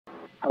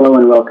Hello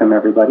and welcome,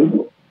 everybody.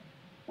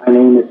 My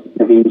name is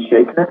Naveen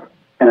Shaker,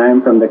 and I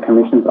am from the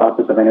Commission's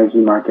Office of Energy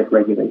Market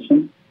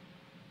Regulation.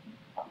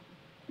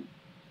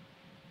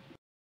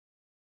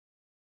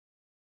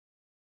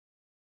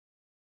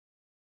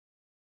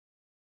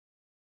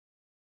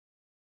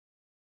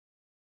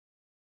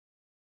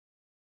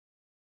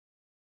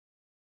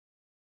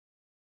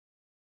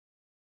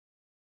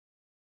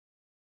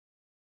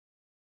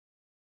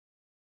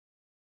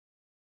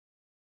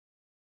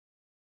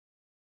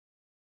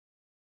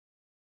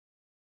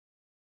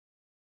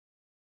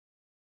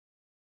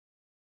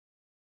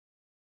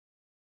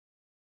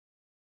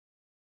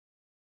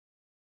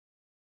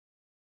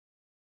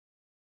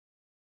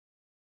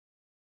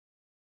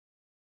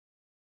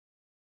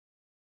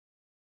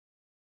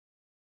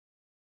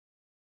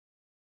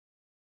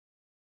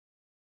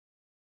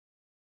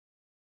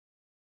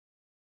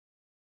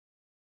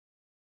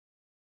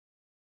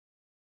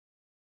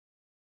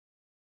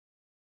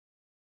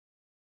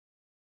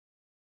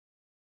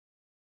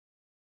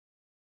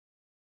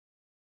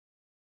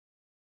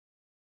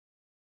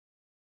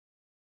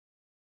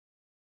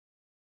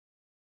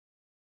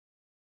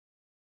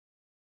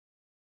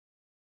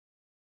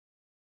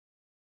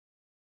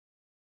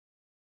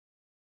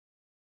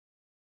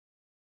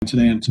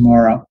 Today and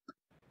tomorrow.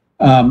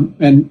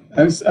 And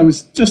I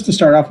was just to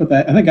start off with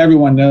that, I think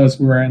everyone knows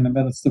we're in the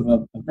midst of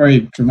a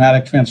very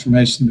dramatic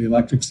transformation in the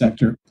electric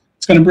sector.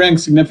 It's going to bring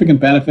significant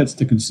benefits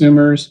to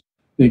consumers,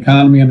 the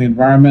economy, and the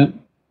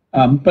environment,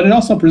 but it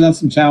also presents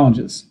some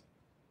challenges.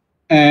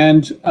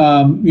 And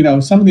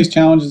some of these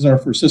challenges are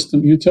for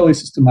utility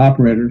system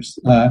operators.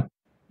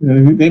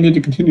 They need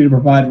to continue to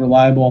provide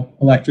reliable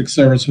electric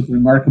service with a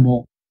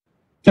remarkable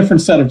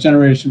different set of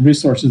generation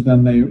resources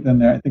than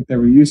I think they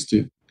were used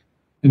to.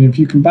 And if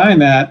you combine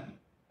that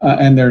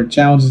and their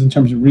challenges in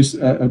terms of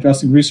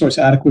addressing resource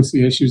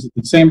adequacy issues, at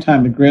the same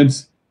time the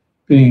grid's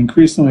being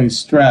increasingly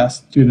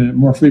stressed due to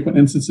more frequent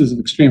instances of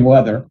extreme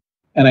weather.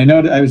 And I know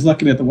I was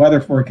looking at the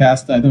weather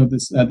forecast. I know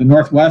the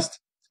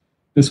Northwest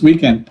this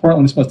weekend,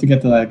 Portland is supposed to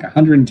get to like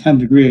 110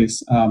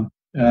 degrees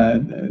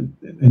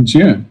in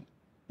June.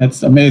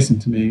 That's amazing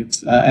to me.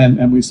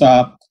 And we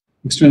saw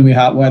extremely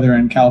hot weather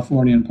in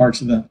California and parts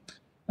of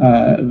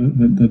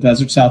the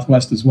desert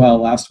Southwest as well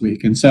last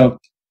week. And so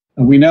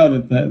we know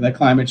that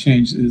climate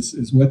change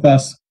is with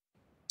us,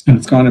 and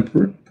it's going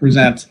to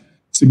present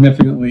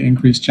significantly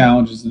increased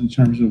challenges in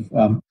terms of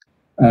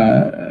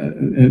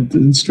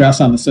stress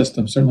on the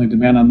system, certainly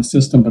demand on the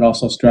system, but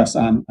also stress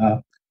on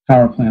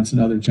power plants and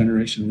other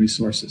generation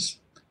resources.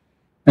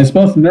 As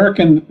both NERC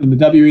and the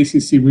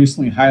WECC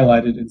recently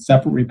highlighted in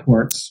separate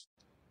reports,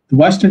 the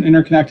Western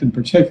Interconnection in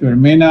particular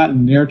may not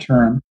in the near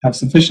term have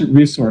sufficient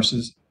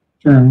resources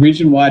during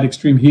region-wide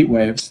extreme heat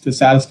waves to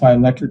satisfy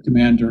electric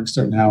demand during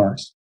certain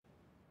hours.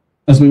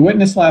 As we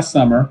witnessed last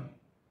summer,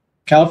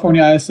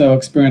 California ISO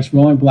experienced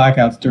rolling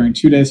blackouts during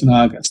 2 days in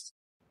August,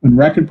 when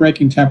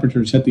record-breaking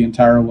temperatures hit the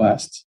entire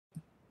West.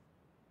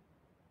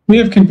 We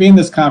have convened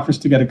this conference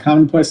to get a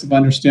commonplace of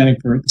understanding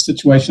for the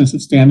situations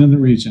that stand in the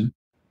region,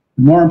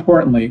 and more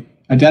importantly,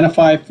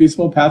 identify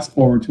feasible paths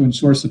forward to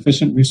ensure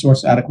sufficient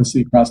resource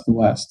adequacy across the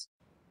West.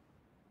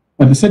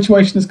 While the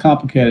situation is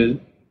complicated,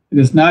 it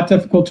is not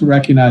difficult to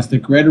recognize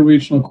that greater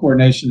regional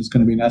coordination is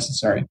going to be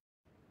necessary.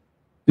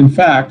 In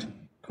fact,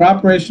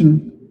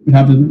 cooperation would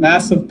have a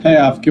massive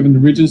payoff given the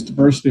region's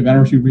diversity of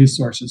energy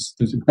resources.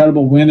 There's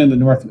incredible wind in the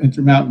North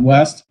Intermountain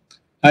West,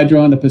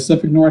 hydro in the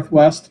Pacific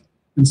Northwest,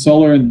 and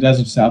solar in the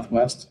desert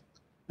Southwest,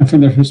 and from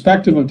the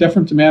perspective of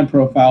different demand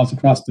profiles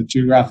across the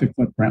geographic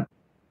footprint.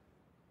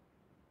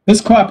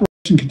 This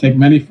cooperation can take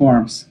many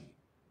forms,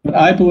 but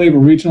I believe a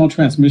regional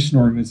transmission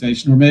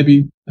organization, or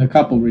maybe a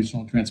couple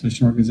regional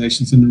transmission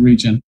organizations in the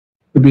region,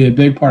 would be a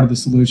big part of the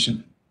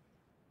solution.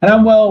 And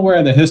I'm well aware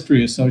of the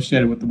history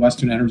associated with the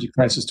Western energy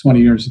crisis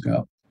 20 years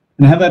ago,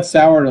 and how that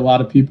soured a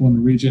lot of people in the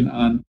region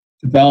on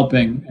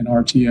developing an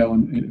RTO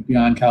and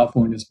beyond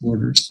California's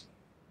borders.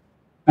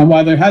 And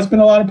while there has been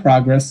a lot of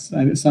progress,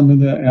 some of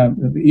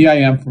the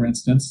EIM, for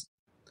instance,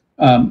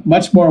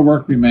 much more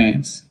work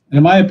remains. And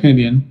in my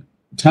opinion,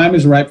 the time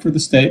is ripe for the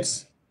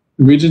states,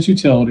 the region's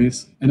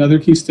utilities, and other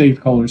key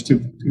stakeholders to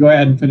go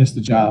ahead and finish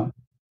the job.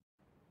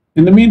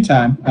 In the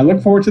meantime, I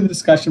look forward to the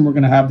discussion we're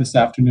going to have this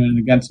afternoon and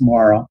again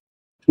tomorrow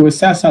to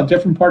assess how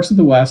different parts of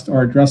the West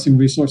are addressing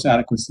resource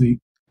adequacy,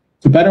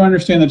 to better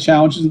understand the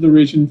challenges the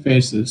region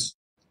faces,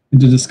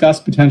 and to discuss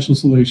potential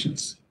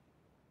solutions.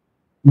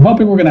 I'm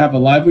hoping we're going to have a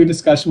lively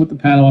discussion with the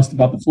panelists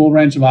about the full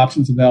range of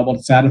options available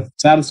to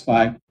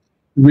satisfy the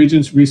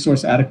region's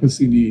resource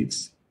adequacy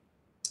needs.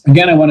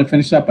 Again, I want to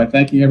finish up by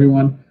thanking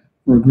everyone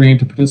for agreeing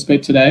to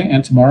participate today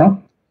and tomorrow.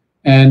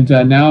 And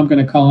now I'm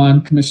going to call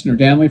on Commissioner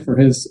Danley for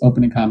his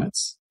opening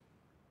comments.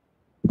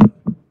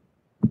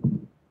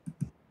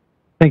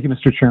 Thank you,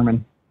 Mr.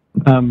 Chairman.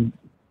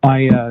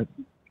 I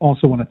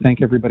also want to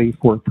thank everybody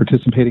for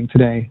participating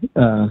today.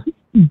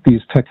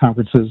 These tech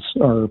conferences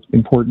are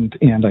important,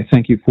 and I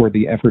thank you for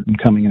the effort in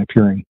coming and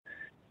appearing.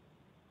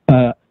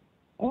 I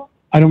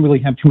don't really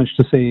have too much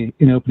to say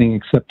in opening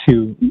except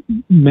to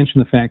mention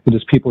the fact that,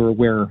 as people are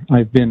aware,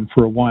 I've been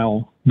for a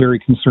while very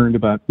concerned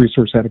about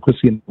resource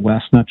adequacy in the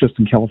West, not just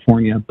in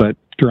California, but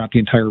throughout the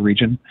entire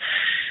region.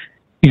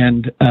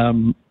 And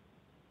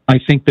I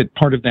think that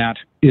part of that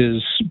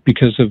is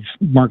because of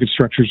market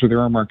structures, or there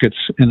are markets,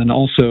 and then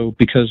also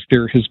because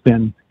there has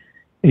been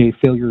a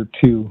failure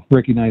to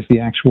recognize the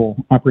actual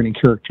operating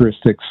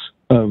characteristics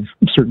of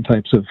certain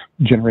types of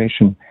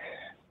generation.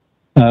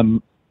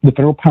 The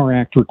Federal Power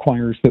Act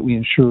requires that we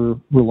ensure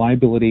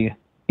reliability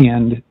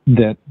and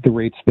that the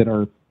rates that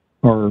are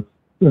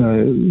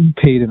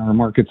paid in our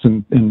markets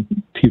and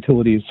to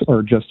utilities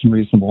are just and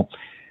reasonable.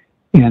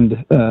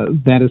 And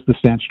that is the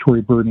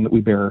statutory burden that we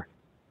bear.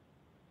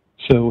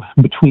 So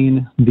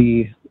between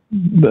the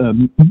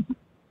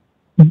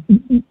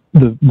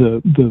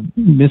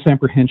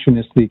misapprehension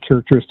as to the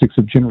characteristics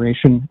of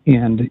generation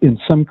and, in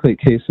some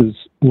cases,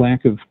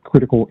 lack of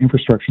critical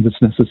infrastructure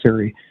that's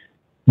necessary,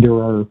 there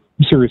are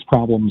serious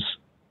problems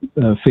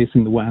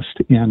facing the West,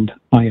 and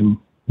I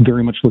am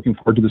very much looking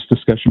forward to this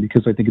discussion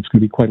because I think it's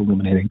going to be quite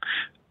illuminating.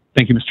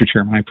 Thank you, Mr.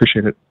 Chairman. I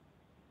appreciate it.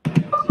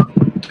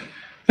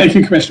 Thank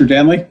you, Commissioner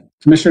Danley.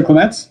 Commissioner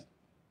Clements?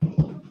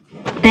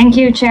 Thank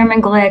you,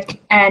 Chairman Glick,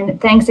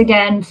 and thanks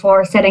again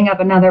for setting up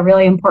another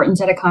really important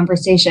set of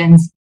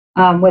conversations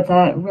with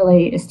a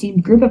really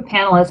esteemed group of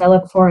panelists. I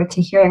look forward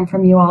to hearing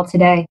from you all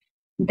today.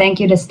 Thank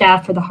you to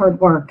staff for the hard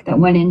work that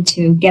went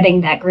into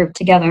getting that group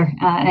together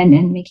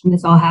and making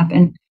this all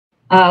happen.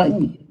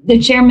 The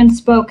chairman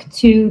spoke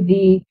to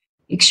the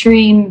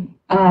extreme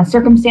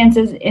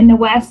circumstances in the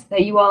West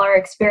that you all are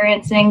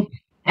experiencing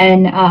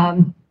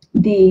and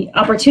the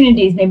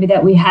opportunities maybe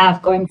that we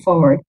have going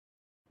forward.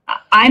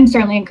 I'm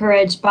certainly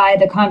encouraged by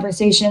the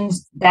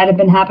conversations that have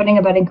been happening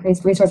about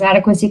increased resource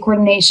adequacy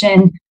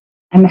coordination.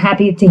 I'm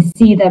happy to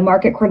see the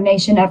market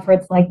coordination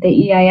efforts like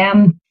the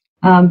EIM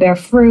bear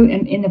fruit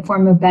in the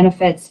form of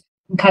benefits,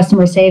 and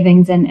customer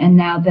savings, and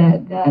now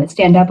the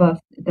stand-up of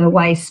the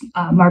WISE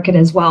market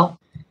as well.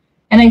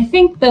 And I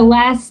think the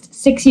last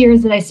 6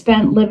 years that I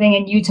spent living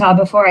in Utah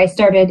before I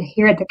started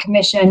here at the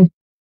Commission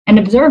and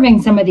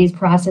observing some of these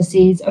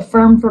processes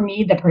affirmed for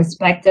me the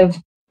perspective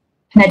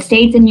that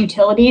states and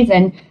utilities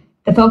and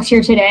the folks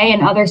here today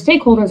and other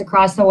stakeholders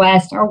across the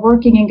West are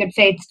working in good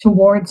faith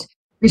towards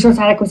resource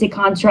adequacy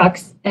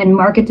constructs and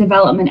market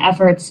development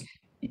efforts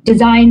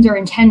designed or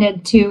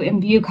intended to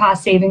imbue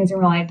cost savings and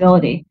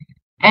reliability.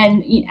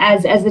 And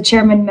as the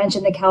chairman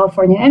mentioned, the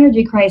California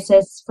energy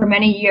crisis, for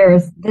many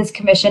years, this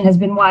commission has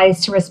been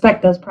wise to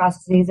respect those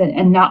processes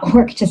and not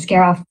work to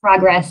scare off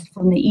progress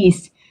from the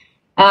East.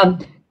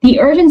 The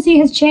urgency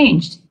has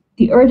changed.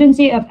 The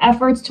urgency of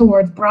efforts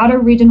towards broader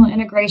regional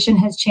integration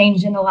has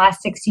changed in the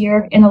last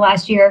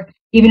year,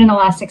 even in the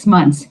last 6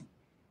 months.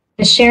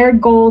 The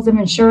shared goals of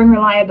ensuring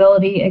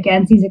reliability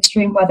against these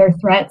extreme weather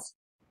threats,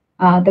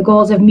 the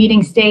goals of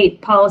meeting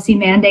state policy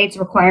mandates,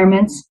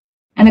 requirements,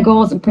 and the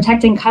goals of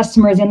protecting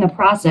customers in the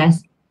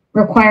process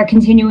require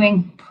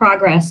continuing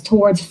progress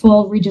towards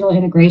full regional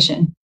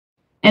integration.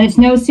 And it's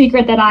no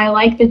secret that I,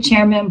 like the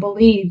chairman,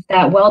 believe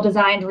that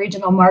well-designed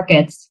regional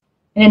markets,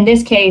 and in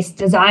this case,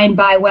 designed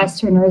by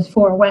Westerners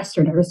for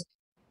Westerners,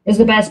 is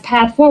the best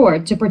path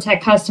forward to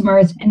protect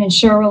customers and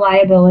ensure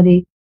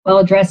reliability while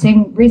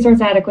addressing resource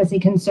adequacy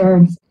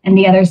concerns and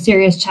the other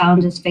serious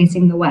challenges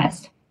facing the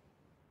West.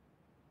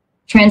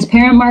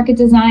 Transparent market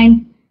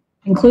design,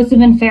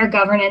 inclusive and fair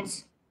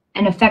governance,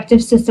 and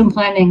effective system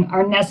planning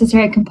are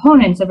necessary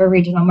components of a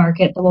regional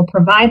market that will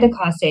provide the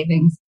cost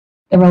savings,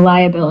 the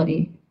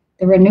reliability,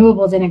 the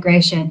renewables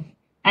integration,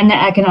 and the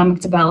economic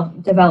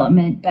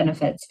development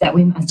benefits that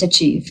we must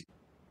achieve.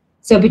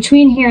 So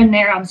between here and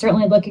there, I'm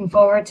certainly looking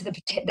forward to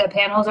the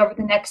panels over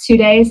the next 2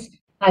 days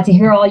to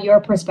hear all your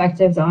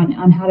perspectives on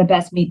how to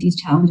best meet these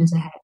challenges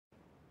ahead.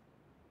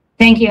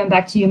 Thank you, and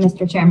back to you,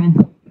 Mr. Chairman.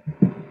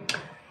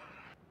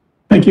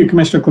 Thank you,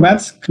 Commissioner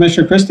Clements.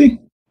 Commissioner Christie?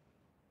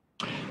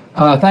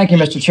 Thank you,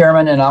 Mr.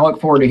 Chairman, and I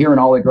look forward to hearing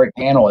all the great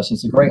panelists.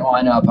 It's a great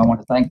lineup. I want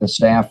to thank the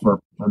staff for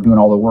doing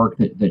all the work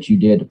that you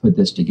did to put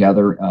this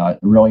together. A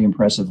really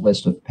impressive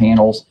list of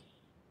panels.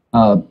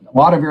 A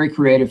lot of very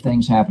creative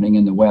things happening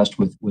in the West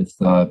with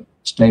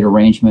state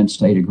arrangements,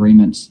 state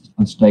agreements,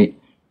 state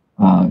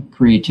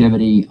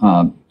creativity.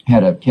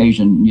 Had an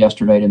occasion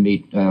yesterday to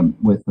meet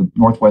with the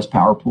Northwest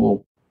Power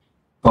Pool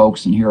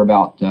folks and hear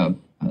about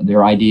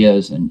their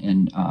ideas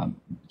and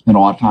spent a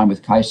lot of time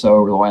with CAISO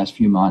over the last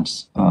few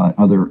months,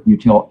 other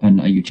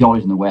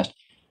utilities in the West.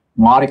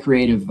 A lot of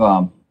creative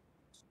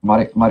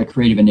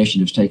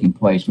initiatives taking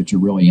place, which are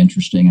really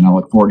interesting, and I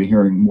look forward to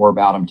hearing more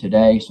about them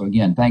today. So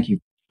again, thank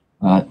you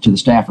to the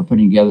staff for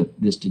putting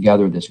this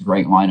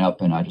great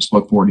lineup, and I just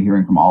look forward to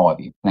hearing from all of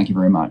you. Thank you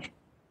very much.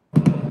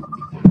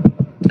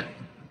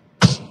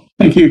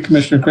 Thank you,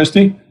 Commissioner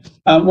Christie.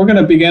 We're going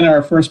to begin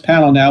our first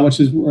panel now, which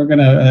is we're going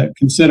to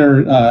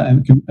consider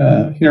and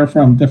hear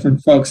from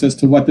different folks as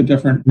to what the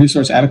different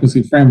resource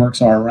adequacy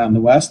frameworks are around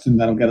the West, and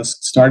that'll get us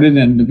started.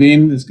 And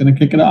Naveen is going to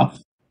kick it off.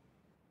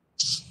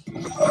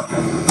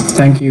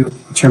 Thank you,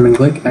 Chairman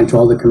Glick, and to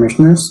all the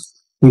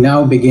commissioners. We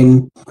now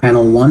begin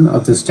panel 1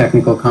 of this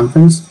technical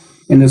conference.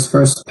 In this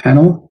first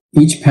panel,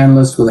 Each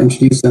panelist will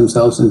introduce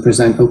themselves and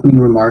present opening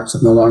remarks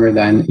of no longer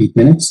than 8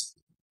 minutes.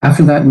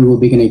 After that, we will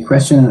begin a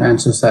question and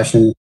answer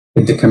session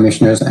with the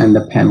commissioners and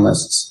the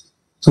panelists.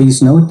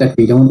 Please note that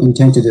we don't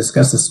intend to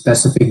discuss the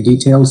specific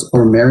details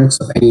or merits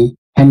of any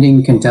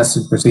pending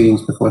contested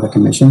proceedings before the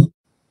commission,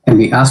 and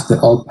we ask that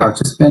all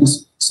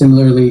participants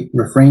similarly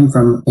refrain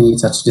from any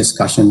such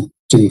discussion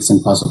to the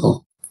extent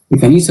possible.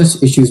 If any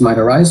such issues might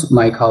arise,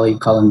 my colleague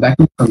Colin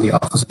Beckman from the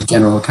Office of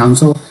General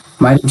Counsel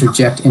might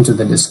interject into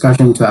the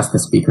discussion to ask the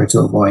speaker to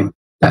avoid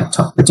that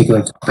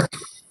particular topic.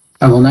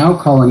 I will now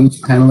call on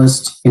each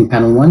panelist in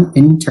panel 1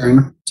 in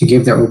turn to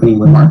give their opening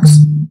remarks.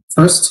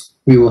 First,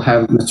 we will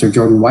have Mr.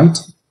 Jordan White,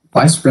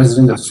 Vice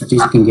President of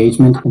Strategic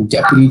Engagement and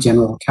Deputy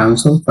General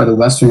Counsel for the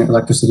Western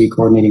Electricity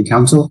Coordinating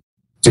Council,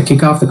 to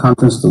kick off the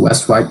conference with the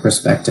West-White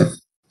perspective.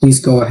 Please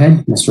go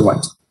ahead, Mr.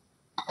 White.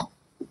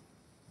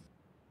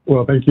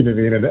 Well, thank you,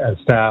 Naveen and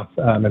staff,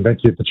 and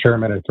thank you to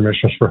Chairman and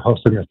Commissioners for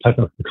hosting this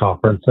technical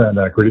conference, and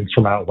greetings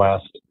from out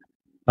west.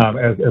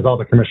 As all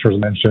the commissioners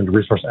mentioned,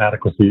 resource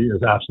adequacy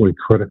is absolutely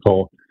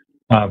critical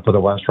for the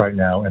West right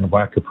now, and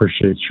WEC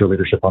appreciates your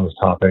leadership on this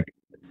topic.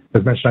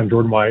 As mentioned, I'm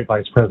Jordan White,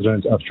 Vice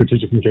President of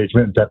Strategic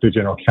Engagement and Deputy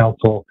General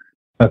Counsel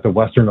at the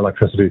Western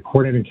Electricity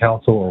Coordinating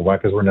Council, or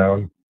WEC as we're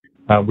known.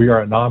 We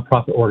are a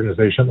nonprofit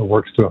organization that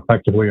works to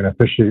effectively and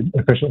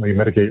efficiently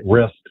mitigate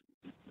risk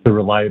to the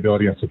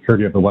reliability and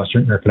security of the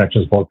Western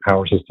Interconnection's bulk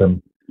power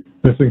system.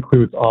 This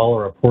includes all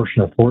or a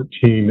portion of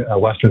 14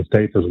 Western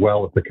states, as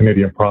well as the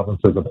Canadian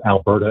provinces of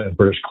Alberta and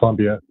British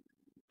Columbia,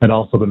 and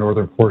also the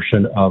northern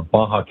portion of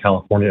Baja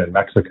California and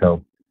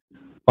Mexico.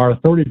 Our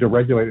authority to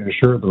regulate and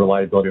ensure the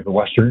reliability of the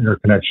Western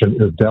Interconnection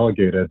is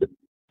delegated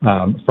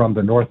from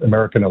the North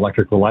American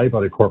Electric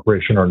Reliability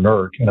Corporation, or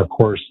NERC, and of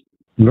course,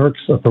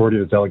 NERC's authority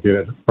is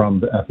delegated from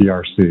the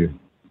FERC.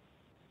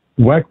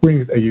 WEC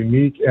brings a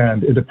unique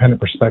and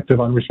independent perspective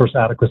on resource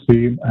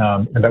adequacy,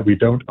 and that we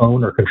don't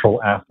own or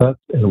control assets,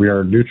 and we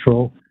are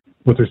neutral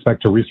with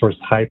respect to resource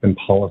type and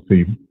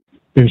policy.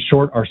 In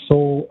short, our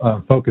sole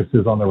focus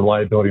is on the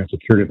reliability and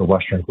security of the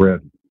Western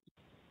grid.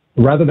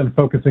 Rather than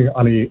focusing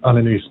on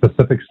any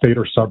specific state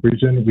or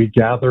subregion, we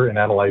gather and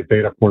analyze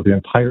data for the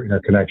entire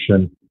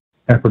interconnection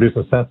and produce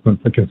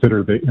assessments that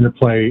consider the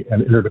interplay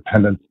and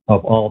interdependence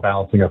of all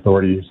balancing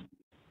authorities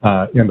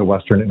in the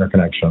Western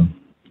Interconnection.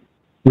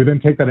 We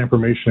then take that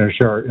information and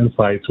share our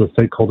insights with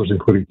stakeholders,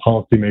 including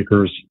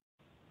policymakers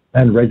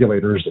and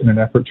regulators, in an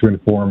effort to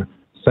inform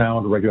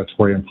sound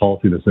regulatory and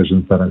policy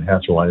decisions that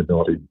enhance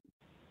reliability.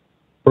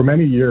 For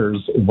many years,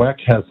 WEC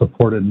has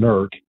supported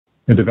NERC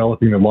in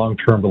developing the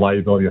long-term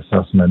reliability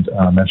assessment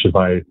mentioned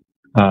by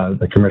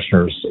the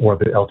commissioners, or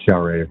the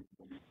LTRA.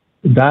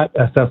 That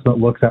assessment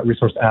looks at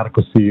resource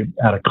adequacy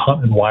at a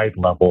continent-wide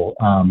level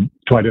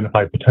to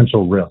identify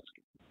potential risk.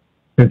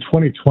 In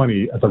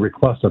 2020, at the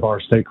request of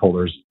our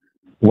stakeholders,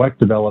 WEC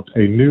developed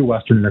a new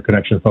Western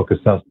Interconnection focus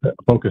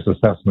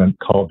assessment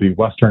called the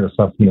Western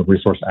Assessment of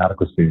Resource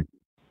Adequacy.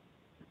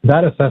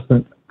 That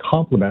assessment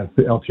complements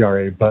the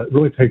LTRA, but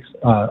really takes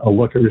a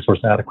look at resource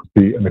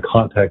adequacy in the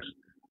context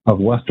of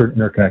Western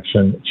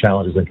Interconnection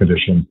challenges and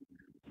conditions,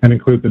 and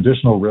includes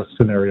additional risk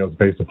scenarios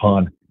based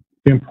upon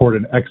import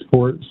and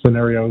export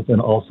scenarios,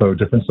 and also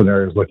different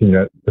scenarios looking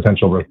at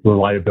potential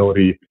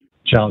reliability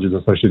challenges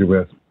associated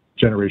with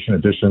generation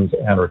additions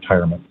and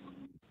retirements.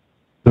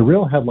 The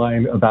real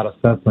headline of that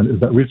assessment is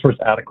that resource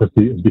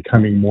adequacy is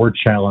becoming more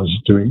challenged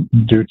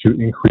due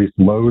to increased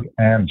load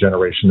and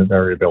generation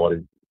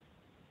variability.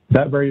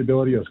 That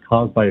variability is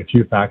caused by a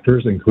few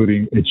factors,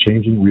 including a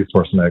changing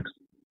resource mix,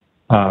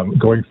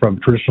 going from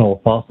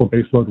traditional fossil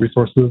baseload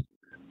resources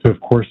to,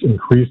 of course,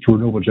 increased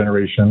renewable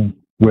generation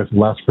with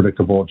less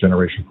predictable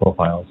generation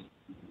profiles.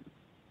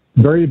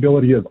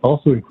 Variability is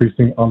also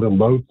increasing on the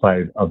load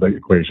side of the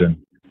equation,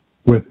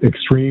 with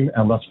extreme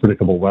and less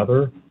predictable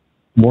weather,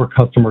 more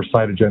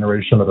customer-sided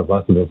generation that is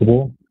less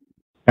visible,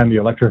 and the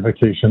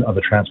electrification of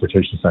the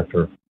transportation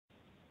sector.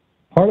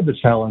 Part of the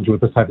challenge with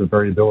this type of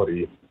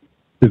variability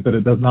is that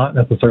it does not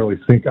necessarily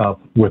sync up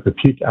with the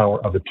peak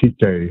hour of the peak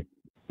day,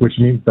 which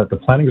means that the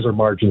planning reserve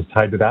margins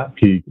tied to that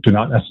peak do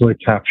not necessarily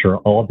capture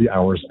all of the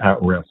hours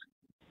at risk,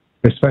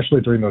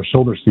 especially during those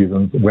shoulder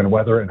seasons when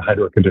weather and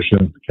hydro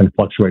conditions can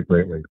fluctuate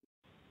greatly.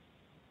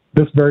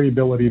 This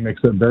variability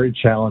makes it very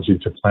challenging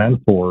to plan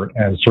for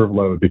and serve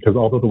load, because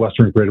although the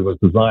Western grid was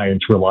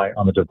designed to rely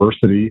on the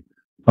diversity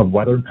of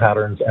weather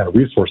patterns and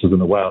resources in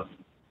the West,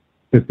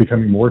 it's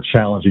becoming more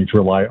challenging to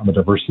rely on the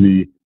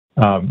diversity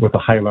with a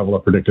high level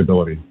of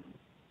predictability.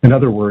 In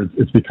other words,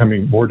 it's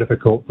becoming more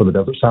difficult for the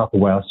Desert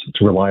Southwest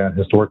to rely on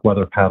historic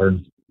weather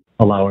patterns,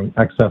 allowing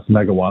excess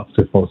megawatts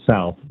to flow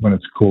south when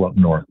it's cool up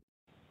north.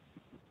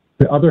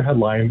 The other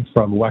headline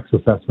from WEC's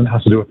assessment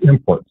has to do with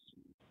imports.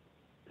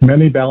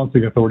 Many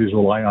balancing authorities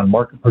rely on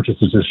market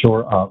purchases to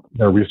shore up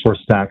their resource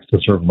stacks to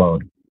serve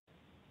load.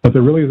 But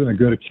there really isn't a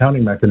good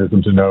accounting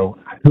mechanism to know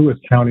who is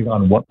counting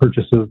on what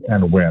purchases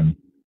and when.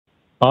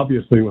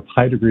 Obviously, with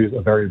high degrees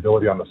of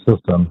variability on the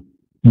system,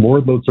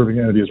 more load-serving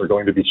entities are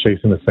going to be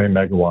chasing the same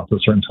megawatts at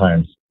certain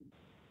times.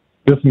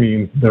 This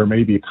means there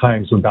may be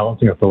times when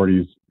balancing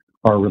authorities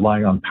are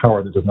relying on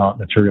power that does not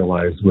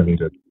materialize when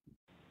needed.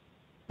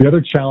 The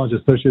other challenge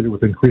associated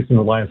with increasing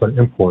reliance on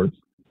imports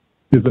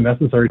is the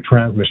necessary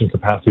transmission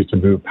capacity to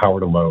move power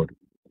to load.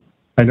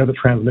 I know that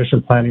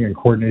transmission planning and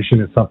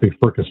coordination is something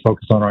FERC is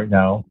focused on right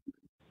now,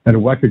 and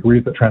WEC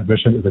agrees that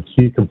transmission is a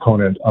key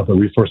component of the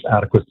resource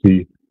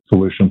adequacy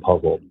solution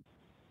puzzle.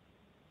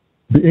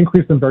 The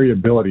increase in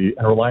variability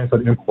and reliance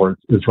on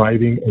imports is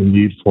driving a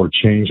need for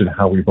change in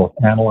how we both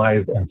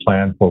analyze and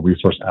plan for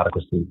resource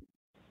adequacy.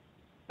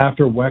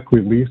 After WEC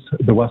released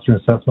the Western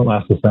Assessment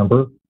last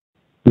December,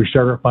 we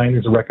shared our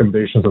findings and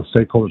recommendations of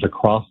stakeholders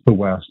across the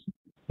West,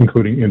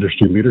 including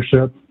industry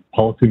leadership,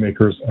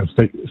 policymakers, and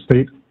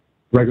state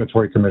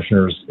regulatory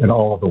commissioners in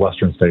all of the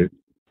Western states.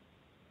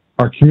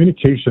 Our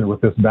communication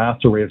with this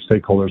vast array of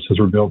stakeholders has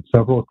revealed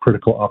several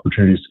critical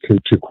opportunities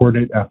to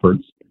coordinate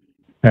efforts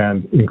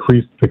and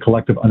increase the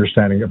collective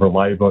understanding of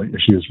reliability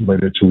issues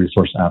related to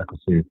resource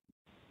adequacy.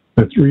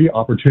 The three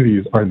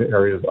opportunities are in the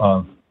areas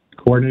of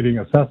coordinating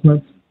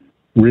assessments,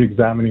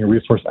 re-examining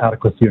resource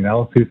adequacy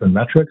analyses and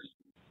metrics,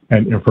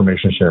 and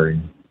information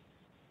sharing.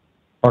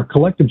 Our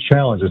collective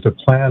challenge is to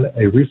plan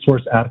a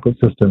resource adequate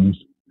systems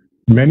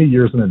many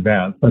years in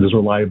advance that is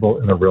reliable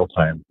in the real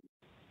time.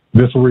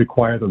 This will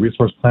require the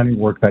resource planning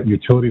work that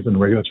utilities and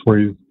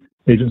regulatory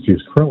agencies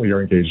currently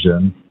are engaged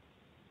in,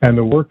 and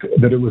the work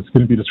that it was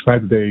going to be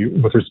described today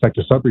with respect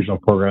to sub-regional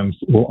programs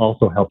will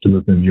also help to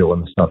move the needle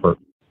in this effort.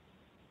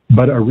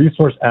 But a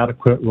resource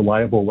adequate,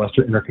 reliable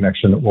Western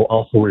interconnection will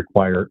also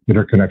require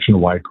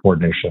interconnection-wide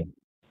coordination.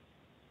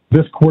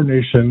 This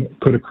coordination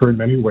could occur in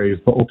many ways,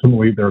 but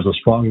ultimately there's a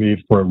strong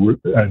need for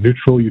a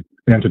neutral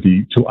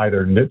entity to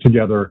either knit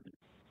together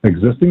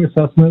existing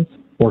assessments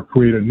or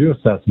create a new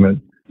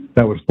assessment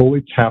that would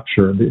fully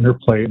capture the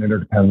interplay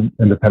and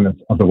independence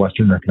of the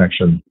Western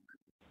interconnection.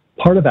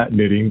 Part of that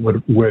knitting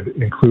would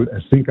include a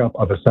sync up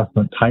of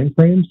assessment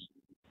timeframes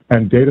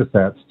and data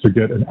sets to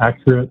get an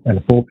accurate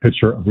and full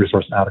picture of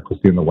resource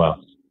adequacy in the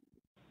West.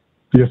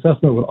 The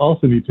assessment would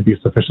also need to be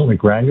sufficiently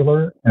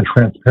granular and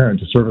transparent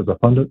to serve as a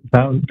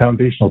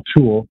foundational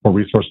tool for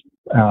resource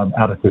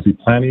adequacy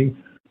planning,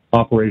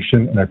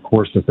 operation, and of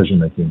course,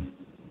 decision-making.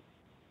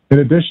 In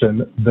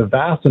addition, the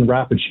vast and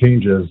rapid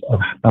changes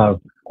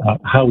of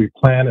how we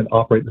plan and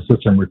operate the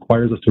system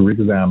requires us to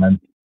re-examine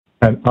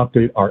and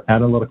update our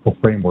analytical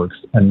frameworks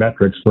and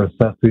metrics for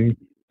assessing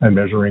and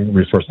measuring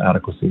resource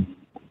adequacy.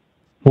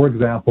 For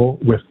example,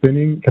 with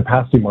thinning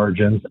capacity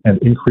margins and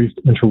increased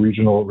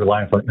interregional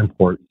reliance on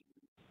imports,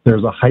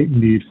 there's a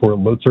heightened need for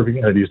load-serving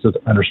entities to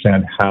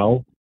understand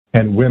how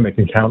and when they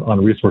can count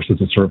on resources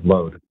to serve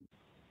load.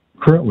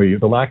 Currently,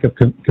 the lack of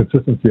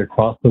consistency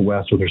across the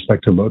West with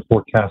respect to load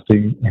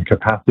forecasting and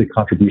capacity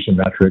contribution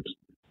metrics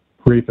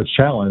creates a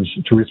challenge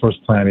to resource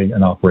planning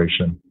and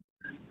operation.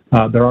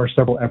 There are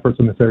several efforts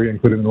in this area,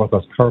 including the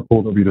Northwest Power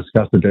Pool that we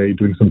discussed today,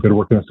 doing some good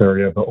work in this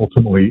area, but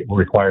ultimately will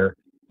require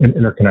an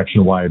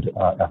interconnection-wide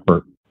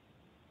effort.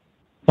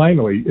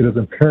 Finally, it is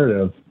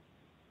imperative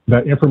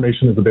that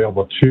information is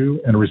available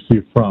to and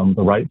received from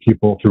the right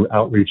people through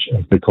outreach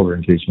and stakeholder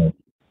engagement.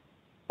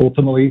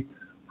 Ultimately,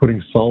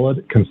 putting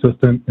solid,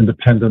 consistent,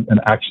 independent, and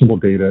actionable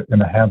data in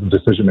the hands of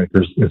decision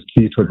makers is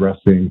key to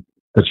addressing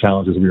the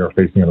challenges we are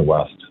facing in the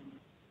West.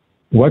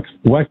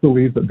 WEC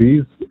believes that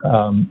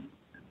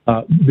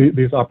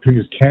these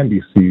opportunities can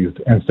be seized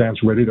and stands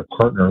ready to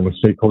partner with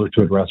stakeholders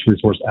to address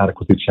resource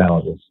adequacy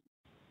challenges.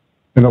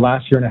 In the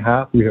last year and a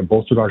half, we have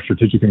bolstered our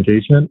strategic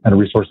engagement and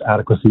resource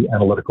adequacy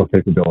analytical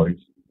capabilities.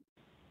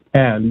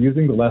 And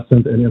using the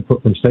lessons and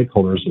input from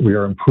stakeholders, we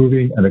are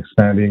improving and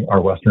expanding our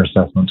Western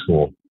assessment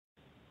tool.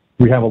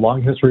 We have a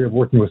long history of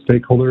working with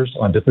stakeholders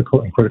on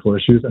difficult and critical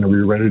issues, and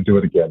we're ready to do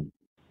it again.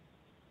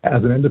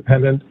 As an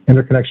independent,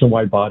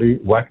 interconnection-wide body,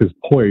 WEC is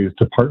poised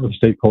to partner with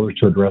stakeholders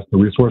to address the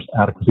resource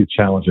adequacy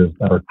challenges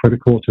that are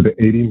critical to the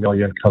 80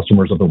 million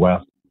customers of the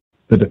West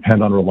that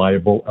depend on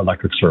reliable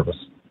electric service.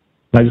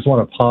 And I just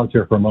want to pause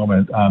here for a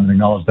moment and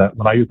acknowledge that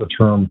when I use the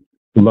term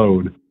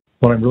load,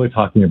 what I'm really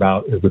talking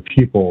about is the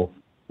people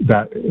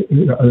that,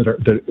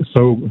 that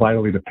so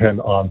vitally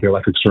depend on the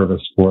electric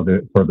service for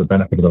the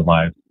benefit of their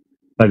lives.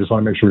 I just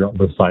want to make sure we don't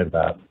lose sight of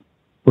that.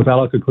 With that,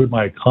 I'll conclude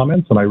my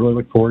comments, and I really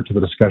look forward to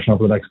the discussion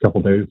over the next couple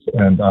of days,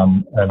 and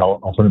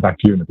I'll turn it back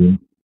to you, Naveen.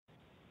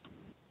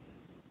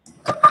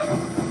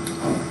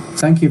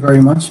 Thank you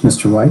very much,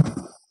 Mr. White.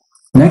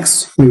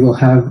 Next, we will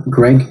have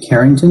Greg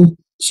Carrington,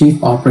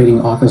 Chief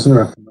Operating Officer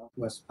of the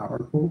Northwest Power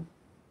Pool.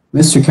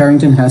 Mr.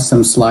 Carrington has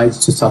some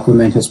slides to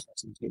supplement his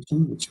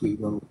presentation, which we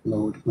will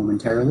load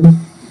momentarily.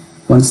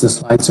 Once the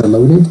slides are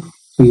loaded,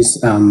 please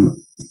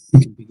you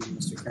can begin,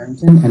 Mr.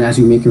 Carrington, and as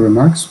you make your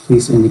remarks,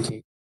 please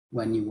indicate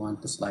when you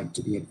want the slide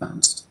to be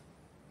advanced.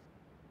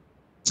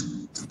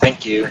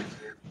 Thank you.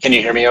 Can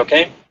you hear me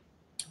okay?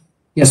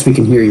 Yes, we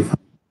can hear you.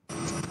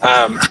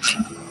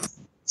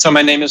 So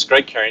my name is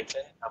Greg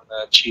Carrington. I'm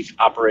the Chief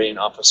Operating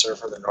Officer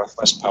for the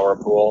Northwest Power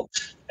Pool.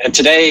 And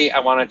today I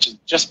wanted to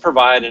just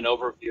provide an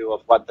overview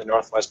of what the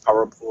Northwest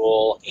Power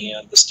Pool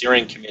and the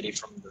steering committee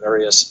from the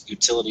various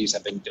utilities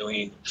have been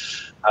doing.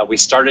 We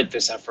started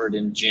this effort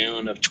in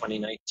June of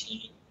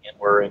 2019, and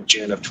we're in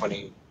June of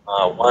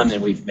one,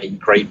 and we've made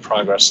great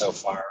progress so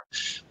far.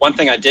 One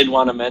thing I did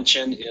want to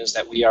mention is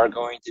that we are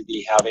going to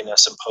be having a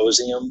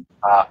symposium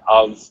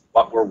of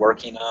what we're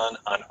working on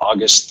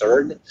August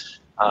 3rd.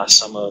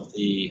 Some of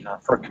the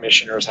FERC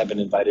commissioners have been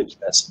invited to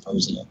that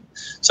symposium.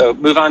 So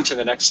move on to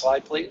the next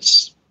slide,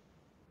 please.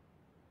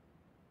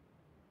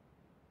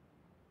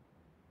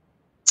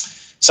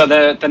 So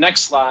the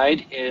next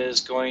slide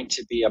is going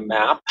to be a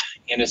map,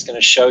 and it's going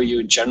to show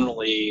you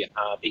generally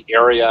the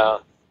area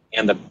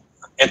and the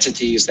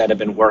entities that have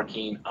been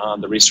working on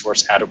the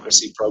resource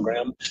adequacy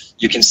program.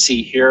 You can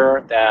see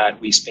here that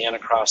we span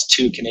across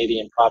 2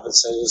 Canadian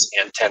provinces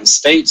and 10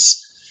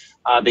 states.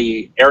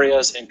 The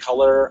areas in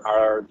color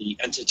are the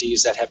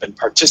entities that have been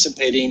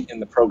participating in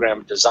the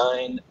program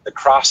design. The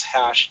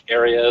crosshatch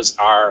areas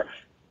are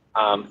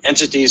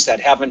entities that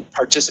haven't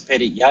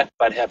participated yet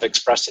but have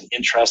expressed an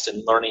interest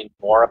in learning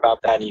more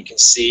about that. And you can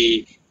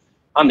see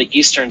on the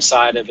eastern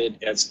side of it,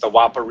 it's the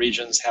WAPA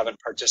regions haven't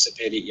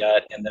participated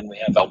yet, and then we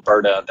have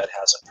Alberta that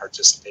hasn't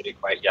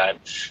participated quite yet.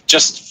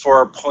 Just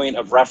for a point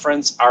of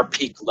reference, our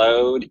peak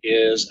load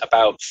is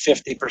about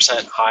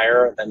 50%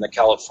 higher than the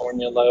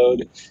California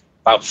load,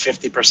 about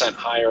 50%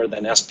 higher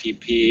than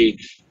SPP,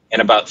 and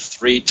about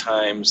 3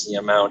 times the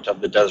amount of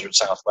the Desert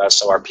Southwest.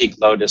 So our peak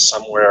load is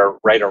somewhere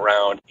right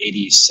around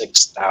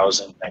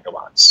 86,000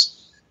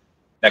 megawatts.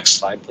 Next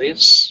slide,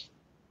 please.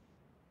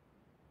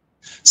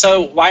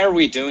 So why are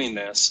we doing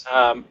this?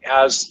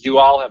 As you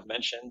all have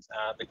mentioned,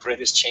 the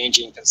grid is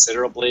changing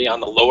considerably. On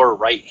the lower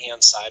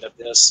right-hand side of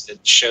this,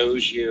 it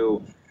shows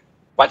you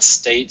what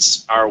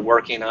states are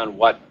working on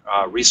what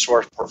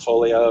resource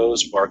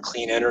portfolios or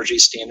clean energy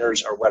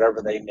standards or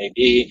whatever they may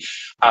be.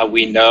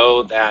 We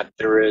know that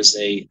there is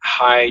a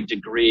high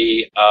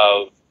degree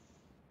of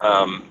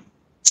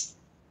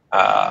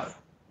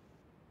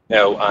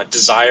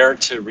desire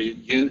to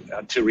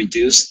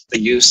reduce the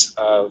use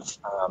of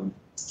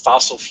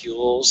fossil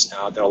fuels.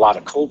 There are a lot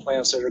of coal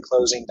plants that are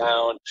closing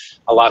down.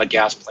 A lot of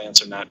gas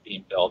plants are not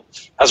being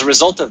built. As a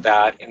result of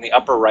that, in the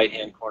upper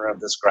right-hand corner of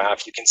this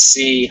graph, you can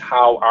see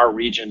how our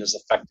region is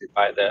affected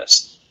by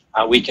this.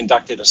 We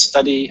conducted a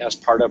study as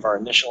part of our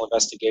initial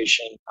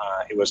investigation.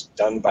 It was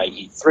done by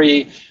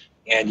E3,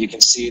 and you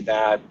can see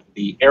that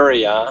the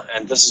area,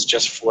 and this is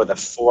just for the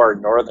 4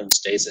 northern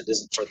states, it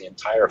isn't for the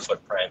entire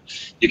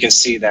footprint. You can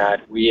see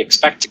that we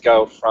expect to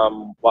go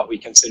from what we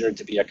consider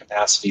to be a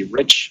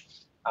capacity-rich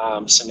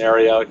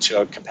scenario to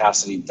a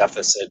capacity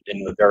deficit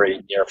in the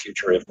very near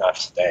future, if not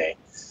today.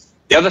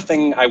 The other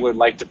thing I would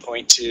like to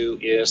point to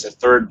is the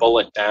 3rd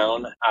bullet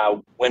down.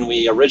 When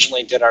we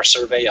originally did our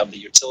survey of the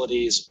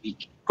utilities, we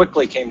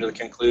quickly came to the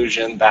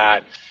conclusion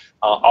that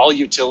all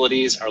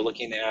utilities are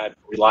looking at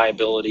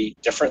reliability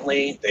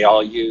differently. They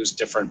all use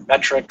different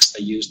metrics.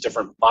 They use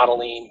different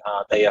modeling.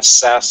 They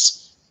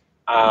assess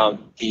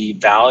the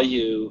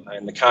value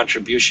and the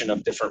contribution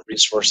of different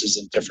resources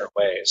in different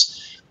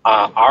ways.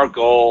 Our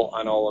goal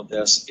on all of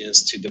this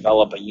is to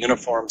develop a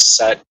uniform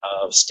set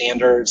of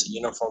standards, a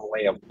uniform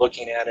way of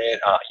looking at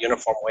it, a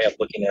uniform way of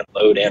looking at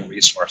load and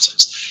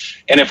resources.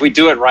 And if we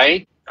do it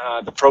right,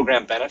 the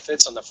program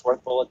benefits on the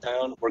 4th bullet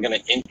down, we're going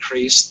to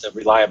increase the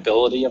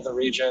reliability of the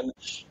region.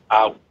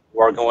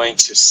 We're going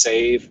to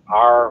save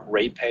our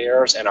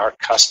ratepayers and our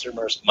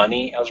customers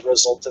money as a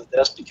result of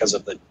this because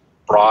of the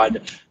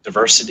broad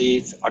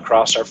diversity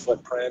across our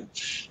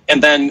footprint.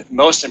 And then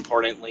most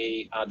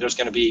importantly, there's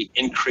going to be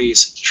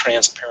increased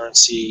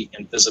transparency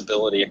and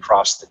visibility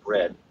across the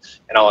grid.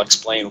 And I'll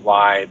explain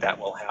why that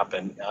will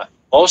happen.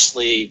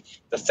 Mostly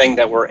the thing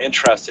that we're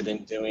interested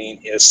in doing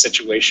is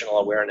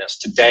situational awareness.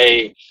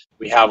 Today,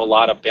 we have a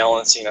lot of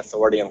balancing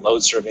authority and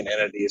load serving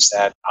entities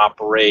that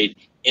operate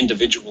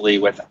individually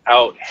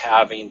without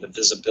having the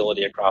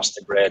visibility across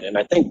the grid. And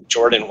I think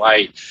Jordan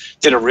White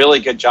did a really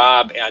good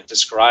job at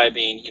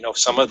describing,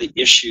 some of the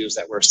issues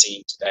that we're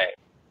seeing today.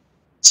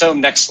 So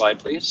next slide,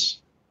 please.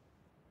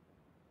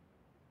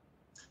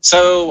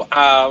 So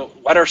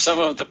what are some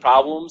of the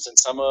problems and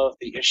some of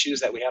the issues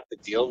that we have to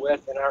deal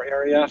with in our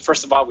area?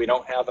 First of all, we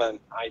don't have an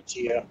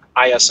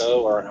ISO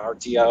or an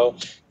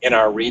RTO in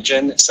our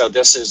region. So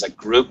this is a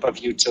group of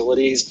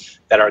utilities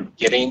that are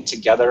getting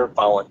together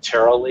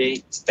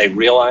voluntarily. They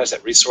realize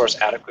that resource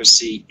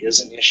adequacy is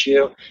an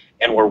issue,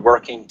 and we're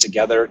working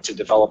together to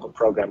develop a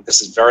program.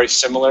 This is very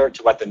similar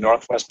to what the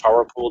Northwest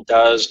Power Pool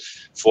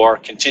does for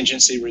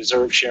contingency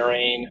reserve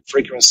sharing,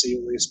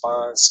 frequency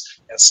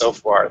response, and so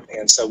forth.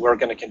 And so we're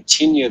going to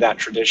continue that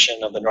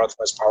tradition of the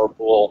Northwest Power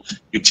Pool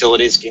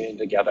utilities getting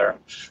together.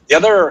 The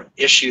other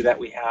issue that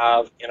we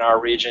have in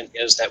our region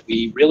is that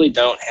we really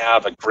don't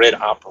have a grid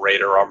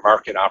operator or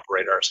market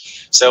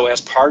operators. So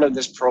as part of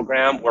this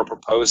program, we're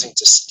proposing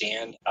to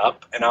stand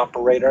up an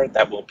operator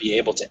that will be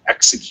able to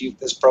execute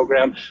this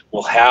program.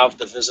 We'll have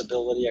the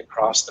visibility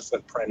across the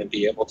footprint and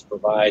be able to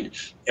provide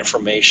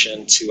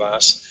information to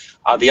us.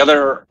 The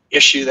other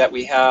issue that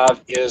we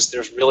have is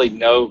there's really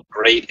no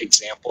great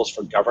examples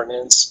for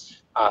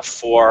governance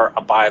for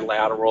a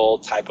bilateral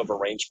type of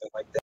arrangement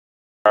like this.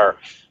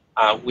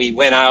 We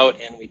went out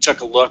and we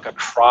took a look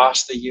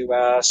across the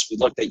US, we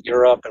looked at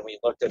Europe and we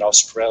looked at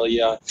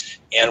Australia,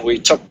 and we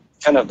took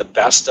kind of the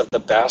best of the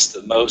best,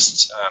 the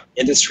most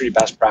industry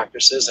best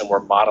practices, and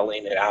we're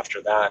modeling it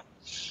after that.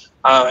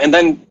 And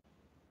then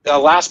the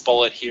last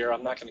bullet here,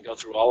 I'm not going to go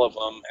through all of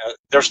them.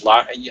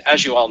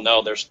 As you all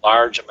know, there's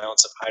large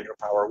amounts of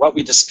hydropower. What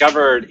we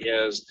discovered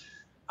is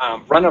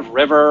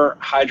run-of-river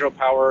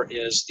hydropower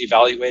is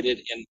evaluated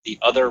in the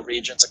other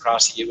regions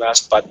across the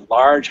U.S., but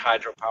large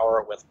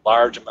hydropower with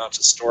large amounts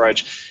of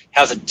storage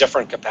has a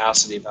different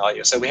capacity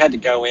value. So we had to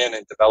go in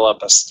and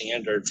develop a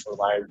standard for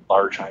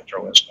large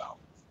hydro as well.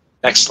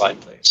 Next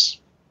slide, please.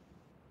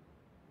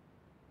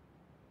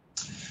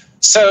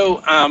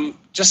 So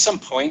just some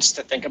points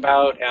to think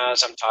about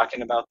as I'm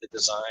talking about the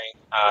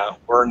design.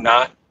 We're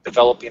not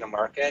developing a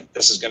market.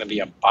 This is going to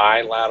be a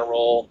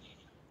bilateral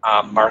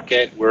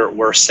market.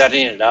 We're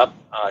setting it up.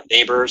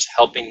 Neighbors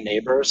helping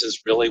neighbors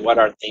is really what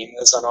our theme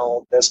is on all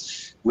of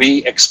this.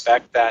 We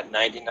expect that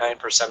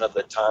 99% of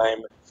the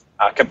time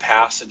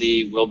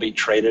capacity will be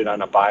traded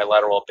on a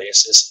bilateral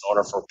basis in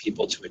order for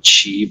people to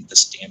achieve the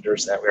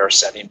standards that we are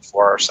setting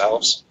for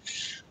ourselves.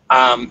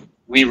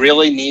 We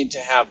really need to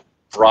have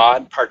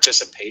broad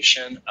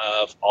participation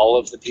of all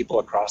of the people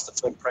across the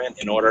footprint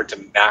in order to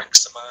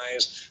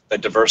maximize the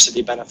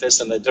diversity benefits.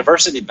 And the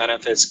diversity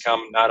benefits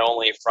come not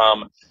only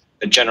from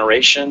the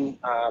generation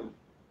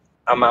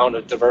amount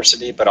of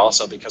diversity, but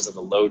also because of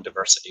the load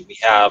diversity. We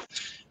have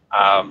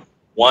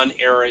one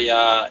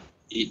area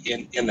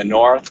in the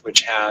north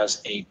which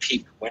has a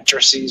peak winter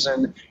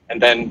season,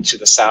 and then to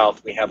the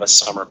south we have a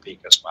summer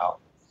peak as well.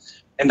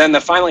 And then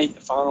the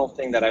final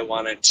thing that I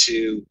wanted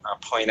to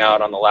point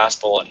out on the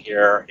last bullet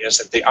here is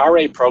that the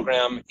RA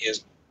program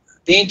is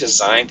being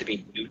designed to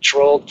be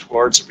neutral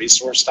towards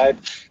resource type.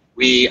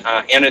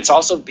 And it's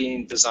also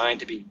being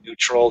designed to be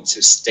neutral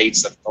to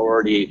states'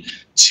 authority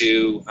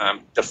to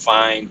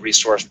define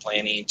resource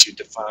planning, to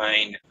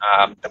define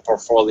the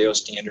portfolio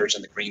standards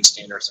and the green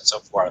standards and so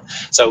forth.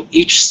 So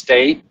each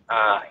state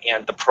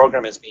and the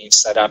program is being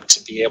set up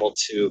to be able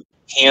to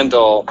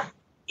handle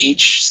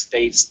each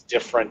state's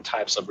different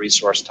types of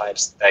resource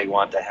types they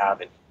want to have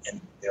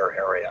in their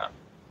area.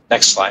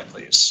 Next slide,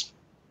 please.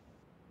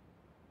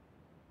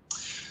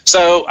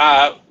 So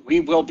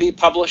we will be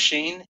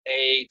publishing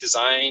a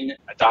design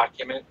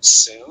document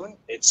soon.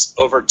 It's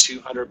over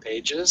 200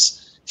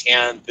 pages,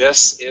 and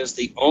this is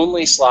the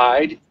only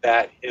slide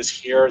that is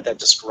here that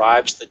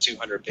describes the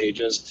 200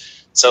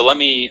 pages. So let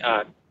me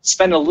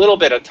spend a little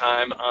bit of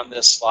time on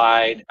this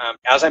slide.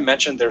 As I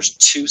mentioned, there's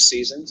two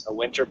seasons, a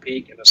winter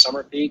peak and a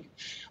summer peak,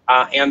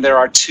 and there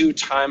are two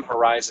time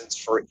horizons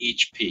for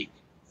each peak.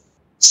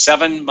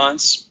 7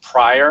 months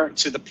prior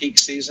to the peak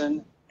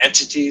season,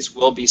 entities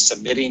will be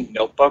submitting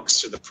notebooks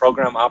to the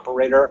program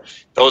operator.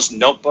 Those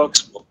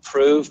notebooks will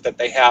prove that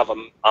they have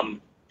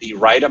the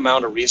right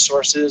amount of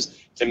resources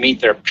to meet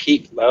their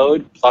peak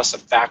load plus a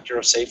factor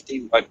of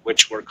safety,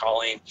 which we're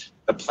calling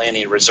the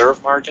planning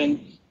reserve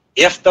margin.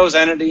 If those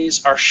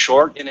entities are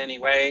short in any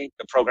way,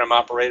 the program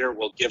operator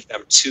will give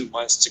them 2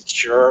 months to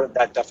cure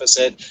that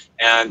deficit,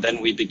 and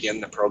then we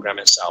begin the program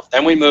itself.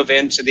 Then we move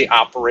into the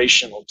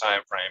operational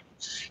time frame.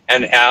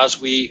 And as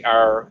we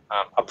are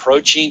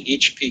approaching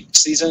each peak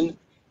season,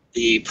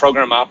 the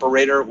program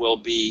operator will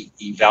be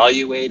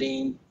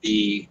evaluating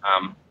the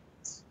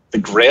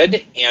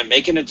grid and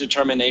making a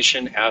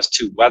determination as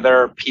to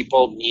whether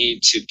people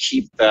need to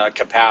keep the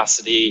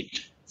capacity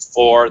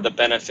for the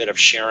benefit of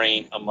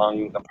sharing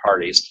among the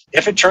parties.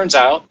 If it turns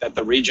out that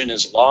the region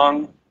is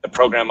long, the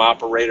program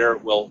operator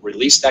will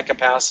release that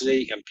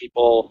capacity and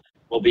people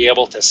will be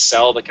able to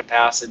sell the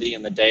capacity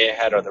in the day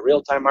ahead or the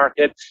real-time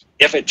market.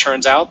 If it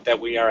turns out that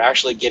we are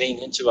actually getting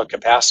into a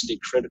capacity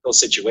critical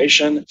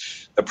situation,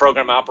 the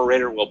program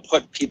operator will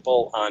put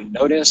people on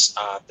notice.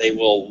 They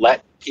will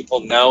let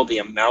people know the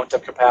amount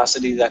of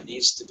capacity that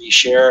needs to be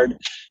shared.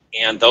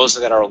 And those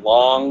that are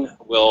long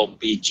will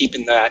be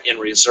keeping that in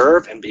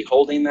reserve and be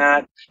holding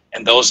that.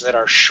 And those that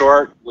are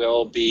short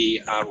will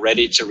be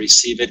ready to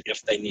receive it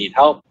if they need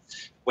help.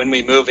 When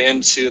we move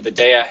into the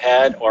day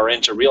ahead or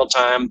into real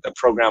time, the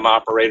program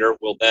operator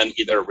will then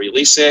either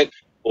release it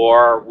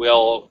or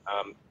will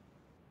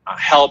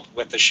help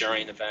with the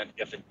sharing event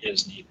if it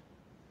is needed.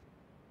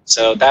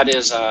 So that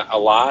is a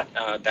lot.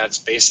 That's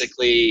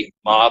basically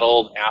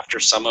modeled after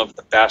some of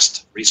the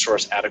best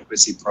resource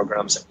adequacy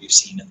programs that we've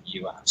seen in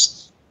the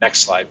US.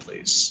 Next slide,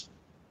 please.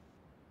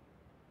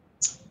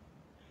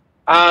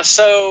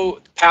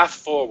 So path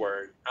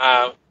forward.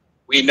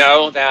 We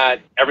know that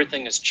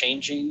everything is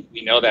changing.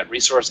 We know that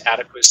resource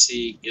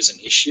adequacy is an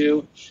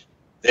issue.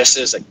 This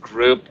is a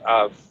group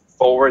of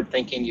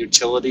forward-thinking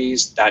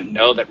utilities that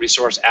know that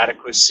resource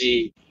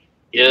adequacy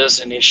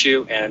is an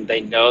issue, and they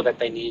know that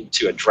they need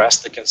to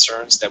address the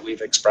concerns that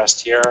we've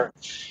expressed here.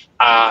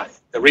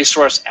 The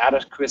resource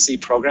adequacy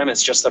program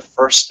is just the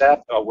first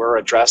step. We're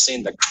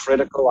addressing the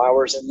critical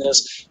hours in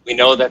this. We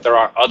know that there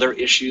are other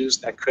issues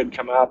that could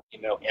come up.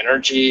 You know,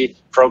 energy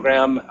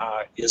program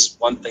is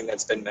one thing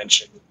that's been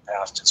mentioned in the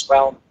past as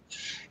well.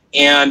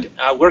 And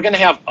we're going to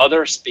have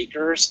other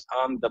speakers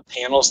on the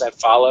panels that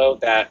follow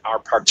that are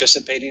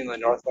participating in the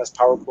Northwest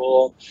Power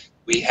Pool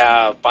We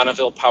have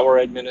Bonneville Power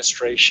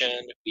Administration.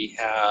 We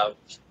have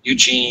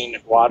Eugene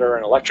Water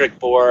and Electric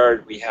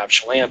Board. We have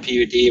Chelan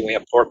PUD. And we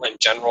have Portland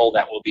General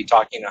that will be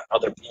talking on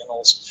other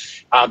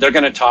panels. They're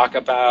going to talk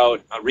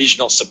about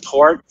regional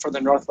support for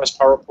the Northwest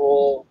Power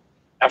Pool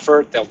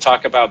effort. They'll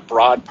talk about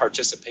broad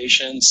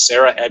participation.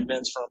 Sarah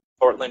Edmonds from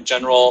Portland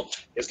General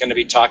is going to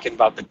be talking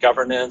about the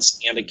governance.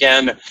 And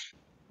again,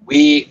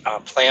 we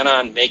plan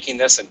on making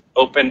this an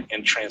open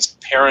and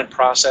transparent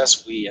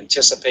process. We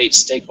anticipate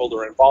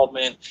stakeholder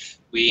involvement.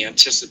 We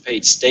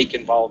anticipate stake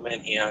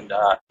involvement, and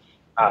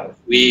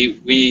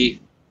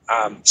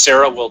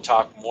Sarah will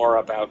talk more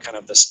about kind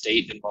of the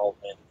state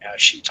involvement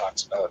as she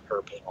talks about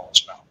her panel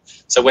as well.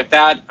 So with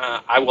that,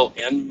 I will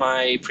end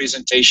my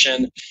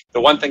presentation.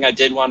 The one thing I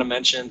did want to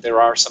mention, there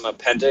are some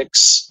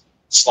appendix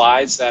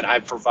slides that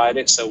I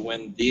provided. So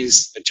when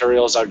these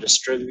materials are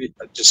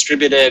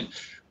distributed,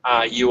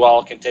 you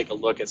all can take a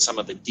look at some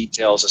of the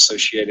details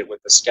associated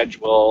with the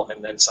schedule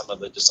and then some of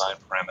the design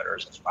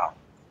parameters as well.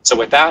 So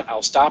with that,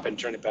 I'll stop and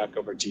turn it back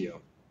over to you.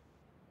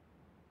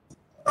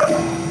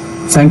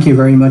 Thank you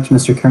very much,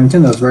 Mr.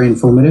 Carrington. That was very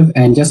informative.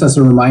 And just as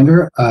a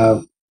reminder,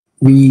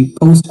 we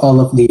post all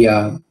of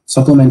the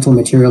supplemental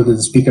material that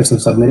the speakers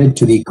have submitted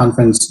to the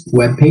conference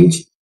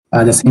webpage,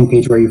 the same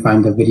page where you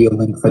find the video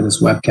link for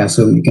this webcast.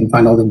 So you can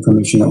find all the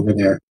information over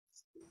there.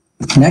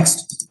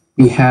 Next,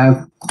 we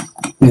have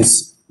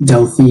Ms.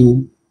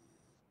 Delphine.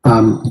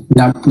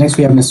 Next,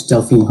 we have Ms.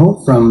 Delphine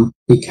Ho from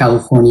the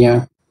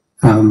California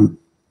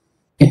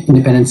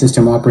Independent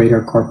System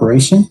Operator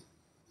Corporation.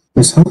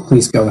 Ms. Ho,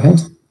 please go ahead.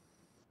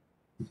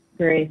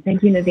 Great.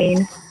 Thank you,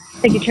 Naveen.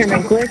 Thank you,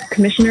 Chairman Glick,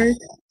 Commissioners,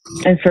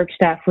 and FERC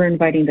staff for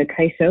inviting the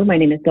CAISO. My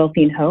name is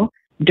Delphine Ho,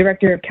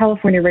 Director of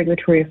California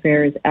Regulatory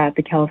Affairs at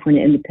the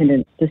California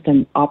Independent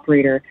System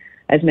Operator.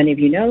 As many of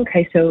you know,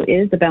 CAISO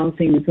is the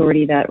balancing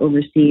authority that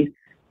oversees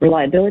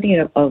reliability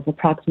of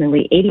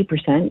approximately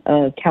 80%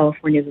 of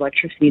California's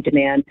electricity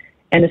demand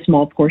and a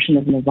small portion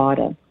of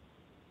Nevada.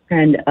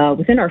 And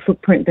within our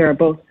footprint, there are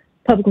both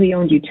publicly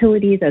owned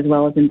utilities as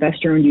well as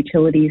investor-owned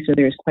utilities, so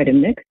there's quite a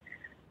mix.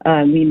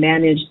 We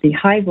manage the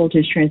high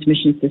voltage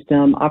transmission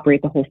system,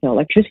 operate the wholesale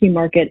electricity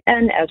market,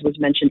 and as was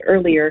mentioned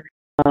earlier,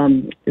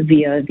 via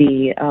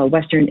the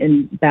Western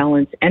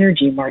Imbalance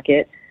Energy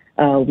Market,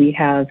 we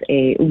have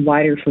a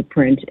wider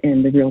footprint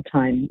in the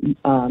real-time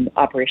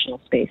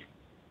operational space.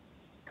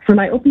 For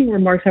my opening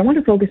remarks, I want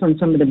to focus on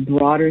some of the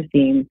broader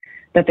themes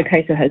that the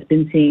CAISO has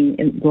been seeing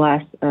in the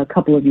last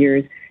couple of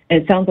years.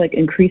 And it sounds like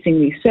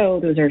increasingly so,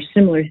 those are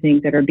similar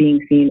things that are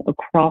being seen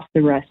across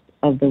the rest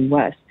of the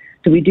West.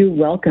 So we do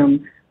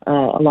welcome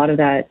a lot of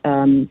that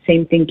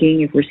same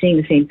thinking, if we're seeing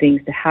the same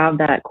things, to have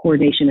that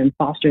coordination and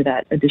foster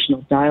that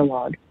additional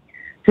dialogue.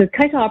 So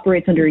CAISO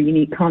operates under a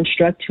unique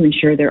construct to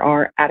ensure there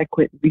are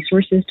adequate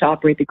resources to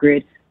operate the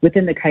grid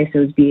within the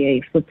CAISO's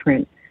VA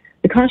footprint.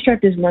 The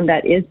construct is one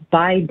that is,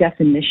 by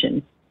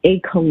definition, a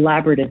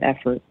collaborative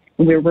effort.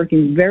 And we're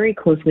working very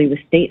closely with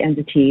state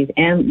entities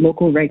and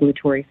local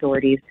regulatory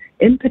authorities,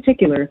 in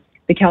particular,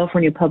 the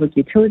California Public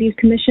Utilities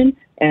Commission,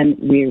 and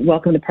we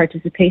welcome the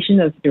participation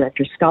of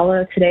Director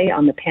Scala today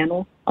on this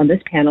panel,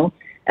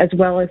 as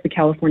well as the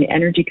California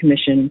Energy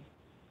Commission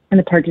and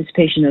the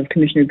participation of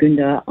Commissioner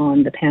Gunda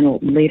on the panel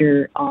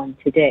later on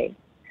today.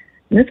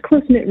 And this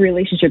close-knit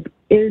relationship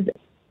is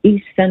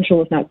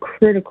essential, if not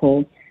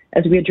critical,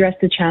 as we address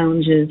the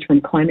challenges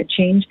from climate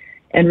change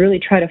and really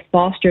try to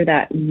foster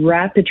that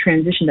rapid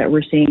transition that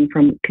we're seeing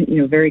from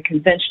very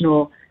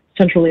conventional,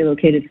 centrally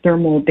located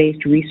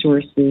thermal-based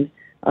resources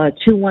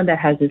to one that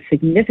has a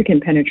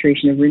significant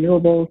penetration of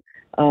renewables,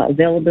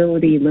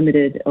 availability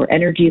limited or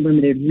energy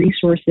limited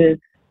resources,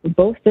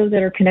 both those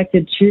that are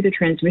connected to the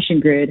transmission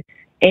grid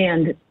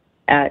and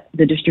at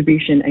the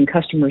distribution and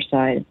customer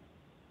side.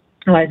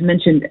 As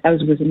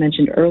was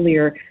mentioned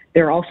earlier,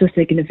 there are also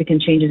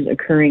significant changes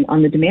occurring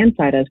on the demand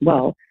side as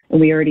well.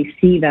 And we already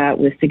see that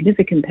with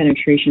significant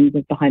penetrations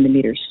of behind the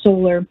meter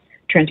solar,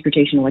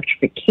 transportation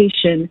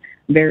electrification,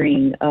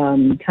 varying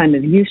time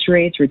of use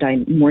rates or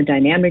more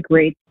dynamic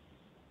rates,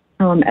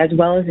 as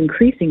well as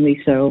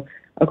increasingly so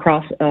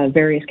across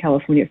various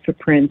California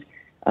footprints,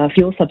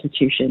 fuel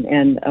substitution.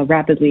 And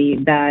rapidly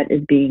that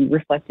is being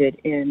reflected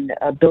in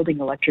building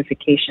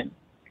electrification.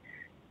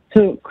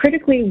 So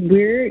critically,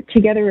 we're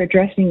together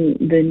addressing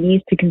the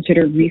needs to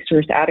consider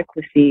resource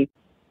adequacy,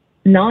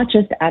 not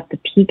just at the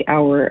peak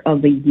hour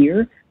of the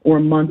year or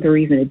month or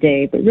even a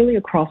day, but really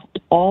across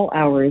all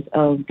hours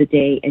of the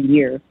day and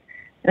year.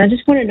 And I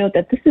just want to note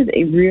that this is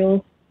a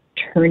real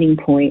turning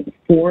point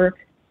for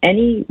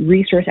any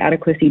resource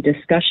adequacy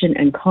discussion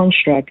and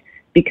construct,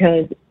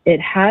 because it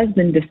has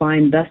been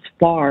defined thus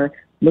far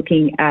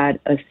looking at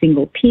a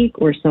single peak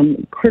or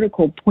some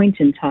critical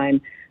point in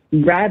time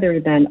rather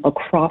than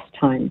across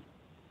time.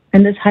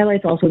 And this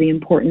highlights also the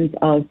importance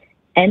of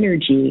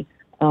energy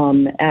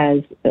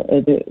as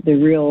the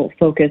real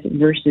focus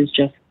versus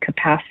just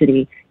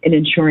capacity in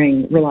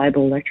ensuring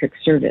reliable electric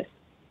service.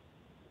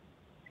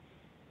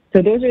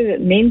 So those are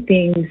the main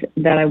things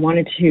that I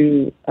wanted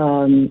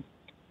to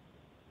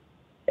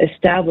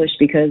establish,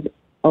 because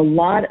a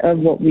lot of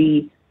what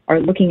we are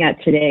looking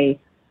at today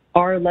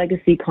are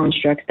legacy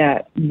constructs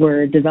that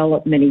were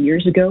developed many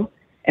years ago.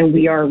 And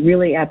we are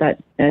really at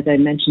that, as I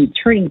mentioned,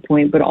 turning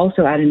point, but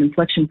also at an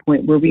inflection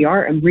point where we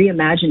are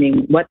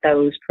reimagining what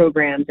those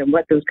programs and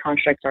what those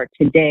constructs are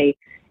today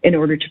in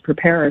order to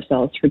prepare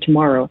ourselves for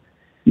tomorrow.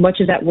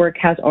 Much of that work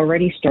has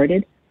already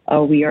started.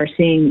 We are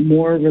seeing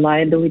more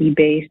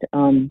reliability-based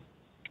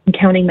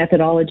accounting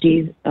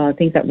methodologies,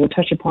 things that we'll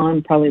touch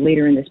upon probably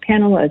later in this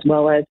panel, as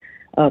well as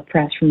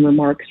perhaps from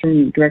remarks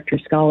from Director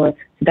Scala.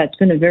 That's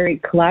been a very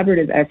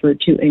collaborative effort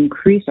to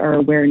increase our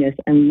awareness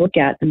and look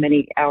at the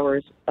many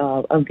hours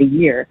of the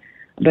year.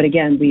 But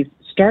again, we've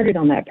started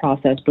on that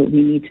process, but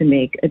we need to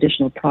make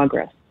additional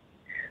progress.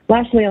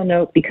 Lastly, I'll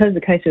note, because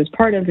the CAISO is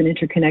part of an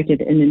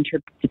interconnected and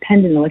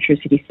interdependent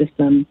electricity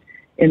system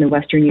in the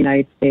Western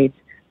United States,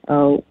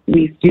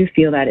 we do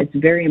feel that it's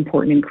very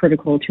important and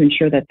critical to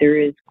ensure that there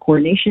is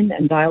coordination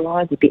and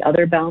dialogue with the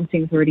other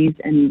balancing authorities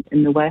in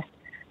the West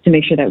to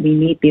make sure that we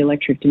meet the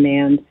electric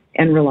demand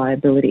and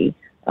reliability.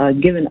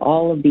 Given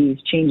all of these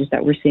changes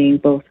that we're seeing,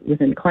 both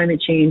within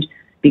climate change,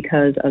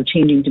 because of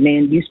changing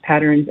demand use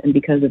patterns, and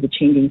because of the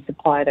changing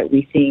supply that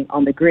we're seeing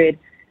on the grid,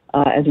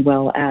 as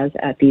well as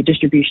at the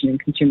distribution and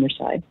consumer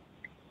side.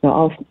 So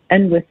I'll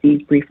end with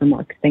these brief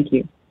remarks. Thank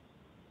you.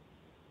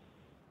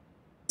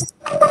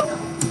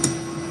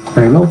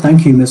 Very well,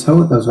 thank you, Ms.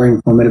 Ho. That was very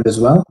informative as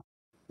well.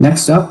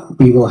 Next up,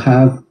 we will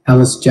have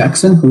Alice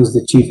Jackson, who is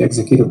the Chief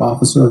Executive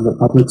Officer of the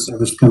Public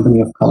Service Company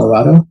of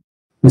Colorado.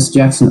 Ms.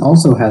 Jackson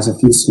also has a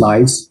few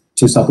slides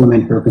to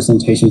supplement her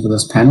presentation for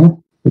this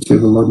panel, which we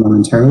will load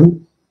momentarily.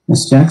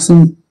 Ms.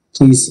 Jackson,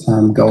 please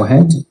go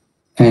ahead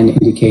and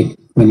indicate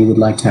when you would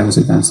like to have us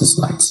advance the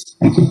slides.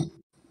 Thank you.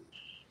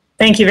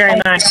 Thank you very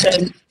much.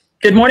 And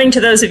good morning to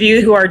those of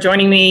you who are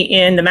joining me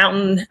in the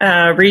mountain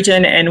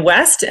region and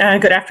west.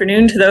 Good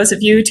afternoon to those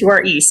of you to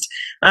our east.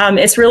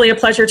 It's really a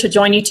pleasure to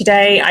join you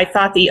today. I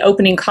thought the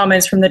opening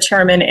comments from the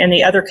chairman and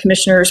the other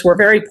commissioners were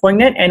very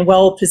poignant and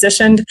well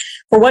positioned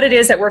for what it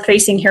is that we're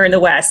facing here in the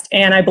West.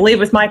 And I believe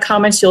with my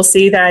comments, you'll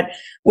see that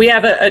we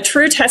have a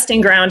true testing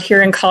ground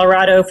here in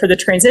Colorado for the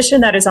transition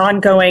that is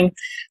ongoing,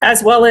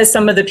 as well as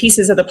some of the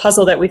pieces of the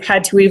puzzle that we've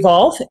had to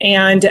evolve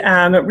and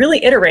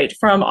really iterate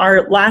from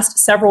our last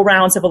several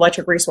rounds of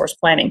electric resource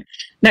planning.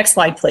 Next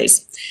slide,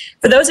 please.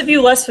 For those of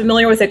you less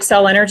familiar with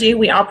Xcel Energy,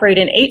 we operate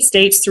in 8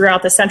 states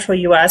throughout the central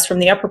U.S., from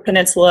the Upper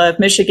Peninsula of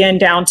Michigan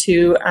down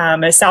to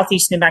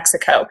southeast New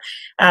Mexico.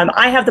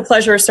 I have the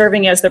pleasure of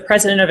serving as the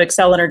president of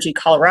Xcel Energy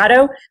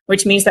Colorado,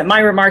 which means that my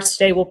remarks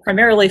today will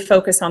primarily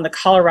focus on the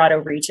Colorado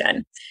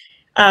region.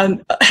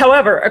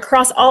 However,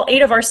 across all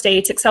 8 of our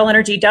states, Xcel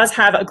Energy does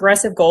have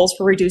aggressive goals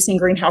for reducing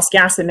greenhouse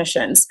gas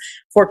emissions.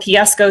 For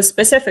PSCO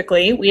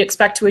specifically, we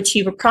expect to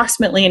achieve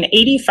approximately an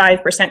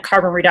 85%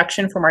 carbon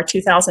reduction from our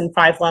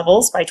 2005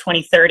 levels by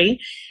 2030.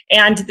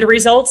 And the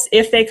results,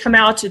 if they come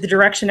out to the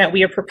direction that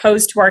we have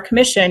proposed to our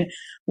commission,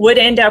 would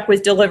end up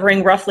with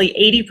delivering roughly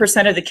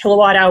 80% of the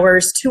kilowatt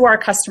hours to our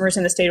customers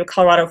in the state of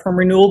Colorado from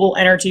renewable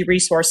energy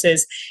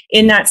resources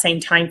in that same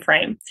time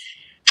frame.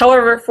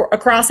 However,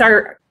 across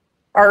our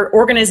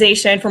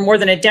organization, for more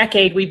than a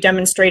decade, we've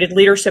demonstrated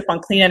leadership on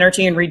clean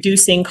energy and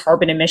reducing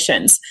carbon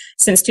emissions.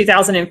 Since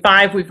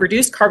 2005, we've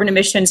reduced carbon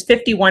emissions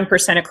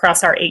 51%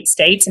 across our 8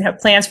 states and have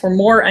plans for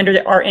more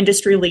under our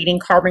industry-leading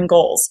carbon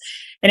goals.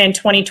 And in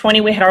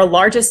 2020, we had our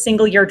largest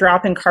single-year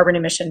drop in carbon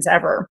emissions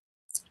ever.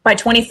 By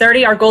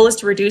 2030, our goal is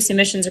to reduce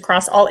emissions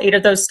across all 8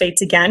 of those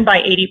states again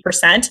by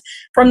 80%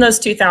 from those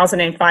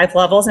 2005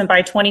 levels. And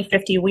by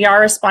 2050, we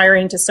are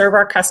aspiring to serve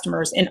our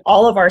customers in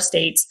all of our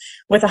states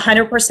with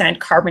 100%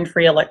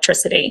 carbon-free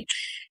electricity.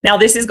 Now,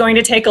 this is going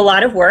to take a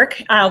lot of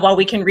work. While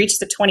we can reach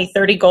the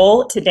 2030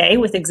 goal today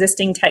with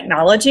existing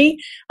technology,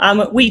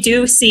 we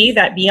do see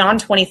that beyond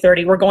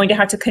 2030, we're going to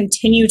have to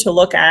continue to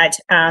look at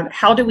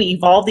how do we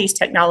evolve these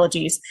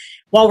technologies.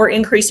 While we're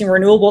increasing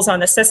renewables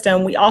on the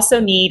system, we also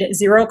need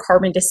zero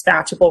carbon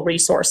dispatchable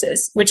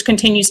resources, which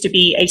continues to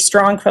be a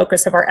strong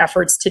focus of our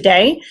efforts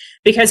today,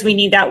 because we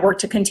need that work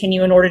to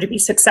continue in order to be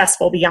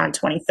successful beyond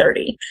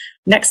 2030.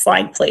 Next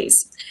slide,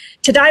 please.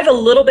 To dive a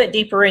little bit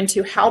deeper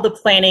into how the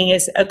planning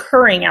is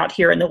occurring out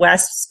here in the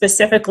West,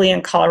 specifically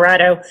in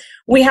Colorado,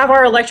 we have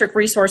our electric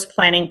resource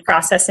planning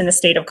process in the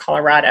state of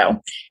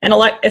Colorado. And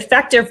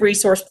effective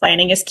resource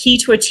planning is key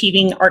to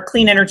achieving our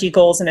clean energy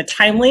goals in a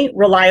timely,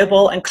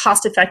 reliable, and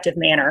cost-effective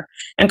manner.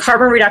 And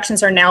carbon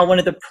reductions are now one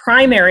of the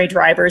primary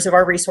drivers of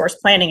our resource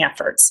planning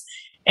efforts.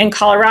 In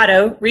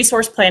Colorado,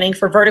 resource planning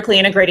for vertically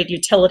integrated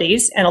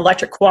utilities and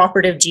electric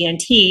cooperative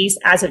GNTs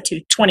as of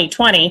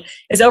 2020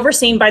 is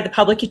overseen by the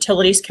Public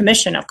Utilities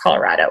Commission of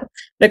Colorado.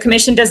 The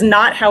commission does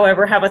not,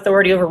 however, have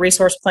authority over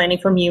resource planning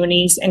for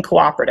munis and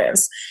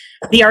cooperatives.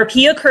 The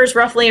RP occurs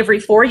roughly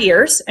every 4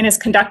 years and is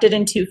conducted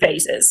in 2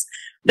 phases.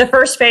 The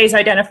first phase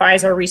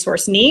identifies our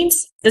resource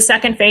needs. The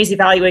second phase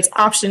evaluates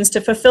options to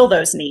fulfill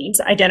those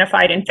needs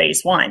identified in phase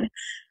 1.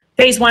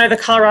 Phase 1 of the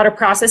Colorado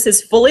process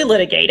is fully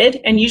litigated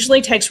and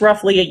usually takes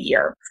roughly a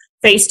year.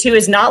 Phase 2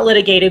 is not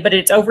litigated, but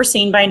it's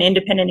overseen by an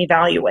independent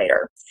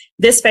evaluator.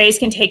 This phase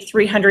can take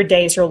 300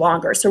 days or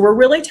longer. So we're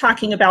really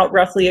talking about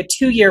roughly a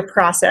 2-year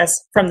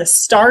process from the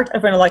start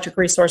of an electric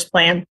resource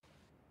plan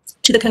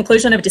to the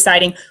conclusion of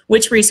deciding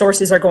which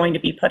resources are going to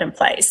be put in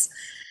place.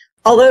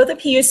 Although the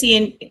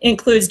PUC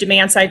includes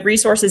demand-side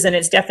resources in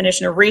its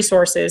definition of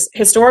resources,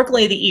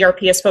 historically the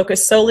ERP has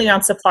focused solely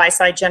on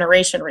supply-side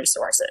generation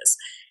resources.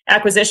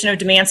 Acquisition of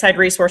demand-side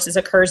resources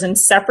occurs in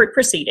separate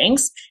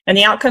proceedings, and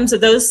the outcomes of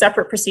those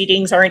separate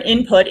proceedings are an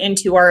input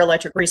into our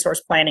electric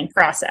resource planning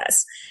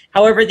process.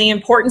 However, the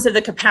importance of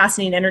the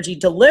capacity and energy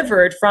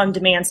delivered from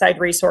demand-side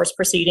resource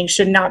proceedings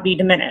should not be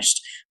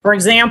diminished. For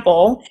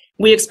example,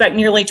 we expect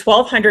nearly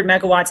 1,200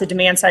 megawatts of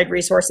demand-side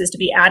resources to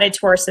be added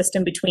to our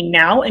system between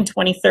now and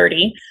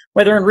 2030,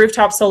 whether in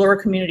rooftop solar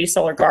or community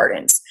solar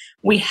gardens.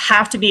 We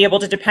have to be able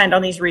to depend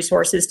on these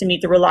resources to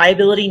meet the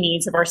reliability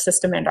needs of our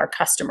system and our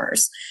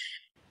customers.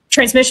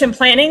 Transmission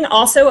planning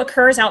also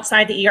occurs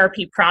outside the ERP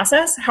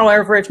process.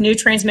 However, if new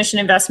transmission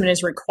investment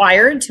is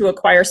required to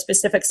acquire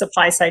specific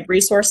supply-side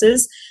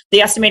resources,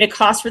 the estimated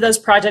costs for those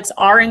projects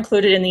are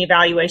included in the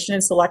evaluation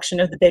and selection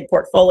of the bid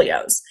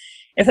portfolios.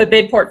 If a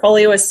bid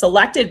portfolio is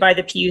selected by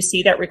the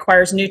PUC that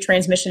requires new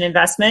transmission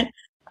investment,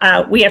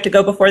 we have to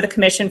go before the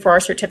Commission for our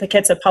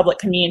certificates of public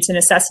convenience and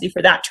necessity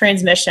for that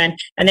transmission,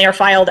 and they are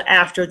filed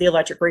after the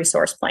electric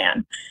resource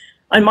plan.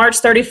 On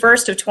March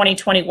 31st of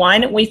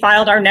 2021, we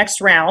filed our next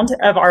round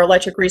of our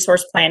electric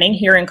resource planning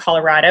here in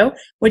Colorado,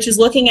 which is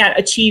looking at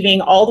achieving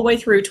all the way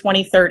through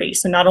 2030.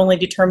 So not only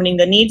determining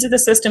the needs of the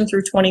system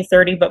through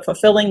 2030, but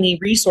fulfilling the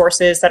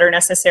resources that are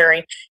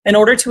necessary in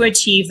order to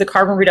achieve the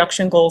carbon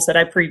reduction goals that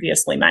I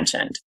previously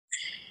mentioned.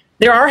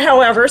 There are,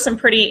 however, some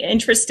pretty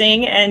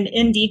interesting and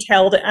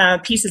in-detailed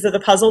pieces of the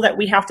puzzle that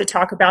we have to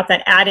talk about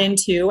that add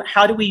into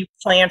how do we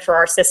plan for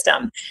our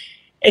system.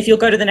 If you'll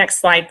go to the next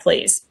slide,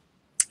 please.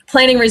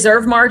 Planning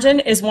reserve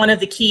margin is one of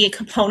the key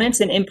components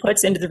and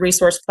inputs into the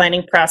resource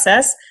planning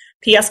process.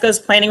 PSCO's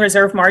planning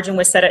reserve margin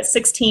was set at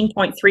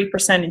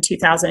 16.3% in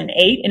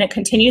 2008, and it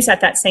continues at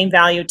that same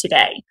value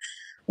today.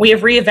 We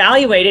have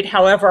reevaluated,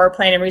 however, our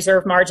planning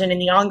reserve margin in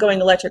the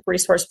ongoing electric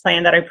resource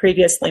plan that I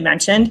previously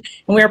mentioned,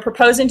 and we are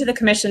proposing to the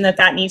Commission that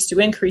that needs to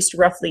increase to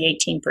roughly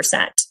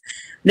 18%.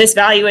 This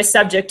value is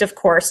subject, of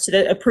course, to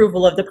the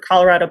approval of the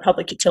Colorado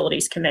Public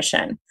Utilities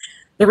Commission.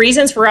 The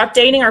reasons for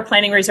updating our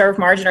planning reserve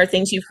margin are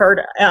things you've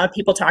heard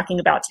people talking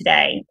about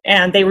today,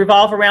 and they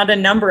revolve around a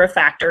number of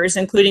factors,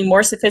 including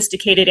more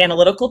sophisticated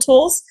analytical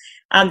tools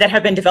that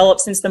have been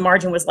developed since the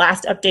margin was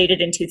last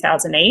updated in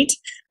 2008,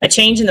 a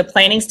change in the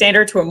planning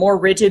standard to a more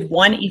rigid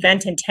 1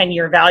 event in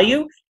 10-year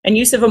value, and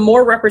use of a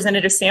more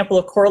representative sample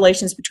of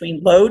correlations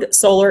between load,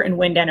 solar, and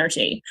wind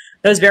energy.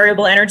 Those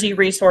variable energy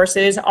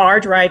resources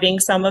are driving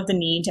some of the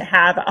need to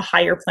have a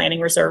higher planning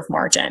reserve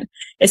margin,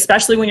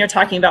 especially when you're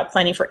talking about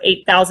planning for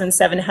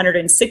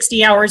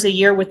 8,760 hours a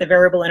year with the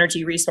variable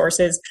energy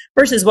resources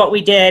versus what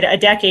we did a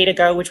decade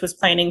ago, which was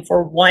planning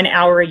for 1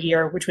 hour a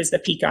year, which was the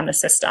peak on the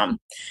system.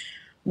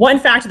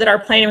 One factor that our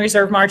planning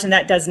reserve margin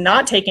that does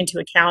not take into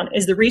account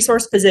is the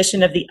resource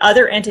position of the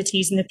other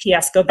entities in the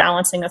PSCO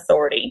balancing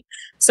authority.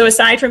 So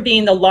aside from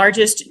being the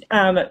largest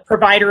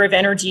provider of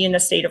energy in the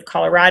state of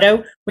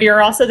Colorado, we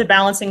are also the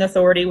balancing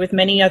authority with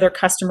many other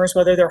customers,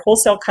 whether they're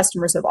wholesale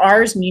customers of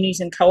ours, munis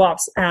and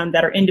co-ops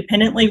that are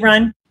independently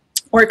run,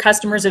 or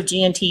customers of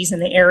G&Ts in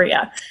the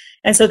area.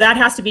 And so that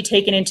has to be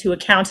taken into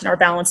account in our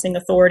balancing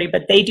authority,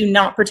 but they do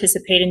not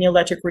participate in the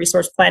electric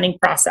resource planning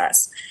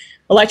process.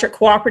 Electric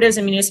cooperatives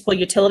and municipal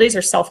utilities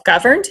are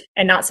self-governed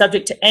and not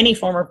subject to any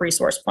form of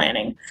resource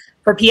planning.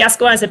 For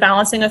PSCO as a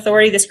balancing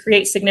authority, this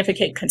creates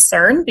significant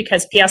concern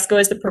because PSCO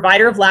is the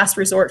provider of last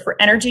resort for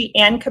energy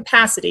and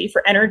capacity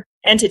for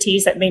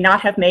entities that may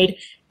not have made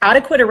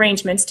adequate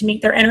arrangements to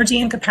meet their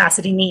energy and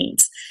capacity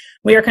needs.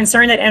 We are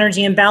concerned that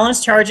energy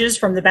imbalance charges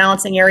from the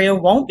balancing area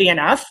won't be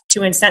enough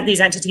to incent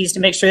these entities to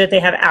make sure that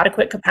they have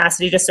adequate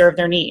capacity to serve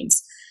their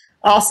needs.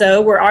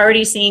 Also, we're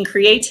already seeing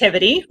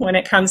creativity when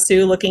it comes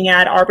to looking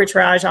at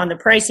arbitrage on the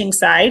pricing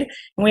side.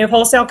 And we have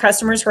wholesale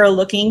customers who are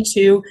looking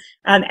to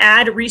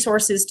add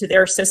resources to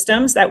their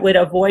systems that would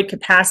avoid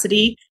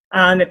capacity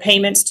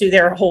payments to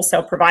their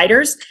wholesale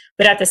providers.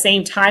 But at the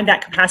same time,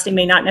 that capacity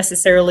may not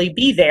necessarily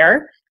be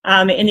there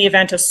in the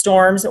event of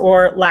storms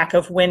or lack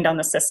of wind on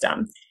the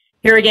system.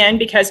 Here again,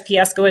 because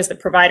PSCO is the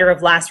provider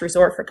of last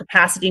resort for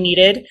capacity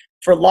needed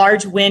for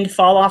large wind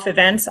fall-off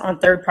events on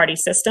third-party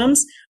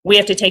systems, we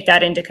have to take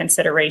that into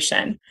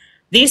consideration.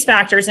 These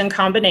factors in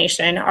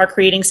combination are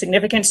creating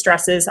significant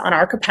stresses on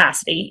our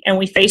capacity, and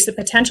we face the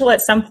potential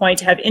at some point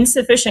to have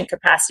insufficient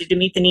capacity to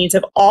meet the needs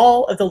of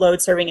all of the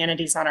load-serving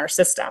entities on our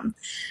system.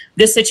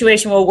 This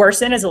situation will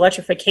worsen as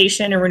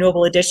electrification and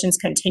renewable additions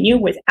continue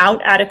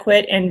without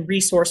adequate and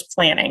resource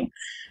planning.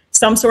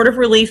 Some sort of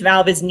relief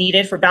valve is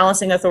needed for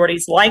balancing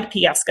authorities like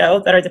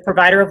PSCO that are the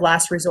provider of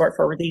last resort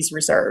for these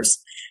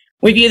reserves.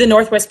 We view the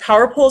Northwest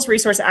Power Pool's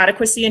Resource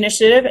Adequacy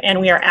Initiative,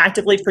 and we are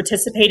actively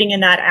participating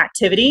in that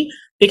activity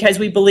because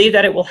we believe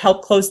that it will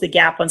help close the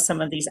gap on some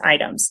of these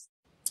items.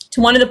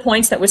 To one of the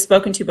points that was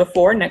spoken to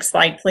before, next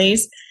slide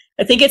please,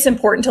 I think it's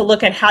important to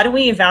look at how do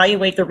we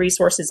evaluate the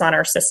resources on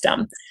our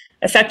system.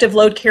 Effective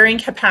load carrying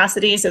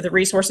capacities of the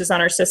resources on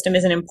our system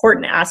is an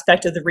important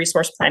aspect of the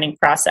resource planning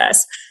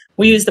process.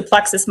 We use the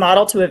Plexus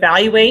model to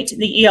evaluate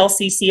the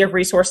ELCC of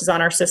resources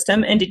on our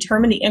system and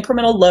determine the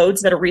incremental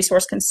loads that a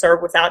resource can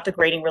serve without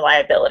degrading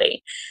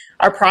reliability.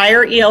 Our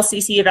prior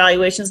ELCC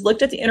evaluations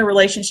looked at the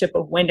interrelationship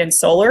of wind and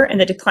solar and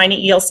the declining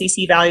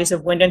ELCC values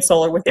of wind and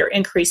solar with their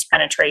increased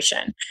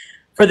penetration.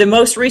 For the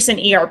most recent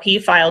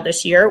ERP filed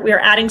this year, we are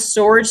adding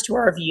storage to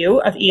our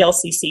view of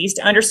ELCCs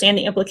to understand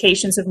the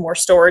implications of more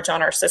storage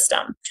on our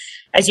system.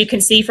 As you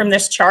can see from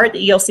this chart,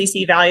 the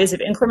ELCC values of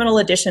incremental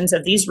additions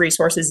of these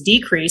resources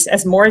decrease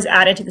as more is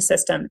added to the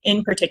system,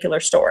 in particular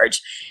storage.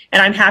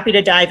 And I'm happy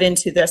to dive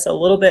into this a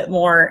little bit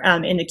more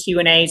in the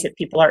Q&As if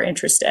people are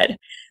interested.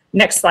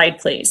 Next slide,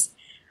 please.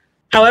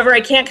 However,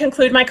 I can't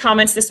conclude my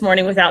comments this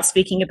morning without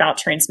speaking about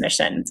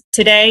transmission.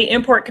 Today,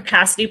 import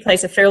capacity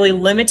plays a fairly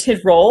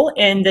limited role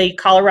in the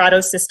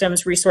Colorado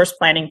system's resource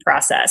planning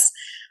process.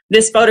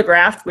 This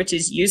photograph, which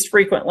is used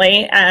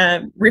frequently,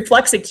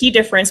 reflects a key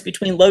difference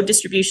between load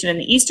distribution in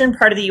the eastern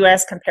part of the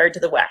U.S. compared to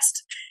the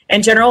west.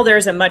 In general,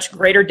 there's a much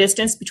greater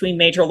distance between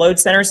major load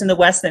centers in the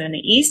west than in the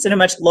east, and a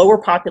much lower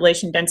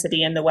population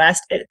density in the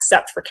west,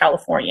 except for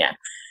California.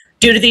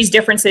 Due to these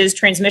differences,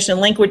 transmission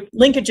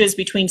linkages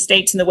between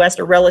states in the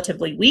West are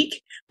relatively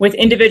weak, with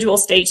individual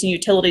states and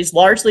utilities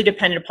largely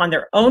dependent upon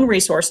their own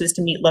resources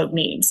to meet load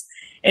needs.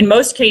 In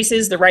most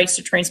cases, the rights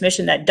to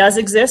transmission that does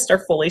exist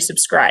are fully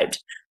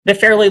subscribed. The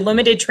fairly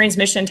limited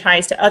transmission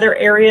ties to other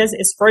areas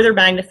is further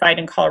magnified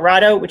in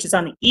Colorado, which is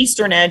on the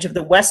eastern edge of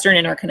the Western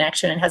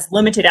interconnection and has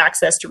limited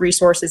access to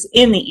resources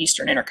in the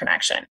Eastern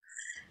interconnection.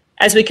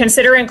 As we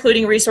consider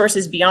including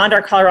resources beyond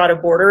our Colorado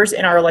borders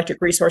in our electric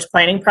resource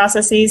planning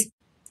processes,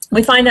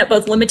 we find that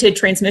both limited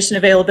transmission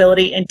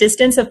availability and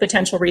distance of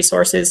potential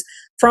resources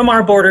from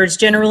our borders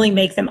generally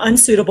make them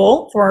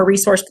unsuitable for our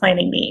resource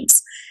planning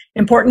needs.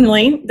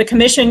 Importantly, the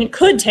Commission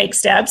could take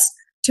steps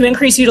to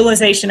increase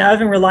utilization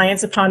of and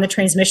reliance upon the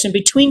transmission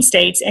between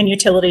states and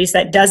utilities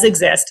that does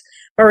exist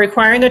by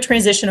requiring a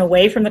transition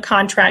away from the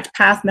contract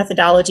path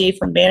methodology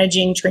for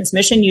managing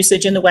transmission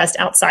usage in the West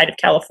outside of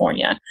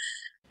California.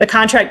 The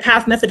contract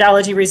path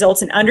methodology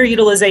results in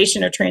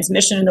underutilization of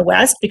transmission in the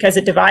West because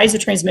it divides the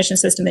transmission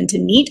system into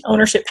neat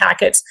ownership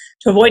packets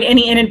to avoid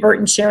any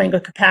inadvertent sharing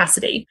of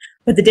capacity.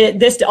 But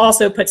this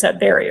also puts up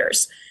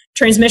barriers.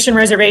 Transmission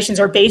reservations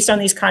are based on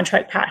these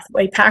contract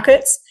pathway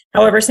packets.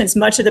 However, since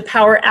much of the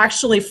power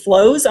actually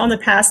flows on the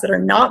paths that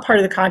are not part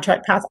of the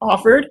contract path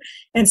offered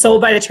and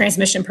sold by the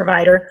transmission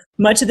provider,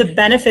 much of the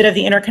benefit of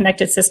the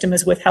interconnected system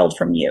is withheld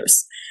from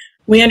use.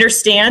 We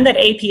understand that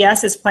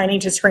APS is planning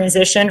to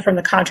transition from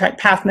the contract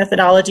path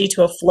methodology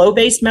to a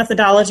flow-based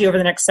methodology over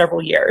the next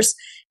several years.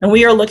 And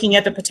we are looking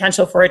at the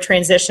potential for a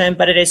transition,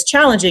 but it is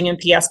challenging in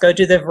PSCO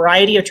due to the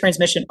variety of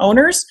transmission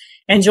owners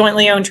and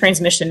jointly owned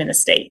transmission in the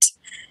state.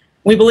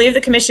 We believe the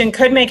Commission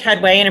could make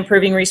headway in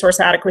improving resource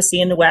adequacy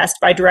in the West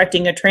by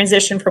directing a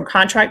transition from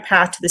contract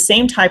path to the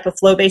same type of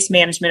flow-based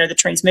management of the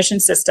transmission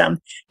system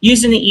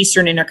used in the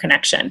Eastern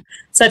interconnection.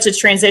 Such a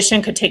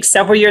transition could take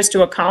several years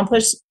to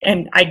accomplish,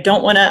 and I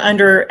don't want to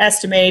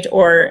underestimate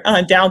or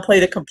downplay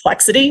the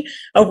complexity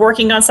of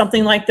working on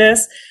something like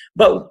this.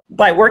 But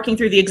by working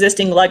through the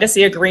existing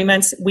legacy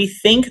agreements, we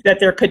think that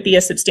there could be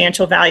a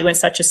substantial value in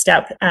such a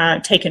step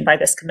taken by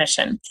this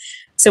Commission.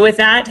 So with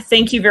that,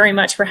 thank you very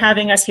much for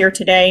having us here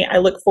today. I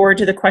look forward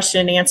to the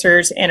question and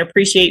answers and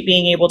appreciate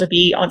being able to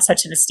be on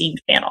such an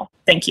esteemed panel.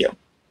 Thank you.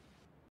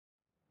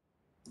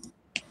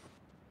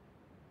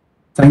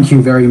 Thank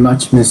you very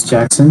much, Ms.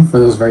 Jackson, for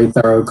those very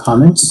thorough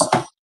comments.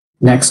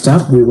 Next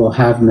up, we will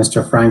have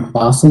Mr. Frank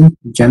Lawson,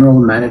 General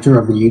Manager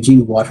of the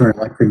Eugene Water and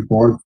Electric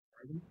Board.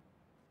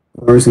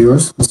 The floor is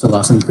yours. Mr.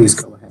 Lawson, please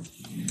go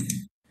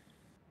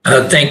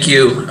ahead. Thank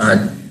you,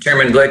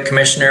 Chairman Glick,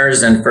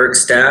 Commissioners, and FERC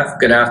staff.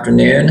 Good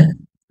afternoon.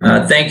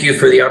 Thank you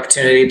for the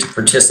opportunity to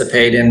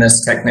participate in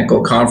this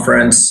technical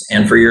conference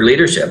and for your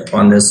leadership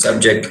on this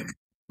subject.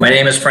 My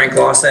name is Frank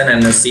Lawson. I'm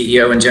the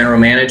CEO and General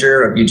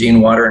Manager of Eugene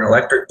Water and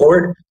Electric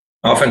Board,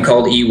 often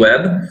called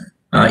EWEB.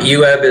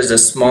 EWEB is a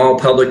small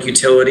public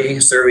utility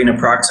serving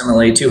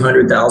approximately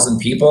 200,000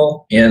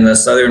 people in the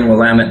southern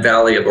Willamette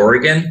Valley of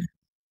Oregon,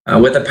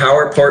 with a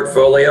power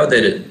portfolio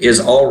that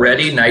is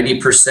already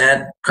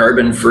 90%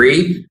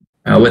 carbon-free,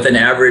 with an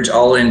average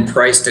all-in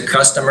price to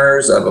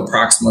customers of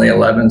approximately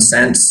 11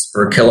 cents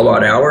per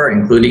kilowatt hour,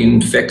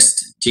 including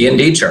fixed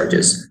T&D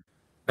charges.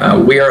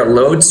 We are a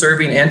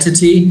load-serving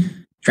entity,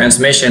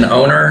 transmission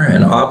owner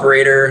and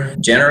operator,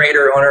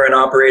 generator owner and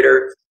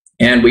operator,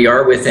 and we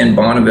are within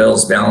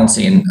Bonneville's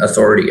balancing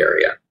authority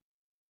area.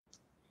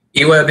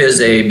 EWEB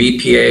is a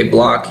BPA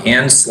block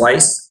and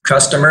slice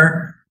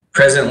customer.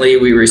 Presently,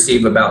 we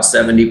receive about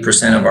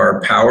 70% of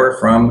our power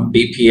from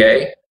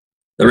BPA.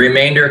 The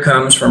remainder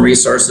comes from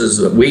resources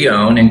that we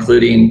own,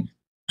 including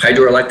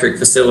hydroelectric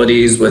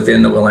facilities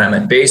within the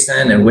Willamette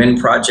Basin and wind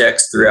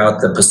projects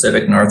throughout the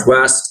Pacific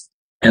Northwest,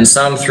 and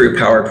some through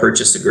power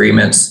purchase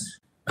agreements.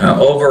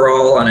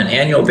 Overall, on an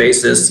annual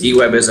basis,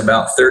 EWEB is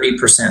about 30%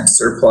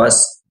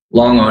 surplus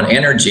long on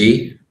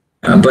energy,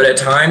 But at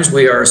times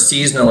we are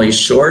seasonally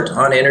short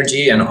on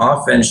energy and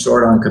often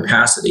short on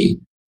capacity.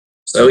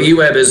 So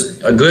EWEB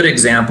is a good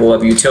example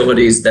of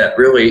utilities that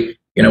really,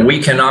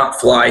 we cannot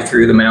fly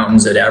through the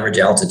mountains at average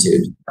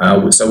altitude.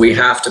 So we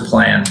have to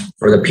plan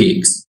for the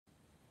peaks.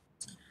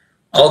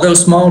 Although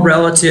small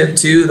relative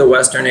to the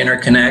Western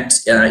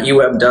Interconnect,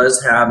 EWEB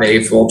does have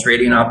a full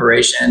trading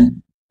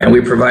operation, and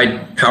we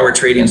provide power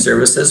trading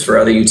services for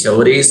other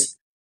utilities.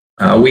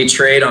 We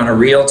trade on a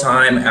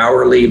real-time,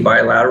 hourly,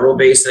 bilateral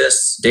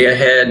basis, day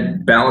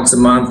ahead, balance a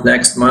month,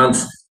 next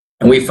month,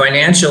 and we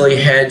financially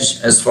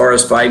hedge as far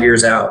as 5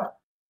 years out.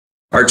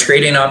 Our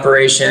trading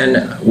operation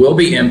will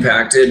be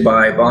impacted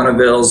by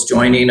Bonneville's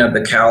joining of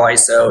the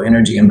Cal-ISO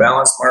Energy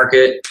Imbalance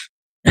Market,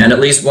 and at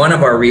least one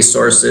of our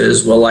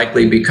resources will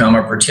likely become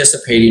a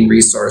participating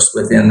resource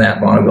within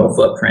that Bonneville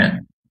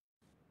footprint.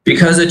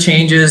 Because of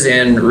changes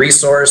in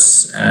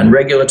resource and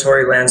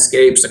regulatory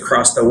landscapes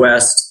across the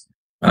West,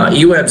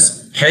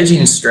 EWEB's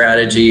hedging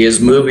strategy is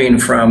moving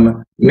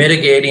from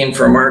mitigating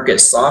for market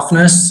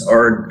softness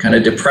or kind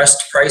of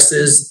depressed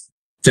prices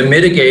to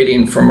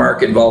mitigating for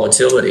market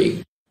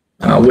volatility.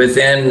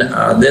 Within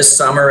this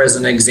summer, as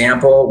an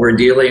example, we're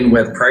dealing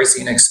with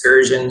pricing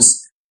excursions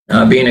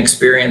being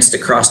experienced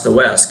across the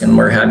West, and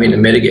we're having to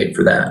mitigate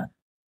for that.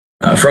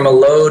 From a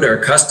load or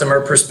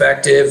customer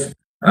perspective,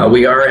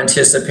 we are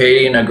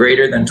anticipating a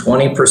greater than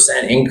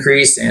 20%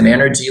 increase in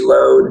energy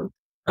load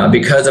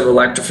because of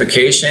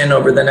electrification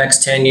over the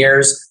next 10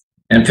 years,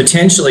 and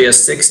potentially a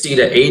 60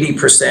 to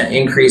 80%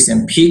 increase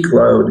in peak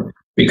load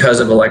because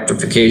of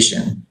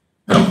electrification.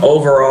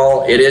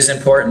 Overall, it is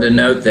important to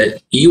note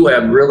that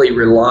EWEB really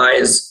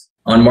relies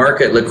on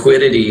market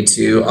liquidity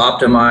to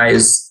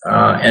optimize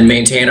and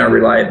maintain our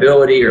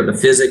reliability or the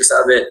physics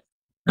of it,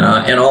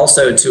 and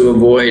also to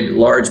avoid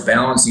large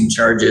balancing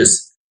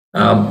charges,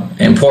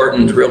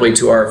 important really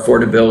to our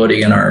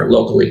affordability and our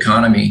local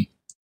economy.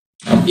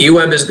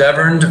 EWEB is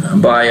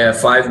governed by a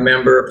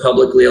 5-member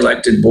publicly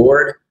elected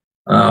board.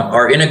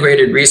 Our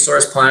integrated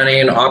resource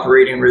planning,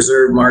 operating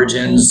reserve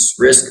margins,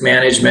 risk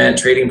management,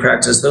 trading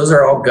practice, those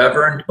are all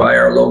governed by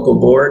our local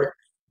board.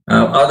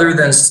 Other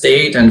than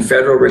state and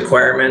federal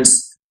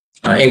requirements,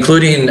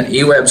 including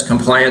EWEB's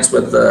compliance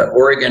with the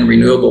Oregon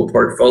Renewable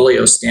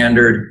Portfolio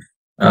Standard,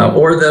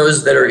 or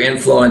those that are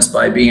influenced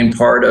by being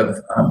part of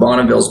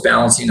Bonneville's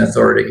Balancing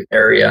Authority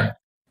area.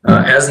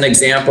 As an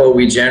example,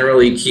 we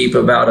generally keep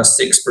about a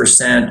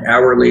 6%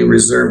 hourly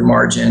reserve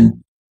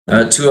margin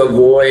to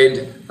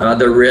avoid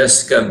the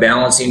risk of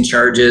balancing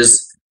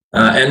charges.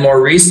 And more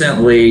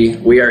recently,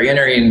 we are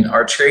entering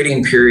our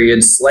trading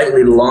period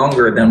slightly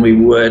longer than we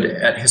would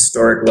at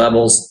historic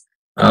levels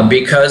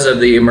because of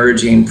the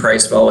emerging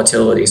price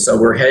volatility. So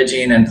we're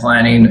hedging and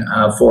planning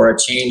for a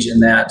change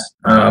in that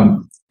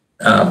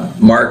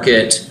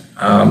market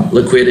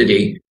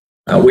liquidity.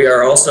 We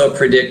are also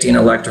predicting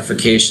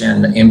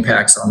electrification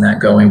impacts on that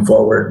going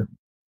forward.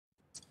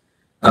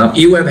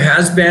 EWEB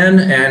has been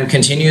and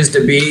continues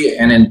to be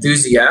an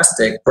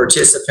enthusiastic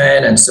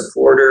participant and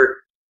supporter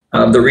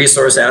of the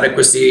resource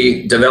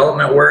adequacy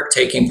development work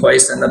taking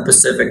place in the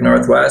Pacific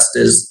Northwest,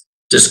 as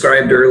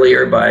described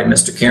earlier by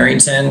Mr.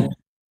 Carrington.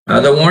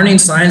 The warning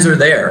signs are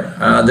there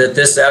that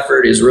this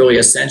effort is really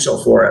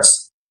essential for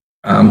us.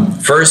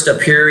 First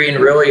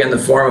appearing really in the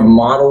form of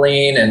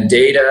modeling and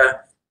data,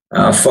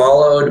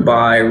 followed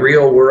by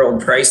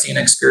real-world pricing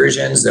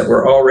excursions that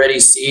we're already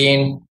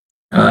seeing,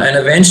 and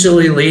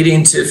eventually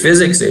leading to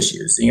physics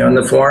issues, in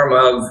the form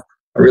of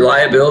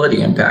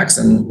reliability impacts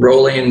and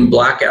rolling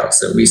blackouts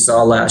that we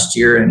saw last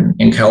year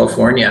in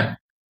California.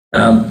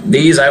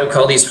 I would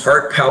call these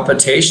heart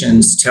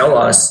palpitations, tell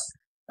us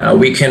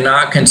we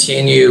cannot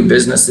continue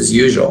business as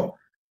usual.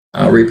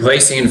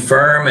 Replacing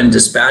firm and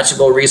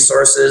dispatchable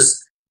resources,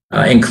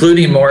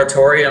 including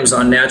moratoriums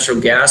on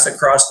natural gas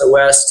across the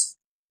West,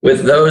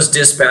 with those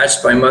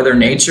dispatched by Mother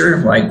Nature,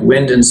 like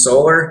wind and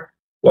solar,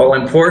 while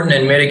important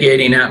in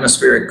mitigating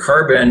atmospheric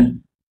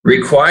carbon,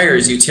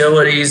 requires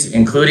utilities,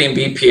 including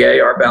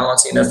BPA, our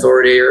balancing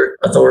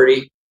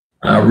authority,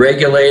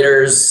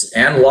 regulators,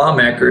 and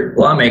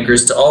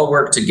lawmakers to all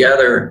work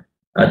together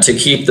to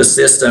keep the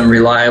system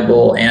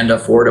reliable and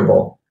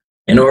affordable.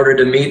 In order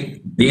to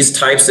meet these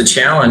types of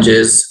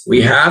challenges,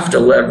 we have to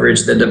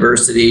leverage the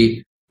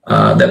diversity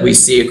that we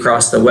see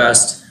across the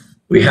West.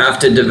 We have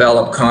to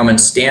develop common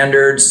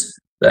standards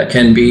that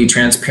can be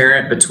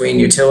transparent between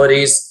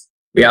utilities.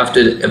 We have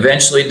to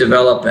eventually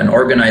develop and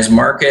organize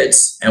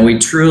markets, and we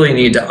truly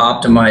need to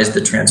optimize the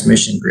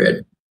transmission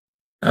grid.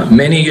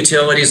 Many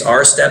utilities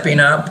are stepping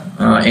up,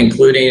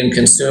 including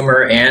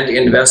consumer and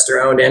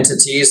investor-owned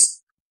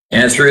entities,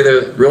 and through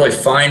the really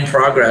fine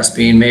progress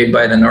being made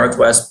by the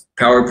Northwest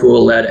Power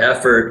Pool-led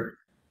effort,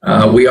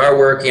 we are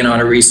working on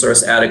a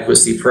resource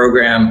adequacy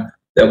program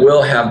that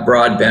will have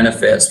broad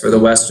benefits for the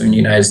Western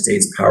United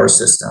States power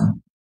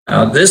system.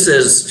 This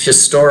is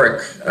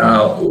historic.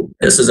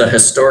 This is a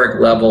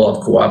historic level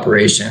of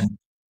cooperation.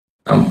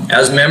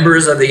 As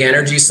members of the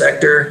energy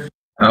sector,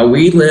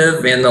 we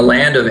live in the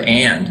land of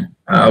and.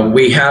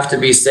 We have to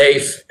be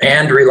safe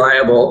and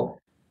reliable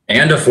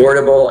and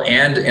affordable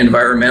and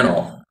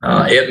environmental.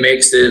 It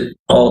makes it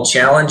all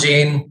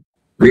challenging,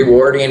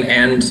 rewarding,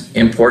 and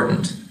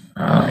important.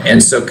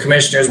 And so,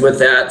 commissioners, with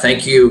that,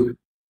 thank you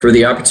for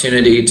the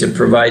opportunity to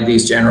provide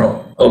these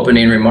general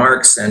opening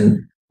remarks,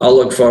 and I'll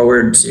look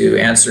forward to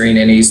answering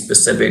any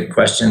specific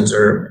questions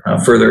or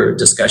further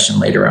discussion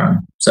later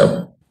on.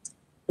 So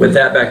with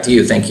that, back to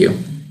you. Thank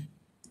you.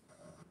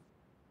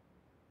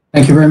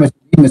 Thank you very much,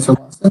 Mr.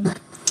 Lawson.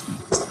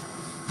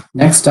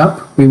 Next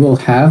up, we will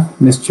have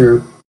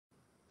Mr.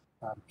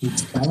 Pete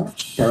Scala,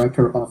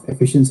 Director of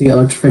Efficiency,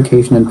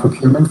 Electrification, and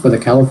Procurement for the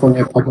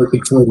California Public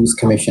Utilities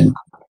Commission.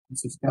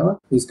 Mr. Scala,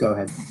 please go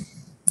ahead.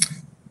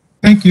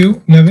 Thank you,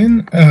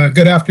 Navin.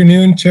 Good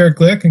afternoon, Chair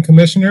Glick and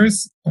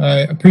commissioners. I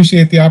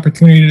appreciate the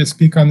opportunity to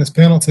speak on this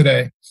panel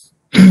today.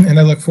 And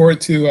I look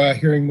forward to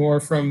hearing more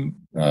from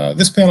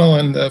this panel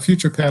and the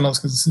future panels,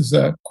 because this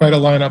is quite a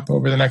lineup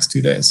over the next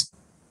 2 days.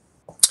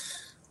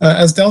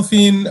 As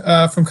Delphine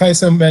from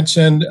CAISO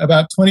mentioned,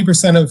 about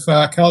 20%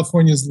 of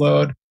California's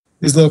load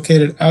is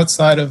located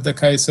outside of the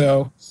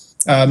CAISO,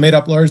 made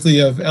up largely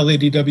of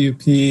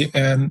LADWP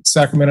and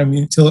Sacramento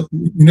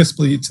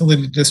Municipal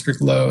Utility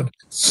District load.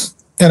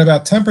 And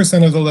about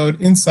 10% of the load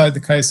inside the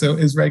CAISO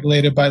is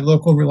regulated by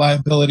local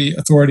reliability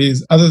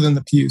authorities other than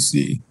the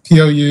PUC,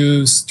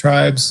 POUs,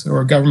 tribes,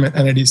 or government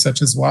entities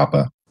such as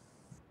WAPA.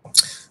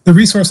 The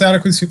resource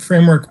adequacy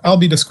framework I'll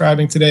be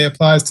describing today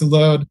applies to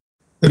load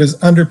that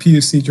is under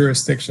PUC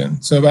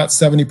jurisdiction, so about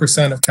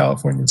 70% of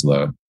California's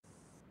load.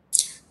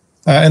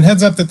 And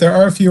heads up that there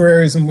are a few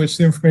areas in which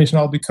the information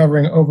I'll be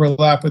covering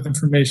overlap with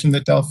information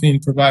that Delphine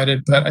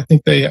provided, but I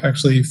think they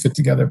actually fit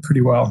together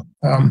pretty well.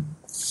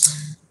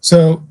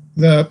 So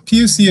the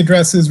PUC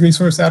addresses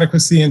resource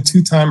adequacy in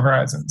 2 time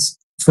horizons.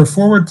 For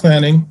forward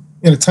planning,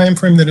 in a time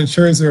frame that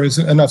ensures there is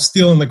enough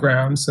steel in the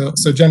ground, so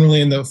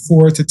generally in the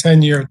 4 to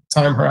 10 year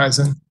time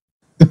horizon,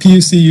 the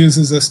PUC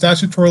uses a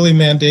statutorily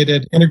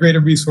mandated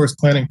integrated resource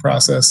planning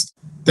process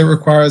that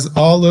requires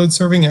all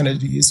load-serving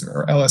entities,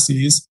 or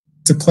LSEs,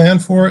 to plan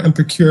for and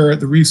procure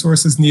the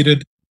resources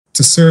needed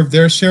to serve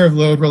their share of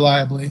load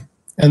reliably,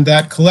 and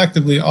that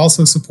collectively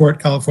also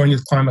support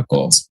California's climate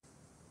goals.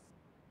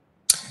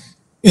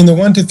 In the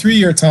 1 to 3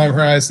 year time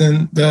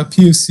horizon, the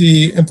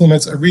PUC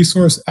implements a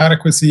resource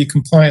adequacy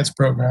compliance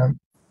program,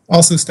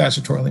 also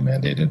statutorily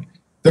mandated,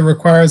 that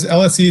requires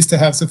LSEs to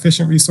have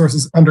sufficient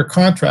resources under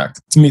contract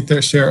to meet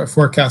their share of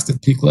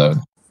forecasted peak load.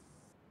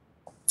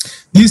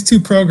 These 2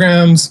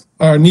 programs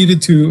are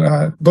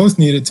both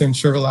needed to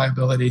ensure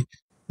reliability.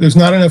 There's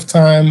not enough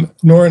time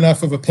nor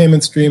enough of a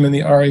payment stream in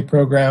the RA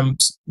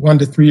program's 1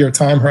 to 3 year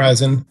time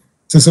horizon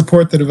to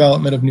support the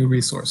development of new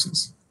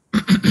resources.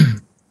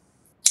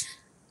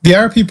 The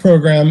IRP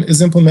program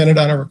is implemented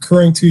on a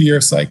recurring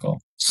 2-year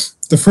cycle.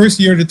 The first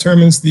year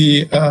determines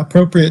the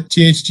appropriate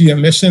GHG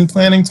emission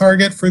planning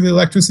target for the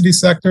electricity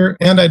sector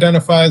and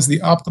identifies the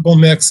optimal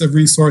mix of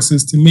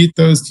resources to meet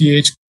those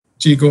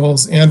GHG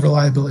goals and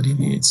reliability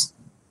needs.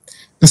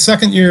 The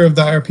second year of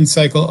the IRP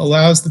cycle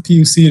allows the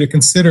PUC to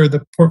consider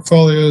the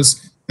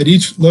portfolios that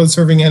each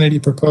load-serving entity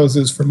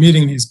proposes for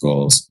meeting these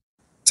goals,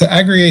 to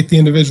aggregate the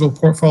individual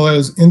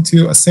portfolios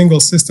into a single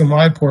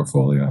system-wide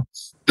portfolio,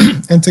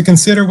 and to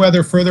consider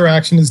whether further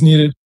action is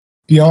needed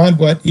beyond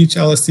what each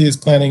LSC is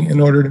planning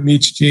in order to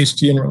meet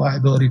GHG and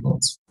reliability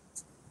goals.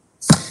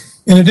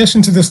 In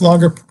addition to this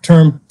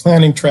longer-term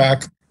planning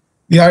track,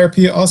 the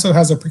IRP also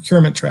has a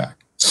procurement track.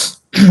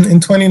 In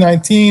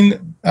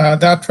 2019,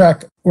 that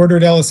track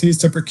ordered LSCs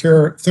to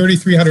procure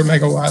 3,300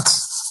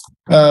 megawatts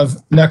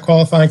of net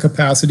qualifying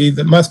capacity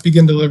that must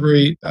begin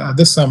delivery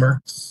this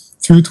summer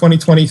through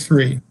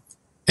 2023,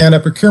 and a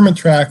procurement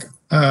track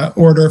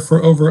order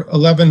for over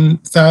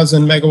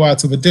 11,000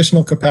 megawatts of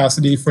additional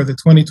capacity for the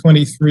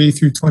 2023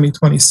 through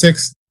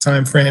 2026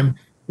 timeframe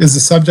is the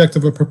subject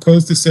of a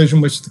proposed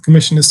decision which the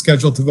Commission is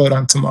scheduled to vote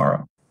on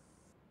tomorrow.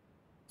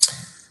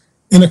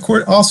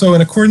 Also,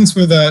 in accordance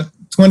with a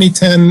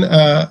 2010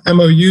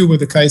 MOU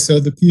with the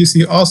CAISO, the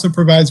PUC also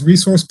provides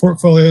resource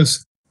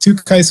portfolios to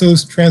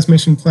CAISO's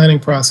transmission planning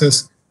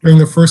process during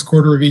the first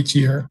quarter of each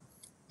year,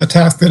 a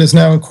task that is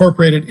now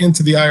incorporated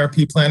into the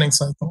IRP planning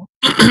cycle.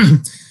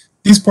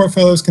 These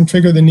portfolios can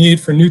trigger the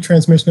need for new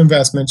transmission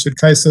investment should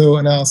CAISO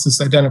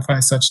analysis identify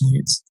such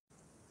needs.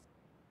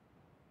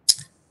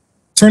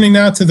 Turning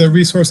now to the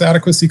Resource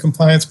Adequacy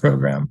Compliance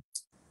Program.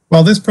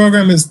 While this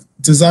program is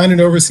designed and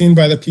overseen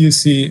by the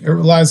PUC, it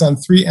relies on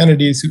 3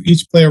 entities who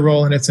each play a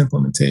role in its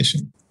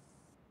implementation.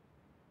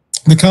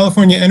 The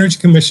California Energy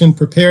Commission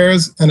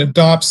prepares and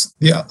adopts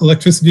the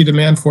electricity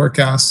demand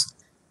forecasts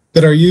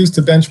that are used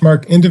to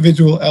benchmark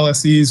individual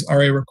LSEs'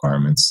 RA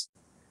requirements.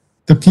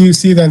 The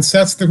PUC then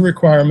sets the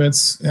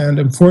requirements and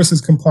enforces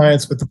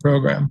compliance with the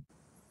program.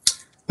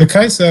 The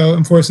CAISO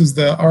enforces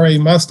the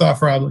RA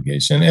must-offer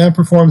obligation and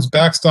performs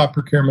backstop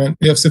procurement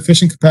if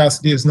sufficient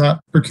capacity is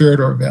not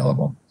procured or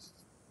available.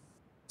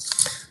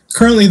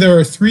 Currently, there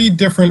are 3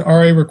 different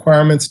RA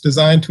requirements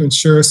designed to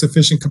ensure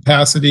sufficient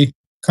capacity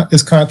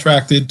is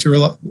contracted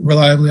to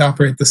reliably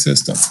operate the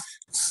system.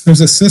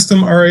 There's a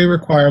system RA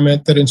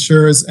requirement that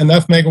ensures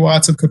enough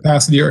megawatts of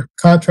capacity are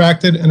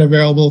contracted and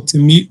available to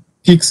meet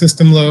peak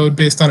system load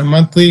based on a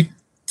monthly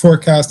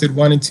forecasted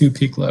 1 and 2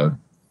 peak load,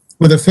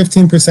 with a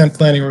 15%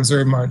 planning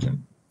reserve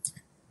margin.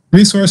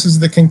 Resources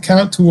that can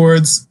count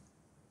towards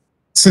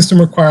system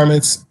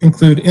requirements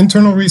include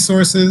internal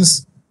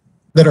resources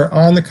that are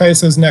on the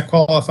CAISO's net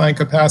qualifying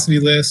capacity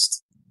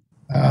list,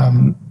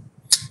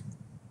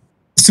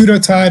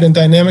 pseudo-tied and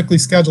dynamically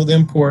scheduled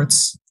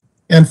imports,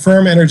 and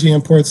firm energy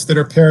imports that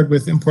are paired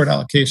with import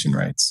allocation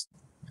rights.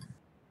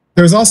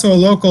 There is also a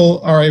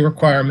local RA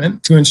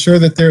requirement to ensure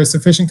that there is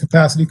sufficient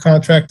capacity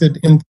contracted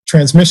in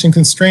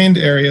transmission-constrained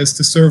areas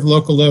to serve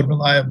local load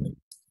reliably.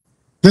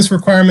 This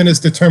requirement is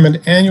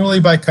determined annually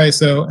by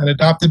CAISO and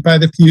adopted by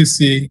the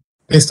PUC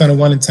based on a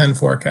 1 in 10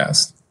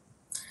 forecast.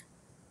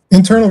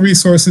 Internal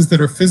resources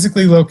that are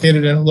physically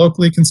located in a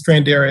locally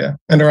constrained area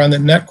and are on the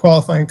net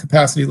qualifying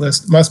capacity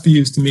list must be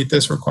used to meet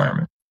this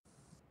requirement.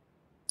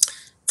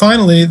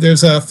 Finally,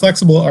 there's a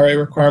flexible RA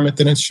requirement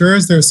that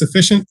ensures there is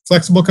sufficient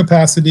flexible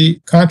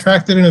capacity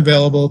contracted and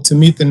available to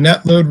meet the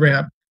net load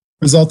ramp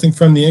resulting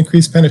from the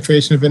increased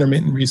penetration of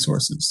intermittent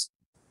resources.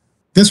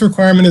 This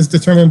requirement is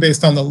determined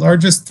based on the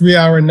largest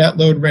 3-hour net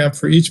load ramp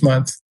for each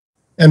month,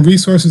 and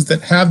resources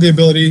that have the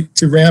ability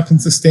to ramp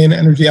and sustain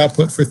energy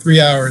output for 3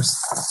 hours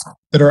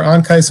that are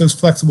on CAISO's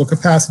flexible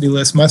capacity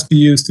list must be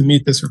used to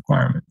meet this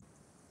requirement.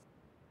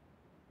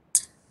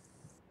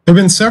 There have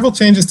been several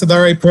changes to the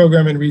RA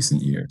program in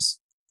recent years.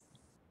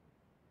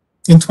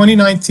 In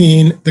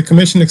 2019, the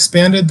Commission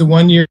expanded the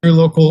 1-year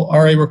local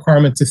RA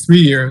requirement to 3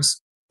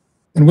 years,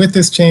 and with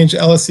this change,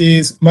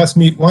 LSEs must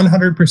meet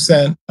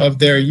 100% of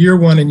their year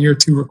 1 and year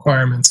 2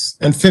 requirements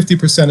and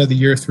 50% of the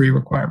year 3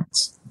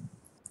 requirements.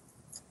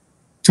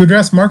 To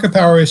address market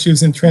power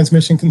issues in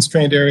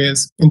transmission-constrained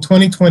areas, in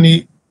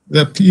 2020,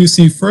 the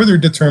PUC further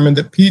determined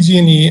that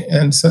PG&E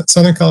and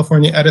Southern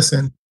California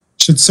Edison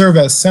should serve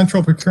as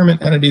central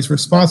procurement entities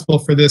responsible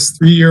for this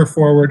 3-year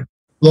forward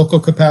local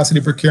capacity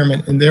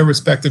procurement in their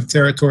respective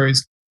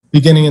territories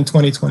beginning in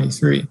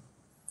 2023.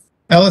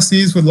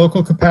 LSEs with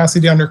local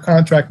capacity under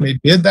contract may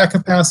bid that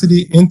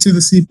capacity into the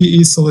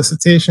CPE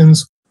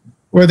solicitations,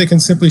 or they can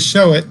simply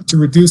show it to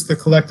reduce the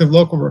collective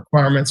local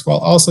requirements while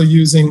also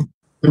using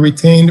the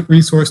retained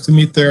resource to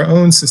meet their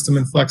own system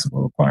and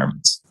flexible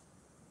requirements.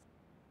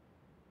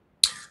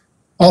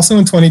 Also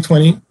in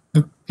 2020,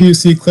 the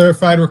PUC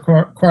clarified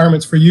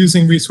requirements for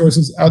using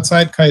resources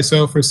outside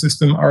CAISO for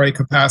system RA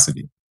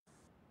capacity.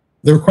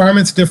 The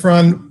requirements differ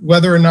on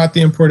whether or not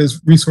the import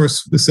is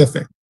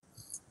resource-specific.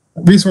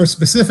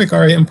 Resource-specific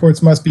RA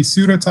imports must be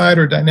pseudo-tied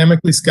or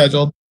dynamically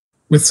scheduled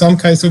with some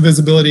CAISO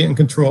visibility and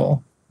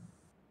control,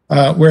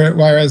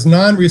 whereas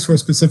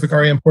non-resource-specific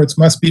RA imports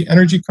must be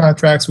energy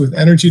contracts with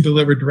energy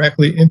delivered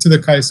directly into the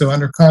CAISO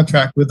under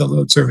contract with the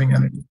load-serving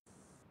entity.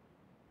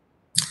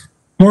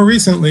 More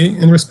recently,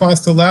 in response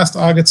to last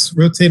August's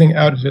rotating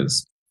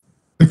outages,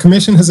 the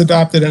Commission has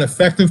adopted an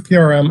effective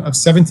PRM of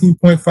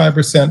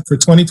 17.5% for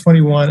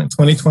 2021 and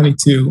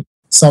 2022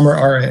 summer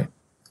RA.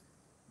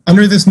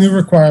 Under this new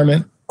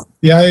requirement,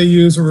 the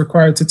IOUs are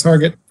required to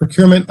target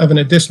procurement of an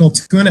additional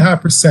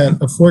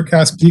 2.5% of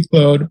forecast peak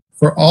load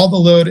for all the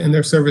load in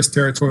their service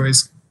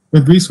territories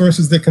with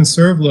resources that can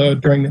serve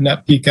load during the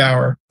net peak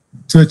hour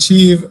to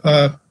achieve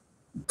a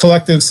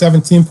collective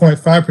 17.5%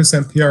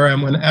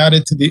 PRM when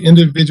added to the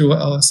individual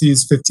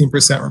LSE's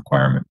 15%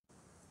 requirement.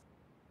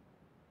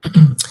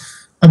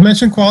 I've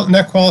mentioned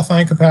net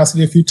qualifying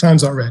capacity a few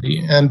times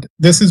already, and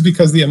this is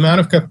because the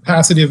amount of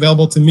capacity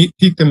available to meet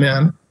peak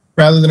demand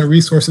rather than a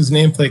resource's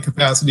nameplate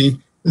capacity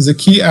is a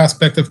key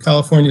aspect of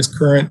California's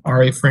current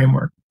RA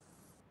framework.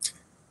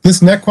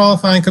 This net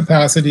qualifying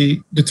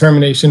capacity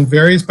determination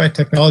varies by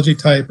technology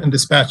type and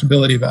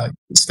dispatchability value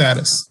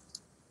status.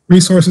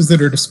 Resources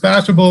that are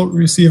dispatchable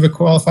receive a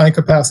qualifying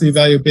capacity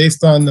value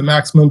based on the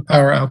maximum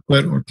power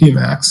output, or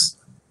PMAX.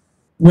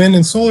 Wind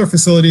and solar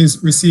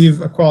facilities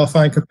receive a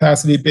qualifying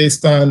capacity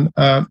based on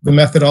the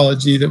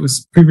methodology that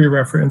was previously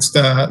referenced,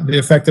 the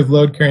effective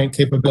load carrying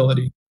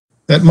capability,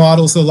 that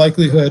models the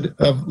likelihood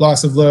of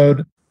loss of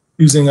load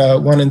using a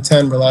 1 in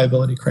 10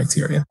 reliability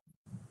criteria.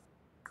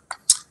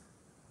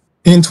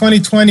 In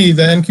 2020,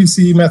 the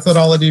NQC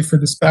methodology for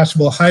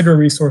dispatchable hydro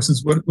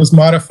resources was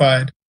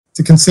modified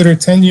to consider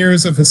 10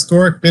 years of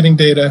historic bidding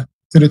data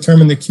to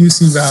determine the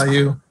QC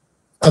value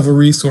of a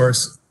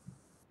resource,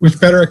 which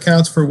better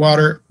accounts for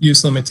water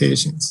use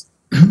limitations.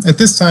 At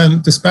this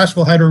time,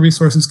 dispatchable hydro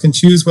resources can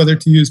choose whether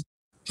to use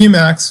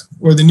PMAX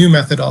or the new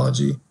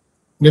methodology.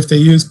 And if they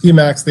use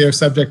PMAX, they are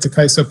subject to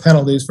CAISO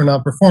penalties for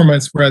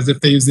non-performance, whereas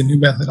if they use the new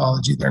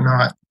methodology, they're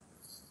not.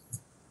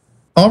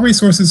 All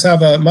resources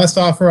have a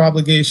must-offer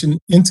obligation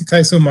into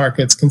CAISO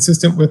markets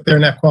consistent with their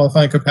net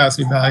qualifying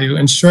capacity value,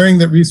 ensuring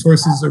that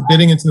resources are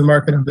bidding into the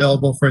market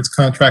available for its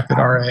contracted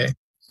RA.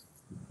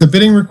 The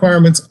bidding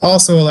requirements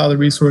also allow the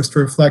resource to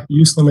reflect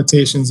use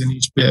limitations in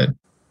each bid.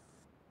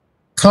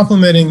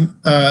 Complementing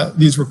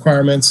these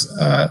requirements,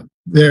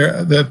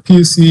 the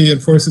PUC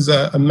enforces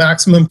a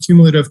maximum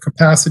cumulative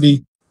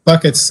capacity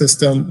bucket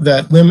system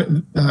that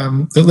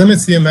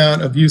limits the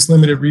amount of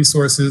use-limited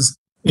resources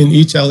in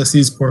each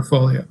LSE's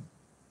portfolio.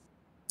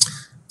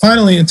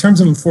 Finally, in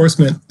terms of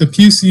enforcement, the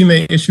PUC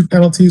may issue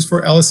penalties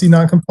for LSE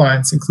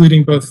noncompliance,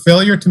 including both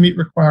failure to meet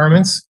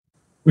requirements,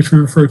 which we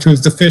refer to as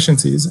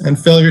deficiencies, and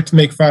failure to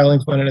make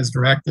filings when it is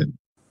directed.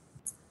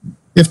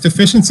 If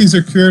deficiencies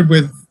are cured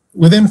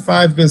within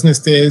 5 business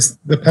days,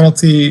 the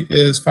penalty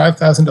is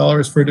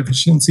 $5,000 for a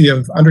deficiency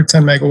of under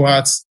 10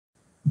 megawatts,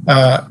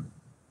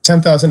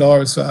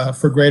 $10,000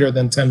 for greater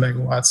than 10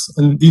 megawatts,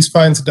 and these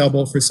fines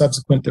double for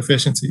subsequent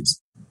deficiencies.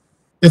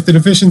 If the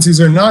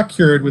deficiencies are not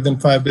cured within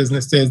 5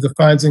 business days, the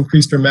fines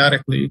increase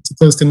dramatically to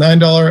close to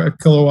 $9 a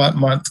kilowatt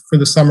month for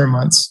the summer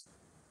months,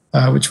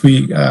 which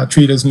we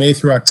treat as May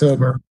through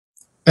October,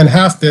 and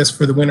half this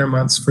for the winter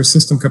months for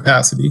system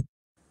capacity.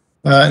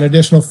 An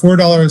additional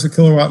 $4 a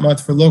kilowatt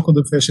month for local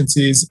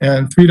deficiencies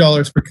and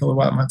 $3 per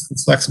kilowatt month for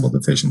flexible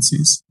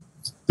deficiencies.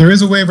 There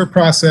is a waiver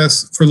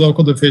process for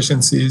local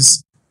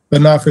deficiencies,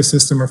 but not for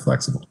system or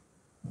flexible.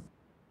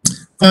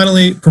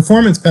 Finally,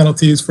 performance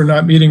penalties for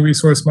not meeting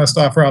resource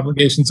must-offer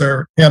obligations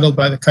are handled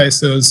by the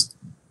CAISO's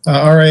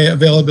RA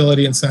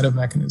availability incentive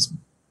mechanism.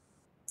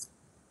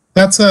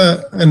 That's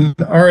an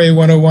RA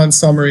 101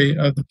 summary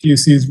of the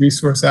PUC's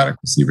resource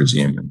adequacy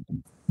regime. And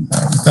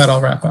with that,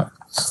 I'll wrap up.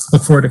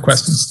 Look forward to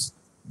questions.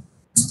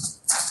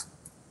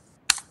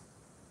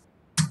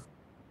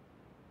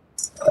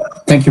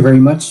 Thank you very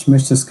much,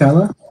 Mr.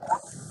 Scala.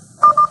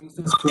 This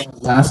is our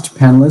last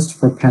panelist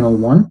for panel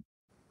 1,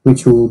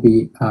 which will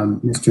be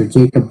Mr.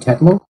 Jacob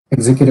Tetlow,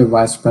 Executive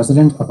Vice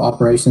President of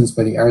Operations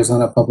for the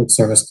Arizona Public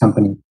Service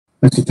Company.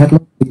 Mr.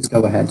 Tetlow, please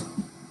go ahead.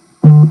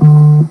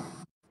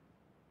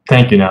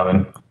 Thank you,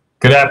 Nevin.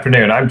 Good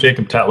afternoon. I'm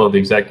Jacob Tetlow, the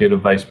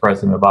Executive Vice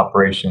President of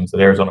Operations at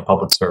Arizona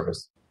Public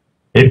Service.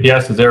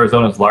 APS is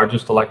Arizona's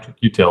largest electric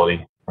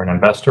utility. We're an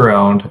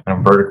investor-owned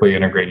and vertically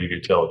integrated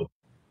utility.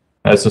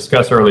 As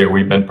discussed earlier,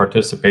 we've been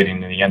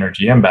participating in the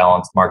energy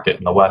imbalance market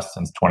in the West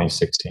since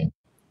 2016.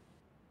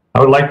 I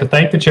would like to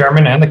thank the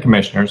Chairman and the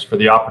Commissioners for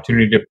the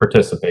opportunity to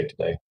participate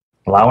today,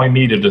 allowing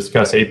me to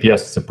discuss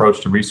APS's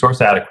approach to resource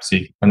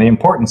adequacy and the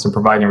importance of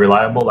providing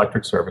reliable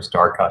electric service to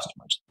our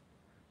customers.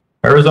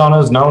 Arizona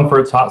is known for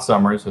its hot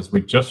summers, as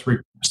we just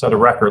set a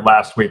record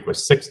last week with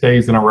 6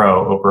 days in a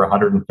row over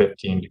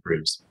 115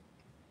 degrees.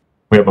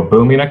 We have a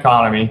booming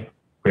economy.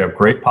 We have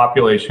great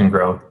population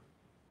growth.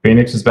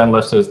 Phoenix has been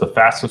listed as the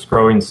fastest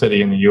growing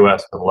city in the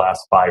U.S. for the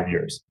last 5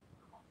 years.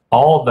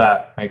 All of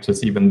that makes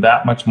us even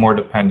that much more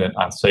dependent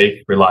on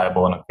safe,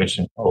 reliable, and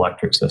efficient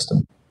electric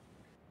system.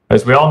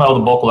 As we all know, the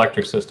bulk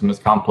electric system is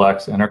a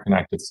complex,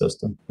 interconnected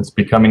system. It's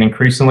becoming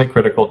increasingly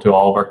critical to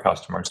all of our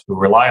customers who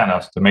rely on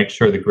us to make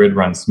sure the grid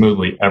runs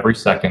smoothly every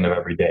second of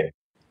every day.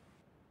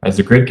 As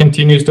the grid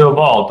continues to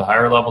evolve to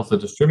higher levels of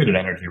distributed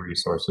energy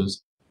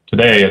resources,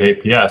 today at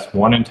APS,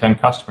 1 in 10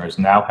 customers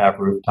now have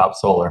rooftop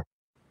solar.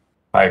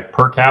 By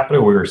per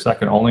capita, we are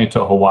second only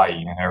to Hawaii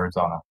and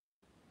Arizona.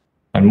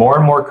 And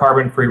more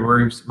carbon-free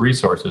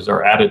resources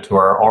are added to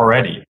our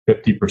already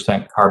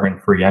 50%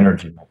 carbon-free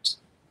energy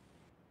mix.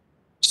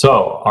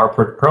 So, our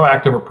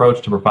proactive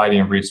approach to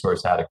providing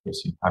resource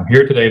adequacy. I'm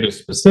here today to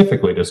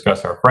specifically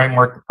discuss our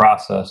framework, the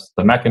process,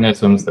 the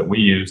mechanisms that we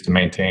use to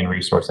maintain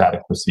resource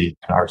adequacy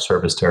in our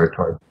service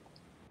territory.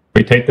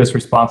 We take this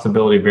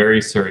responsibility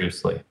very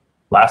seriously.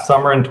 Last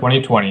summer in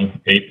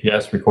 2020,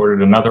 APS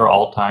recorded another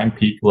all-time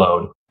peak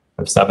load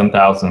of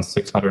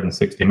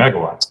 7,660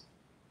 megawatts.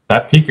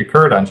 That peak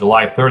occurred on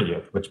July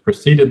 30th, which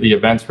preceded the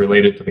events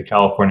related to the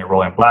California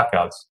rolling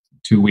blackouts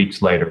 2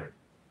 weeks later.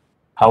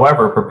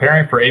 However,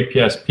 preparing for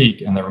APS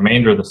peak and the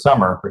remainder of the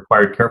summer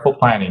required careful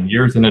planning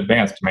years in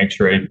advance to make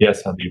sure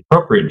APS had the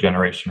appropriate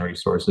generation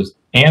resources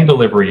and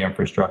delivery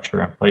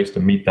infrastructure in place to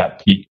meet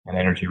that peak and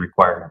energy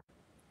requirement.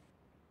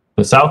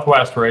 The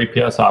Southwest, where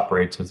APS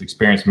operates, has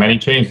experienced many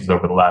changes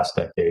over the last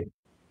decade,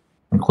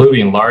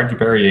 including large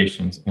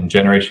variations in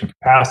generation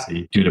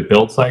capacity due to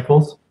build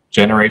cycles,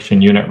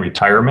 generation unit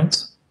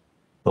retirements,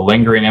 the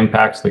lingering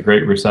impacts of the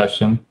Great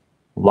Recession,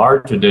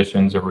 large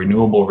additions of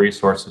renewable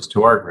resources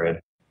to our grid,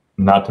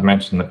 not to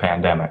mention the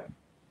pandemic.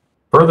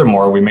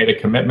 Furthermore, we made a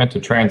commitment to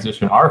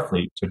transition our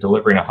fleet to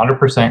delivering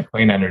 100%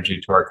 clean energy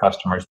to our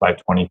customers by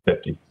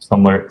 2050,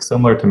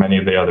 similar to many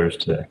of the others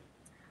today,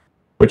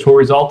 which will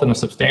result in a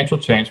substantial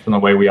change from the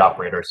way we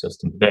operate our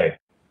system today.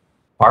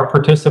 Our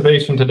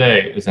participation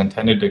today is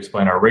intended to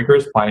explain our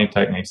rigorous planning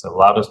techniques that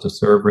allowed us to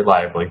serve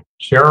reliably,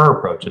 share our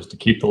approaches to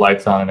keep the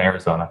lights on in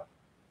Arizona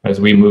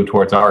as we move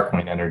towards our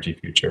clean energy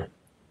future.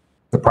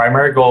 The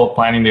primary goal of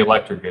planning the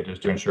electric grid is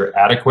to ensure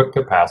adequate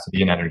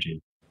capacity and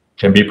energy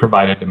can be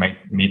provided to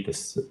meet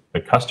the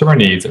customer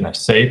needs in a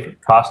safe,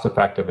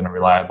 cost-effective, and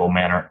reliable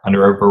manner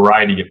under a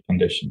variety of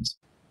conditions.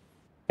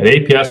 At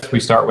APS, we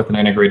start with an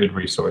integrated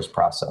resource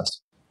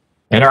process.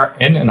 In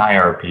an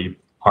IRP,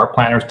 our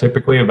planners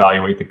typically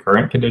evaluate the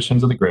current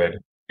conditions of the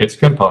grid, its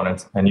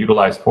components, and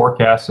utilize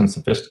forecasts and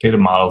sophisticated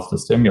models to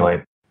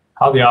simulate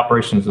how the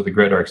operations of the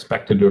grid are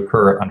expected to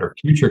occur under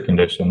future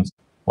conditions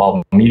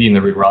while meeting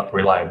the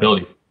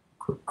reliability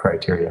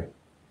criteria.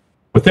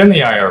 Within the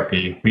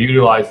IRP, we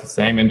utilize the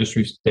same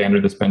industry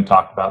standard that's been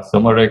talked about,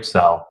 similar to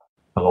Excel,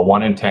 of a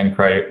 1 in 10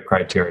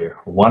 criteria,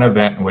 one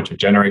event in which a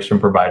generation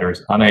provider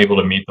is unable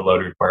to meet the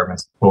load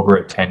requirements over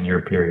a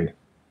 10-year period.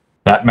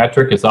 That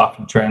metric is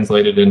often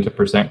translated into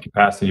percent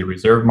capacity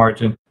reserve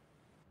margin.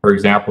 For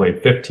example, a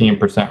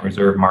 15%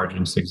 reserve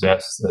margin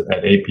suggests that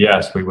at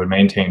APS, we would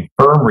maintain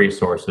firm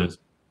resources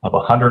of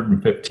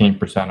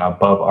 115%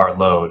 above our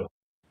load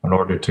in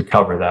order to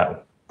cover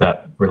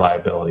that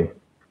reliability.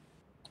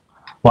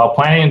 While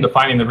planning and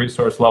defining the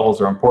resource levels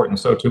are important,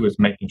 so too is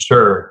making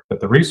sure that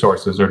the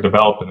resources are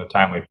developed in a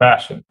timely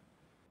fashion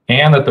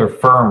and that they're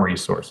firm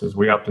resources.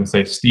 We often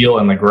say steel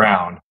in the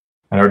ground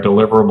and are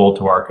deliverable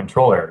to our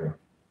control area.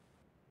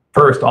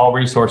 First, all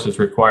resources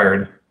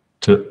require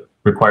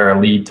a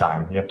lead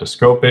time. You have to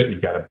scope it, you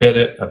got to bid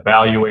it,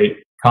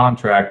 evaluate,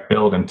 contract,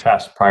 build, and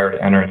test prior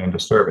to entering into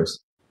service.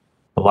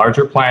 The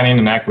larger planning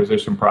and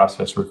acquisition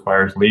process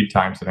requires lead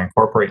times that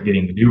incorporate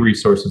getting the new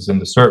resources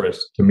into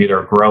service to meet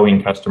our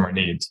growing customer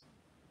needs.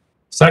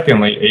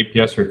 Secondly,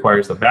 APS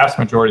requires the vast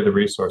majority of the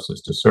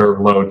resources to serve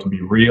load to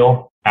be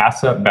real,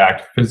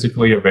 asset-backed,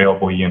 physically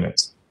available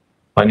units.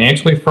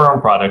 Financially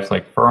firm products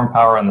like firm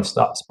power on the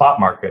spot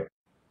market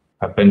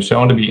have been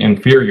shown to be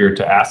inferior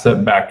to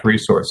asset-backed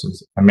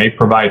resources and may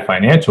provide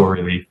financial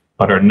relief,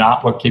 but are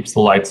not what keeps the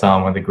lights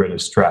on when the grid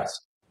is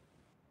stressed.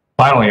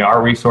 Finally,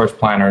 our resource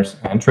planners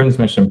and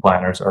transmission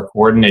planners are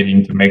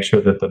coordinating to make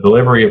sure that the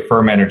delivery of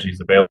firm energy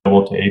is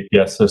available to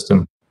APS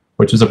system,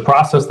 which is a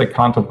process that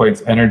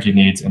contemplates energy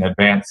needs in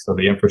advance so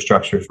the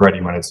infrastructure is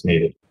ready when it's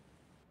needed.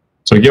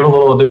 So to give a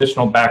little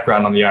additional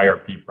background on the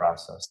IRP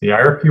process. The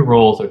IRP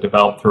rules are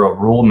developed through a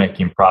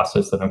rulemaking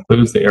process that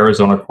includes the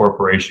Arizona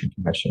Corporation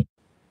Commission.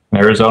 In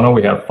Arizona,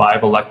 we have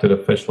 5 elected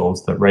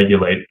officials that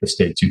regulate the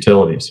state's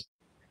utilities.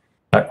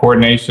 That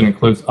coordination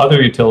includes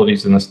other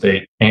utilities in the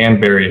state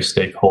and various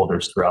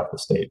stakeholders throughout the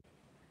state.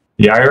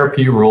 The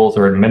IRP rules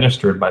are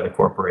administered by the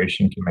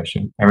Corporation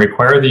Commission and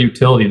require the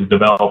utility to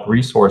develop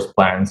resource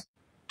plans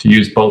to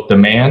use both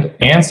demand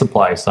and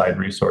supply side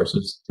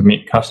resources to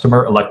meet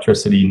customer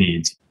electricity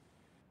needs.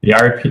 The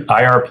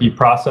IRP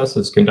process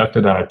is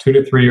conducted on a 2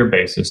 to 3 year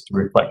basis to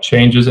reflect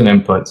changes in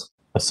inputs,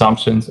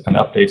 assumptions, and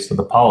updates to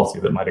the policy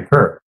that might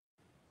occur.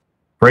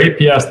 For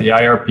APS, the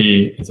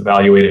IRP is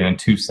evaluated in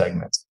 2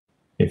 segments.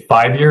 A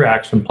 5-year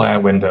action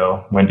plan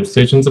window when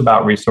decisions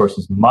about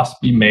resources must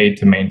be made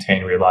to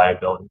maintain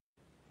reliability.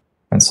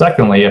 And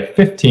secondly, a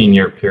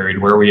 15-year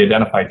period where we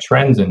identify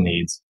trends and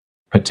needs,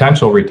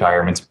 potential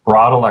retirements,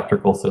 broad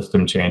electrical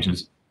system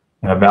changes,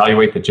 and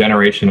evaluate the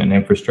generation and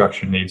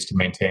infrastructure needs to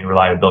maintain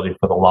reliability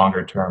for the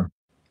longer term.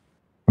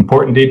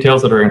 Important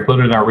details that are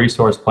included in our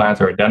resource plans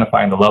are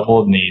identifying the level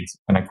of needs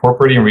and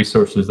incorporating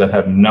resources that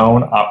have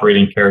known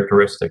operating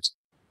characteristics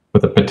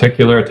with a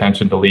particular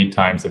attention to lead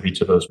times of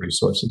each of those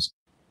resources.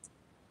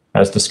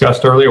 As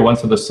discussed earlier,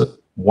 once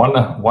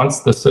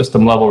the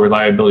system level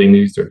reliability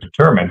needs are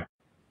determined,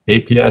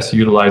 APS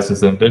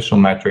utilizes an additional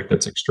metric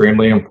that's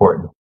extremely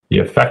important, the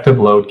effective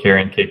load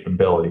carrying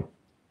capability,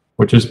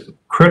 which is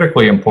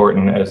critically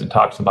important as it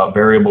talks about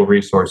variable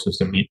resources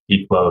to meet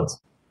peak loads.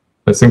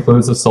 This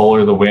includes the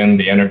solar, the wind,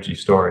 the energy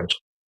storage.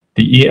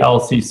 The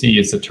ELCC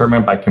is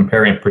determined by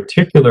comparing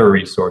particular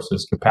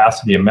resources,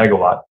 capacity in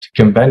megawatt, to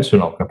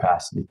conventional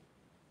capacity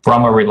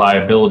from a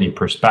reliability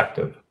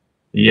perspective.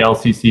 The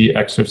ELCC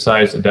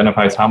exercise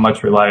identifies how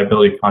much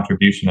reliability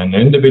contribution an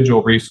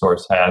individual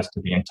resource has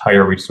to the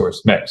entire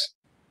resource mix.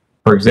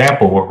 For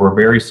example, where we're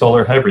very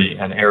solar heavy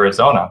in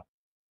Arizona,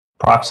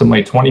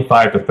 approximately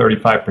 25 to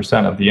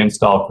 35% of the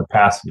installed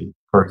capacity.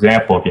 For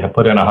example, if you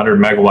put in 100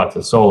 megawatts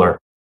of solar,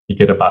 you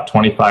get about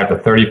 25 to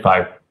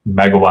 35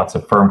 megawatts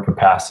of firm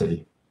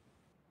capacity.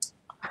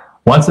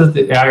 Once the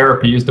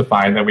IRP is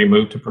defined, then we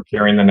move to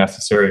procuring the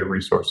necessary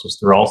resources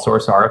through all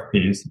source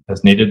RFPs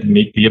as needed to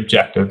meet the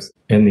objectives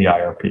in the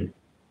IRP.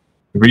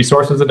 The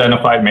resources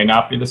identified may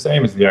not be the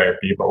same as the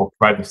IRP, but will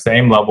provide the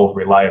same level of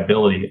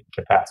reliability and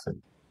capacity.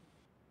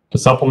 To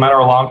supplement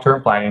our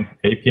long-term planning,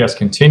 APS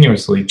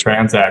continuously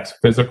transacts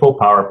physical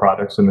power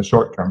products in the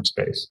short-term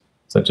space,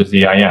 such as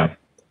EIM.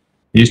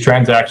 These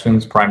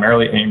transactions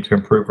primarily aim to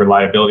improve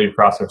reliability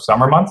across our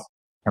summer months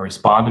and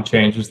respond to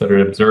changes that are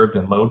observed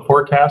in load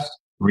forecast,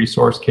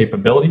 resource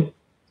capability,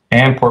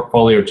 and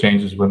portfolio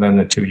changes within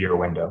the 2-year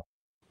window.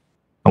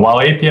 And while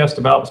APS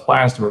develops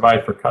plans to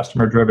provide for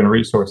customer-driven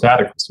resource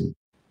adequacy,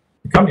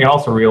 the company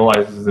also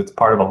realizes it's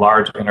part of a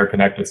large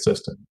interconnected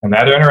system, and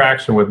that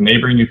interaction with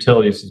neighboring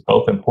utilities is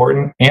both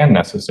important and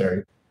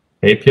necessary.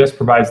 APS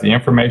provides the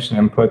information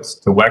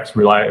inputs to WEC's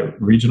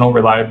regional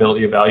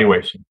reliability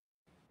evaluation,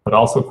 but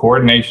also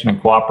coordination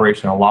and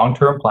cooperation on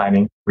long-term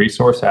planning,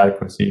 resource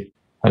adequacy,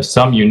 has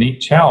some unique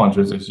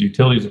challenges as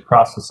utilities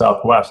across the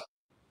Southwest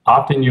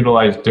often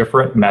utilize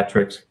different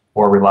metrics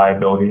for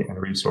reliability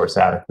and resource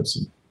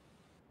adequacy.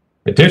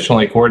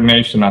 Additionally,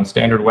 coordination on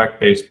standard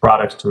WEC-based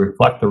products to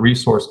reflect the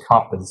resource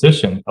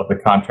composition of the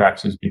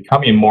contracts is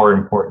becoming more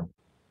important.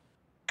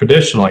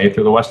 Traditionally,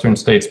 through the Western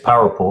States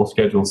Power Pool,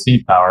 Schedule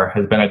C power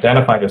has been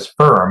identified as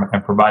firm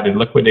and provided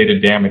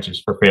liquidated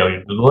damages for failure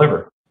to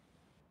deliver.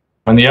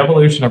 When the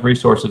evolution of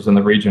resources in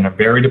the region and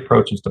varied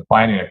approaches to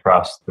planning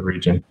across the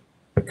region,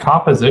 the The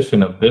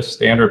composition of this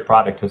standard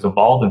product has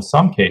evolved in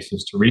some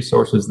cases to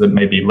resources that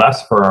may be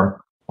less firm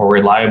or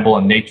reliable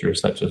in nature,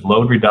 such as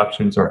load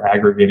reductions or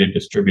aggregated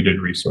distributed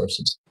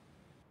resources.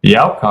 The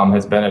outcome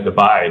has been a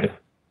divide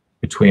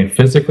between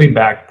physically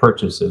backed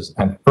purchases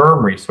and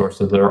firm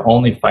resources that are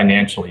only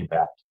financially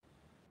backed.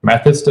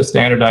 Methods to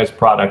standardize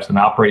products and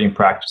operating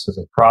practices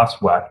across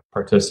WEC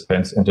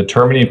participants in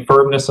determining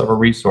firmness of a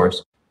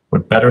resource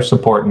would better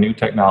support new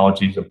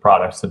technologies and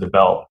products to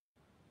develop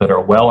that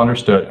are well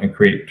understood and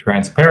create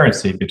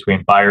transparency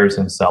between buyers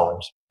and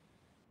sellers.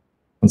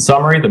 In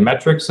summary, the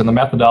metrics and the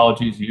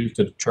methodologies used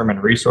to determine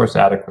resource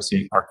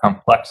adequacy are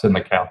complex in the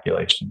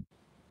calculation,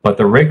 but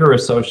the rigor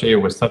associated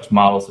with such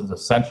models is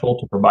essential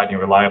to providing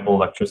reliable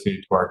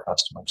electricity to our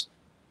customers.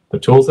 The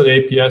tools that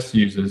APS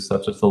uses,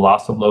 such as the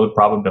loss of load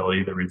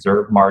probability, the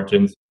reserve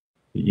margins,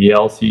 the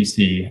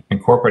ELCC,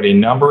 incorporate a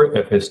number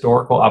of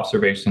historical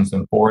observations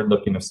and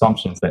forward-looking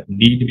assumptions that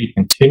need to be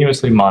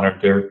continuously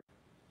monitored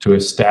to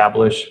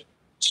establish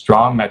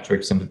strong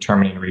metrics in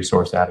determining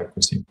resource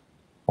adequacy.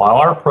 While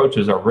our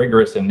approaches are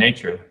rigorous in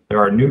nature, there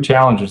are new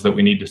challenges that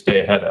we need to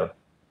stay ahead of,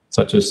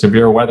 such as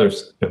severe weather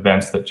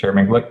events that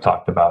Chairman Glick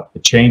talked about, the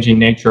changing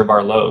nature of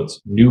our loads,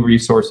 new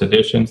resource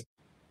additions,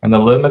 and the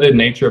limited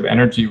nature of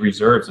energy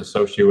reserves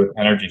associated with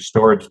energy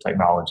storage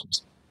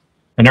technologies.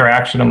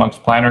 Interaction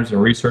amongst planners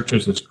and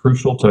researchers is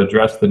crucial to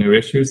address the new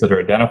issues that are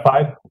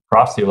identified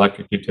across the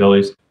electric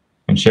utilities,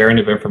 and sharing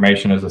of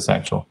information is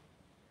essential.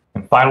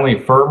 And finally,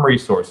 firm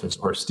resources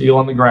or steel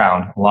on the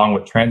ground, along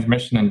with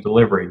transmission and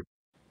delivery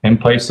in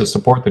place to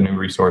support the new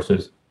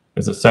resources,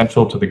 is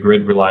essential to the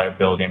grid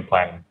reliability and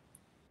planning.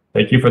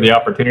 Thank you for the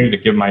opportunity to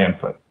give my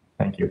input.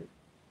 Thank you.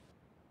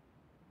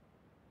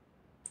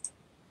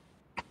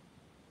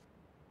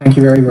 Thank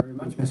you very, very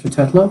much, Mr.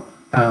 Tetlow.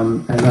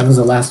 And that was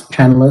the last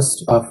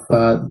panelist of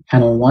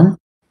panel 1.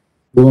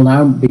 We will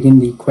now begin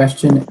the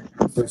question and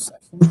answer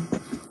session.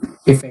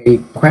 If a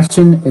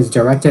question is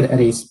directed at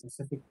a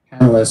specific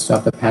panelist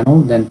of the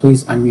panel, then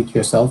please unmute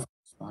yourself and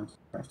respond to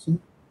the question.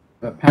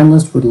 If a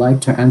panelist would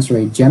like to answer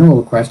a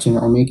general question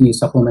or make any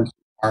supplemental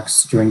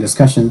remarks during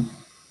discussion,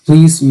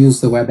 please use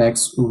the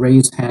WebEx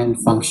raise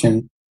hand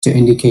function to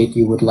indicate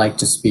you would like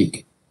to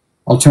speak.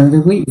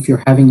 Alternatively, if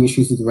you're having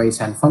issues with the raise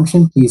hand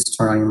function, please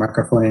turn on your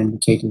microphone and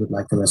indicate you would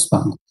like to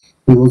respond.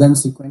 We will then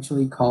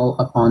sequentially call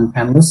upon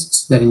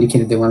panelists that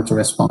indicated they wanted to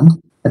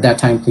respond. At that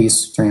time,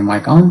 please turn your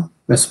mic on,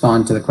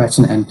 respond to the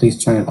question, and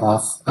please turn it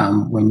off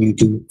when you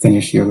do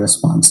finish your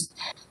response.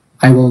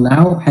 I will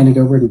now hand it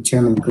over to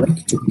Chairman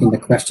Glick to begin the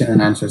question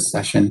and answer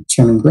session.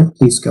 Chairman Glick,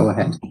 please go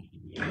ahead.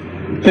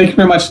 Thank you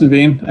very much,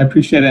 Naveen. I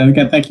appreciate it. And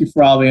again, thank you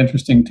for all the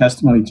interesting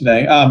testimony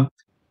today.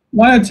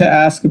 Wanted to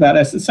ask about,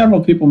 as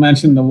several people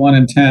mentioned, the 1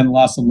 in 10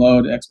 loss of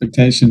load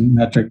expectation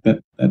metric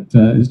that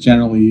is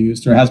generally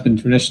used or has been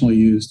traditionally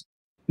used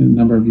in a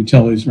number of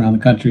utilities around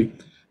the country.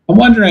 I'm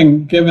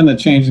wondering, given the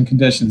change in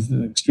conditions,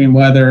 the extreme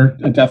weather,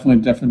 definitely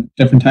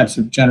different types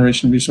of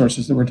generation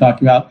resources that we're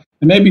talking about,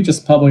 and maybe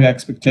just public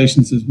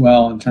expectations as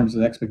well in terms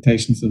of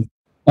expectations of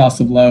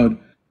loss of load.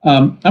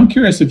 I'm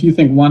curious if you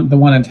think the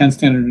 1 in 10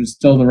 standard is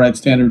still the right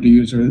standard to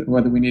use, or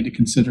whether we need to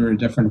consider a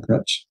different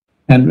approach.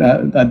 And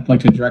I'd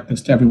like to direct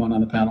this to everyone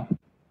on the panel.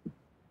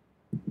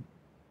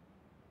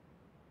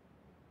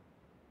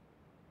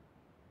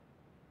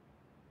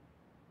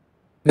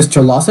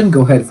 Mr. Lawson,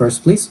 go ahead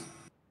first, please.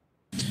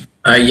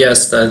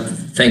 Yes,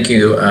 thank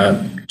you,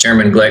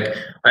 Chairman Glick.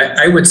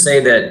 I would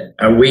say that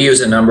we use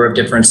a number of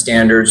different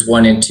standards,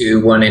 1 in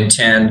 2, 1 in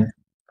 10,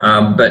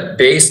 but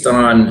based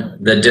on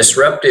the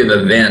disruptive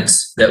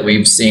events that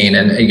we've seen,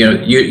 and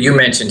you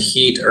mentioned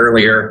heat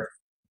earlier,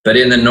 but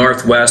in the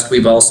Northwest,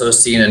 we've also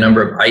seen a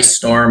number of ice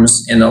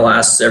storms in the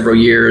last several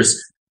years.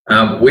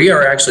 We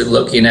are actually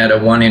looking at a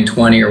 1 in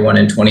 20 or 1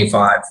 in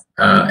 25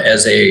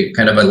 as a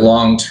kind of a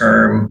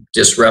long-term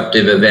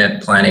disruptive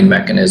event planning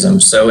mechanism.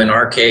 So in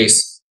our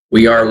case,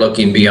 we are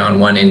looking beyond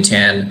 1 in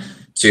 10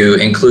 to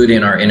include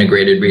in our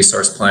integrated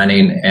resource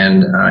planning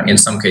and in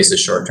some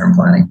cases, short-term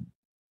planning.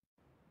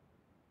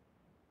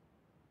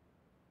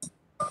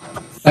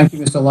 Thank you,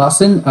 Mr.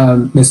 Lawson.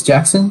 Ms.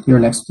 Jackson, you're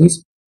next,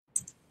 please.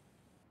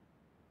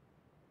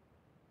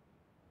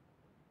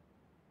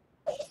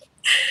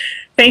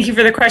 Thank you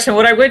for the question.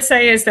 What I would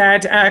say is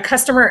that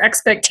customer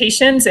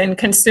expectations and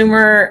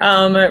consumer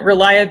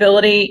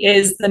reliability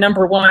is the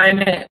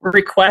 #1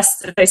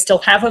 request that they still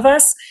have of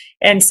us.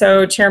 And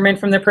so, Chairman,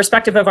 from the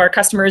perspective of our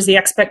customers, the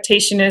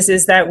expectation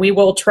is that we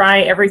will try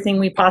everything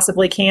we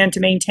possibly can to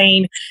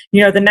maintain,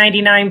 the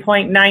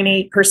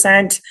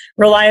 99.98%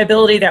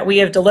 reliability that we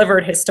have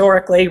delivered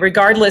historically,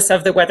 regardless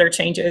of the weather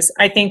changes.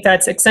 I think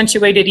that's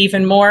accentuated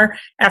even more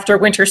after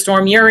Winter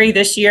Storm Uri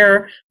this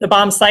year, the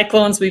bomb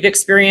cyclones we've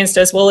experienced,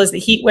 as well as the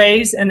heat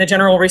waves and the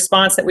general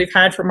response that we've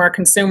had from our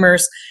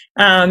consumers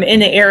in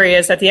the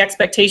areas. That the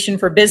expectation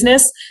for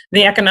business,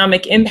 the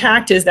economic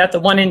impact is that the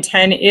 1 in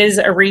 10 is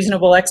a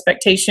reasonable expectation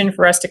expectation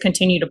for us to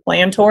continue to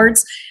plan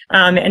towards,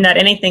 and that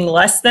anything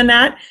less than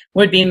that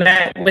would be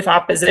met with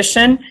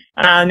opposition.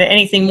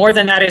 Anything more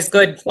than that is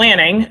good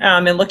planning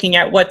and looking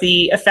at what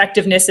the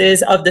effectiveness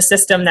is of the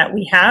system that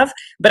we have.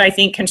 But I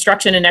think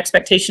construction and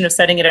expectation of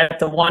setting it at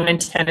the 1 in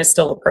 10 is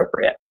still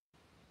appropriate.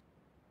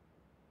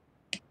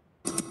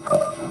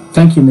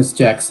 Thank you, Ms.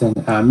 Jackson.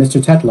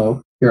 Mr.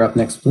 Tetlow, you're up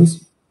next,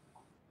 please.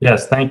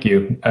 Yes, thank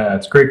you.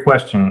 It's a great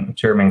question,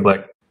 Chairman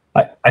Glick.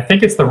 I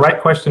think it's the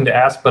right question to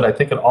ask, but I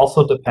think it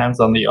also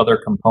depends on the other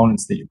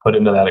components that you put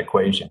into that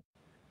equation.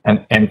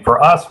 And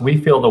for us, we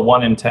feel the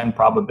 1 in 10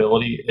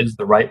 probability is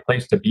the right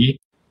place to be,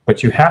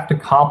 but you have to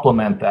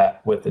complement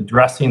that with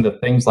addressing the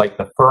things like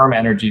the firm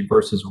energy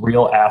versus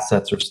real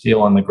assets or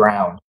steel on the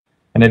ground.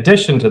 In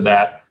addition to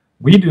that,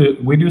 we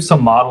do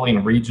some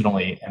modeling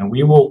regionally, and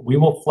we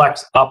will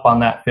flex up on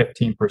that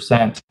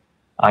 15%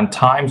 on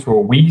times where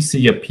we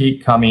see a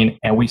peak coming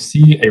and we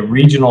see a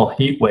regional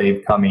heat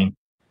wave coming,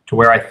 to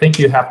where I think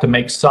you have to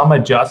make some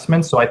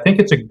adjustments. So I think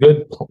it's a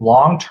good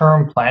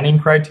long-term planning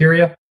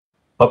criteria,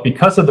 but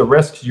because of the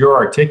risks you're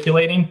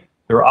articulating,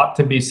 there ought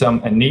to be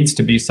some and needs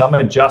to be some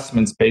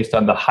adjustments based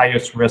on the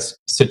highest risk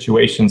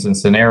situations and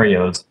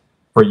scenarios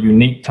for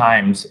unique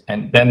times,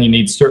 and then you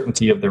need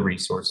certainty of the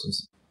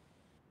resources.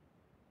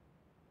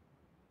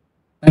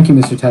 Thank you,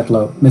 Mr.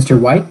 Tetlow. Mr.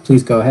 White,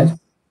 please go ahead.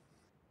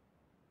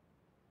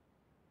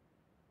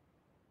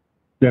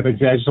 Yeah, I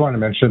just wanted to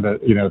mention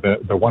that, you know,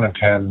 the 1 in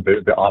 10,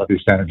 the oddity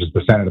standard is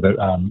the standard that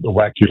the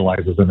WEC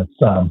utilizes in its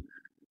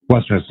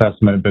Western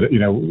assessment. But, you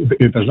know,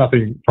 there's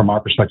nothing from our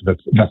perspective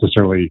that's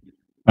necessarily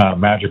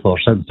magical or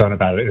set in stone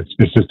about it.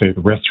 It's just a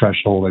risk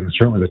threshold, and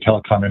certainly the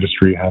telecom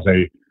industry has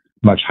a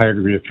much higher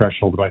degree of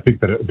threshold. But I think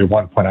that the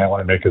one point I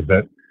want to make is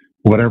that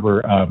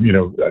whatever, you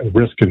know,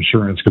 risk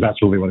insurance, because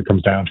that's really what it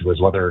comes down to, is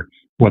whether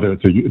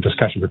it's a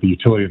discussion with the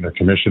utility and the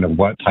commission of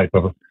what type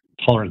of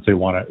tolerance they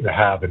want to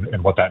have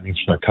and what that means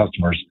for their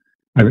customers.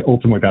 I mean,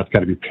 ultimately, that's got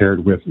to be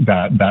paired with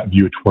that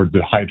view towards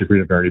the high degree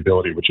of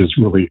variability, which is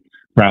really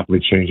rapidly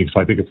changing. So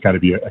I think it's got to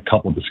be a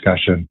couple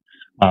discussion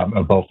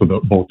of both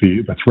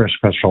the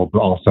threshold, but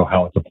also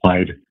how it's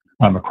applied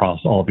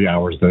across all the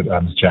hours that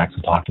Ms.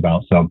 Jackson talked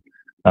about. So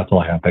that's all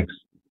I have. Thanks.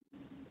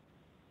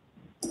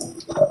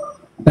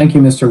 Thank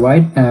you, Mr.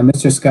 White.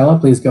 Mr. Scala,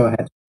 please go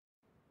ahead.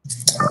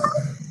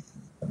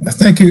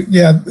 Thank you.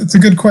 Yeah, it's a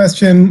good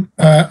question.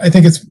 I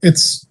think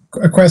it's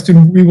a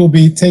question we will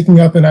be taking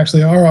up, and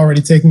actually are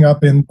already taking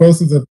up, in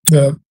both of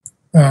the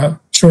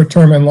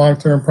short-term and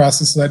long-term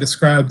processes I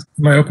described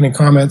in my opening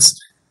comments.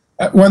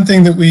 One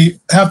thing that we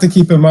have to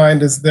keep in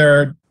mind is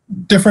there are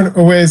different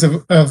ways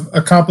of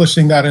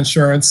accomplishing that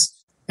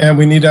insurance, and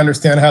we need to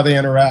understand how they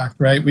interact,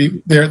 right?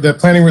 The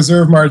planning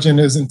reserve margin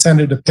is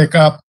intended to pick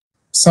up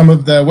some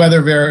of the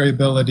weather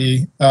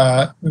variability,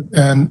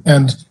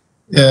 and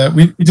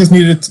we just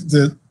needed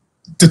to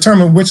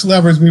determine which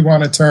levers we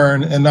want to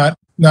turn and not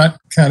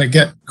kind of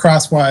get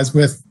crosswise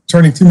with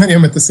turning too many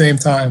of them at the same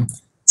time.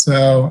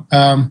 So,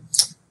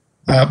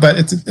 but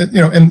it's,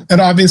 you know, and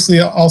obviously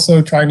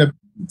also trying to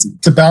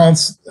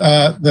balance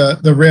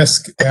the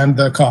risk and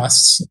the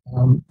costs.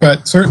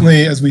 But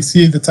certainly, as we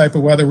see the type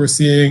of weather we're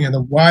seeing and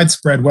the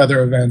widespread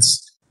weather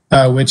events,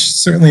 which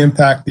certainly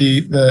impact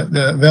the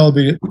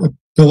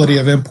availability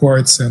of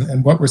imports,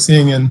 and what we're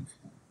seeing in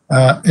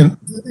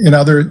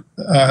other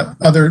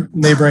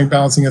neighboring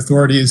balancing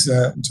authorities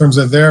in terms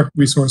of their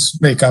resource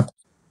makeup,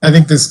 I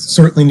think this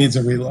certainly needs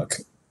a relook.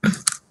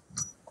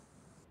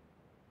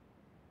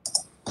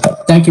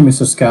 Thank you,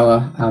 Mr.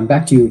 Scala.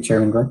 Back to you,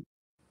 Chairman Glick.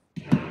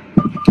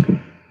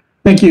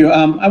 Thank you.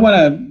 I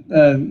want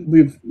to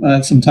leave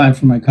some time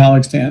for my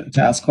colleagues to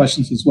ask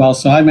questions as well.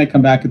 So I may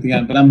come back at the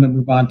end, but I'm going to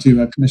move on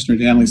to Commissioner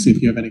Danley, see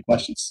if you have any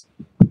questions.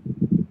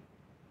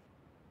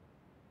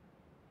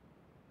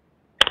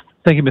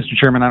 Thank you, Mr.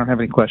 Chairman. I don't have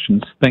any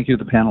questions. Thank you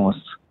to the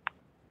panelists.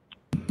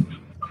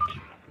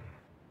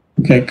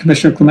 Okay,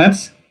 Commissioner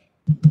Clements.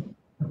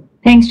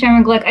 Thanks,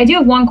 Chairman Glick. I do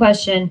have one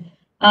question.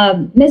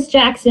 Ms.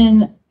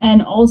 Jackson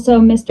and also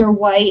Mr.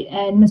 White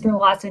and Mr.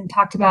 Lawson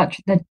talked about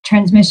the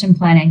transmission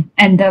planning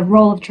and the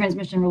role of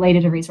transmission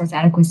related to resource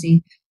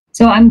adequacy.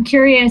 So I'm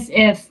curious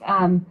if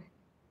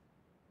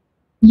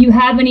you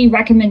have any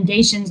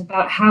recommendations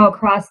about how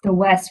across the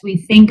West we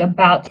think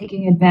about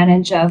taking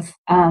advantage of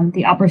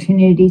the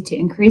opportunity to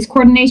increase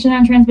coordination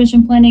on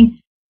transmission planning.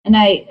 And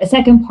a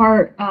second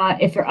part,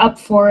 if you're up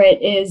for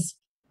it, is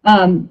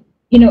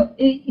you know,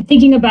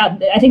 thinking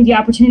about, I think the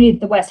opportunity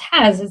that the West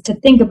has is to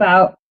think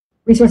about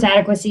resource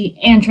adequacy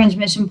and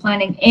transmission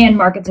planning and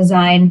market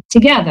design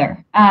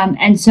together.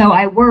 And so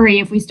I worry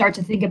if we start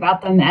to think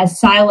about them as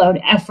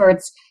siloed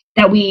efforts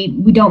that we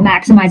don't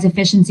maximize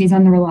efficiencies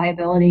on the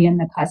reliability and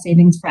the cost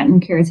savings front. I'm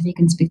curious if you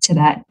can speak to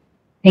that.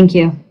 Thank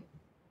you.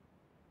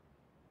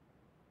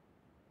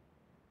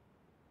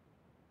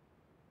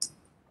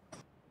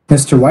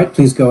 Mr. White,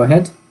 please go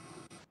ahead.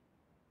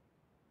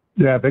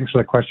 Yeah, thanks for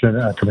the question,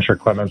 Commissioner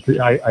Clements.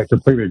 I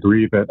completely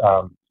agree that,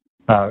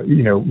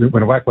 you know,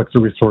 when WEC looks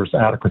at resource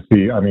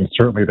adequacy, I mean,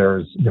 certainly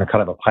there's, you know,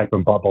 kind of a pipe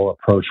and bubble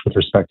approach with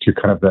respect to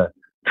kind of the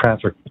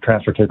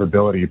transfer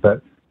capability.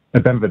 But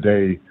at the end of the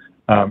day,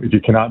 if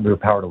you cannot move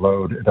power to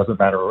load, it doesn't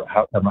matter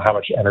how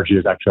much energy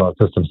is actually on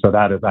the system. So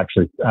that is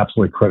actually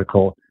absolutely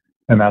critical.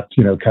 And that's,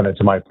 kind of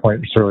to my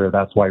point earlier,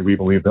 that's why we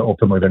believe that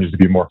ultimately there needs to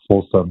be a more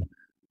fulsome,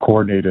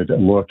 coordinated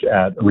look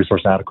at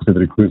resource adequacy that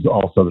includes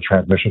also the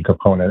transmission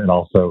component and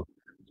also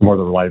more of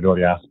the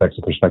reliability aspects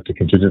with respect to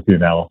contingency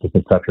analysis,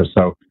 et cetera.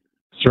 So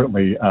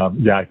certainly,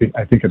 I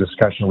think a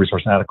discussion of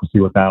resource adequacy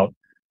without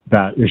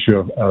that issue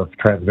of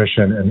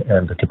transmission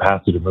and the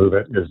capacity to move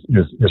it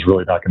is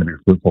really not going to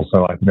be fruitful.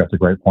 So I think that's a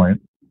great point.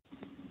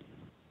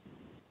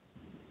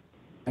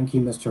 Thank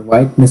you, Mr.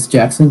 White. Ms.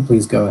 Jackson,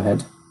 please go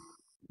ahead.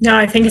 No,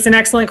 I think it's an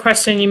excellent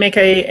question. You make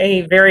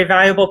a very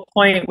valuable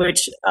point,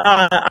 which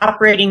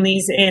operating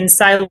these in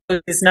silos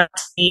is not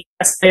the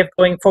best way of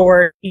going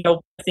forward.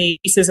 The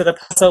pieces of the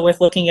puzzle with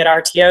looking at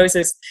RTOs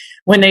is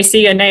when they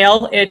see a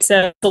nail, it's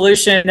a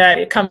solution that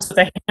it comes with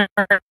a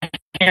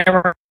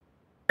hammer.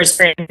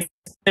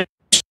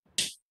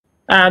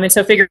 And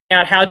so figuring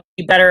out how to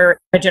do better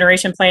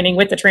generation planning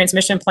with the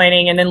transmission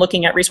planning and then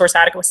looking at resource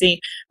adequacy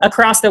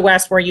across the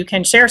West where you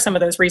can share some of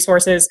those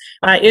resources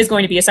is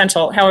going to be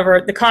essential.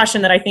 However, the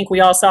caution that I think we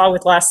all saw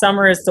with last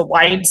summer is the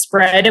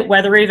widespread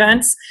weather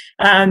events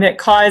that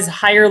cause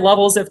higher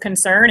levels of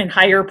concern and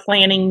higher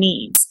planning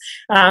needs.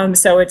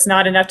 So it's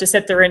not enough to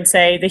sit there and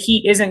say the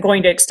heat isn't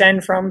going to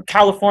extend from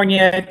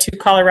California to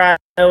Colorado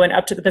and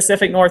up to the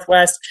Pacific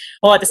Northwest.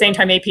 Well, at the same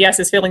time, APS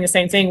is feeling the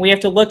same thing. We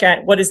have to look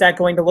at what is that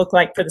going to look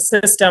like for the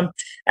system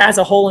as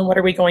a whole and what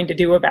are we going to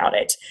do about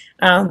it.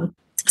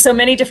 So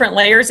many different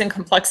layers and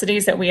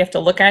complexities that we have to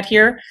look at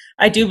here.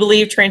 I do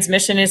believe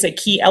transmission is a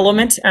key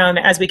element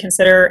as we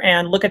consider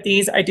and look at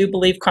these. I do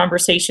believe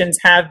conversations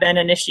have been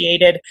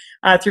initiated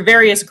through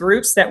various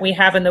groups that we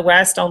have in the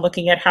West on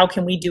looking at how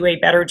can we do a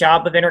better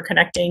job of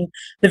interconnecting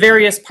the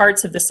various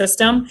parts of the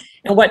system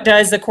and what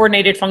does the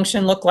coordinated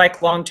function look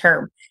like long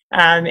term.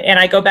 And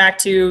I go back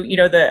to,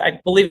 I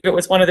believe it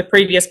was one of the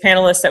previous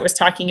panelists that was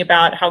talking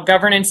about how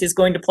governance is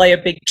going to play a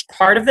big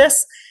part of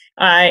this.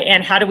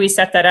 And how do we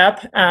set that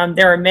up?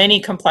 There are many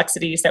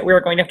complexities that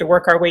we're going to have to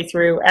work our way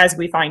through as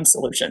we find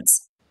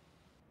solutions.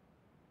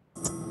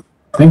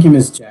 Thank you,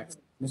 Ms.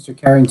 Jackson. Mr.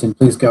 Carrington,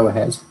 please go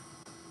ahead.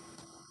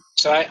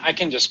 So I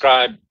can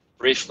describe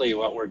briefly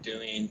what we're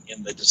doing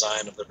in the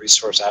design of the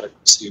resource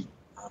adequacy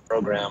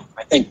program.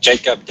 I think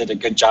Jacob did a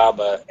good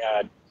job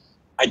at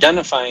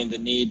identifying the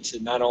need to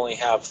not only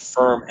have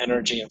firm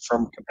energy and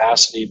firm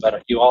capacity,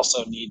 but you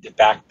also need to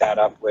back that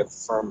up with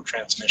firm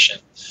transmission.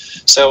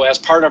 So as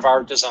part of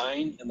our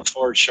design in the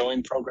forward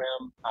showing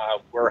program,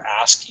 we're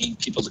asking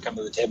people to come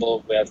to the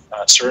table with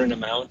a certain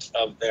amount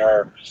of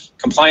their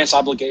compliance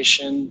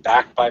obligation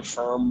backed by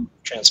firm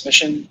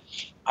transmission.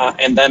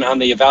 And then on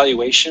the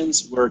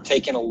evaluations, we're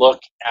taking a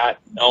look at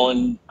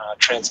known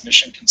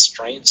transmission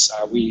constraints.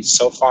 We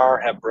so far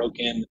have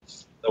broken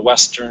the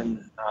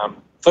Western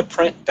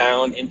footprint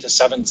down into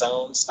 7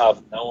 zones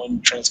of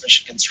known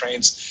transmission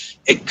constraints.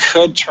 It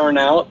could turn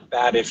out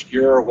that if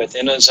you're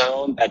within a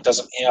zone that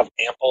doesn't have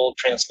ample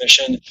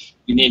transmission,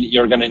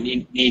 you're going to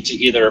need to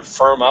either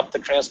firm up the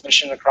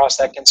transmission across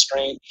that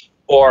constraint,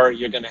 or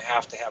you're going to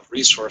have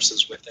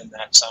resources within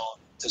that zone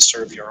to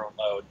serve your own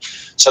load.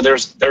 So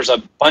there's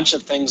a bunch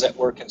of things that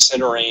we're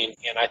considering,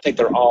 and I think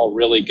they're all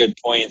really good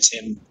points,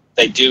 and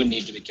they do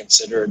need to be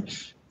considered.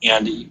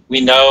 And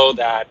we know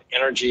that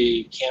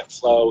energy can't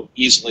flow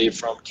easily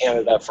from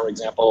Canada, for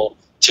example,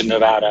 to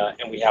Nevada,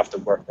 and we have to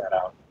work that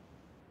out.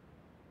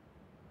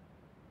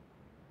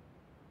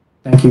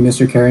 Thank you,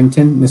 Mr.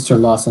 Carrington. Mr.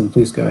 Lawson,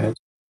 please go ahead.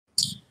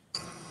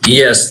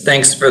 Yes,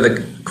 thanks for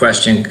the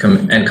question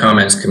and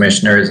comments,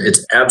 commissioners.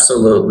 It's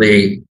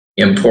absolutely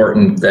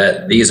important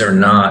that these are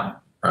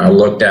not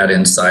looked at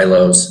in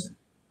silos.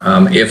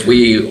 If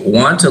we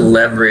want to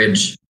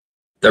leverage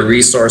the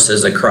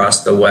resources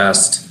across the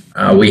West,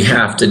 we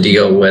have to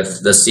deal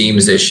with the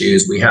seams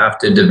issues. We have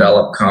to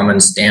develop common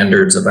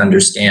standards of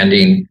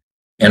understanding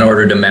in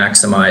order to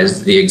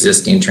maximize the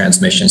existing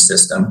transmission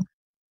system.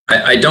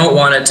 I don't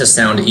want it to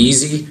sound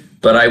easy,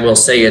 but I will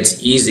say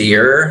it's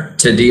easier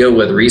to deal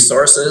with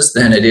resources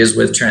than it is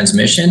with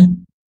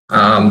transmission.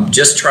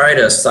 Just try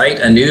to site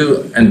a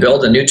new and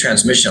build a new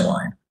transmission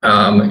line.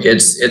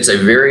 It's a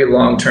very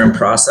long-term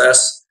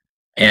process,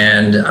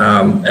 and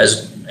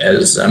as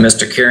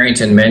Mr.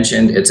 Carrington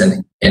mentioned, it's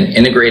an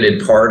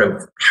integrated part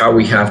of how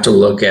we have to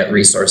look at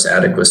resource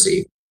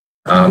adequacy.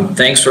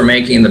 Thanks for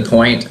making the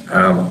point.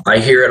 I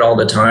hear it all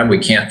the time. We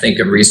can't think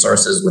of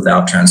resources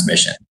without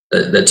transmission.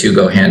 The two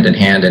go hand in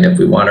hand, and if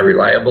we want a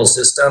reliable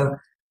system,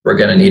 we're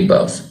going to need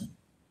both.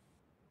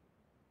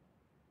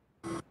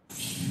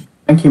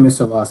 Thank you,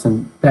 Mr.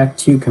 Lawson. Back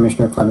to you,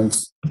 Commissioner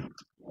Clements.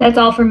 That's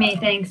all for me.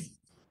 Thanks.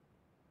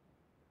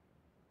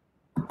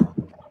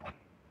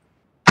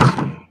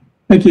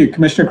 Thank you.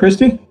 Commissioner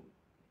Christie?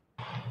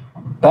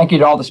 Thank you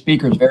to all the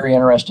speakers. Very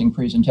interesting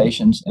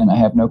presentations, and I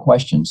have no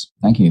questions.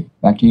 Thank you.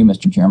 Back to you,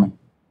 Mr. Chairman.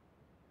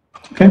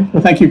 Okay.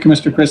 Well, thank you,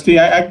 Commissioner Christie.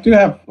 I do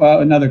have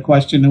another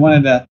question. I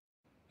wanted to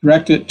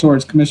direct it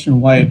towards Commissioner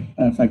White,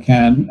 if I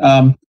can.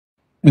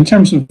 In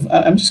terms of,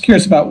 I'm just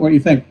curious about what you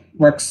think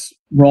WEC's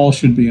role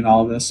should be in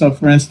all of this. So,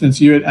 for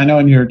instance, I know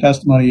in your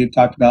testimony you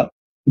talked about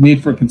the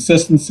need for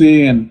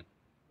consistency, and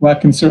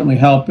WEC can certainly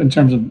help in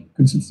terms of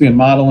consistency in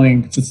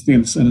modeling,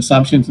 consistency in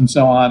assumptions, and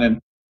so on.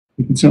 And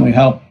it can certainly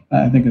help,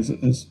 I think,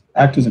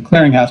 act as a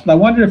clearinghouse. But I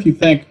wonder if you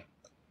think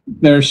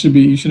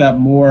you should have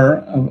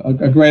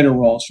a greater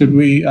role. Should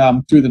we,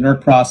 through the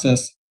NERC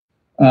process,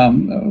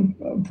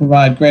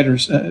 provide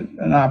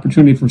an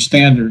opportunity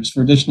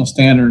for additional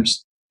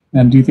standards?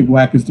 And do you think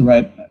WEC is the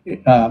right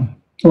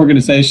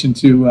organization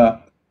to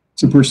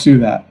pursue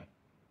that?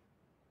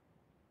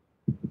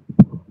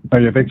 Oh,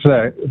 yeah, thanks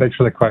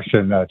for the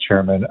question,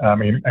 Chairman. I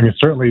mean,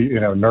 certainly,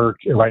 NERC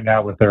right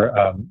now with their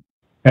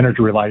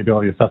Energy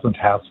Reliability Assessment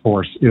Task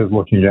Force is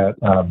looking at,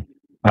 from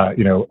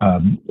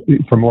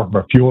more of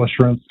a fuel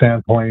assurance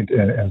standpoint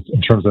and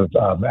in terms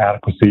of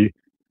adequacy.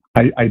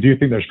 I do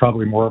think there's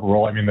probably more of a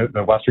role. I mean,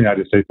 the Western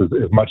United States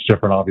is much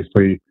different,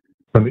 obviously,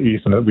 from the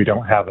East, and that we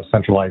don't have a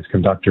centralized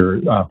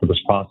conductor for this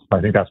process. I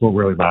think that's what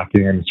we're really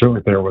lacking. And certainly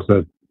if there was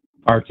a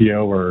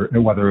RTO or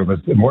whether it was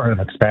more an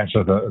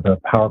expansion of the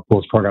power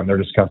pools program they're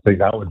discussing,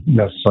 that would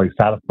necessarily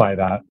satisfy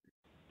that.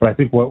 But I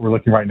think what we're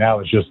looking right now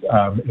is just,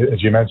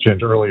 as you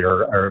mentioned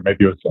earlier, or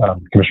maybe it was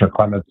Commissioner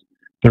Clements,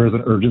 there is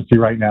an urgency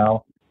right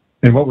now.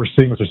 And what we're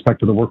seeing with respect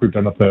to the work we've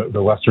done with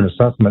the Western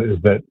assessment is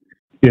that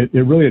it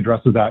really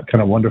addresses that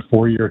kind of 1 to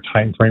 4 year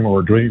time frame where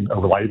we're doing a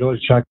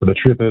reliability check. But the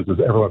truth is, as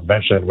everyone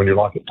mentioned, when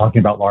you're talking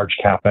about large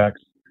CapEx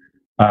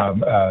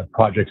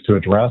projects to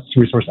address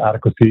resource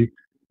adequacy,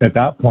 at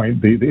that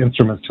point, the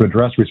instruments to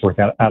address resource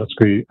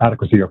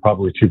adequacy are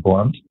probably too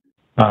blunt.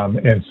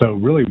 And so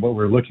really what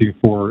we're looking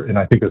for, and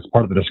I think as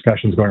part of the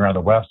discussions going around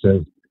the West,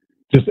 is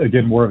just,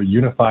 again, more of a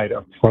unified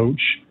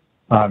approach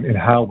in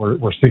how we're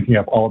syncing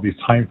up all of these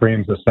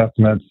timeframes,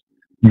 assessments,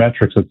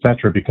 metrics, et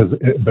cetera, because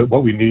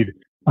what we need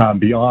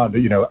beyond,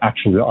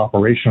 actually the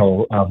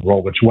operational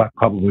role, which WEC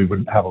probably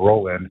wouldn't have a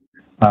role in,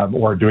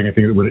 or doing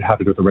anything that would have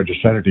to do with the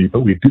registered entity, but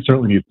we do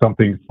certainly need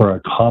something for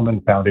a common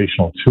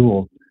foundational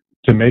tool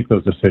to make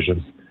those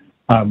decisions.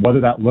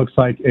 Whether that looks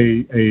like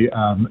a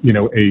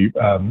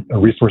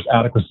resource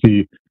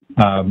adequacy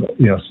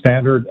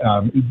standard,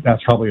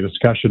 that's probably a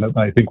discussion that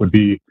I think would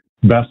be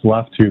best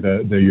left to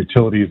the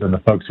utilities and the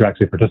folks who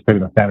actually participate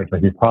in the standards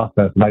making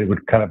process. And I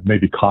would kind of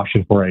maybe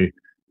caution for a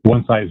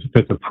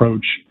one-size-fits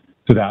approach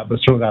to that, but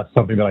certainly that's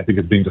something that I think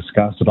is being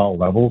discussed at all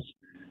levels.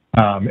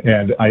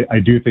 And I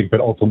do think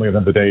that ultimately at the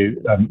end of the day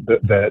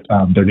that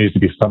there needs to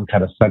be some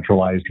kind of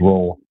centralized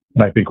role.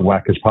 And I think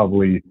WEC is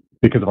probably,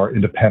 because of our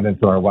independence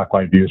and our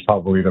WEC-wide view, is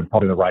probably the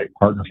right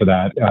partner for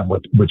that,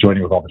 with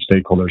joining with all the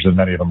stakeholders, and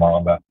many of them are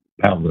on the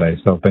panel today.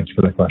 So thank you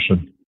for the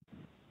question.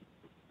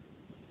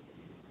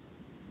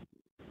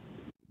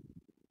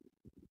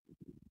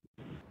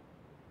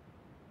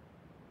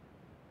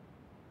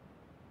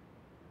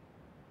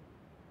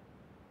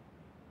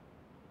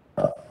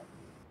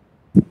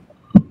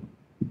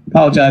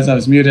 Apologize, I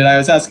was muted. I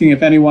was asking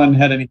if anyone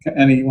had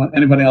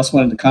anybody else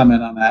wanted to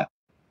comment on that.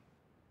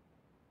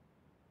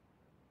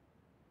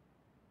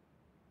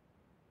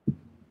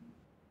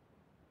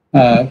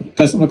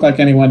 Doesn't look like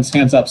anyone's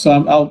hands up,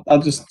 so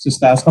I'll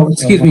just ask. Oh,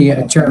 excuse me,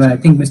 Chairman. I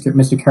think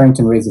Mr.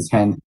 Carrington raised his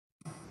hand.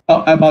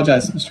 Oh, I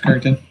apologize, Mr.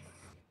 Carrington.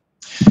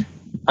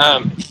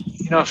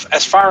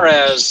 As far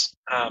as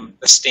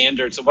the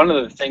standards, one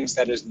of the things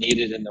that is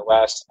needed in the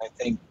West, and I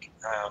think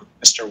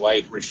Mr.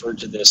 White referred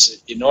to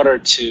this, in order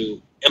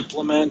to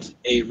implement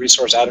a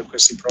resource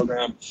adequacy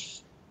program,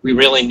 we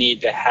really need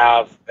to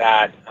have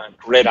that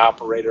grid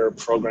operator,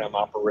 program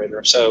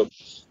operator. So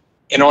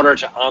in order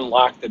to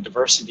unlock the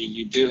diversity,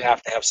 you do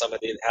have to have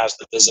somebody that has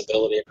the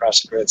visibility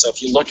across the grid. So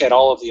if you look at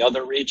all of the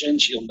other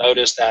regions, you'll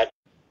notice that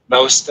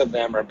most of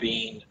them are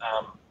being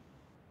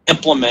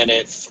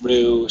implemented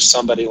through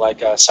somebody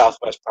like a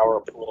Southwest Power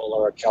Pool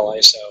or a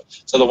CalISO.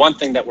 So the one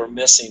thing that we're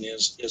missing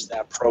is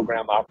that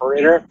program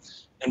operator.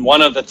 And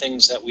one of the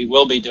things that we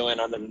will be doing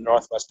under the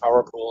Northwest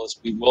Power Pool is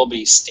we will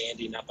be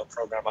standing up a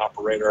program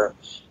operator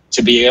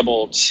to be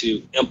able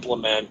to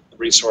implement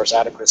resource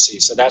adequacy.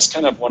 So that's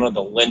kind of one of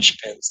the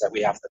linchpins that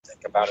we have to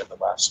think about in the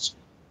West.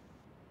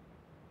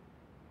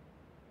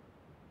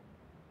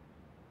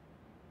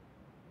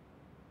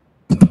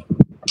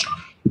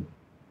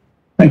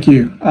 Thank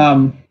you.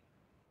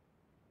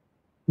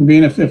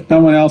 Naveen, if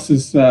no one else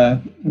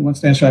wants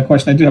to answer that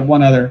question, I do have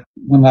one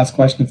last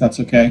question, if that's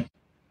okay.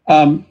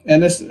 And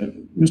this,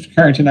 Mr.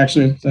 Carrington,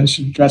 actually, I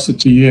should address it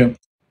to you.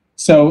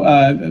 So,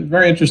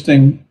 very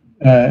interesting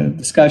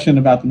discussion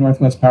about the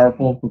Northwest Power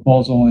Pool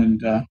proposal,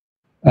 and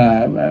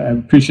I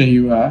appreciate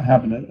you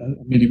having a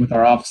meeting with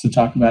our office to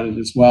talk about it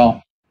as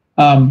well.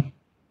 I'm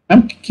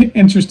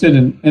interested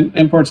in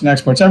imports and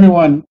exports.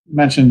 Everyone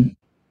mentioned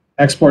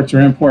exports or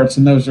imports,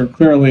 and those are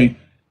clearly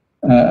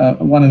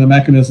one of the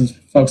mechanisms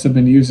folks have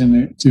been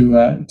using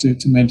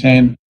to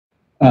maintain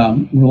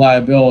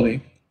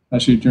reliability,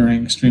 especially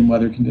during extreme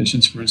weather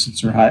conditions, for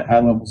instance, or high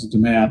levels of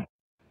demand.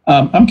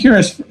 I'm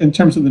curious, in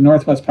terms of the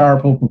Northwest Power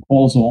Pool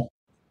proposal,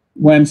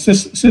 when the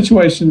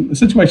situation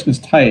is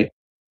tight,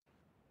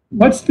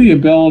 what's the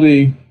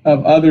ability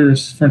of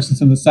others, for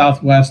instance, in the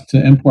Southwest,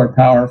 to import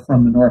power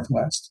from the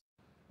Northwest?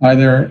 Are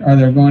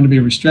there going to be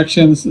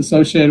restrictions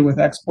associated with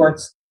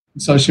exports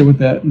associated with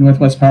the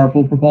Northwest Power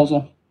Pool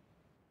proposal?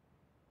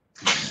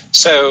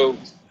 So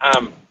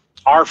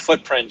our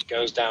footprint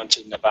goes down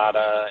to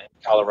Nevada and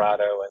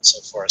Colorado and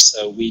so forth.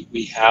 So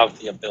we have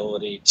the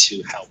ability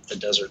to help the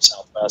desert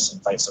Southwest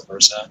and vice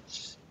versa,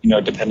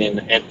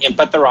 depending,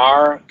 but there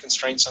are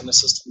constraints on the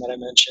system that I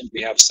mentioned.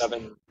 We have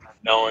 7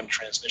 known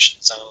transmission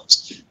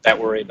zones that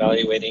we're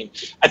evaluating.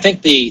 I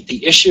think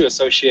the issue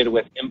associated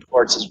with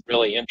imports is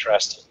really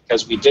interesting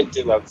because we did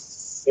do a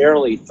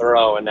fairly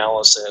thorough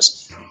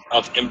analysis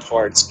of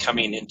imports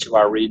coming into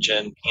our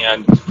region.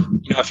 And,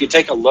 if you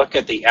take a look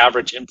at the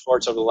average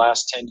imports over the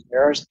last 10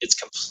 years, it's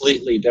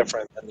completely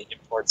different than the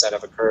imports that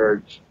have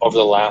occurred over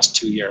the last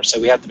 2 years. So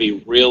we have to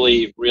be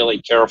really,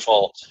 really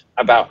careful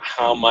about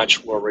how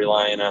much we're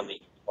relying on the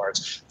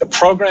imports. The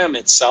program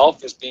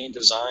itself is being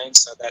designed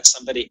so that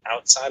somebody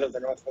outside of the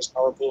Northwest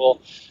Power Pool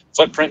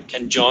footprint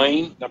can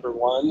join, number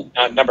one.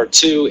 Number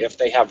two, if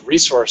they have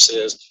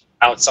resources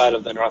outside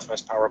of the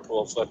Northwest Power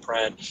Pool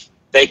footprint,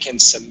 they can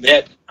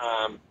submit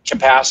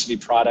capacity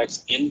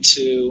products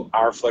into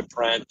our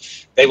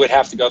footprint. They would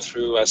have to go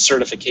through a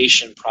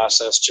certification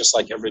process just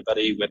like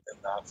everybody within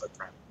the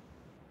footprint.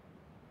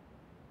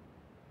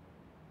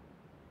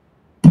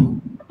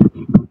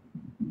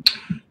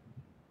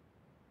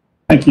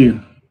 Thank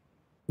you.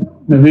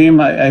 Naveem,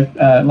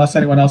 unless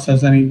anyone else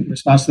has any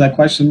response to that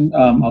question,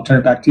 I'll turn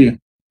it back to you.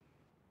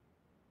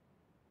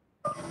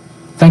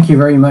 Thank you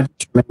very much,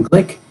 Chairman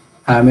Glick.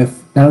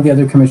 If none of the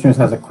other commissioners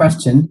has a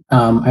question,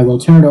 I will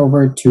turn it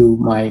over to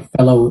my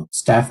fellow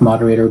staff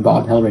moderator,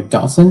 Bob Helrick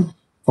Dawson,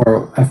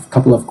 for a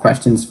couple of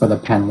questions for the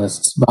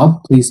panelists.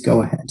 Bob, please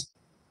go ahead.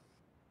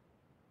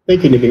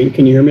 Thank you, Naveen.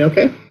 Can you hear me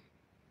okay?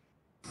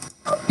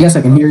 Yes,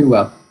 I can hear you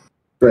well.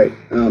 Great.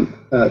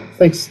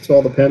 Thanks to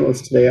all the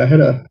panelists today. I had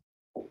a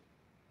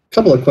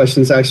couple of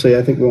questions, actually.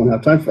 I think we won't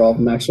have time for all of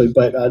them, actually,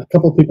 but a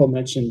couple of people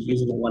mentioned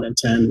using the 1 in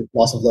 10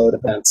 loss of load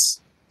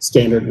events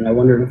standard, and I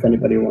wondered if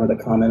anybody wanted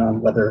to comment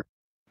on whether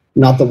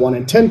not the 1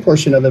 in 10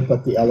 portion of it,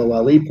 but the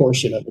LOLE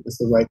portion of it is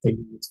the right thing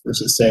to use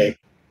versus, say,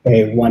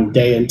 a 1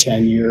 day in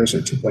 10 years or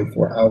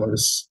 2.4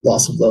 hours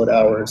loss of load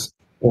hours,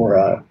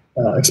 or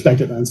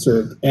expected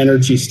unserved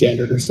energy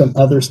standard or some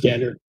other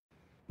standard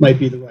might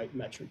be the right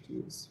metric to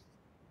use.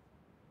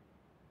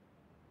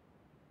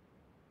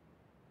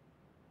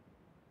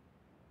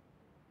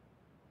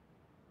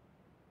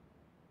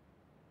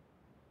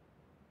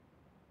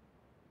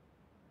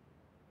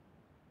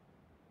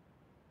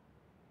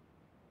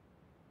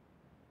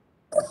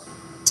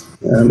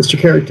 Mr.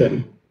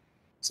 Carrington,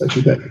 so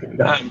you got your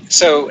hand up.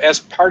 So as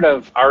part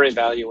of our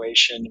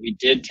evaluation, we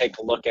did take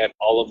a look at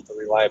all of the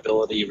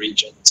reliability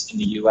regions in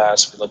the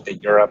US. We looked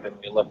at Europe and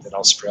we looked at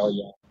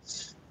Australia.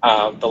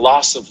 The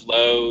loss of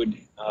load,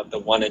 the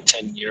 1 in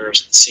 10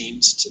 years,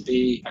 seems to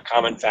be a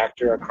common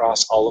factor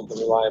across all of the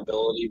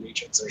reliability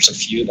regions. There's a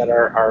few that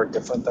are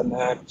different than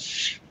that.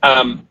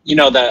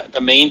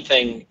 The main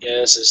thing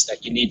is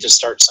that you need to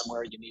start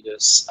somewhere. You need to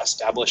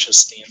establish a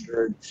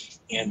standard,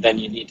 and then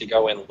you need to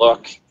go and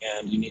look,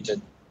 and you need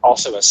to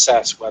also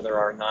assess whether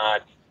or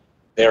not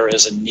there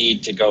is a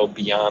need to go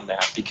beyond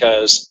that,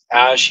 because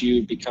as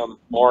you become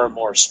more and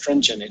more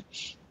stringent,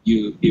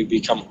 you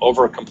become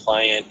over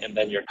compliant, and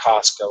then your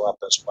costs go up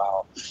as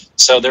well.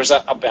 So there's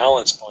a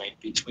balance point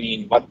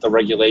between what the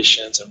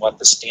regulations and what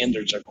the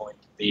standards are going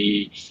to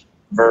be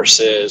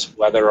versus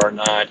whether or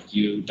not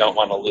you don't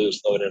want to lose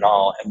load at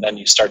all, and then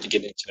you start to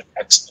get into an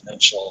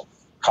exponential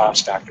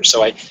cost factor.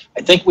 So I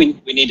think we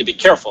need to be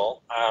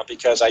careful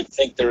because I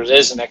think there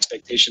is an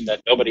expectation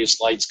that nobody's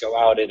lights go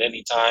out at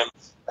any time,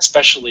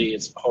 especially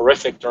it's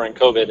horrific during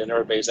COVID and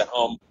everybody's at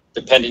home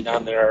depending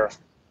on their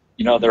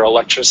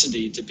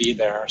electricity to be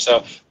there.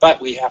 So,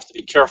 but we have to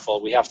be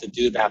careful. We have to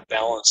do that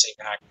balancing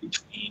act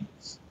between,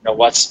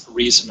 what's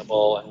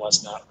reasonable and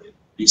what's not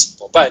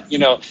reasonable. But,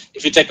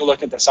 if you take a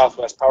look at the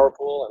Southwest Power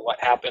Pool and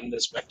what happened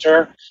this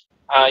winter,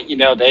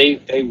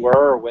 they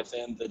were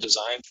within the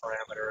design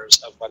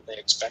parameters of what they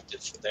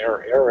expected for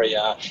their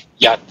area,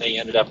 yet they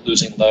ended up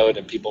losing load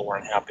and people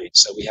weren't happy.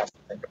 So we have to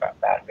think about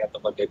that. We have to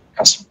look at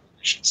customer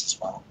conditions as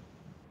well.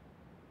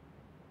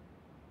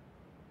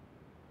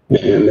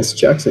 And Ms.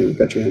 Jackson, you've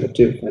got your hand up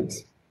too.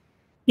 Thanks.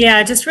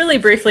 Yeah, just really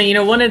briefly,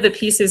 one of the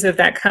pieces of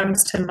that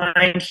comes to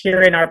mind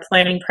here in our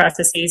planning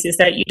processes is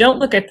that you don't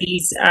look at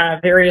these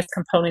various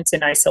components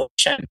in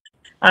isolation.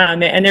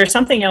 And there's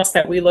something else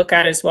that we look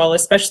at as well,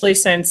 especially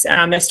since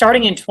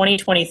starting in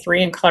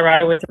 2023 in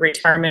Colorado with the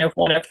retirement of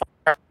one of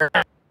our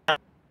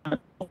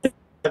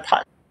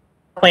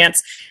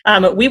plants,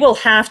 we will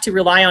have to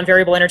rely on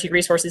variable energy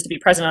resources to be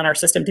present on our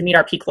system to meet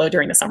our peak load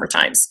during the summer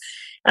times.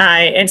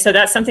 And so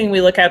that's something we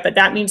look at, but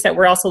that means that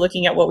we're also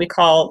looking at what we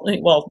call,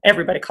 well,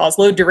 everybody calls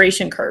load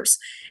duration curves.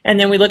 And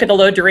then we look at the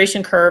load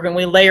duration curve and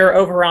we layer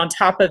over on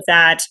top of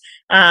that,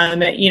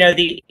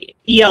 the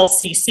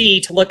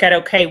ELCC to look at,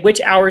 okay, which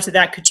hours of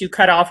that could you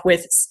cut off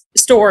with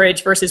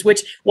storage versus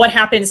what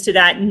happens to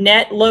that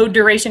net load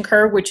duration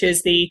curve, which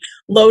is the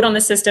load on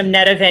the system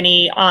net of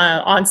any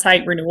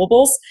on-site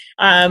renewables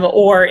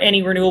or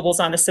any renewables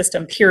on the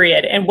system,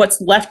 period, and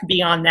what's left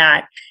beyond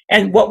that.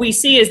 And what we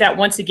see is that,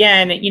 once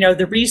again,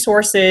 the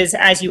resources,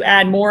 as you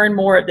add more and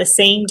more of the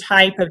same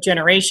type of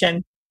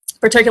generation,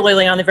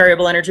 particularly on the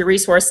variable energy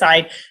resource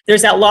side,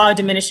 there's that law of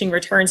diminishing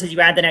returns as you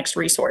add the next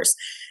resource.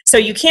 So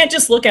you can't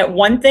just look at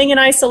one thing in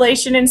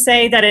isolation and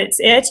say that it's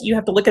it. You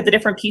have to look at the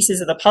different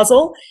pieces of the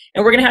puzzle.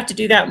 And we're going to have to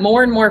do that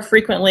more and more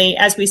frequently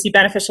as we see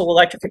beneficial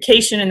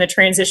electrification and the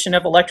transition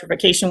of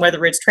electrification,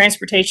 whether it's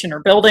transportation or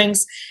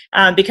buildings,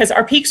 because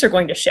our peaks are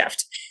going to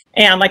shift.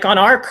 And like on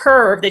our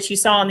curve that you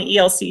saw on the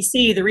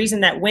ELCC, the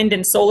reason that wind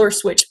and solar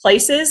switch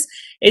places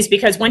is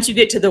because once you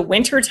get to the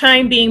winter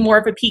time being more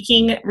of a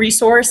peaking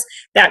resource,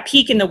 that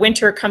peak in the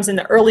winter comes in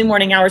the early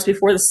morning hours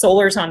before the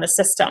solar's on the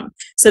system.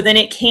 So then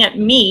it can't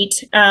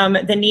meet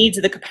the needs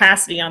of the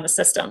capacity on the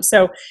system.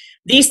 So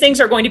these things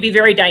are going to be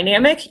very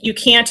dynamic. You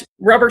can't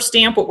rubber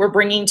stamp what we're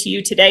bringing to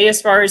you today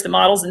as far as the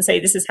models and say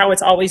this is how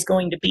it's always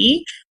going to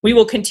be. We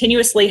will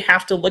continuously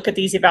have to look at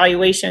these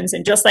evaluations,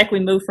 and just like we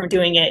moved from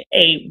doing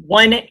a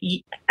 1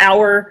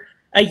 hour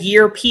a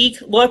year peak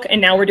look, and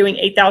now we're doing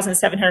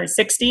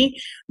 8,760.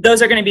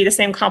 Those are going to be the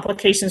same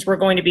complications we're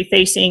going to be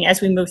facing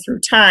as we move through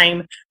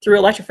time, through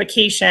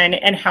electrification,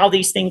 and how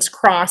these things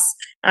cross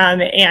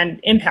and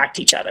impact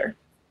each other.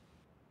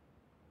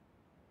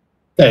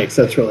 Thanks,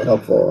 that's really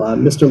helpful.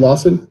 Mr.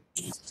 Lawson?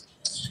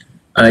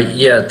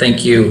 Yeah,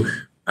 thank you.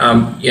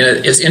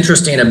 It's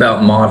interesting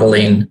about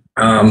modeling,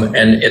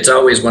 and it's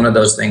always one of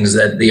those things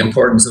that the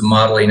importance of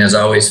modeling is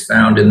always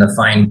found in the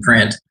fine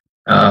print.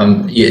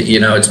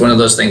 It's one of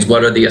those things,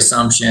 what are the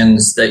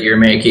assumptions that you're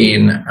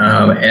making?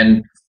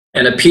 And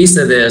a piece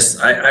of this,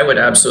 I would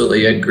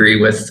absolutely agree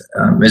with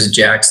Ms.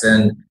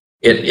 Jackson.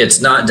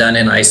 It's not done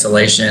in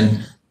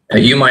isolation.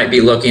 You might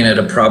be looking at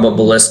a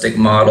probabilistic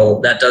model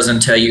that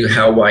doesn't tell you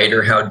how wide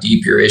or how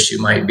deep your issue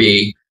might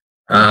be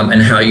and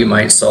how you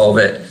might solve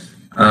it.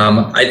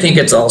 I think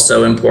it's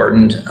also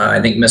important, I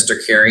think Mr.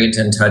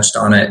 Carrington touched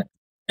on it,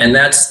 and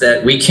that's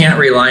that we can't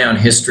rely on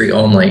history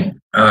only.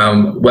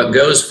 What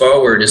goes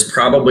forward is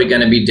probably going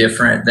to be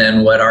different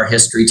than what our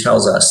history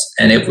tells us.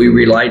 And if we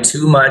rely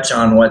too much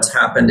on what's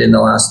happened in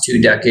the last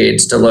 2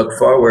 decades to look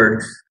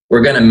forward,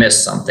 we're going to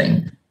miss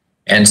something.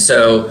 And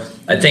so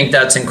I think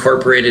that's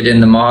incorporated in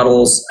the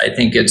models. I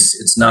think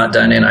it's not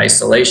done in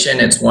isolation.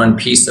 It's one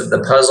piece of the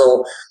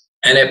puzzle.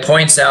 And it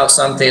points out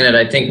something that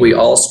I think we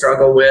all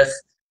struggle with,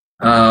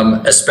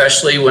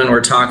 especially when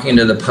we're talking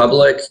to the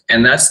public.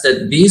 And that's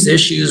that these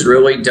issues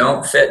really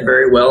don't fit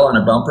very well on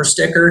a bumper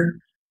sticker.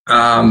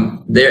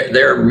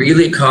 They're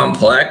really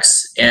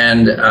complex,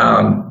 and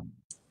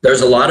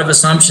there's a lot of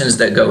assumptions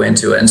that go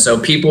into it. And so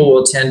people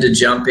will tend to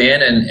jump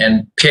in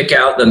and pick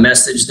out the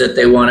message that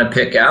they want to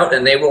pick out,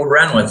 and they will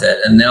run with it,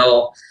 and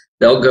they'll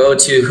go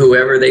to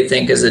whoever they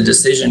think is a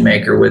decision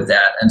maker with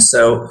that. And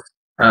so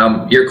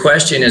your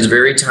question is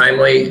very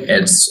timely.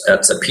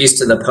 It's a piece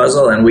to the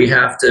puzzle, and we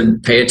have to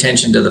pay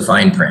attention to the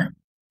fine print.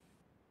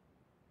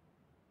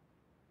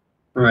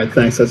 All right,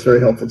 thanks. That's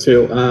very helpful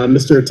too.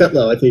 Mr.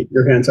 Tetlow, I think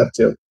your hand's up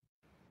too.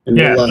 And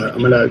yeah. I'm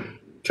going to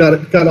try to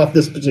cut off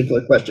this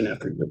particular question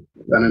after you're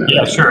running out.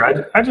 Yeah,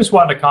 sure. I just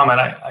wanted to comment.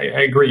 I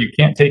agree. You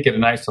can't take it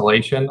in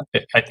isolation.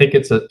 I think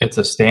it's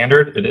a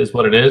standard. It is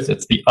what it is.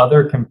 It's the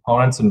other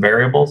components and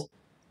variables.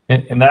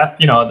 And that,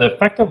 the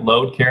effective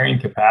load carrying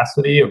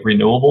capacity of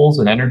renewables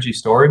and energy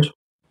storage,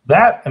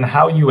 that and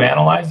how you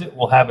analyze it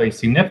will have a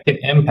significant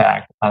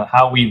impact on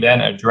how we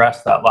then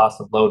address that loss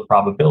of load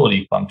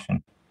probability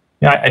function.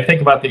 I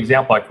think about the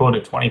example I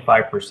quoted,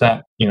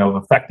 25%,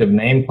 effective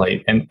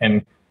nameplate,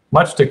 and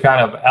much to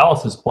kind of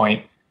Alice's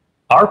point,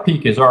 our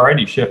peak is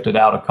already shifted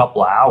out a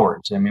couple of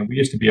hours. I mean, we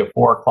used to be a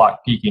 4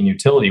 o'clock peaking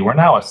utility. We're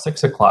now a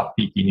 6 o'clock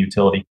peaking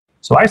utility.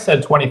 So I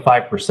said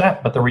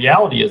 25%, but the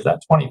reality is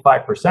that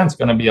 25% is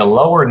going to be a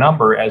lower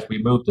number as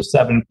we move to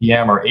 7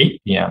 p.m. or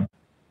 8 p.m.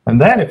 And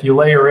then if you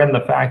layer in the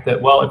fact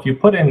that, well, if you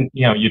put in,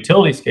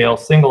 utility scale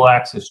single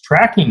axis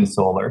tracking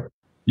solar,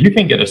 you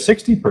can get a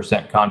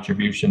 60%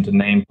 contribution to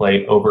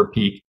nameplate over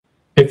peak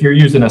if you're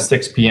using a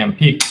 6 p.m.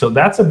 peak. So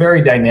that's a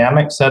very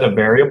dynamic set of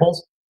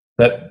variables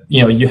that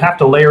you have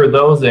to layer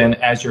those in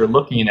as you're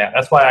looking at.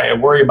 That's why I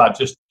worry about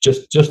just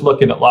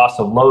looking at loss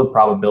of load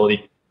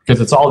probability, because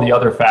it's all the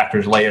other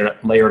factors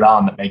layered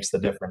on that makes the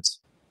difference.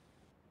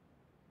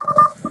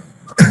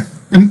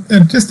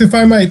 And just if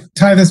I might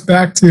tie this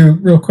back to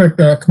real quick,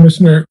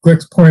 Commissioner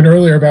Glick's point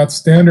earlier about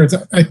standards.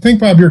 I think,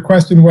 Bob, your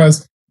question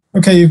was,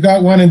 okay, you've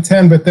got 1 in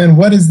 10, but then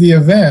what is the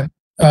event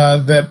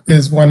that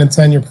is 1 in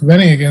 10 you're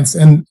preventing against?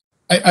 And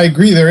I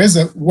agree, there is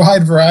a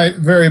wide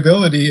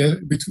variability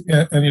between,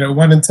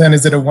 1 in 10,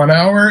 is it a 1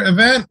 hour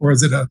event or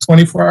is it a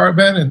 24-hour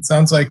event? And it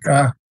sounds like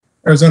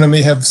Arizona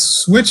may have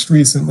switched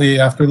recently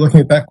after looking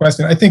at that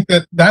question. I think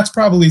that's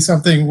probably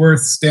something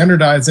worth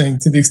standardizing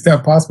to the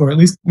extent possible, or at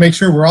least make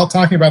sure we're all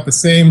talking about the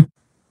same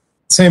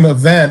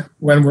event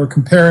when we're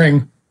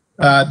comparing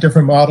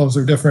different models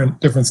or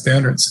different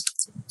standards.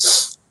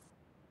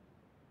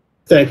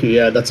 Thank you.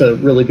 Yeah, that's a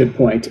really good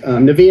point.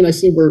 Naveen, I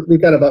see we've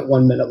got about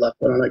 1 minute left.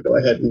 Why don't I go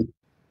ahead and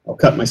I'll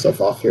cut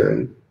myself off here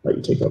and let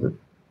you take over.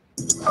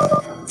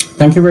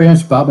 Thank you very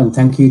much, Bob, and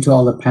thank you to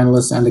all the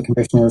panelists and the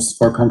commissioners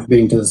for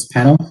contributing to this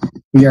panel.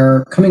 We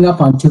are coming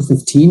up on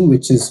 2:15,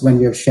 which is when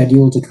we are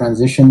scheduled to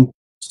transition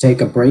to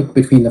take a break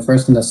between the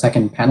first and the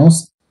second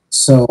panels.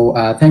 So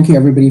thank you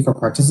everybody for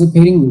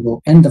participating. We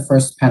will end the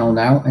first panel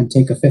now and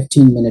take a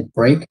 15-minute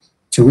break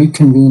to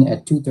reconvene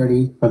at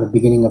 2:30 for the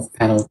beginning of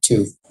panel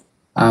 2.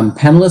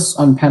 Panelists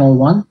on panel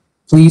 1,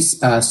 please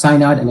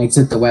sign out and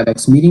exit the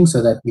WebEx meeting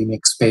so that we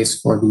make space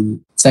for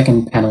the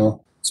second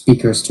panel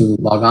speakers to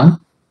log on.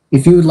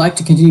 If you would like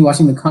to continue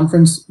watching the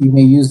conference, you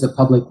may use the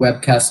public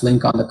webcast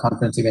link on the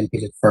conference event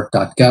page at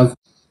FERC.gov.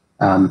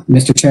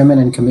 Mr. Chairman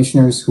and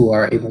commissioners who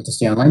are able to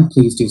stay online,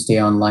 please do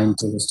stay online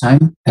till this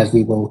time, as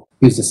we will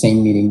use the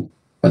same meeting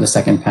for the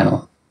second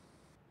panel.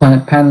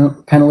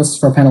 Panelists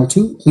for panel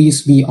 2,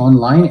 please be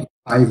online in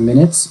 5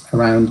 minutes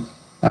around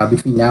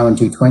between now and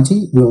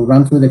 2:20. We'll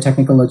run through the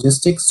technical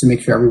logistics to make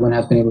sure everyone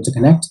has been able to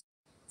connect.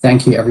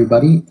 Thank you,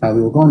 everybody.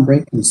 We will go on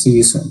break and see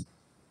you soon.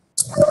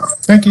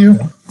 Thank you.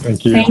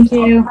 Thank you. Thank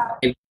you.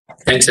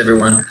 Thanks,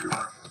 everyone.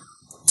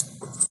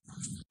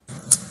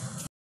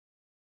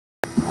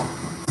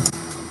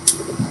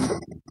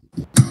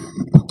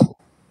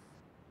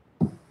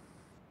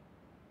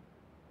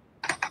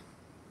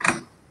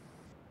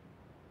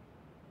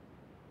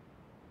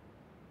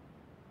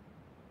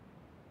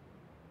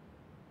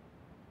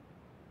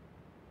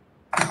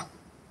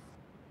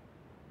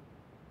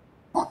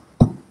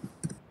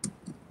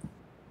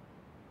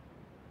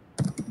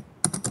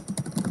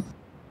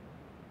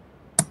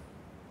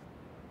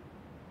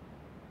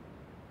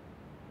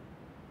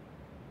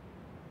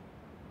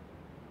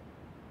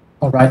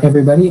 All right,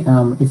 everybody,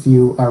 if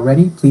you are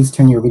ready, please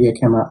turn your video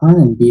camera on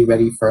and be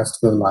ready for us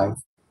to go live.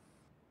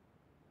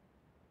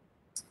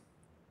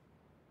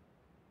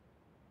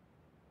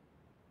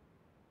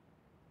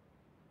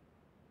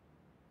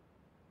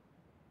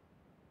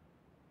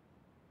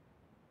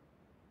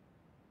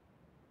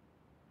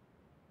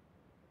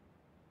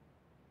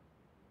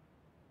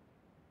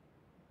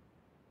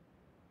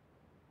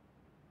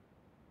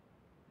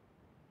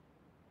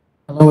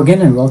 Hello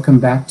again, and welcome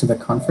back to the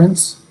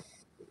conference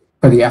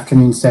for the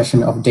afternoon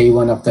session of day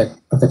 1 of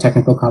the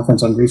technical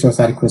conference on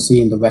resource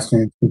adequacy in the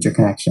Western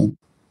Interconnection.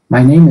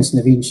 My name is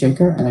Naveen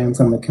Shaker, and I am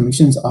from the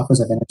Commission's Office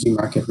of Energy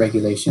Market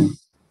Regulation.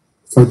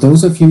 For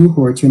those of you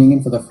who are tuning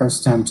in for the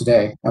first time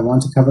today, I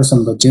want to cover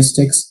some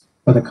logistics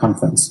for the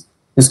conference.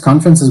 This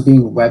conference is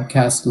being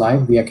webcast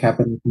live via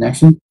Capital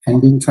Connection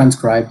and being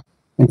transcribed,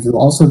 and will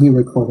also be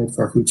recorded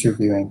for future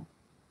viewing.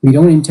 We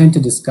don't intend to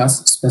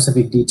discuss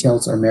specific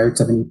details or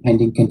merits of any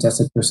pending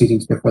contested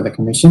proceedings before the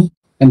Commission,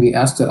 and we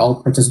ask that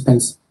all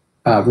participants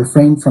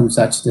refrain from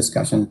such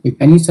discussion. If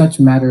any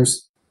such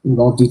matters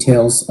involve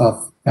details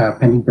of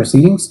pending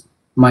proceedings,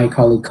 my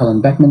colleague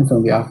Cullen Beckman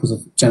from the Office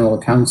of General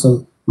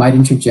Counsel might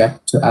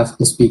interject to ask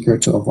the speaker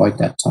to avoid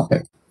that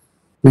topic.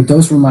 With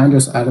those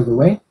reminders out of the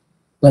way,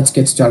 let's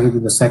get started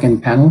with the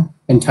second panel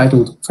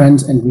entitled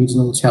Trends and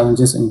Regional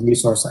Challenges in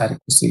Resource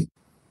Adequacy.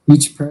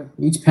 Each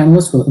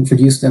panelist will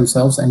introduce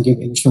themselves and give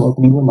initial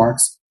opening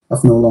remarks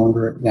of no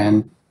longer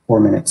than 4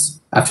 minutes.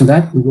 After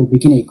that, we will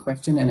begin a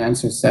question and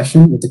answer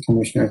session with the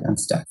commissioners and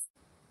staff.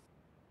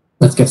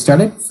 Let's get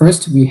started.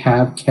 First, we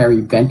have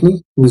Carrie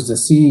Bentley, who is the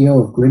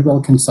CEO of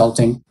Gridwell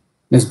Consulting.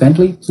 Ms.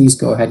 Bentley, please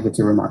go ahead with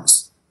your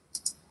remarks.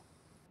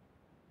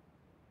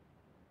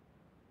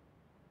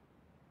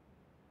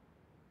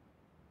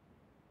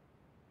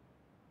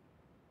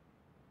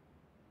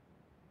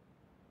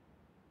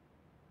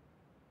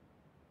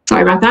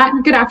 Sorry about that.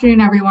 Good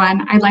afternoon,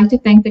 everyone. I'd like to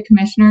thank the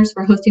commissioners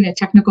for hosting a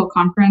technical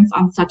conference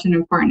on such an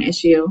important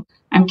issue.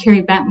 I'm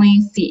Carrie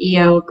Bentley,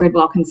 CEO of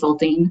Gridwell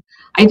Consulting.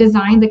 I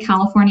designed the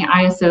California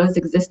ISO's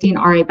existing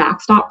RA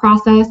backstop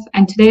process,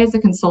 and today as a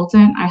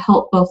consultant, I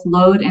help both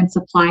load and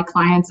supply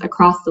clients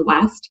across the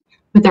West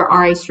with their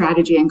RA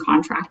strategy and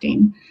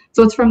contracting.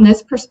 So it's from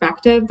this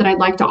perspective that I'd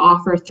like to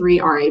offer 3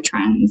 RA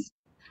trends.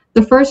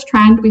 The first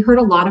trend we heard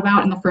a lot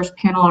about in the first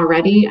panel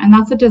already, and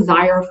that's a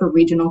desire for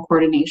regional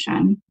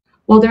coordination.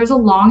 While there's a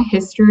long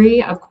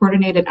history of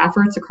coordinated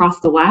efforts across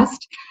the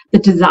West, the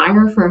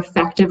desire for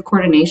effective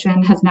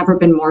coordination has never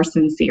been more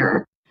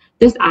sincere.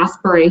 This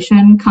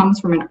aspiration comes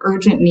from an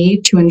urgent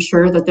need to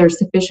ensure that there's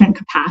sufficient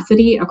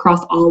capacity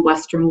across all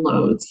Western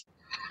loads.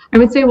 I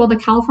would say while the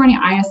California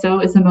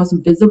ISO is the most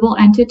visible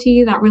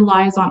entity that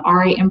relies on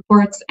RA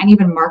imports and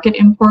even market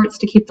imports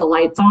to keep the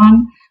lights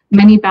on,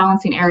 many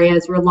balancing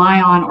areas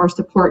rely on or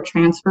support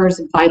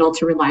transfers vital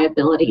to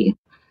reliability.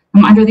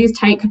 Under these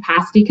tight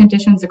capacity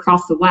conditions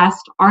across the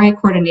West, RA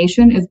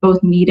coordination is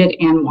both needed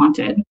and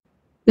wanted.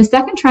 The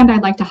second trend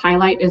I'd like to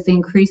highlight is the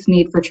increased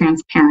need for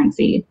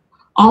transparency.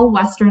 All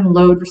Western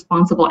load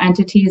responsible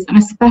entities, and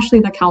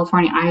especially the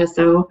California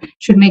ISO,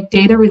 should make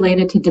data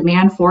related to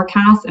demand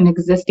forecasts and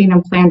existing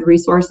and planned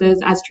resources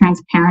as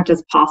transparent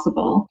as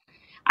possible.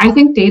 I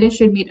think data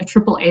should meet a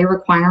AAA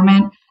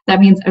requirement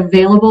that means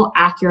available,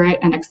 accurate,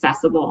 and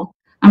accessible.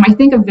 I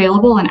think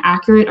available and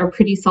accurate are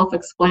pretty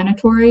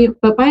self-explanatory,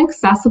 but by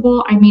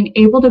accessible, I mean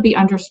able to be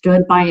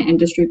understood by an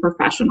industry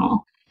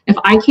professional. If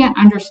I can't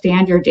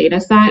understand your data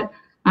set,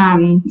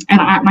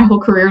 my whole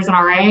career is an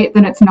RA,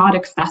 then it's not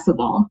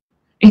accessible.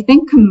 I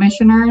think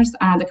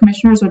the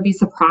commissioners would be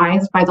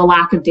surprised by the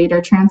lack of data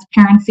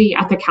transparency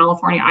at the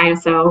California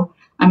ISO,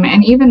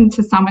 and even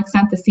to some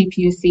extent the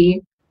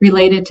CPUC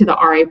related to the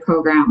RA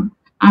program.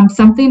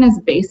 Something as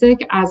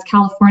basic as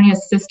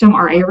California's system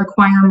RA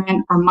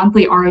requirement or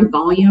monthly RA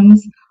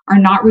volumes are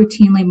not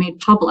routinely made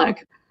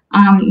public.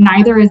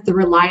 Neither is the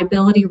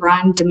reliability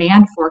run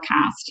demand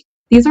forecast.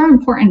 These are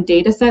important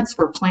data sets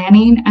for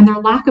planning, and their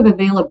lack of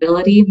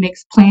availability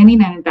makes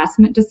planning and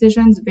investment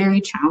decisions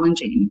very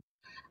challenging.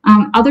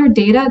 Other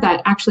data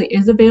that actually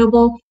is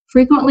available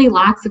frequently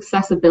lacks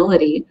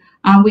accessibility.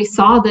 We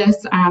saw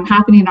this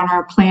happening on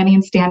our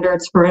planning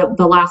standards for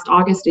the last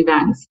August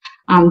events.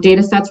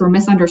 Data sets were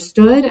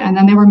misunderstood and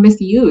then they were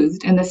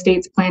misused in the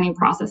state's planning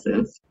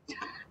processes.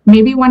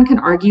 Maybe one could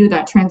argue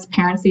that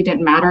transparency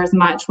didn't matter as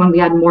much when we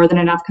had more than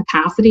enough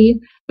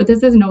capacity, but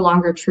this is no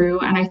longer true,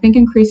 and I think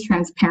increased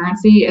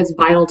transparency is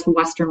vital to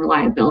Western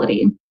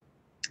reliability.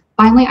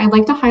 Finally, I'd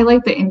like to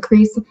highlight the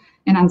increase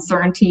in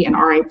uncertainty in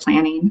RA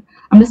planning.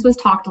 This was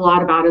talked a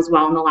lot about as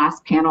well in the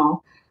last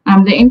panel.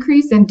 The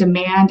increase in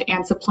demand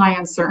and supply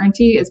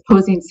uncertainty is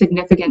posing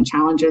significant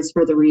challenges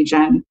for the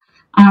region.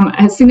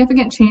 A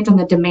significant change on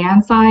the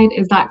demand side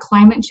is that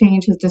climate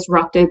change has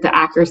disrupted the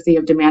accuracy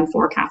of demand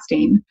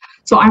forecasting.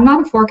 So I'm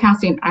not a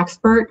forecasting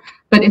expert,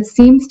 but it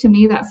seems to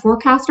me that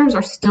forecasters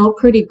are still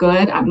pretty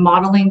good at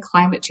modeling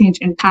climate change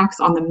impacts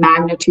on the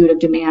magnitude of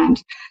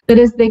demand. That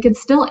is, they could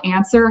still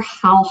answer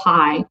how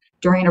high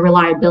during a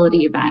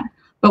reliability event.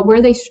 But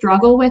where they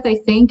struggle with, I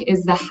think,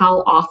 is the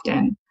how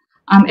often.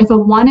 If a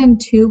 1 in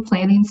 2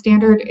 planning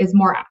standard is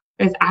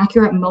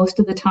accurate most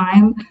of the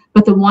time,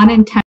 but the 1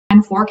 in 10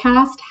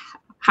 forecast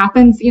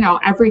happens,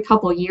 every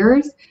couple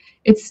years,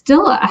 it's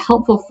still a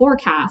helpful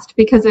forecast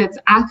because it's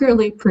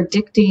accurately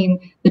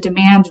predicting the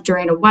demand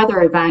during a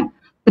weather event,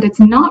 but it's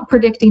not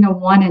predicting a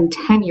 1 in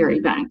 10-year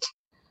event.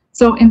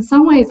 So in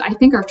some ways, I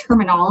think our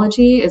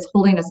terminology is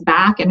holding us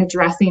back in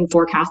addressing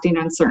forecasting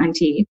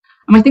uncertainty.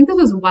 I think this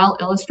was well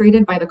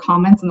illustrated by the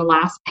comments in the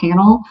last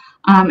panel.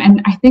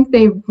 And I think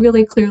they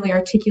really clearly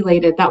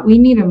articulated that we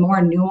need a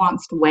more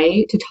nuanced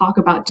way to talk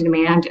about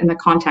demand in the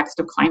context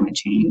of climate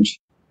change.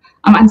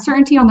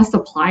 Uncertainty on the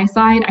supply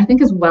side, I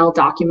think, is well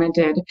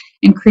documented.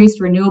 Increased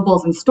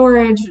renewables and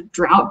storage,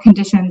 drought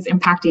conditions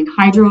impacting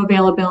hydro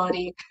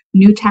availability,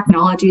 new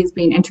technologies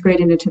being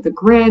integrated into the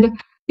grid.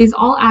 These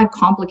all add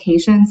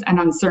complications and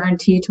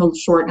uncertainty to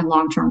short and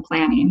long-term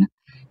planning.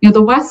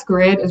 The West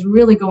grid is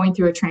really going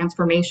through a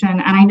transformation,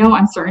 and I know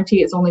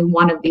uncertainty is only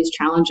one of these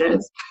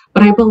challenges,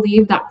 but I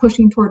believe that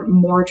pushing toward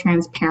more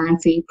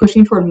transparency,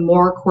 pushing toward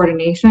more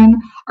coordination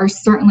are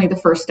certainly the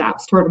first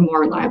steps toward a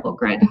more reliable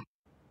grid.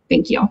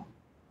 Thank you.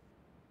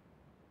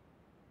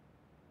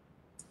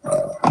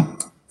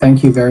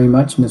 Thank you very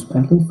much, Ms.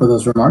 Bentley, for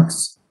those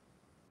remarks.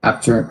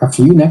 After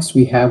you next,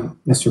 we have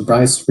Mr.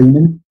 Bryce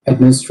Freeman,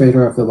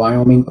 Administrator of the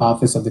Wyoming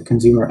Office of the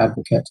Consumer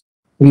Advocate.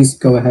 Please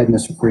go ahead,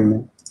 Mr.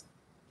 Freeman.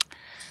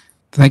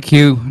 Thank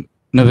you,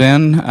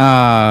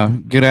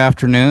 Navin. Good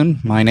afternoon.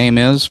 My name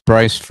is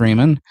Bryce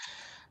Freeman.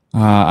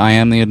 I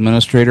am the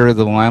Administrator of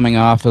the Wyoming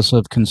Office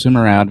of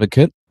Consumer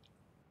Advocate.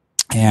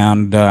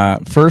 And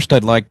first,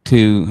 I'd like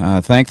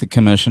to thank the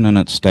Commission and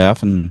its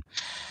staff and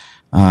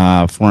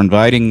for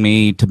inviting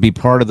me to be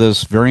part of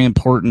this very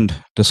important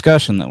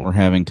discussion that we're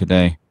having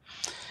today.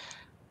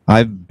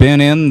 I've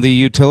been in the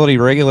utility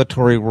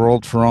regulatory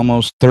world for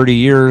almost 30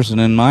 years, and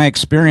in my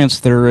experience,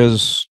 there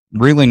is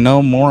really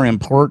no more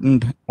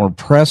important or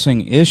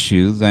pressing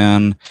issue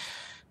than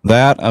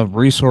that of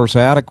resource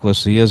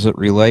adequacy as it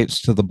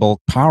relates to the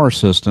bulk power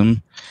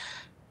system,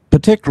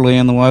 particularly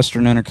in the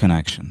Western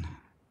Interconnection.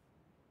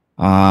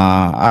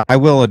 I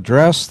will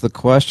address the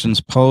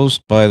questions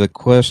posed by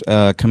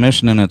the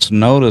Commission in its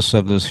notice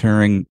of this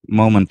hearing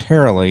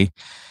momentarily,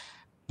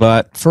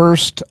 but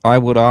first I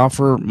would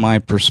offer my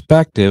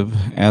perspective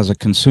as a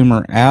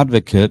consumer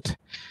advocate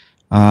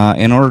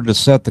in order to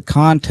set the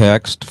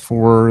context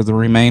for the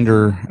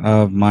remainder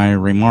of my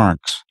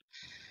remarks.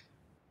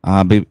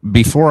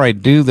 Before I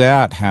do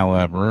that,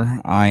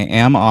 however, I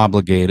am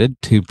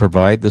obligated to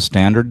provide the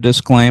standard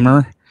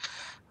disclaimer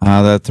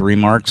that the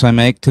remarks I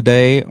make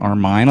today are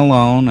mine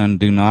alone and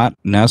do not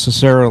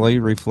necessarily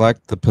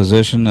reflect the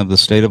position of the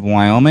state of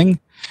Wyoming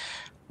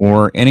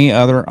or any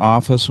other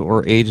office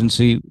or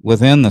agency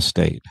within the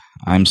state.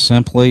 I'm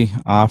simply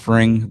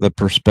offering the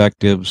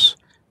perspectives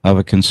of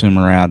a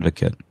consumer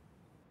advocate.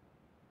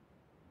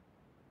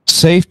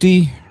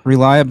 Safety,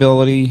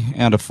 reliability,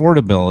 and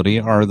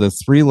affordability are the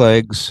 3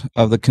 legs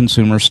of the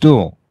consumer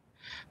stool.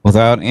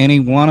 Without any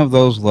one of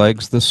those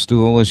legs, the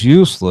stool is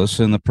useless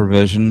in the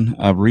provision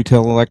of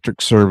retail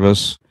electric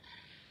service,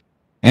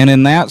 and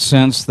in that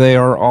sense, they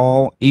are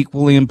all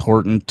equally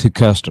important to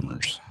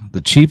customers.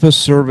 The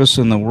cheapest service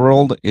in the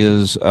world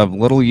is of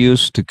little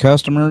use to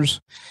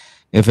customers,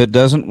 if it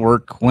doesn't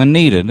work when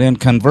needed. And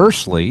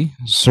conversely,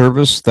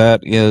 service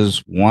that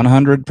is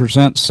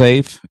 100%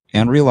 safe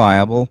and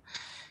reliable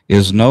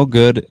is no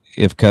good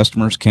if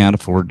customers can't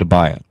afford to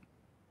buy it.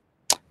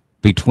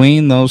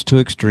 Between those two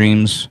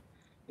extremes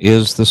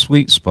is the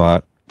sweet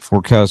spot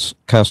for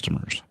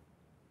customers.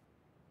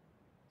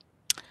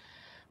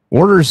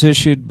 Orders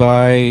issued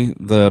by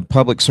the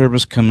Public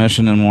Service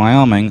Commission in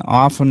Wyoming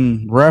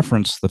often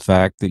reference the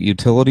fact that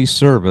utility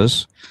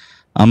service,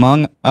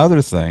 among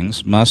other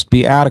things, must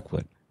be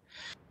adequate.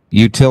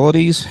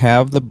 Utilities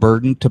have the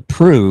burden to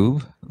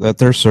prove that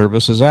their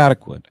service is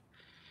adequate.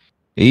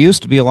 It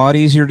used to be a lot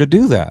easier to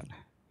do that.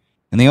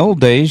 In the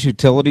old days,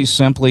 utilities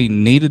simply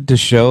needed to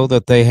show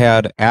that they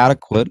had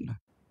adequate,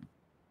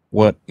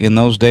 what in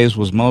those days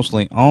was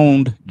mostly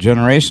owned,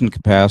 generation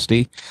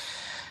capacity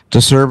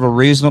to serve a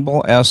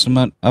reasonable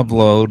estimate of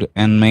load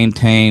and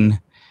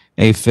maintain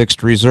a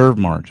fixed reserve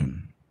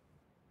margin.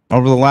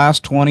 Over the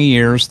last 20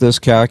 years, this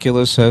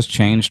calculus has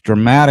changed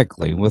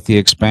dramatically with the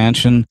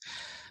expansion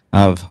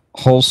of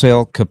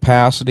wholesale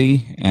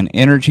capacity and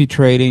energy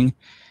trading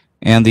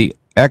and the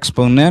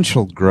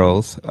exponential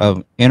growth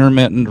of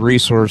intermittent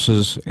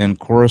resources and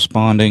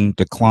corresponding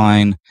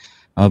decline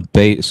of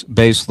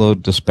baseload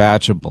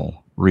dispatchable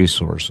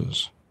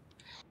resources.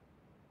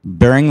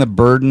 Bearing the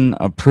burden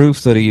of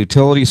proof that a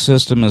utility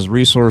system is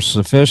resource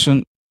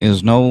sufficient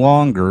is no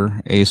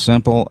longer a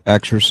simple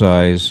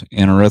exercise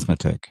in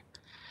arithmetic.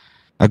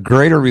 A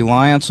greater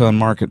reliance on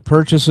market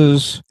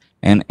purchases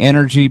and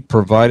energy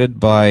provided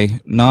by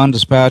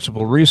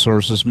non-dispatchable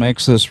resources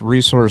makes this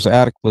resource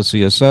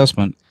adequacy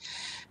assessment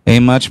a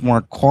much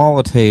more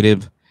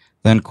qualitative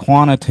than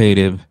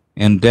quantitative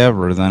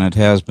endeavor than it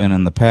has been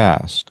in the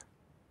past.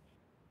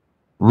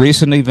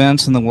 Recent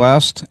events in the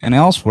West and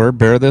elsewhere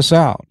bear this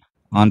out.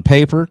 On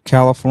paper,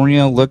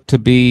 California looked to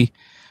be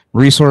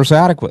resource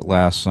adequate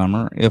last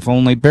summer, if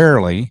only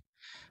barely,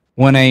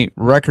 when a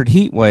record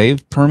heat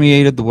wave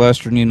permeated the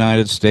western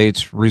United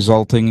States,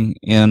 resulting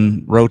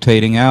in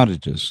rotating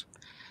outages.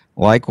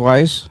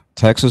 Likewise,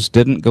 Texas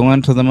didn't go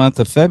into the month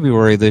of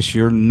February this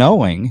year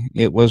knowing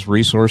it was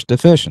resource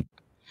deficient.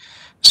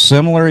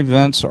 Similar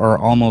events are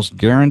almost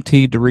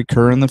guaranteed to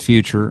recur in the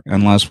future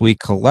unless we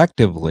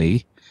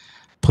collectively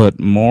put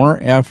more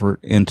effort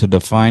into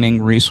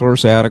defining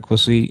resource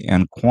adequacy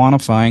and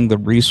quantifying the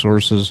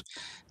resources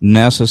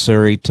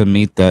necessary to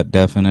meet that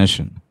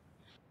definition.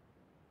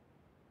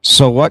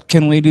 So what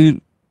can we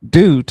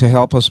do to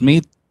help us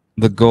meet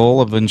the goal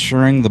of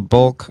ensuring the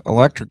bulk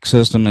electric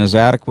system is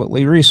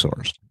adequately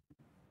resourced?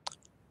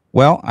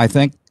 Well, I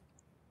think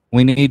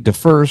we need to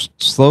first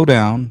slow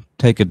down,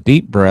 take a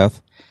deep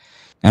breath,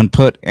 and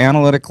put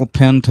analytical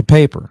pen to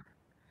paper.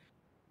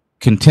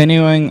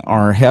 Continuing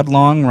our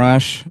headlong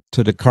rush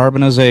to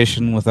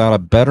decarbonization without a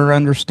better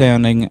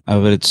understanding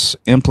of its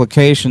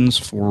implications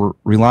for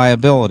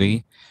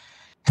reliability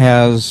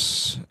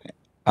has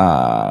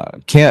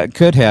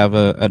could have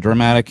a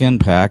dramatic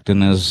impact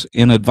and is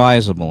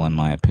inadvisable, in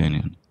my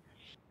opinion.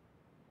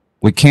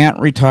 We can't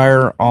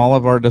retire all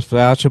of our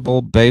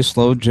dispatchable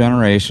baseload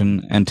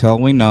generation until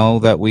we know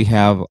that we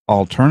have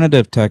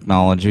alternative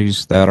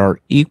technologies that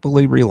are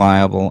equally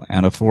reliable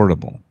and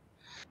affordable.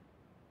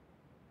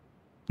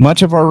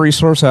 Much of our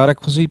resource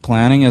adequacy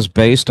planning is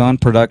based on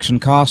production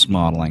cost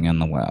modeling in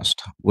the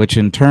West, which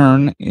in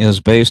turn is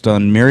based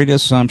on myriad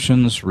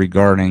assumptions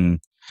regarding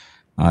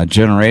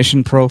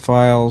generation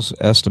profiles,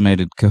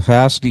 estimated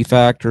capacity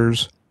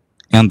factors,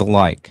 and the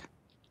like.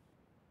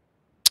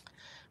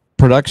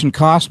 Production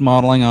cost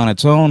modeling on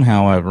its own,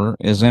 however,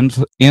 is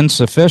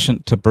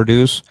insufficient to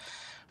produce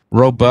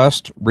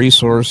robust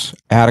resource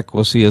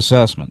adequacy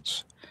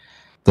assessments.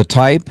 The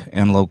type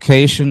and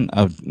location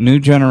of new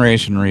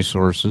generation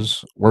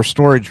resources or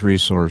storage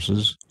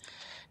resources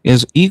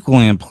is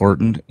equally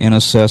important in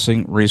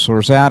assessing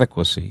resource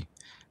adequacy,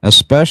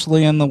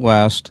 especially in the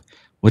West,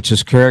 which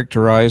is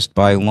characterized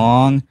by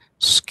long,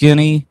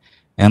 skinny,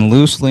 and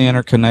loosely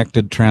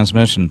interconnected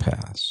transmission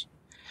paths.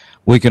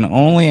 We can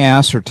only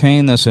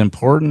ascertain this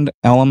important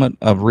element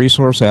of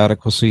resource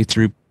adequacy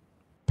through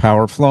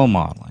power flow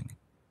modeling.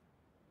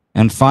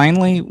 And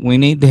finally, we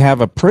need to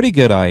have a pretty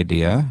good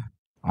idea,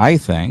 I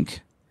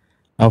think,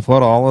 of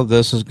what all of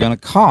this is going to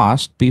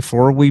cost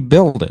before we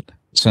build it,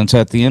 since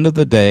at the end of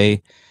the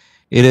day,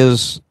 it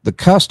is the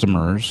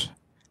customers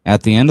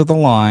at the end of the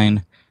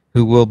line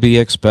who will be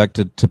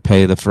expected to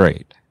pay the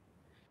freight.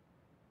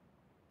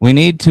 We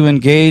need to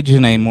engage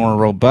in a more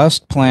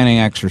robust planning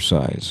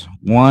exercise,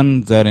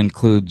 one that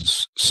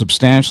includes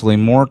substantially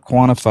more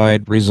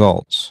quantified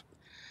results.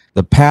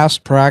 The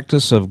past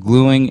practice of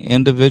gluing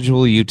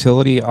individual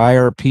utility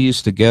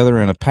IRPs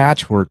together in a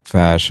patchwork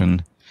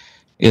fashion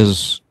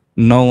is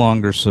no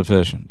longer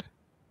sufficient.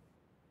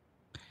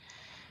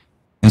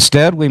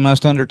 Instead, we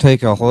must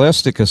undertake a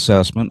holistic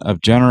assessment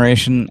of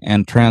generation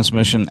and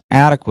transmission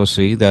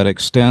adequacy that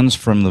extends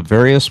from the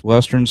various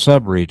western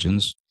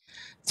subregions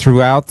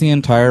throughout the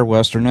entire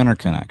Western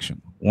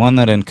Interconnection, one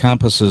that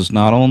encompasses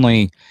not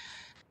only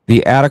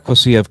the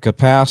adequacy of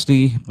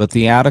capacity, but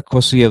the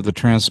adequacy of the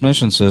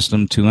transmission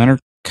system to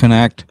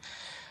interconnect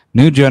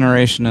new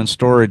generation and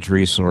storage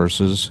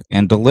resources,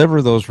 and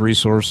deliver those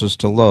resources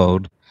to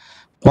load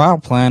while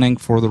planning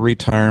for the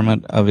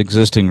retirement of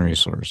existing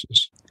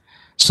resources.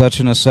 Such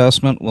an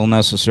assessment will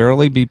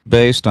necessarily be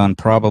based on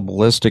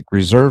probabilistic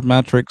reserve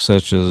metrics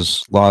such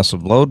as loss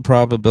of load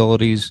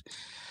probabilities,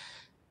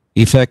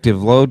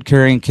 effective load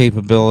carrying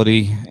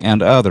capability,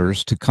 and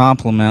others to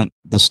complement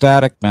the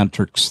static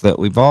metrics that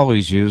we've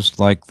always used,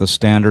 like the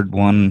standard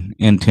 1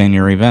 in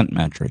 10-year event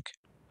metric.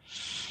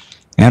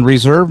 And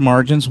reserve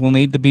margins will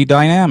need to be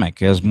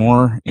dynamic as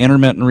more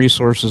intermittent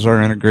resources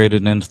are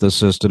integrated into the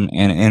system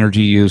and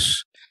energy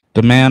use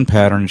demand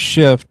patterns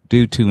shift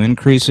due to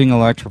increasing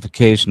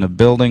electrification of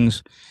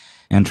buildings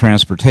and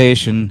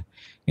transportation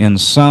in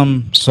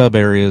some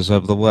subareas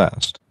of the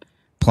West.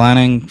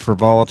 Planning for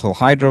volatile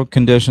hydro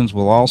conditions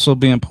will also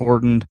be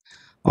important,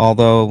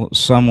 although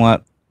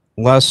somewhat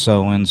less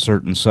so in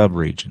certain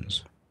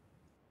subregions.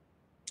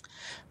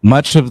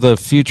 Much of the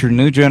future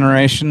new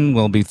generation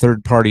will be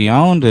third-party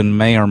owned and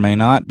may or may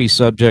not be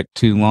subject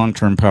to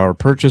long-term power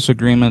purchase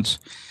agreements.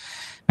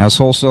 As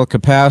wholesale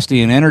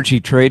capacity and energy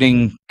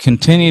trading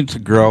continue to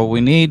grow, we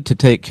need to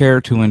take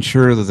care to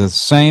ensure that the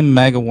same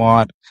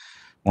megawatt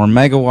or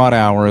megawatt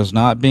hour is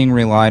not being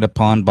relied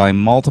upon by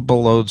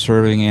multiple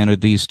load-serving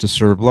entities to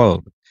serve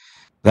load.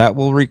 That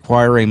will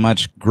require a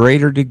much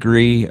greater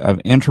degree of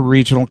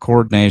interregional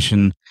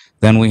coordination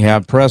than we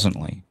have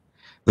presently.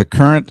 The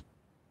current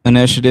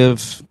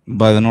initiative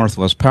by the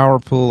Northwest Power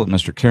Pool that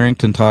Mr.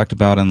 Carrington talked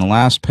about in the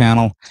last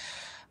panel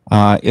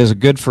is a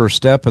good first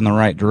step in the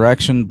right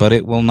direction, but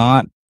it will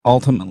not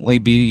ultimately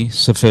be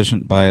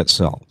sufficient by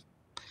itself.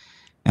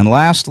 And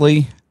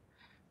lastly,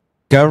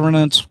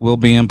 governance will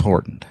be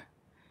important.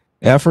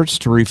 Efforts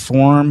to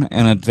reform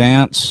and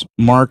advance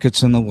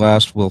markets in the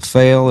West will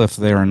fail if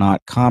they are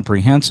not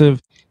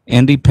comprehensive,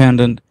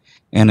 independent,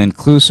 and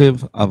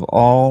inclusive of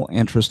all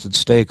interested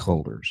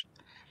stakeholders.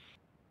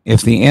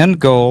 If the end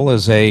goal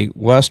is a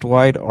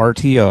West-wide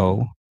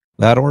RTO,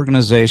 that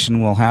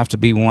organization will have to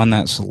be one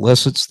that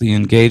solicits the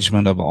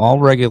engagement of all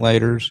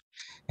regulators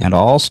and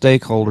all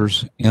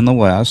stakeholders in the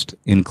West,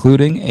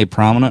 including a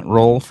prominent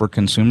role for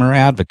consumer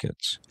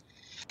advocates.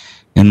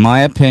 In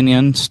my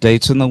opinion,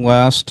 states in the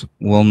West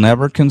will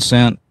never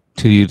consent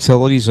to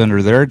utilities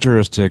under their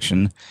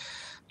jurisdiction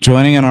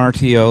joining an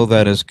RTO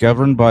that is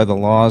governed by the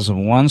laws of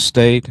one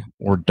state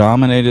or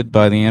dominated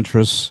by the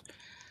interests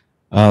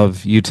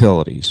of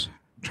utilities.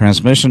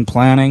 Transmission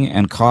planning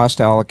and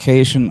cost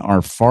allocation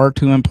are far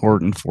too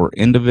important for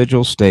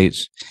individual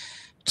states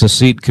to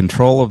cede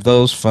control of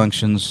those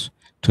functions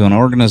to an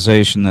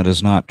organization that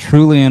is not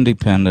truly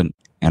independent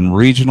and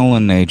regional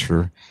in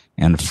nature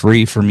and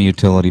free from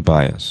utility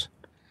bias.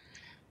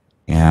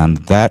 And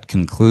that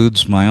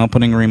concludes my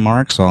opening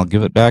remarks. I'll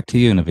give it back to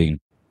you, Naveen.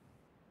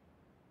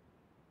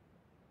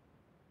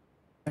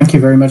 Thank you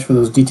very much for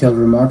those detailed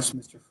remarks,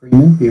 Mr.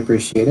 Freeman. We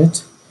appreciate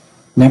it.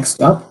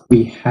 Next up,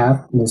 we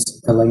have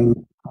Ms.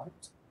 Elaine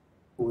Hart,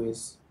 who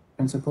is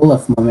Principal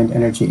of Moment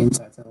Energy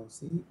Insights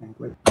LLC and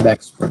Grid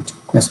Expert.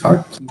 Ms.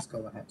 Hart, please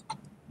go ahead.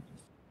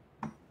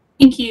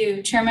 Thank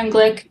you, Chairman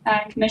Glick,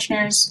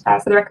 Commissioners.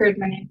 For the record,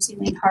 my name is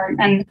Elaine Hart,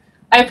 and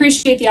I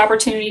appreciate the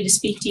opportunity to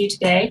speak to you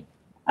today.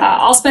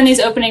 I'll spend these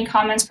opening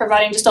comments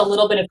providing just a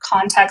little bit of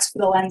context for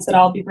the lens that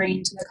I'll be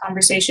bringing to the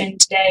conversation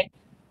today.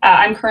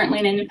 I'm currently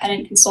an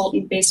independent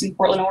consultant based in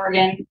Portland,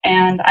 Oregon,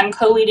 and I'm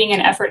co-leading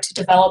an effort to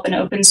develop an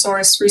open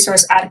source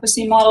resource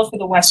adequacy model for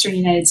the Western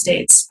United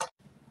States.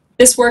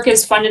 This work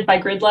is funded by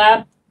Grid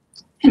Lab,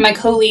 and my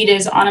co-lead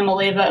is Anna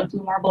Maleva of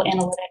Blue Marble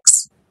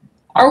Analytics.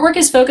 Our work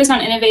is focused on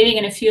innovating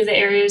in a few of the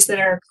areas that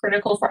are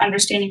critical for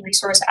understanding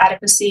resource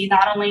adequacy,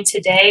 not only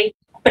today,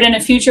 but in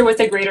a future with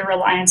a greater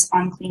reliance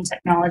on clean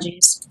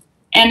technologies.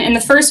 And in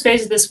the first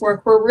phase of this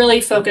work, we're really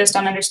focused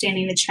on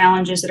understanding the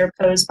challenges that are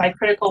posed by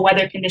critical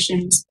weather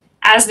conditions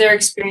as they're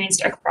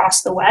experienced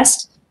across the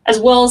West, as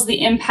well as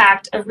the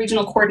impact of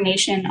regional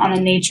coordination on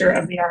the nature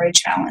of the RA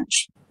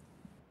challenge.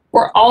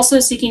 We're also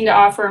seeking to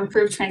offer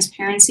improved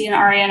transparency in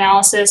RA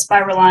analysis by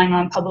relying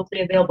on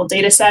publicly available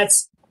data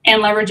sets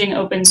and leveraging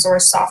open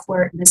source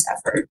software in this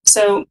effort.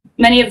 So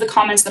many of the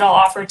comments that I'll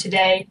offer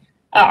today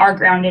are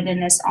grounded in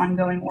this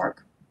ongoing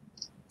work.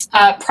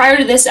 Prior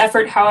to this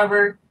effort,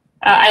 however,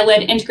 I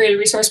led integrated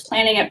resource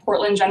planning at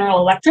Portland General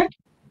Electric,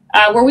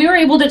 where we were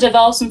able to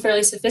develop some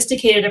fairly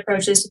sophisticated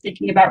approaches to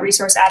thinking about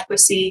resource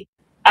adequacy.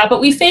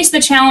 But we faced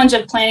the challenge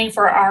of planning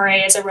for RA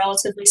as a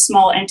relatively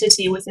small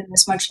entity within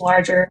this much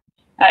larger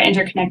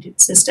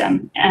interconnected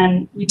system.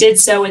 And we did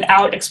so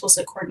without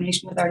explicit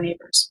coordination with our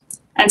neighbors.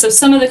 And so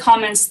some of the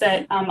comments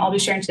that I'll be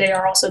sharing today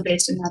are also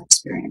based in that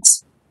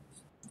experience.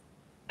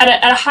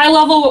 At a high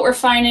level, what we're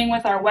finding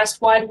with our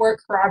West-wide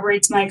work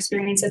corroborates my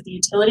experience at the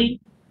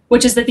utility,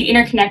 which is that the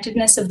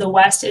interconnectedness of the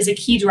West is a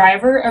key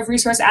driver of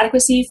resource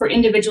adequacy for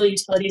individual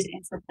utilities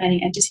and for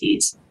planning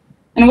entities.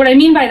 And what I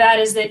mean by that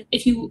is that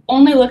if you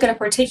only look at a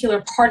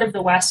particular part of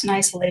the West in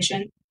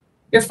isolation,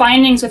 your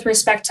findings with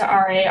respect to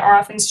RA are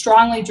often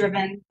strongly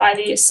driven by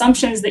the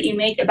assumptions that you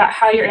make about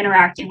how you're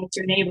interacting with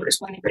your neighbors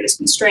when the grid is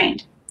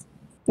constrained.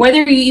 Whether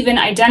you even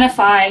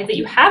identify that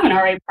you have an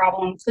RA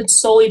problem could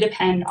solely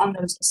depend on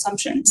those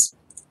assumptions.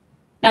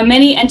 Now,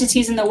 many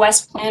entities in the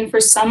West plan for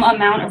some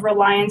amount of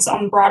reliance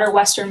on broader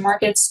Western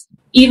markets,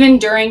 even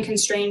during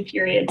constrained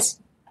periods.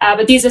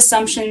 But these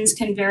assumptions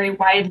can vary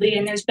widely,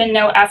 and there's been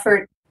no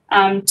effort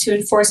to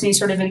enforce any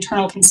sort of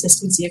internal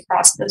consistency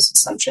across those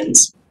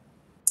assumptions.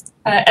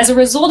 As a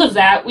result of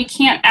that, we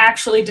can't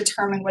actually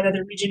determine whether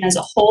the region as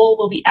a whole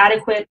will be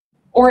adequate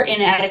or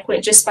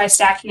inadequate just by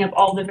stacking up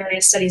all the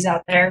various studies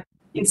out there.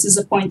 This is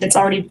a point that's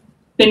already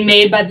been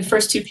made by the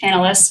first two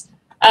panelists.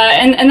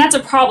 And that's a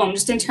problem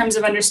just in terms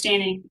of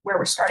understanding where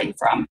we're starting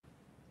from.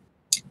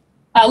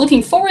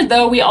 Looking forward,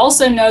 though, we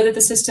also know that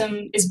the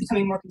system is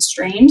becoming more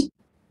constrained,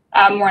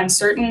 more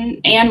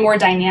uncertain, and more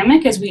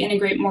dynamic as we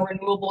integrate more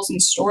renewables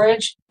and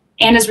storage,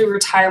 and as we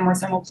retire more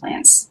thermal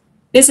plants.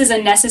 This is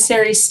a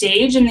necessary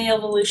stage in the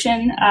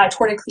evolution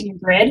toward a cleaner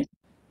grid,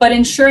 but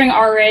ensuring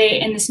RA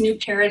in this new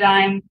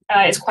paradigm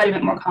is quite a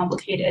bit more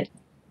complicated.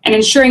 And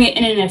ensuring it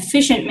in an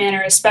efficient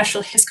manner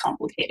especially is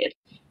complicated.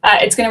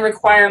 It's going to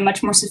require a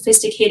much more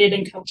sophisticated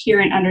and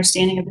coherent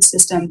understanding of the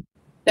system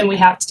than we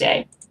have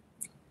today.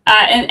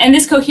 And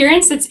this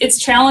coherence, it's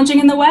challenging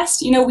in the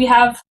West. You know, we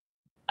have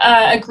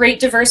a great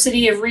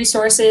diversity of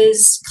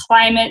resources,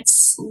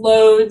 climates,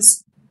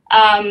 loads,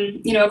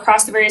 you know,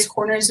 across the various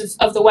corners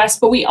of the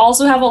West, but we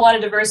also have a lot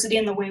of diversity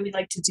in the way we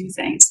like to do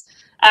things.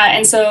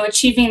 And so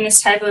achieving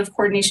this type of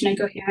coordination and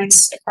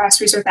coherence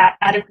across resource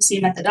adequacy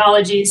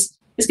methodologies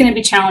is going to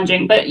be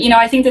challenging. But, you know,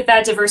 I think that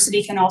that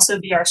diversity can also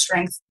be our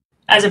strength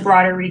as a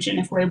broader region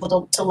if we're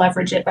able to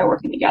leverage it by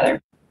working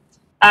together.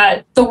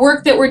 The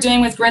work that we're doing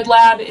with Grid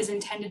Lab is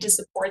intended to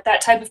support that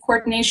type of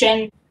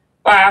coordination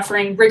by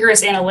offering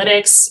rigorous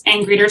analytics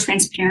and greater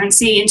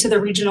transparency into the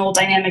regional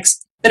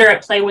dynamics that are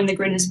at play when the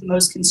grid is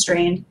most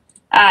constrained.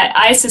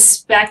 I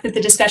suspect that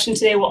the discussion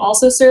today will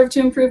also serve to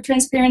improve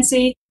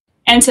transparency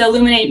and to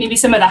illuminate maybe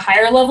some of the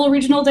higher level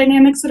regional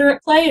dynamics that are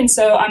at play. And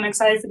so I'm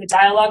excited for the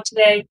dialogue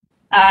today,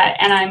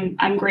 and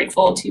I'm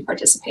grateful to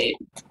participate.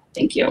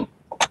 Thank you.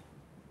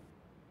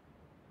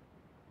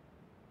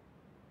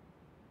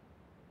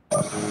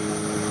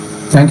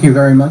 Thank you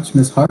very much,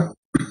 Ms. Hart.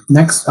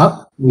 Next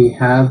up, we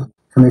have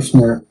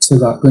Commissioner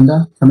Siva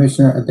Gunda,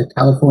 Commissioner at the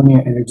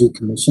California Energy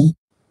Commission.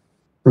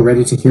 We're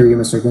ready to hear you,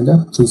 Mr.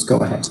 Gunda. Please go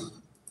ahead.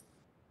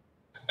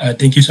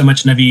 Thank you so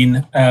much,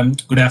 Naveen.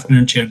 Good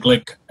afternoon, Chair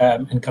Glick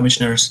and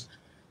commissioners.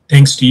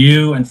 Thanks to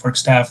you and FERC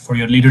staff for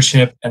your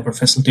leadership and for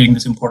facilitating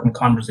this important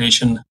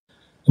conversation.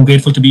 I'm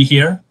grateful to be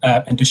here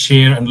and to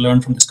share and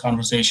learn from this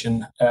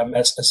conversation,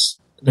 as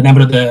the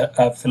number of the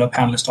fellow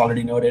panelists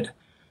already noted.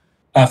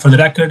 For the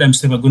record, I'm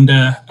Siva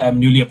Gunda. I'm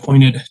newly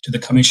appointed to the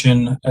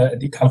Commission,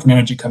 the California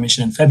Energy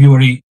Commission in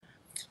February.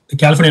 The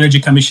California Energy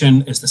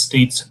Commission is the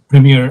state's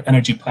premier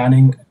energy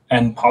planning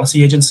and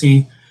policy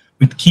agency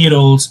with key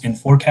roles in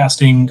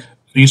forecasting,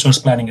 resource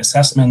planning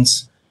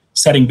assessments,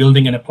 setting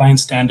building and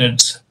appliance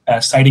standards,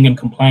 siting and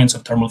compliance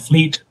of thermal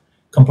fleet,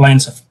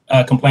 compliance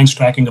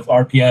tracking of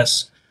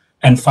RPS,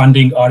 and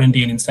funding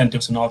R&D and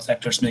incentives in all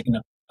sectors making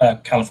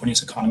up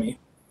California's economy.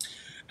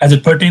 As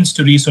it pertains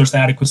to resource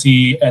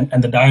adequacy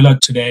and the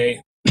dialogue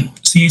today,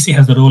 CEC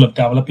has the role of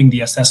developing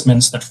the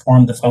assessments that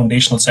form the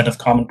foundational set of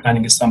common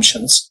planning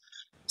assumptions,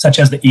 such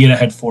as the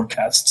year-ahead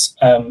forecasts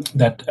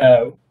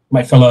that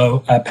my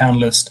fellow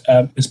panelist,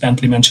 Ms.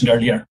 Bentley, mentioned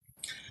earlier.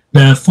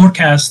 The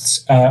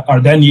forecasts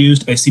are then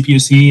used by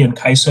CPUC and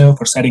CAISO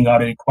for setting RA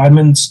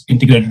requirements,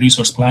 integrated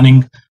resource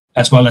planning,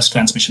 as well as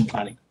transmission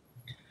planning.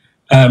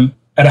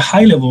 At a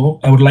high level,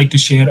 I would like to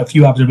share a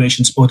few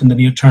observations both in the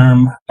near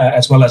term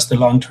as well as the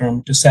long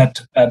term to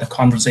set the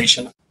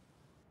conversation.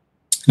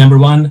 Number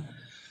one,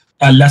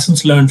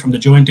 lessons learned from the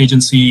joint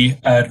agency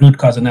root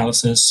cause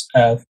analysis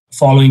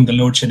following the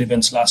load shed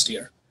events last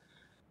year.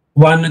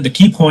 One, the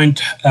key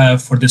point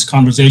for this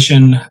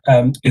conversation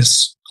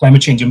is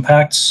climate change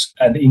impacts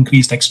and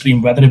increased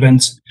extreme weather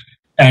events,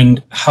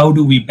 and how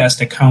do we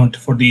best account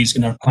for these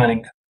in our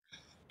planning?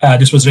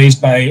 This was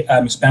raised by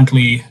Ms.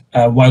 Bentley.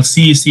 While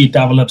CEC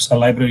develops a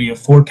library of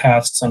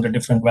forecasts under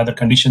different weather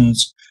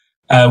conditions,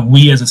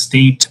 we as a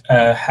state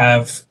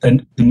have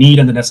the need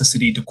and the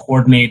necessity to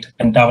coordinate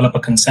and develop a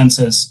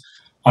consensus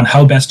on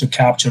how best to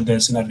capture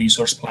this in our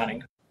resource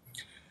planning.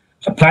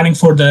 Planning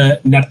for the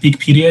net peak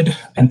period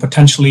and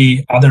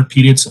potentially other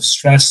periods of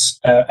stress,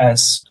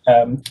 as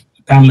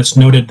panelists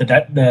noted,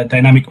 the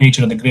dynamic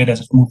nature of the grid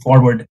as it moves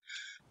forward,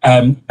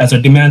 as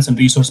our demands and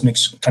resource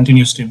mix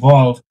continues to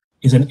evolve,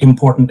 is an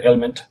important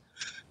element.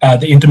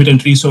 The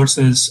intermittent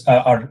resources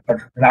are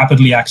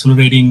rapidly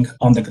accelerating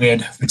on the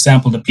grid. For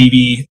example, the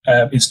PV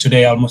is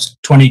today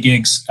almost 20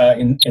 gigs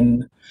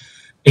in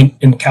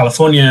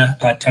California,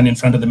 10 in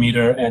front of the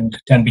meter and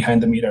 10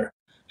 behind the meter.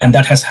 And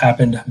that has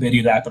happened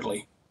very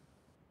rapidly.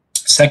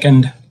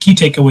 Second, key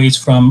takeaways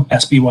from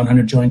SB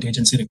 100 Joint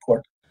Agency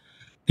Report.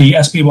 The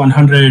SB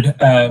 100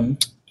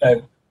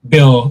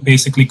 bill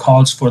basically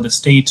calls for the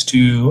state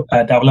to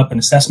develop an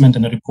assessment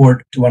and a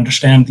report to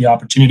understand the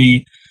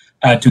opportunity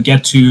to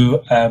get to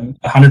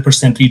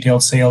 100% retail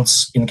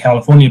sales in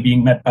California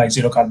being met by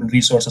zero carbon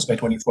resources by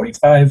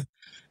 2045,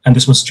 and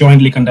this was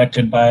jointly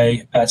conducted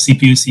by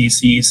CPUC,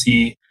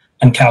 CEC,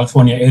 and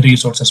California Air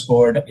Resources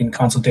Board in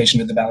consultation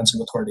with the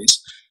balancing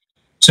authorities.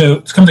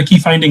 So some of the key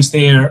findings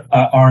there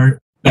are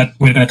that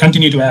we're going to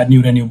continue to add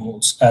new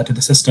renewables to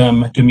the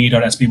system to meet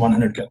our SB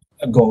 100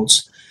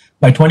 goals.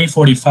 By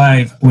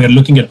 2045, we're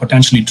looking at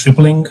potentially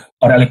tripling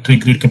our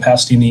electric grid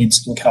capacity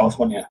needs in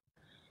California.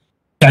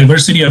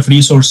 Diversity of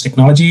resource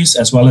technologies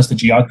as well as the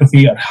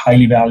geography are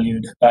highly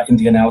valued in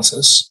the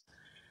analysis.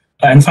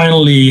 And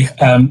finally,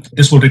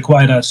 this will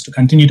require us to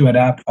continue to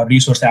adapt our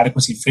resource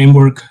adequacy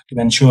framework to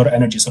ensure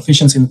energy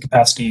sufficiency and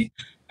capacity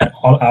at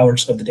all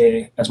hours of the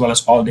day, as well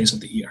as all days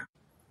of the year.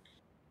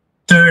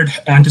 Third,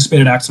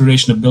 anticipated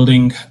acceleration of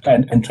building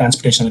and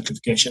transportation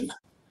electrification.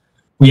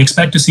 We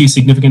expect to see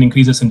significant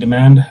increases in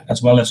demand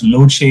as well as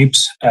load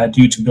shapes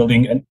due to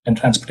building and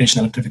transportation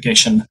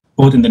electrification,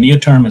 both in the near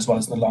term as well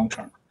as the long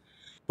term,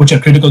 which are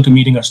critical to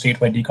meeting our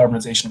statewide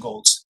decarbonization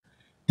goals.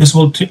 This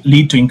will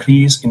lead to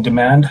increase in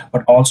demand,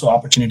 but also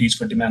opportunities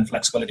for demand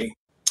flexibility.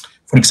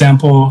 For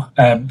example,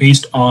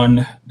 based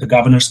on the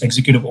governor's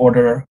executive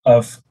order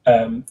of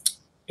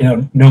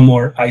no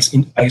more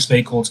ICE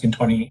vehicles in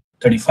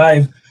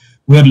 2035,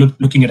 we're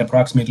looking at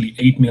approximately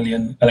 8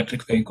 million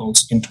electric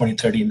vehicles in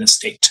 2030 in this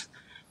state.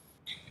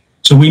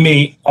 So we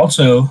may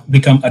also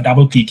become a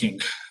double peaking,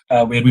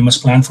 where we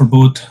must plan for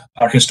both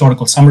our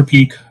historical summer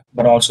peak,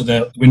 but also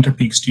the winter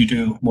peaks due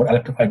to more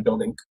electrified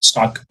building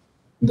stock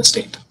in the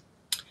state.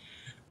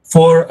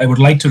 Four, I would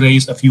like to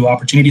raise a few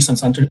opportunities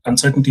and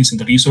uncertainties in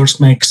the resource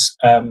mix.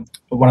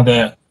 One of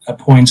the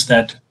points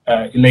that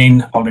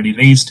Elaine already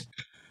raised.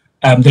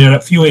 There are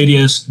a few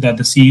areas that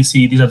the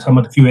CEC, these are some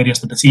of the few areas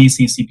that the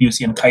CEC,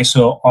 CPUC, and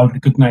CAISO all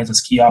recognize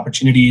as key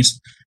opportunities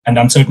and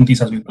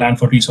uncertainties as we plan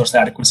for resource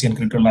adequacy and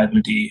grid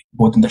reliability,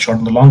 both in the short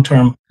and the long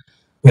term.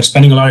 We're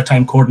spending a lot of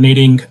time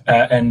coordinating,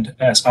 and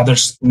as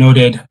others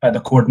noted,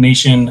 the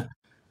coordination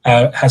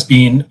has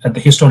been at the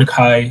historic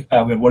high.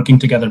 We're working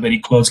together very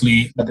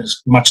closely, but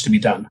there's much to be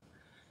done.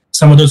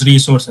 Some of those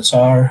resources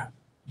are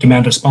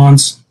demand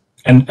response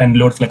and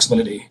load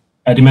flexibility.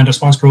 Demand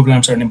response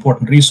programs are an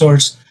important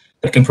resource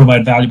that can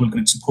provide valuable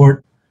grid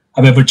support.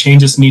 However,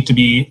 changes need to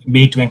be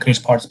made to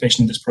encourage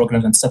participation in this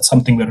program, and that's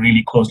something we're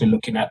really closely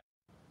looking at.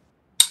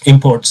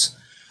 Imports.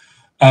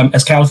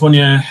 As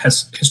California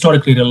has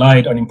historically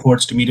relied on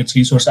imports to meet its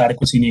resource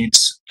adequacy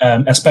needs,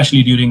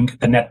 especially during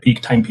the net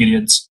peak time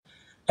periods.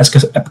 As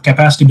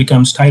capacity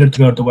becomes tighter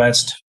throughout the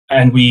West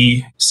and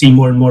we see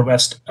more and more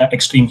West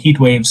extreme heat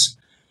waves,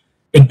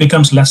 it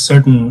becomes less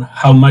certain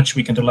how much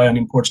we can rely on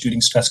imports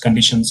during stress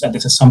conditions, and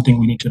this is something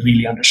we need to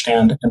really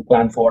understand and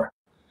plan for.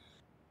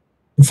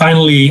 And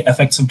finally,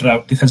 effects of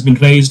drought. This has been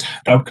raised.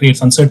 Drought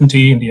creates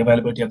uncertainty in the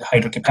availability of the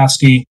hydro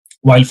capacity.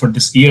 While for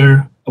this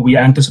year, we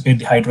anticipate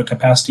the hydro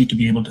capacity to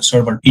be able to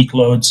serve our peak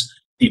loads,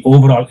 the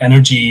overall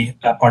energy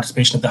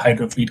participation of the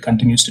hydro fleet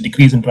continues to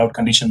decrease in drought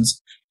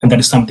conditions, and that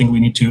is something we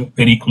need to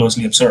very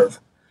closely observe.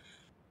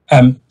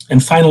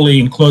 And finally,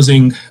 in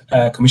closing,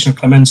 Commissioner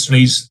Clements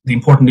raised the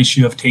important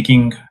issue of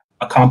taking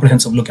a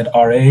comprehensive look at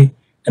RA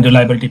and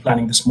reliability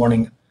planning this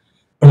morning.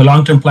 For the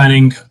long-term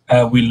planning,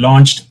 we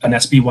launched an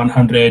SB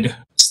 100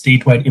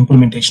 statewide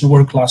implementation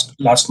work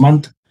last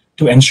month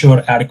to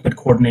ensure adequate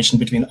coordination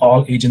between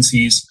all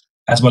agencies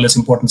as well as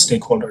important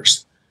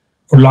stakeholders.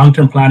 For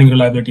long-term planning,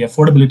 reliability,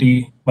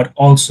 affordability, but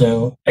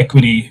also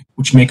equity,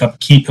 which make up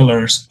key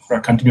pillars for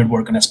our continued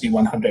work on SB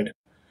 100.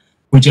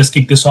 We just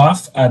kicked this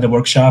off, the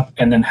workshop,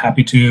 and then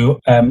happy to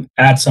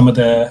add some of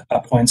the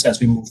points as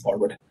we move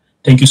forward.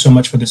 Thank you so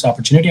much for this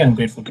opportunity. I'm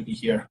grateful to be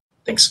here.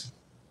 Thanks.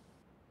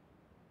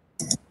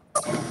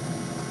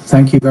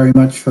 Thank you very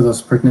much for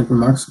those pertinent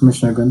remarks,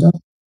 Commissioner Gunda.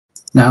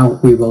 Now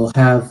we will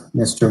have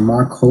Mr.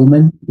 Mark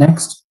Holman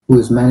next, who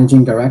is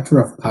Managing Director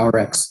of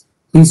PowerX.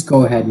 Please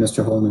go ahead,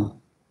 Mr. Holman.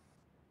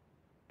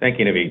 Thank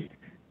you, Naveed.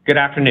 Good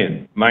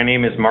afternoon. My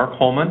name is Mark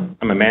Holman.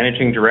 I'm a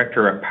Managing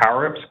Director at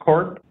PowerX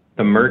Corp,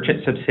 the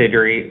merchant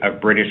subsidiary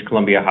of British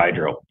Columbia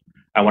Hydro.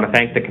 I want to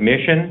thank the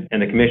Commission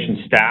and the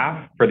Commission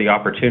staff for the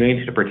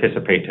opportunity to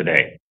participate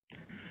today.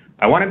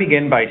 I want to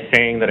begin by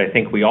saying that I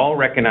think we all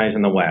recognize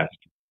in the West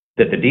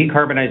that the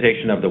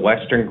decarbonization of the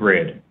Western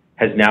grid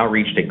has now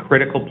reached a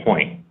critical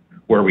point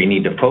where we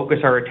need to focus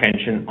our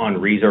attention on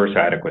resource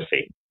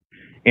adequacy.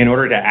 In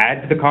order to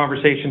add to the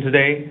conversation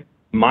today,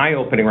 my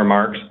opening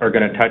remarks are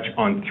going to touch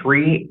on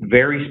three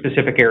very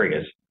specific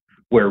areas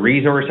where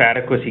resource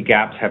adequacy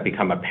gaps have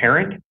become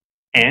apparent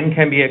and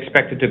can be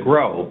expected to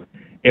grow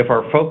if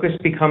our focus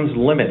becomes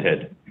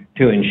limited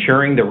to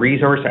ensuring the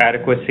resource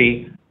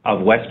adequacy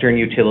of Western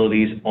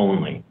utilities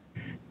only.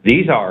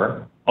 These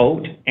are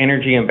OAT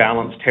energy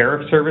imbalance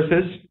tariff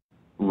services,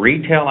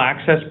 retail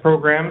access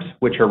programs,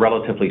 which are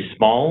relatively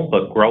small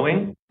but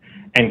growing,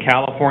 and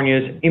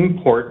California's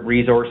import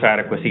resource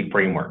adequacy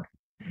framework.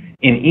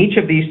 In each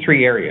of these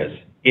three areas,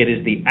 it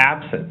is the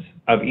absence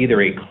of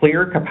either a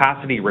clear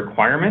capacity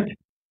requirement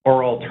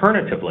or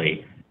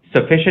alternatively,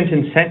 sufficient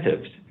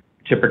incentives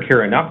to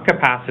procure enough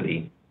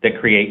capacity that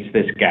creates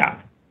this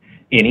gap.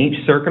 In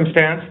each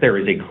circumstance, there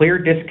is a clear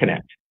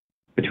disconnect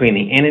between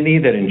the entity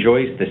that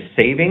enjoys the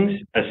savings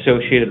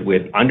associated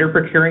with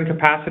under-procuring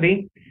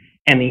capacity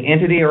and the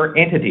entity or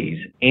entities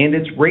and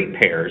its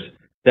ratepayers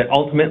that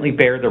ultimately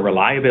bear the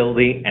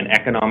reliability and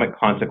economic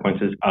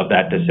consequences of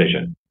that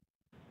decision.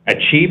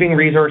 Achieving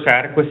resource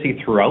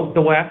adequacy throughout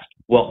the West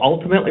will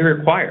ultimately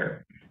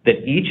require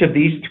that each of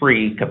these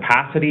three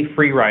capacity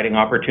free riding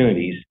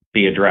opportunities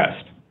be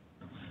addressed.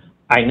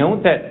 I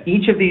note that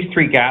each of these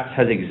three gaps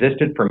has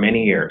existed for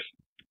many years.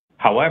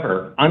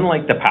 However,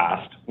 unlike the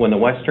past, when the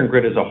Western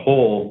grid as a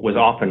whole was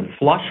often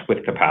flush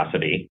with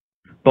capacity,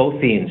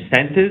 both the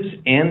incentives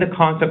and the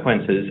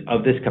consequences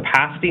of this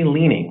capacity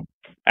leaning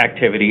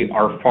activity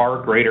are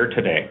far greater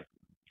today.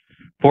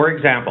 For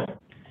example,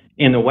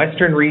 in the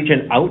Western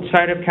region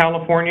outside of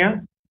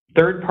California,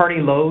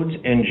 third-party loads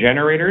and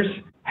generators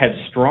have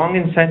strong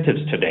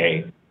incentives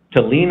today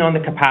to lean on the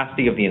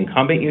capacity of the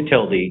incumbent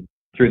utility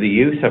through the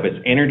use of its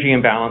energy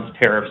imbalance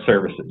tariff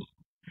services.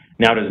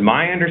 Now, it is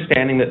my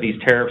understanding that these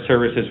tariff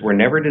services were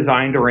never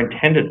designed or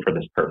intended for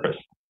this purpose.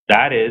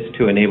 That is,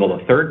 to enable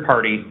a third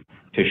party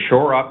to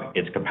shore up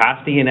its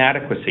capacity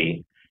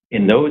inadequacy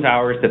in those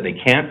hours that they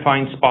can't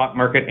find spot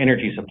market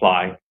energy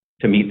supply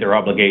to meet their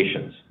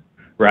obligations.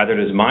 Rather,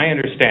 it is my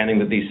understanding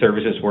that these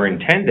services were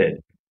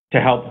intended to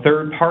help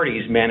third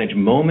parties manage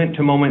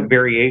moment-to-moment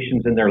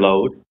variations in their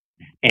load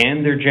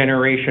and their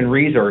generation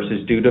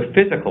resources due to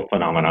physical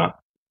phenomena,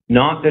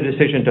 not the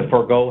decision to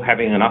forego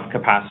having enough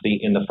capacity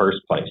in the first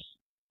place.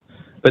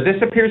 But this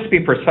appears to be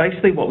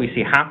precisely what we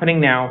see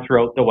happening now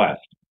throughout the West,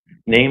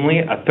 namely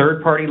a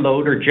third-party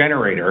load or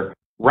generator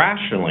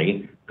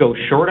rationally goes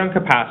short on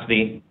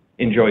capacity,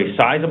 enjoys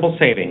sizable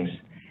savings,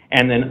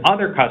 and then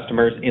other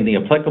customers in the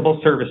applicable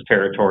service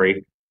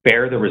territory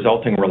bear the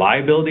resulting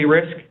reliability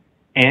risk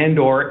and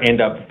or end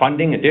up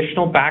funding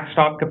additional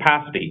backstop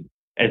capacity,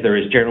 as there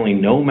is generally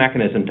no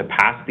mechanism to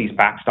pass these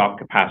backstop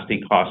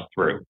capacity costs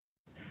through.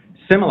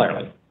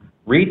 Similarly,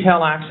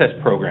 retail access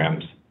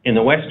programs in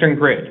the Western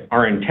grid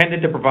are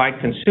intended to provide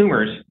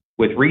consumers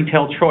with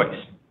retail choice,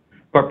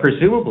 but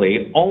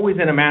presumably always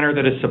in a manner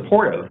that is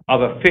supportive of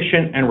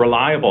efficient and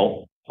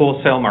reliable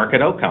wholesale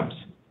market outcomes.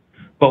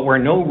 But where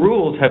no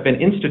rules have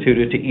been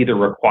instituted to either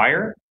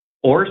require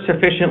or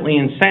sufficiently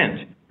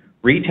incent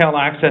retail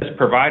access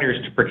providers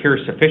to procure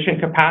sufficient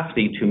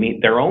capacity to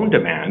meet their own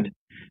demand,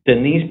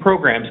 then these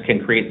programs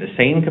can create the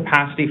same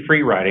capacity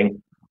free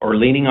riding or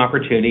leaning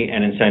opportunity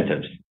and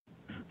incentives.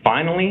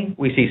 Finally,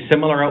 we see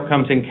similar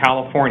outcomes in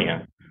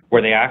California,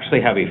 where they actually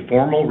have a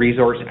formal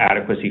resource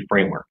adequacy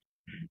framework.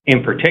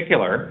 In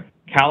particular,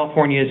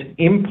 California's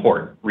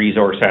import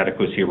resource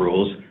adequacy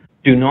rules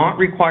do not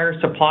require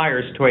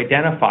suppliers to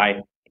identify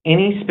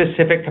any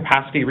specific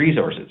capacity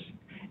resources,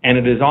 and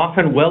it is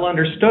often well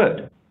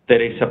understood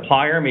that a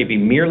supplier may be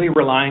merely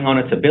relying on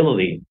its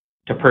ability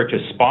to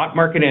purchase spot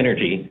market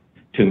energy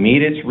to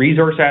meet its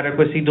resource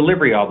adequacy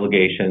delivery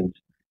obligations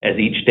as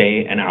each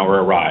day and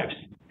hour arrives.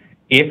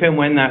 If and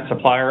when that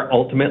supplier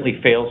ultimately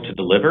fails to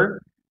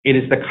deliver, it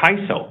is the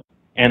CAISO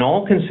and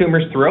all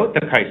consumers throughout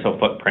the CAISO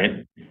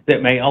footprint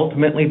that may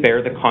ultimately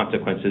bear the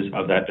consequences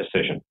of that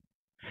decision.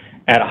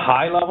 At a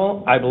high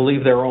level, I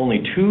believe there are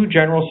only two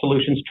general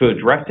solutions to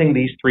addressing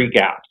these three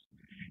gaps.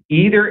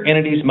 Either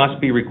entities must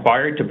be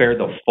required to bear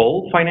the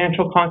full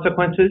financial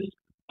consequences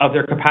of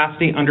their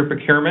capacity under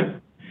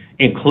procurement,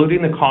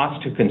 including the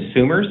cost to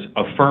consumers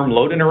of firm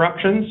load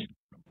interruptions,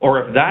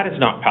 or if that is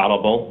not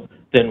palatable,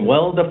 then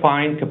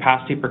well-defined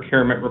capacity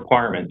procurement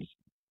requirements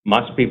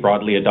must be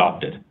broadly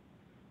adopted.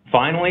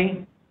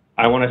 Finally,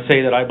 I want to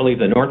say that I believe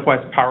the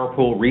Northwest Power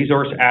Pool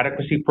Resource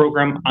Adequacy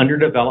Program under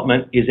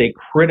development is a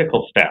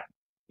critical step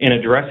in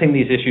addressing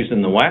these issues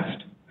in the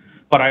West,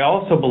 but I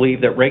also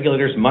believe that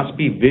regulators must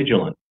be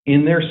vigilant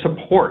in their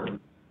support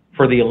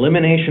for the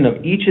elimination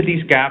of each of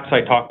these gaps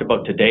I talked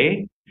about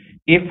today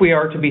if we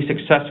are to be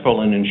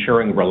successful in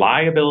ensuring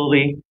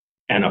reliability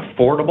and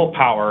affordable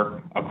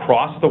power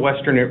across the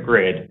Western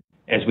grid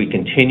as we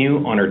continue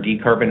on our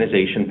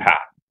decarbonization path.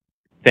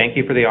 Thank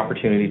you for the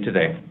opportunity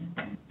today.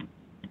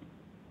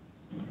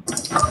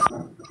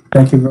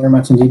 Thank you very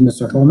much indeed,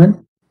 Mr.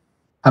 Holman.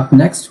 Up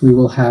next, we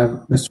will have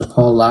Mr.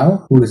 Paul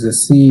Lau, who is the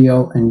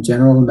CEO and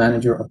General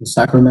Manager of the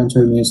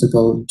Sacramento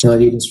Municipal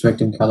Utility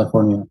District in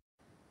California.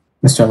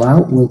 Mr.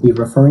 Lau will be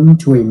referring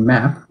to a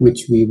map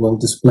which we will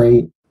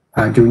display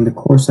during the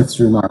course of his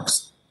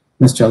remarks.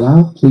 Mr.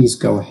 Lau, please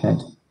go ahead.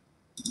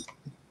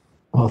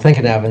 Well, thank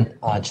you, Devin.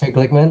 Chair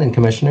Glickman and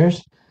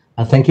Commissioners,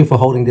 thank you for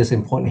holding this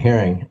important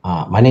hearing.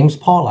 My name is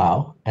Paul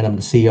Lau, and I'm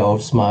the CEO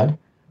of SMUD,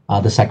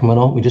 the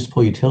Sacramento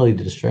Municipal Utility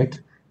District,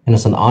 and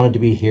it's an honor to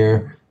be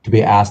here to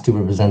be asked to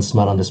represent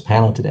SMUD on this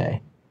panel today.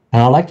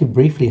 And I'd like to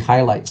briefly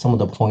highlight some of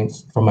the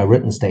points from my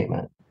written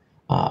statement.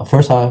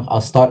 First,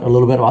 I'll start a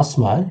little bit about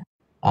SMUD.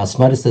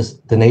 SMUD is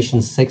the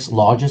nation's 6th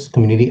largest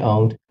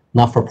community-owned,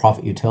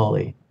 not-for-profit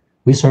utility.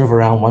 We serve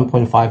around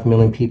 1.5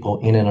 million people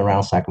in and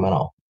around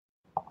Sacramento.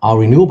 Our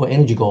renewable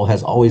energy goal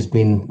has always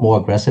been more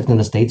aggressive than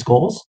the state's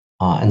goals,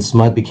 and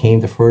SMUD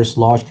became the first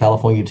large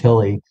California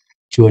utility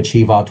to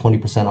achieve our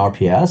 20%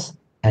 RPS.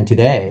 And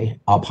today,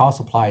 our power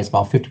supply is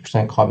about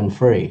 50%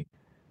 carbon-free.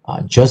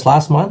 Just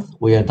last month,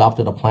 we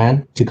adopted a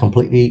plan to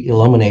completely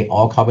eliminate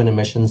all carbon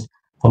emissions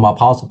from our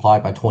power supply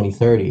by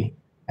 2030.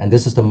 And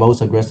this is the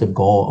most aggressive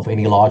goal of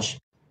any large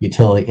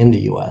utility in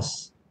the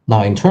US.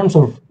 Now, in terms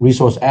of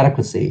resource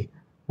adequacy,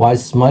 while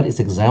SMUD is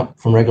exempt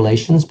from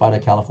regulations by the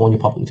California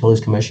Public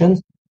Utilities Commission,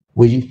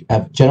 we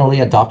have generally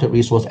adopted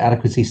resource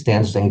adequacy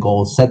standards and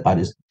goals set by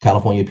the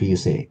California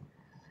PUC.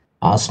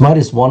 SMUD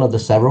is one of the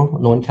several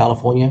Northern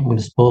California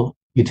municipal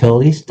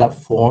utilities that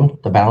form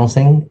the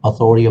Balancing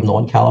Authority of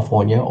Northern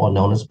California, or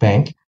known as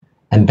BANC,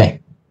 and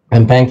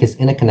BANC is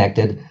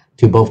interconnected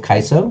to both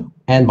CAISO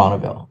and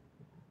Bonneville.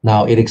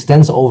 Now, it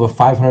extends over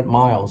 500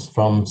 miles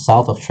from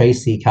south of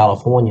Tracy,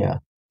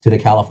 California, to the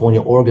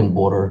California-Oregon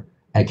border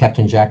at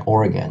Captain Jack,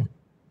 Oregon.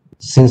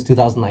 Since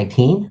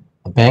 2019,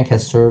 BANC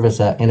has served as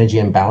an energy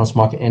imbalance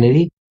market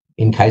entity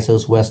in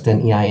CAISO's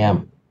Western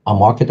EIM, a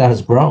market that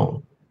has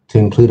grown to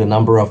include a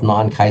number of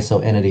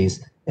non-CAISO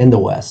entities in the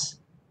West.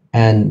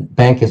 And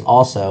BANC is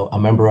also a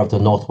member of the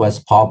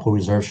Northwest Power Pool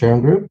Reserve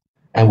Sharing Group,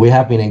 and we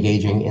have been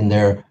engaging in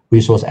their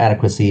resource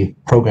adequacy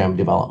program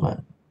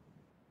development.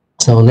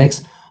 So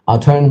next, I'll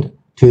turn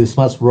to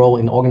SMUD's role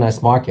in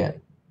organized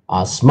market.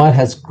 SMUD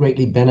has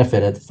greatly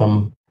benefited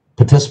from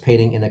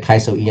participating in the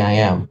CAISO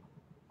EIM.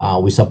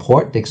 We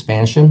support the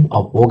expansion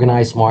of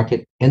organized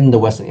market in the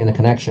Western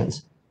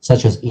interconnections,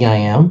 such as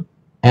EIM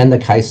and the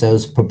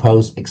CAISO's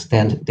proposed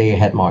extend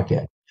day-ahead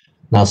market.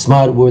 Now,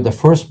 SMUD were the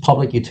first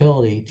public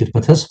utility to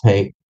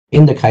participate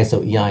in the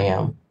CAISO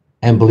EIM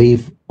and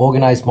believe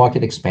organized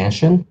market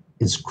expansion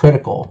is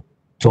critical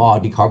to our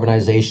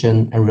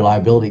decarbonization and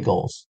reliability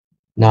goals.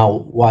 Now,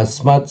 while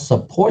SMUD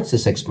supports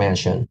this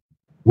expansion,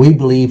 we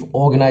believe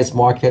organized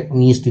market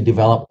needs to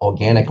develop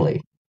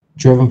organically,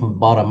 driven from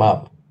bottom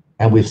up.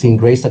 And we've seen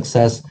great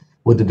success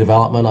with the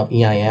development of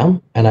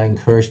EIM, and I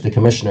encourage the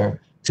commissioner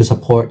to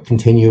support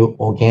continued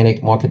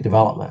organic market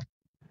development.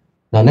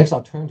 Now, next,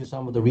 I'll turn to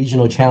some of the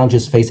regional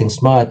challenges facing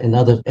SMUD and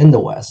others in the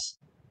West.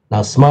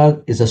 Now,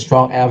 SMUD is a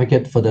strong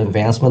advocate for the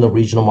advancement of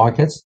regional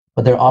markets,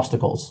 but there are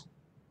obstacles.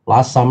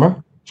 Last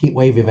summer, heat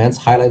wave events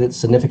highlighted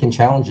significant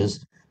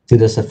challenges to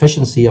the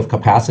sufficiency of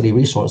capacity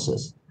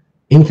resources,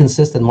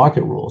 inconsistent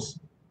market rules,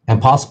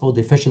 and possible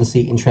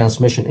deficiency in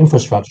transmission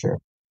infrastructure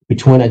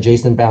between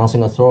adjacent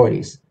balancing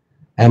authorities.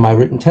 And my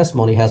written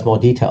testimony has more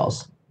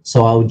details.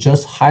 So I'll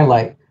just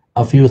highlight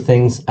a few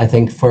things I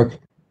think FERC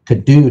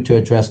could do to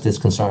address these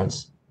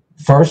concerns.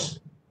 First,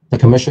 the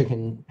Commission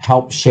can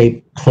help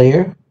shape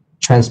clear,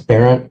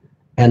 transparent,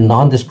 and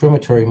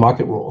non-discriminatory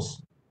market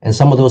rules. And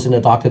some of those in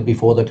the docket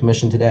before the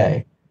Commission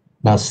today.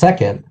 Now,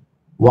 second,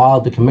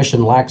 while the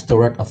Commission lacks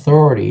direct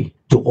authority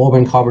to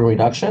orbit carbon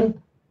reduction,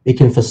 it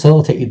can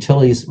facilitate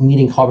utilities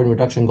meeting carbon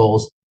reduction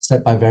goals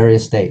set by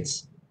various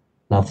states.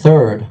 Now,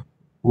 third,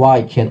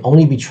 while it can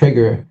only be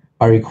triggered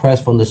by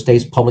request from the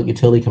state's Public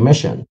Utility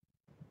Commission,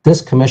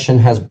 this commission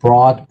has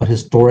broad but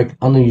historic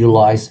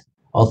underutilized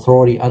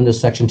authority under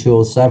Section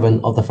 207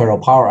 of the Federal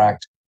Power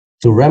Act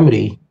to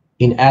remedy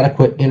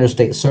inadequate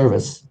interstate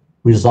service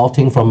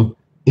resulting from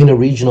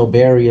interregional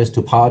barriers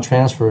to power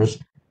transfers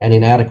and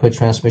inadequate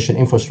transmission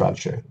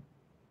infrastructure.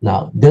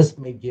 Now, this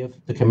may give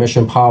the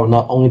Commission power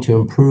not only to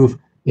improve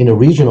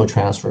interregional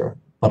transfer,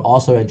 but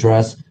also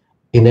address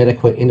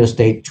inadequate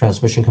interstate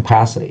transmission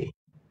capacity.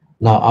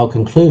 Now, I'll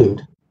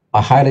conclude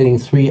by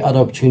highlighting three other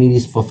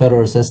opportunities for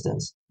federal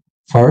assistance.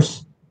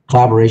 First,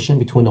 collaboration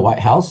between the White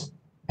House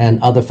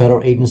and other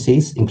federal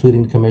agencies,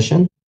 including the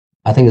Commission,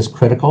 I think is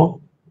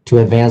critical to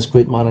advance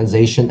grid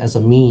modernization as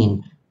a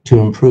mean to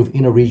improve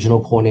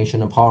interregional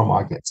coordination in power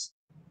markets.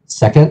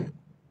 Second,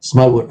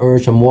 SMUD would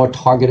urge a more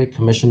targeted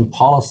Commission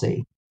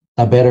policy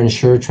that better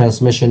ensure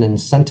transmission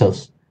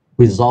incentives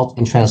result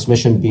in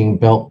transmission being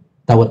built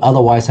that would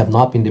otherwise have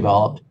not been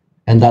developed,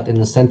 and that the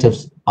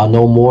incentives are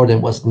no more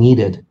than what's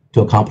needed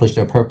to accomplish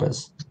their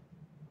purpose.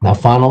 Now,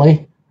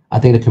 finally, I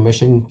think the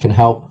Commission can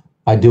help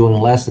by doing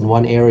less in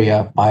one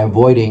area by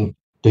avoiding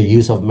the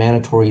use of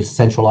mandatory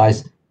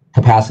centralized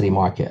capacity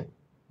market.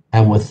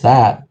 And with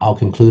that, I'll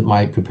conclude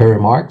my prepared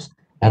remarks,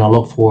 and I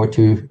look forward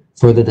to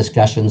further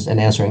discussions and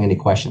answering any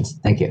questions.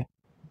 Thank you.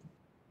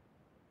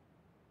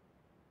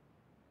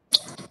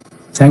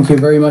 Thank you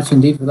very much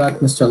indeed for that,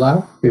 Mr.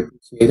 Lau. We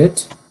appreciate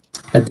it.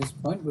 At this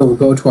point, we'll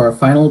go to our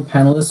final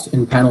panelist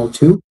in panel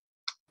 2.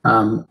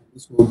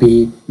 This will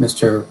be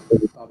Mr.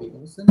 Bobby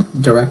Olson,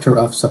 Director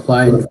of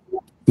Supply and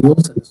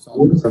Fuels at the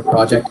Salt River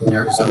Project in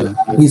Arizona.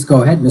 Please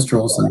go ahead, Mr.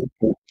 Olson.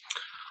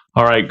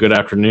 All right, good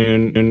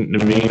afternoon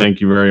to me. Thank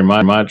you very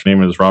much. My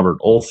name is Robert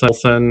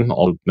Olson,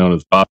 also known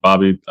as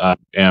Bobby. I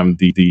am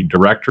the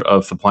Director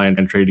of Supply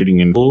and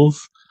Trading and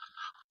Fuels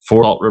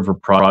for Salt River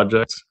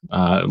Project,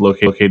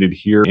 located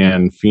here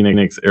in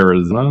Phoenix,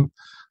 Arizona.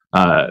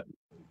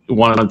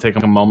 Want to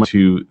take a moment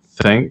to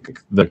thank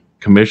the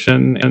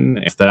Commission and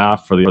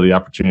staff for the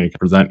opportunity to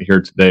present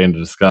here today and to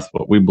discuss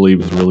what we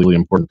believe is a really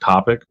important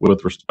topic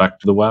with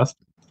respect to the West.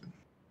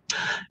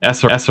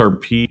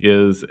 SRP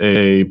is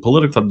a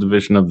political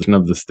subdivision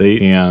of the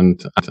state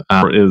and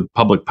is a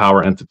public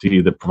power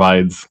entity that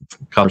provides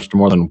coverage to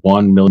more than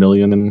 1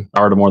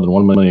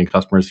 million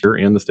customers here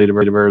in the state of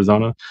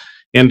Arizona.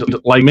 And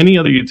like many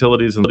other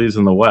utilities in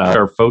the West,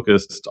 are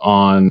focused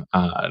on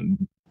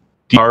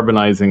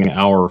decarbonizing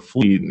our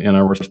fleet in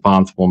a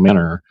responsible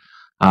manner.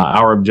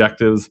 Our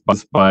objectives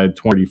by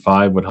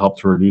 2035 would help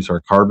to reduce our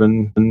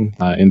carbon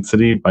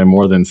intensity by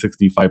more than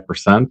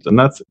 65%, and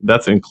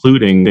that's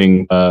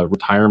including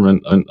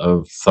retirement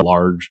of some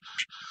large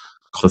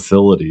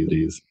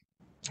facilities.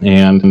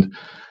 And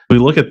we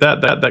look at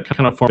that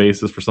kind of form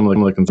basis for some of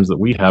the concerns that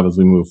we have as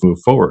we move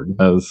forward.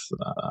 As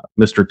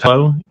Mr.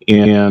 Tello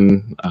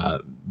in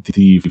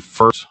the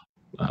first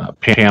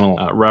panel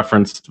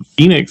referenced,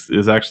 Phoenix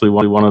is actually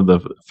one of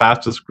the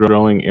fastest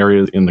growing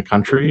areas in the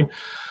country.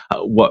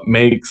 What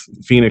makes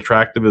Phoenix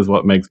attractive is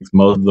what makes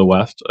most of the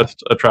West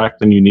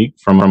attractive and unique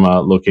from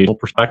a locational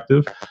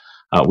perspective.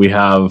 We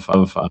have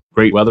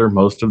great weather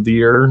most of the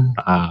year.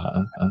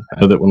 I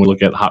know that when we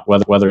look at hot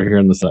weather here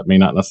in the South, may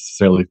not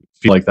necessarily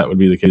feel like that would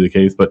be the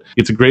case, but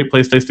it's a great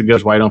place to go.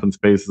 There's wide open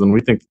spaces, and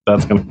we think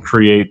that's going to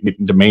create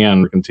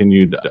demand for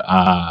continued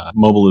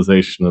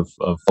mobilization of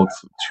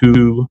folks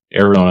to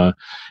Arizona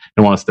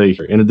and want to stay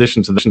here. In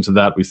addition to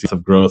that, we see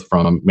some growth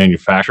from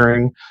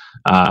manufacturing.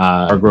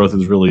 Our growth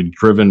is really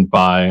driven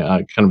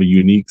by kind of a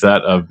unique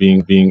set of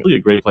being really a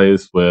great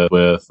place with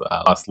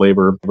less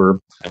labor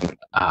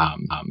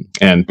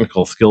and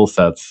technical skill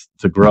sets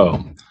to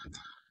grow.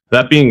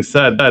 That being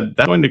said,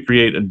 that's going to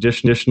create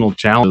additional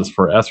challenges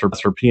for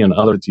SRP and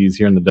other entities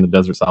here in the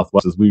desert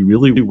Southwest as we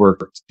really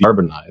work to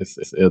decarbonize.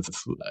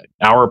 It's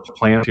our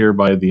plan here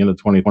by the end of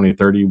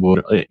 2030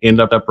 will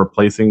end up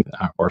replacing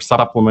or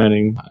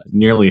supplementing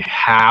nearly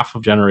half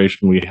of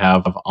generation we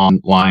have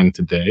online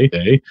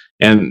today,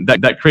 and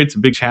that creates a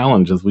big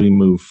challenge as we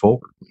move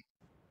forward.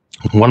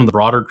 One of the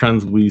broader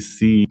trends we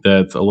see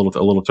that's a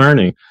little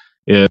turning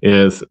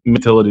is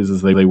utilities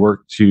as they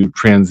work to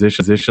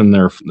transition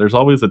there's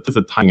always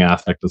a timing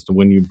aspect as to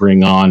when you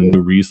bring on new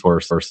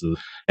resources,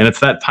 and it's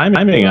that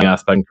timing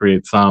aspect that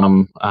creates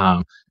some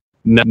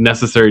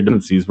necessary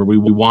dependencies where we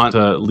want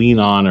to lean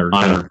on or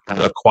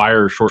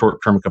acquire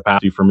short-term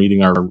capacity for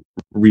meeting our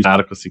resource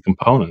adequacy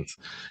components.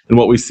 And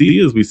what we see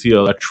is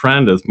a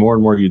trend as more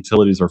and more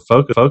utilities are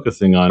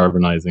focusing on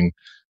decarbonizing.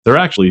 They're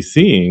actually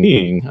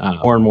seeing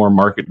more and more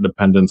market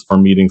dependence for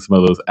meeting some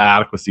of those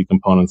adequacy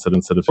components that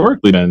instead of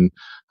historically been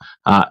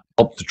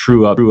help to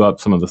true up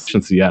some of the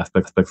efficiency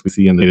aspects we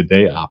see in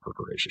day-to-day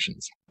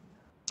operations.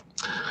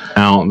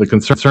 Now, the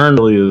concern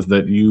really is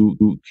that you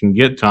can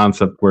get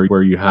concept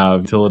where you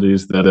have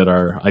utilities that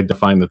are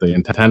identifying that they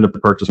intend to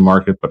purchase a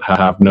market but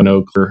have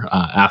no clear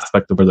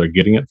aspect of where they're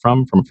getting it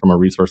from a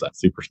resource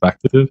adequacy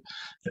perspective.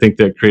 I think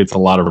that creates a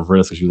lot of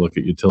risk as you look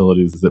at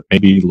utilities that may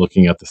be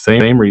looking at the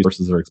same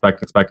resources or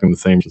expecting the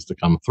same just to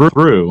come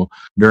through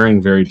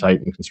during very tight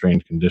and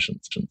constrained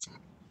conditions.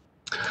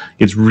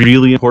 It's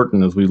really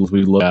important as we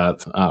look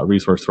at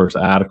resource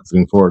adequacy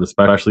going forward,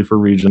 especially for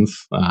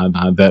regions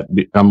that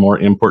become more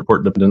import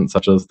dependent,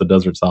 such as the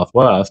desert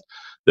Southwest,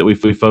 that we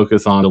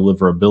focus on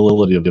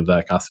deliverability of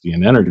that capacity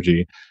and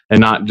energy, and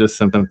not just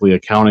simply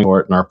accounting for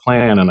it in our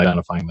plan and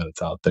identifying that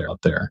it's out there.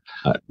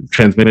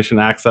 Transmission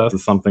access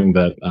is something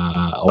that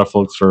a lot of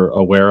folks are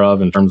aware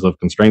of in terms of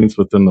constraints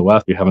within the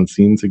West. We haven't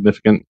seen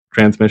significant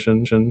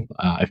transmission.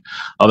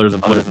 Others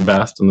have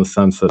best in the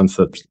sense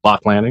that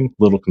lot planning,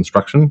 little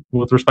construction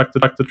with respect to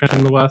transit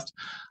in the West.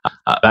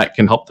 That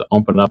can help to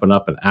open up and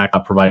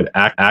provide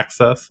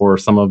access for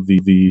some of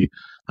the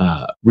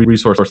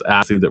resource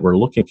adequacy that we're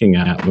looking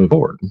at moving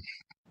forward.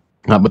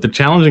 But the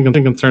challenging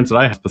concerns that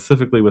I have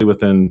specifically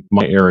within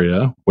my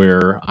area,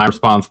 where I'm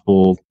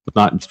responsible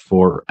not just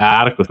for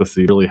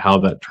adequacy, really how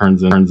that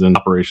turns in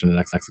operation and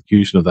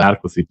execution of the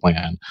adequacy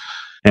plan,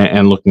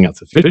 and looking at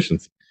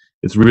sufficiency.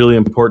 It's really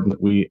important that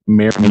we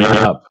marry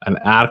up an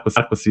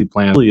adequacy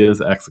plan really is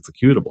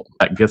executable.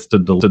 That gets to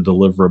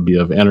deliver a bit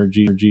of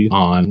energy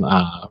on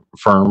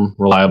firm,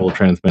 reliable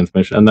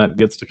transmission, and that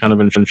gets to kind of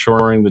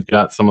ensuring that you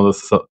got some of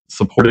the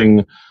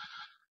supporting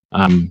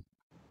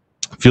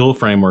fuel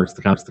frameworks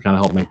to kind of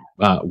help make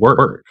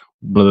work.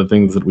 One of the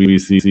things that we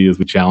see is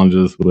the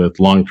challenges with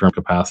long-term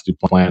capacity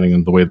planning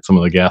and the way that some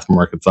of the gas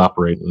markets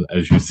operate.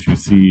 As you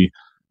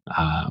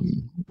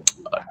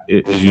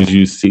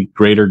see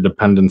greater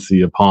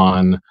dependency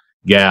upon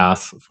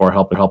gas for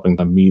helping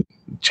to meet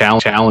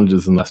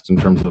challenges in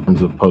terms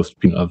of post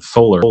of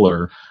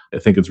solar. I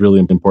think it's really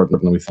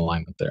important that we see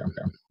alignment there.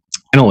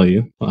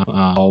 Finally,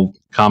 I'll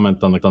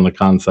comment on the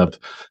concept.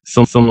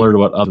 Similar to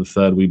what others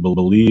said, we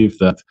believe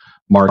that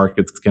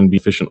markets can be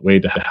an efficient way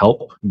to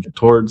help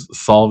towards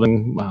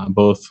solving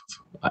both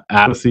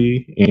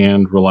adequacy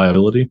and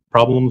reliability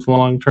problems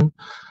long term.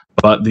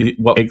 But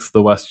what makes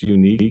the West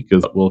unique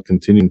is that we'll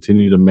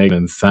continue to make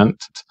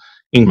incent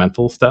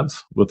incremental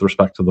steps with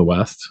respect to the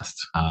West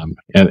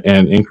and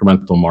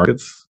incremental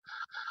markets.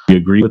 We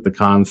agree with the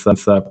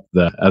concept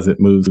that as it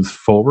moves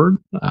forward,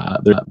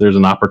 there's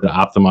an opportunity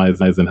to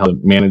optimize and how to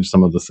manage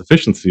some of the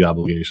sufficiency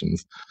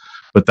obligations,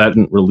 but that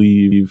didn't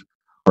relieve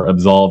or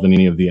absolve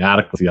any of the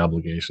adequacy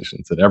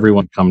obligations, that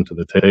everyone come to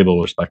the table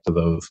with respect to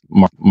those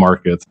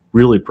markets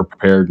really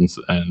prepared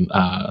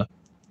and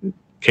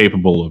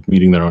capable of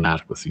meeting their own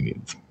adequacy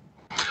needs.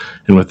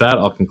 And with that,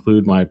 I'll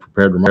conclude my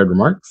prepared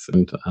remarks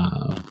and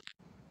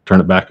turn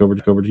it back over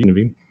to you,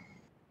 Naveen.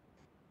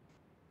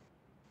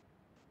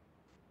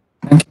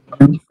 Thank you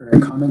very much for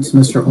your comments,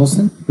 Mr.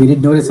 Olson. We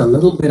did notice a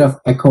little bit of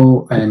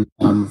echo and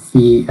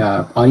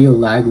audio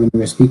lag when you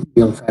were speaking.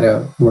 We'll try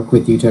to work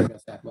with you to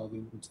address that while we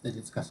move to the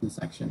discussion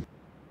section.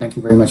 Thank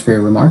you very much for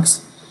your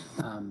remarks.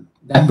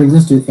 That brings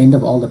us to the end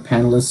of all the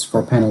panelists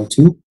for panel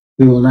 2.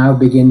 We will now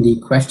begin the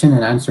question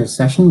and answer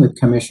session with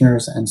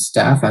commissioners and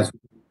staff as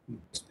we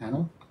do this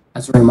panel.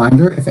 As a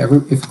reminder, if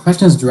a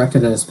question is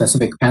directed at a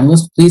specific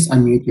panelist, please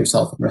unmute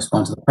yourself and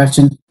respond to the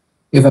question.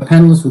 If a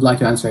panelist would like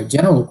to answer a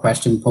general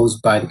question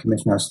posed by the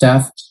commissioner or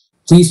staff,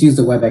 please use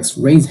the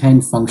WebEx raise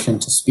hand function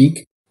to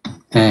speak,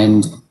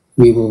 and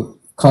we will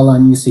call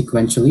on you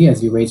sequentially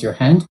as you raise your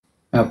hand.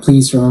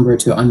 Please remember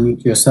to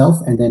unmute yourself,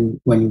 and then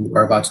when you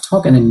are about to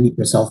talk, and then mute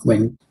yourself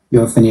when you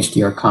have finished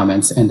your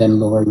comments, and then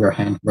lower your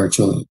hand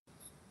virtually.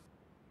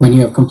 When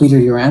you have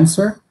completed your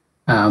answer,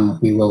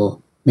 we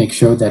will make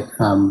sure that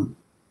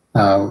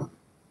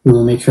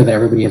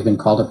everybody has been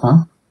called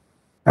upon.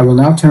 I will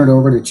now turn it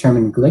over to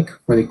Chairman Glick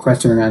for the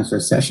question and answer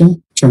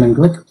session. Chairman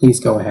Glick, please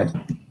go ahead.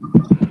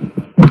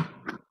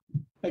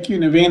 Thank you,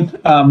 Naveen.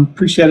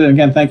 Appreciate it.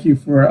 Again, thank you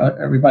for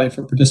everybody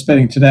for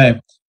participating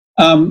today.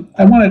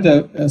 I wanted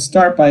to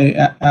start by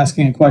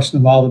asking a question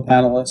of all the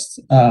panelists.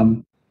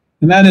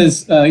 And that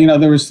is,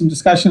 there was some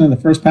discussion in the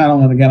first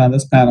panel and again on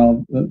this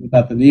panel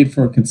about the need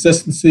for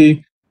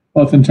consistency,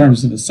 both in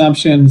terms of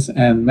assumptions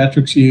and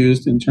metrics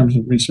used in terms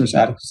of resource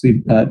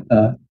adequacy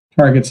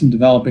targets and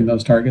developing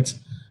those targets.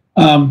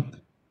 I'm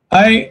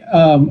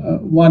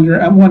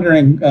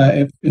wondering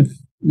if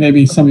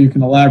maybe some of you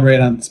can elaborate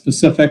on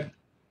specific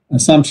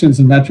assumptions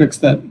and metrics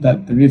that there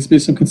needs to be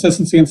some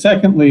consistency, and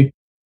secondly,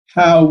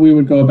 how we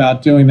would go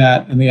about doing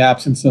that in the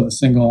absence of a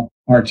single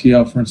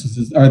RTO, for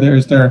instance.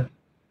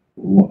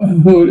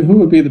 Who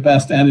would be the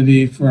best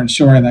entity for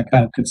ensuring that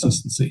kind of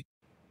consistency?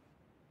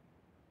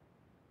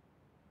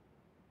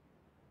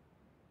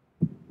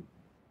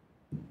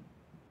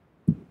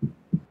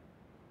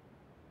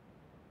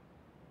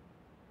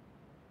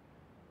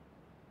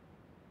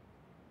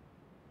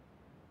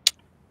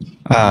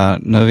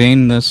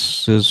 Naveen,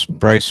 this is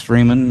Bryce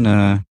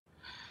Freeman.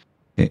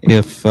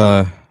 If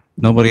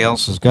nobody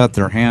else has got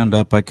their hand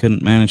up, I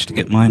couldn't manage to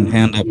get my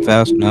hand up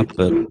fast enough,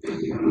 but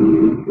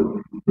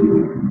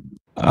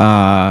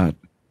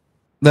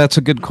that's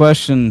a good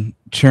question,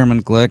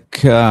 Chairman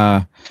Glick.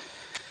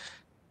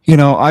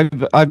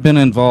 I've been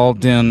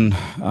involved in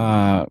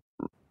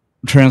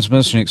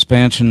transmission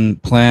expansion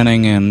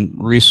planning and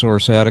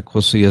resource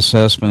adequacy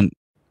assessment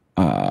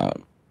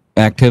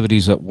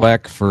activities at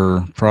WEC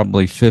for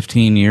probably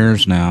 15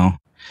 years now.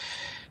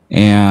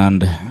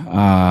 And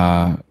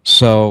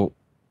so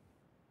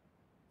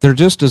there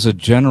just is a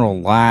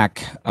general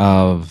lack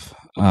of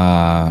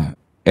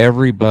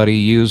everybody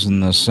using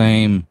the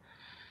same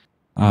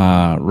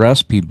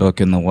recipe book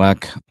in the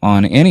WEC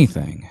on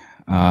anything.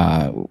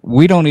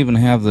 We don't even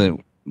have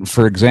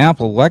for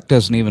example, WEC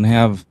doesn't even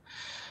have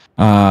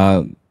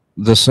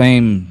the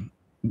same,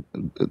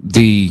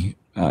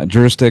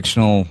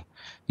 jurisdictional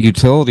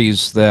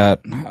utilities that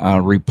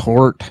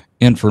report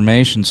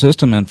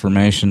system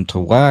information to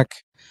WEC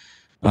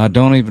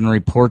don't even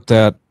report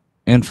that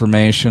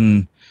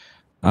information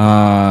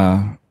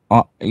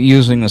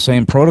using the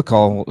same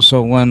protocol.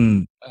 So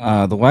when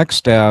the WEC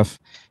staff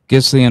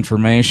gets the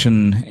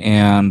information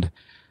and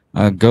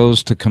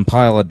goes to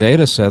compile a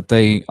data set,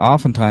 they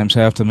oftentimes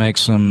have to make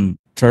some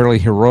fairly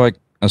heroic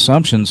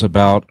assumptions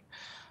about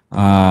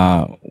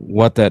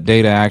what that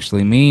data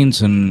actually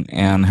means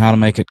and how to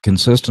make it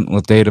consistent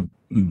with data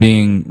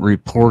being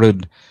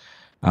reported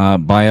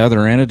by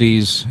other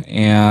entities,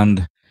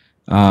 and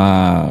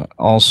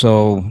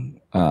also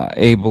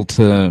able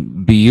to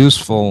be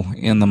useful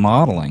in the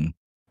modeling.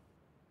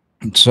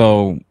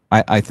 So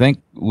I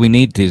think we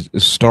need to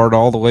start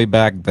all the way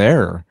back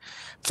there.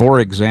 For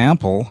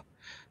example,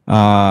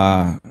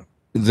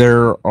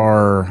 there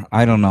are,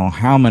 I don't know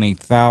how many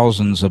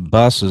thousands of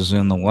buses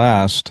in the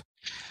West.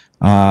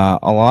 A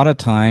lot of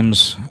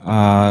times,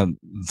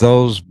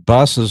 those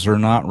buses are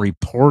not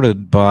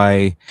reported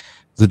by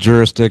the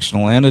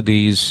jurisdictional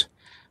entities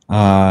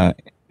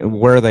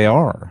where they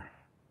are.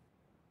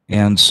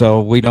 And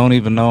so we don't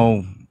even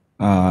know,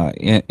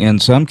 in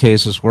some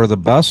cases, where the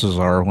buses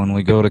are when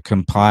we go to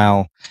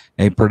compile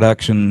a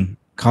production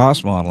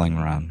cost modeling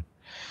run.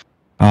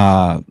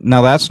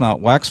 Now, that's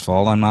not WEC's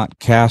fault. I'm not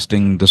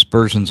casting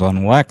dispersions on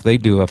WEC. They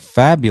do a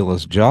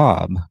fabulous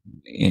job,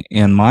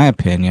 in my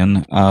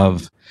opinion,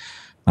 of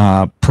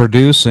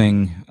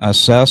producing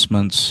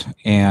assessments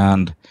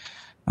and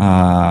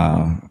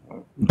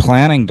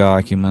planning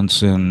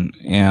documents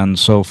and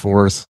so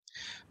forth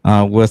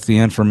with the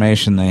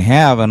information they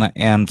have.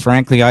 And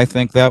frankly, I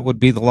think that would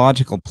be the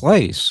logical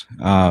place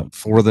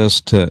for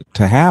this to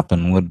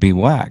happen, would be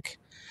WEC.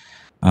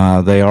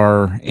 They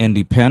are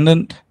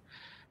independent.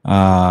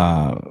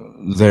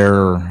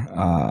 They're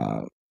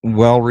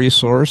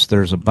well-resourced.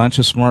 There's a bunch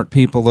of smart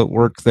people that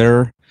work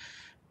there.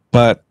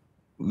 But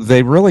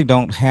they really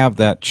don't have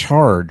that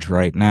charge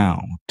right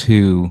now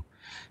to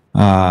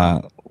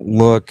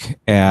look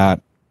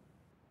at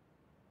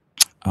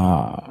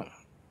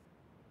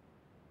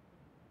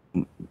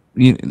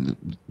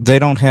they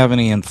don't have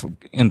any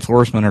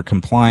enforcement or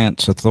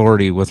compliance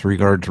authority with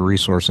regard to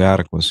resource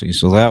adequacy.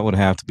 So that would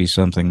have to be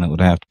something that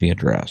would have to be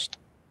addressed.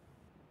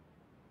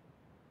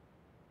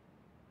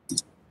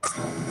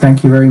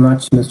 Thank you very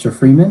much, Mr.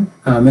 Freeman.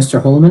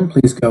 Mr. Holman,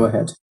 please go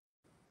ahead.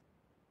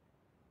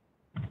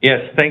 Yes,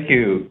 thank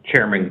you,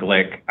 Chairman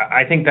Glick.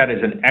 I think that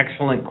is an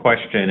excellent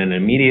question, and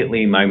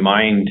immediately my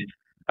mind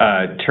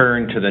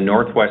turned to the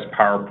Northwest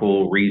Power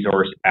Pool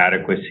Resource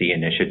Adequacy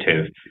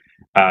Initiative.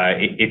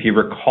 If you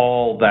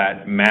recall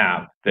that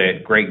map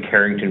that Greg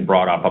Carrington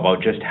brought up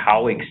about just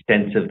how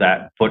extensive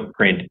that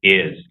footprint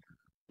is,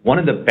 one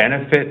of the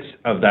benefits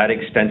of that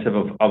extensive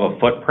of a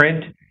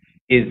footprint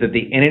is that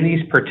the entities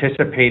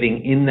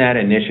participating in that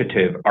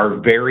initiative are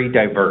very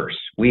diverse.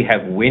 We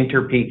have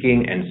winter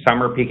peaking and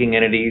summer peaking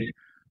entities.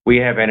 We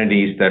have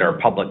entities that are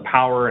public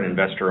power and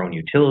investor-owned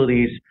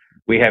utilities.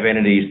 We have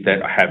entities that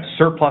have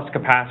surplus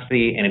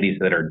capacity, entities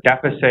that are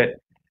deficit.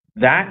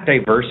 That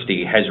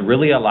diversity has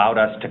really allowed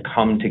us to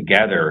come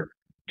together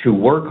to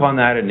work on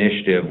that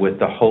initiative with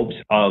the hopes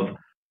of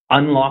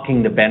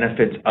unlocking the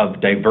benefits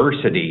of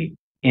diversity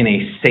in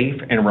a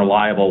safe and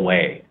reliable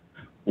way.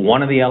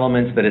 One of the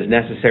elements that is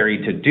necessary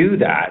to do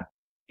that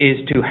is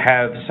to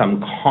have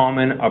some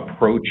common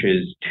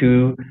approaches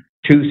to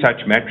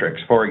such metrics.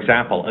 For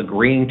example,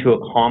 agreeing to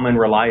a common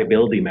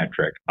reliability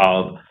metric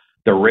of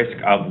the risk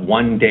of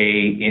 1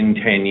 day in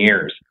 10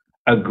 years,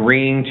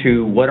 agreeing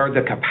to what are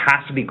the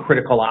capacity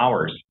critical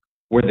hours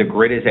where the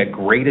grid is at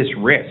greatest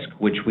risk,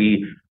 which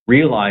we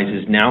realize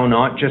is now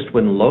not just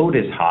when load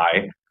is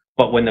high,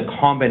 but when the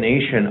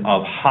combination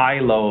of high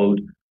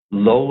load,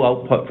 low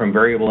output from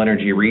variable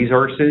energy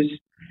resources,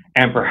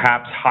 and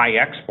perhaps high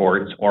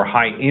exports or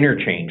high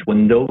interchange.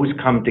 When those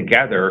come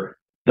together,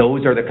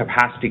 those are the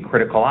capacity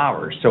critical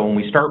hours. So when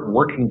we start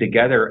working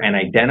together and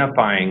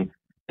identifying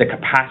the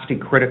capacity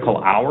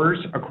critical hours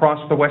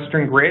across the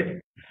Western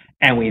grid,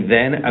 and we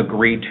then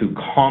agree to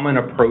common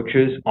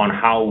approaches on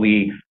how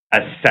we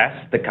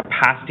assess the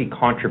capacity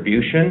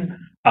contribution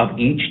of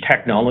each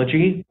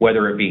technology,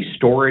 whether it be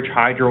storage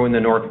hydro in the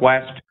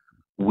Northwest,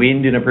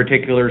 wind in a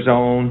particular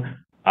zone,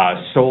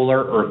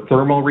 solar or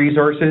thermal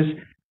resources,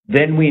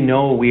 then we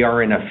know we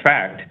are in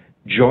effect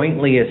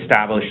jointly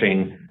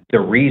establishing the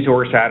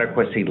resource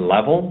adequacy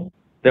level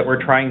that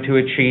we're trying to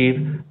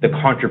achieve, the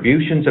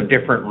contributions of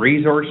different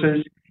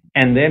resources,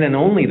 and then and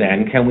only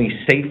then can we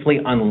safely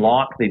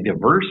unlock the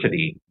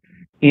diversity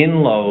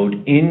in load,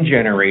 in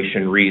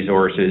generation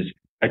resources,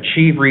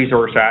 achieve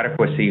resource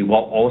adequacy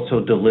while also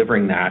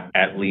delivering that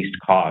at least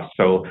cost.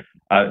 So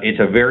it's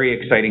a very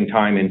exciting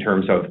time in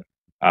terms of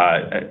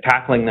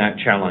tackling that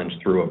challenge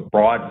through a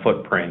broad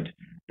footprint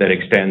that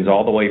extends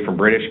all the way from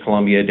British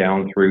Columbia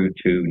down through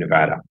to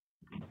Nevada.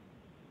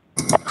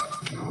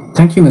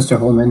 Thank you, Mr.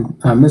 Holman.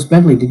 Ms.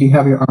 Bentley, did you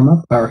have your arm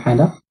up or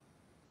hand up?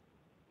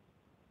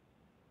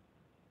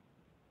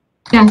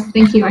 Yes,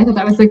 thank you. I thought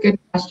that was a good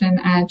question,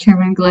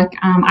 Chairman Glick.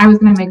 I was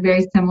going to make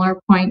very similar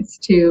points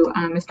to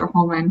Mr.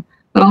 Holman,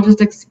 but I'll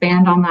just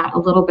expand on that a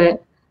little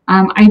bit.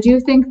 I do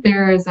think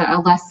there is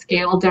a less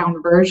scaled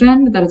down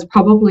version that is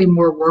probably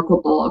more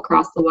workable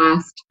across the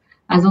West.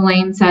 As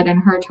Elaine said in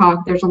her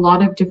talk, there's a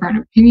lot of different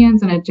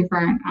opinions and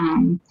different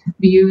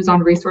views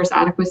on resource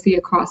adequacy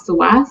across the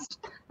West.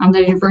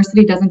 The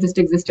diversity doesn't just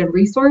exist in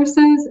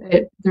resources.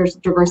 There's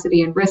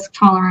diversity in risk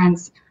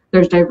tolerance.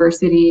 There's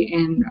diversity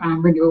in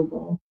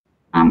renewable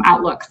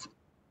outlooks.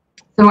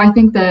 So I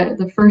think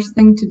the first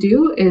thing to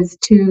do is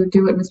to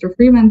do what Mr.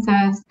 Freeman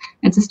says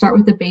and to start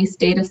with the base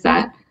data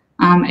set.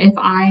 If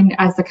I,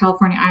 as the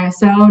California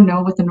ISO,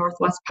 know what the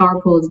Northwest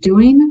Power Pool is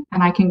doing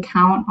and I can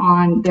count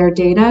on their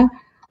data,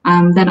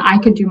 then I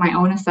could do my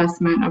own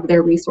assessment of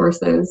their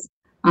resources.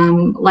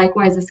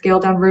 Likewise, a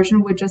scaled down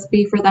version would just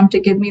be for them to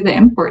give me the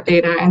import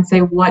data and say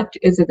what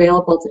is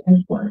available to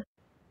import.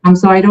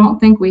 So I don't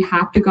think we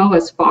have to go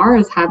as far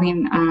as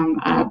having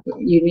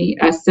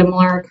a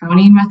similar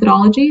counting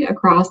methodology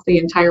across the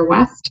entire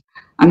West.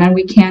 And then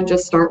we can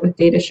just start with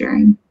data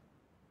sharing.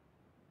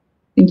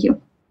 Thank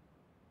you.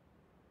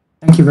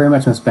 Thank you very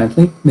much, Ms.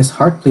 Bentley. Ms.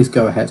 Hart, please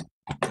go ahead.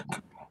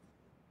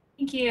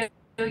 Thank you.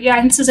 Yeah,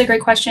 and this is a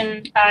great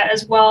question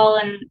as well,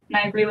 and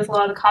I agree with a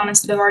lot of the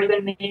comments that have already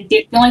been made.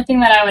 The only thing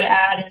that I would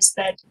add is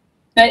that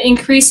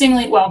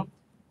increasingly, well,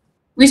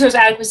 resource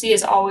adequacy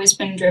has always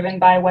been driven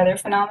by weather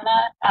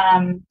phenomena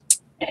on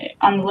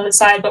the load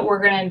side, but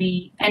we're going to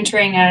be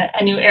entering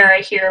a new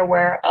era here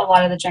where a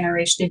lot of the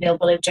generation, the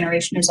availability of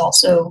generation is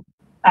also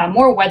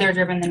more weather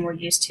driven than we're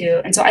used to.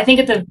 And so I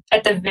think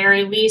at the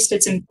very least,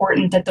 it's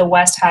important that the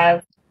West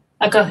have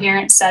a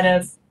coherent set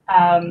of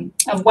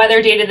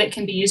weather data that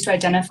can be used to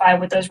identify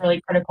what those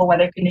really critical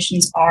weather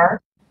conditions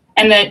are,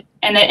 and that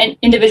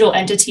individual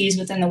entities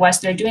within the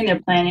West that are doing their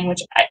planning,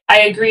 which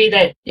I agree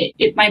that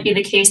it might be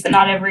the case that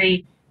not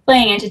every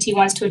planning entity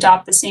wants to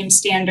adopt the same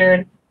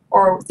standard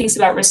or thinks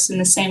about risks in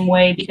the same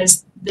way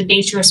because the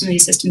nature of some of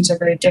these systems are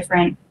very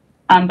different.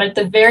 But at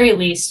the very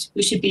least,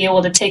 we should be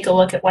able to take a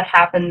look at what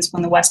happens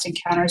when the West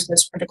encounters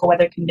those critical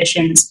weather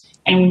conditions.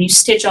 And when you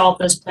stitch all of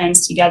those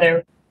plans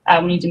together,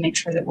 we need to make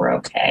sure that we're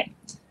okay.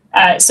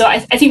 So I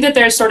think that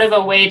there's sort of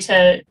a way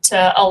to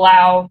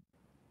allow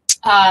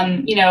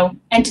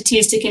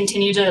entities to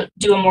continue to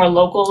do a more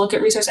local look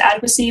at resource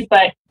adequacy.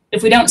 But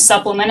if we don't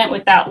supplement it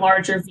with that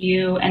larger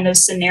view and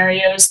those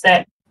scenarios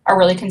that are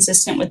really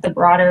consistent with the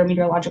broader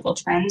meteorological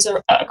trends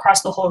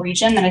across the whole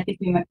region, then I think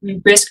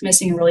we risk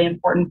missing a really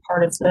important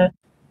part of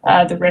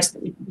the risk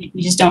that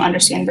we just don't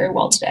understand very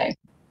well today.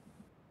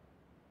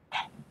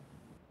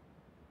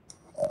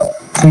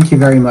 Thank you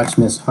very much,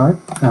 Ms.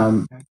 Hart.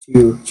 Back to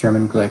you,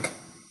 Chairman Glick.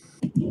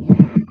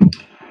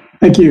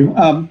 Thank you.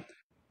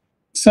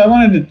 So I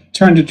wanted to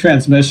turn to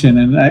transmission,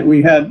 and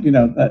we had,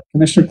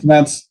 Commissioner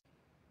Clements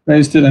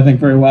raised it, I think,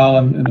 very well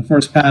in the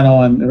first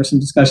panel, and there was some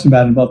discussion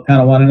about it in both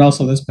panel one and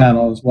also this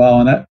panel as well.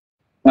 And I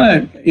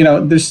want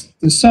to, there's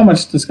so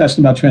much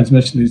discussion about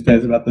transmission these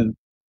days, about the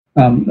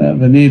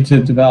need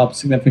to develop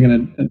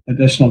significant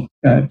additional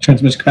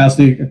transmission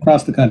capacity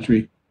across the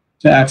country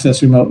to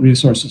access remote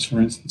resources,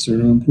 for instance, or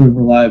to improve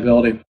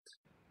reliability.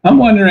 I'm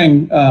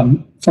wondering,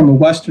 from a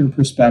Western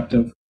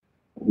perspective,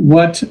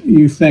 what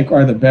you think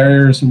are the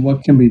barriers and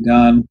what can be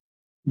done,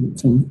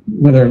 from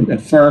whether at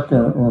FERC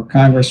or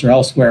Congress or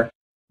elsewhere.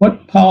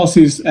 What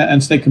policies,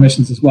 and state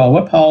commissions as well,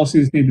 what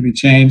policies need to be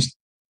changed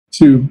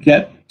to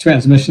get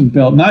transmission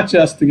built, not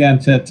just, again,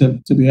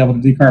 to be able to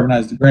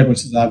decarbonize the grid,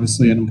 which is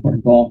obviously an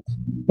important goal,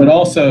 but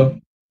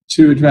also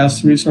to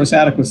address resource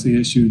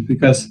adequacy issues,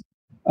 because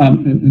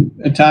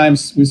at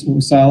times, we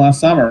saw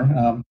last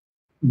summer,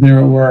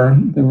 there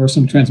were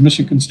some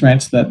transmission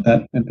constraints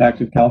that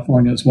impacted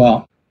California as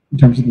well, in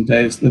terms of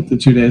the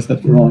 2 days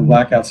that the rolling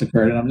blackouts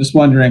occurred. And I'm just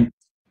wondering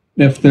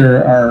if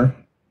there are,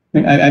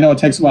 I know it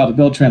takes a while to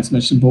build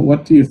transmission, but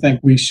what do you think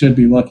we should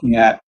be looking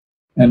at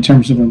in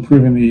terms of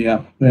improving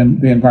the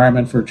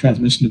environment for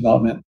transmission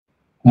development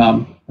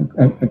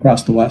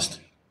across the West?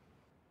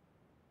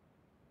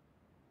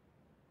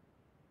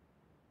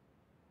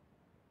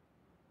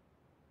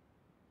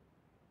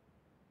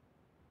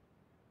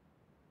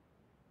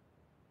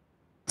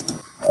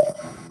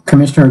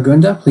 Commissioner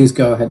Gunda, please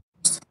go ahead.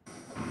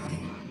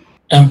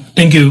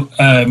 Thank you,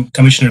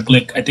 Commissioner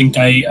Glick. I think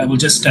I will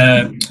just,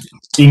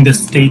 being the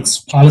state's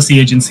policy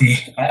agency,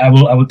 I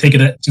will take it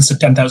at just a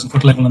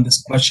 10,000-foot level on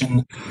this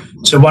question.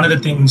 So one of the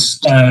things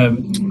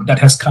that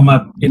has come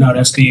up in our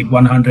SD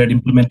 100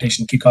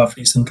 implementation kickoff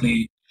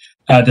recently,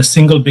 the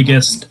single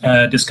biggest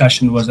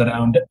discussion was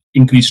around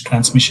increased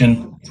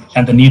transmission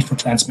and the need for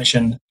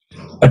transmission.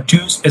 But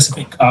two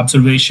specific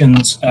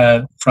observations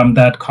from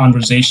that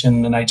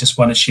conversation, and I just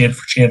want to share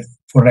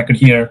for record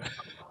here,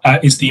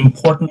 is the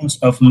importance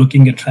of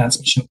looking at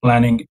transmission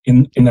planning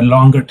in a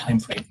longer time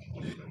frame,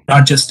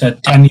 not just a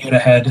 10-year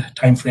ahead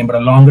time frame, but a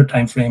longer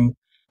time frame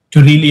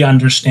to really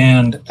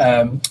understand,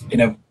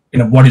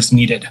 what is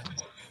needed.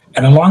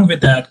 And along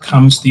with that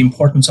comes the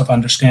importance of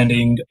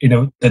understanding,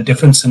 the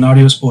different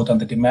scenarios, both on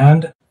the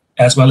demand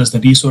as well as the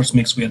resource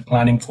mix we are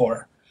planning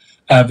for.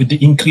 With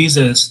the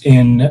increases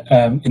in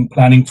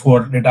planning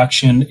for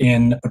reduction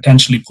in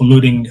potentially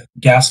polluting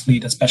gas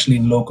fleet, especially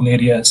in local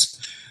areas,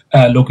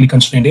 locally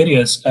constrained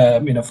areas,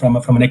 from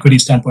an equity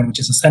standpoint, which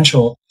is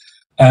essential.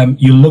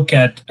 You look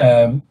at,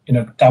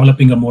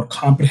 developing a more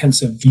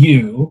comprehensive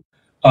view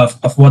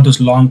of what those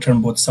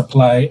long-term both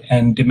supply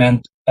and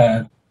demand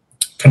kind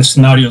of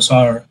scenarios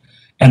are,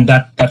 and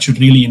that should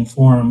really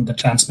inform the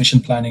transmission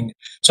planning.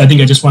 So I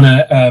think I just want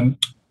to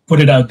put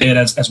it out there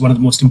as one of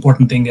the most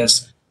important things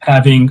is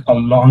having a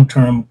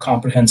long-term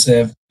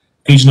comprehensive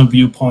regional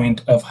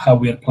viewpoint of how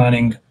we are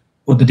planning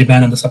both the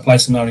demand and the supply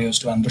scenarios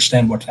to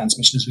understand what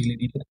transmission is really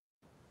needed.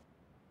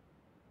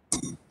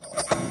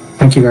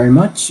 Thank you very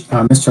much.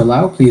 Mr.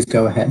 Lau, please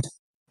go ahead.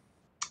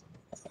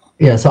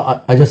 Yeah,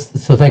 so I just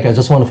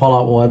want to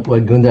follow up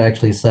what Gunda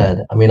actually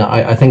said. I mean,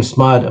 I think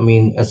SMUD, I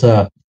mean, as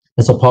a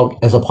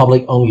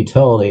public-owned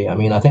utility, I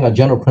mean, I think a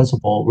general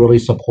principle really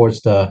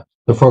supports the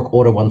FERC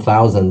Order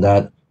 1000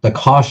 that the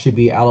cost should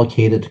be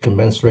allocated to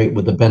commensurate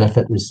with the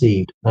benefit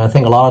received. And I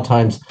think a lot of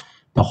times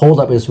the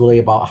holdup is really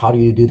about how do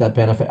you do that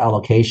benefit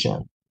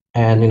allocation,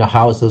 and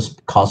how is this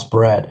cost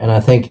spread? And I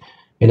think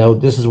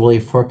this is really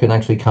FERC can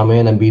actually come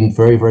in and be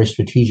very, very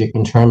strategic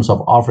in terms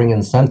of offering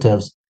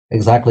incentives,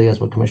 exactly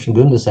as what Commissioner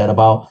Gunda said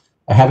about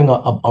having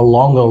a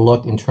longer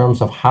look in terms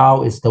of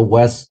how is the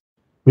West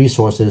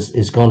resources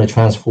is going to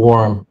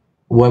transform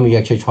when we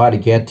actually try to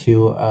get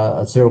to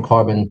a zero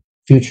carbon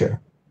future.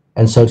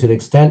 And so to the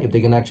extent if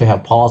they can actually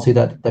have policy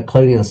that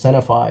clearly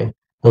incentivize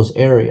those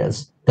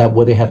areas that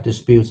where they have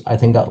disputes, I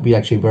think that would be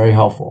actually very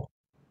helpful.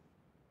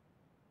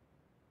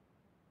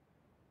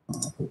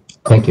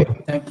 Thank you.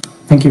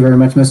 Thank you very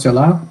much, Mr.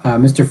 Lau.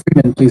 Mr.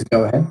 Freeman, please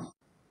go ahead.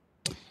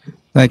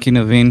 Thank you,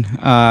 Naveen.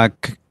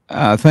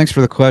 Thanks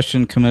for the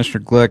question,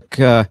 Commissioner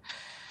Glick.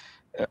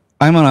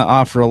 I'm going to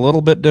offer a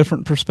little bit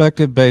different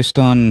perspective based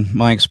on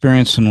my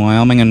experience in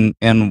Wyoming,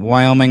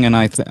 and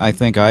I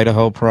think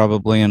Idaho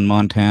probably, and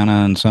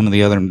Montana and some of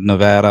the other,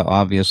 Nevada,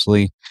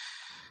 obviously.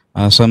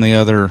 some of the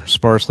other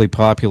sparsely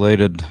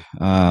populated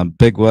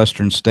big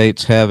western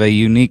states have a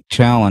unique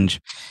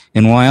challenge.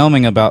 In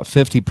Wyoming, about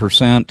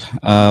 50%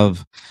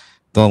 of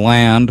the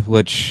land,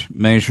 which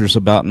measures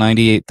about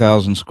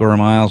 98,000 square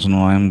miles in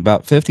Wyoming,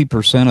 about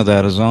 50% of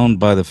that is owned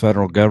by the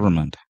federal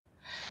government.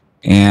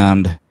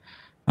 And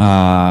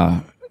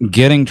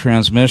getting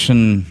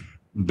transmission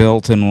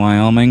built in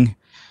Wyoming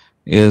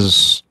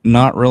is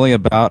not really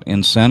about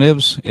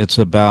incentives. It's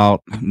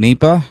about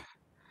NEPA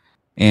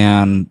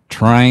and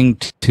trying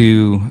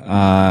to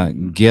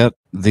get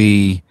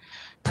the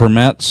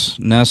permits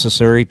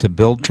necessary to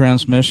build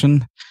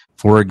transmission.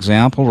 For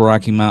example,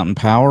 Rocky Mountain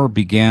Power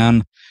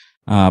began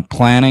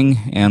planning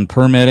and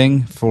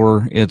permitting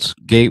for its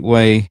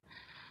Gateway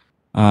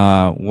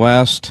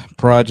West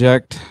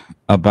project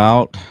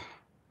about,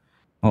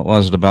 what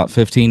was it, about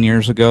 15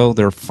 years ago.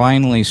 They're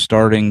finally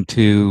starting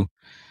to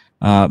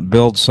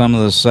build some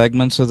of the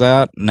segments of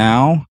that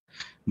now,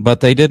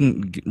 but they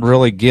didn't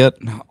really get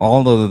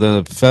all of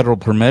the federal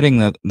permitting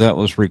that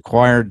was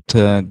required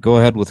to go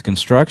ahead with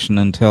construction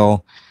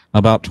until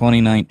about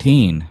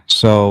 2019.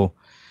 So,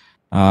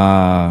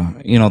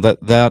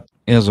 that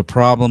is a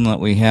problem that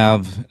we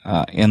have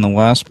in the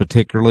West,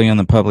 particularly in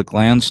the public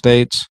land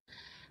states,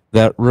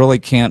 that really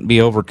can't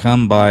be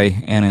overcome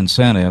by an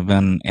incentive.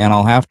 And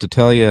I'll have to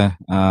tell you,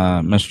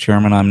 Mr.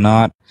 Chairman, I'm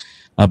not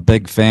a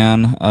big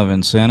fan of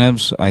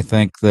incentives. I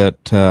think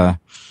that, to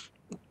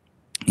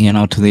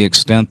the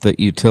extent that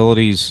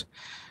utilities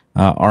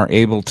are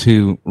able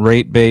to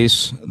rate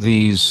base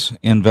these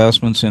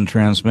investments in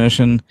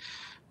transmission,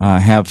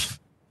 have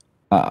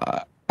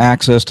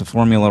access to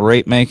formula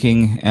rate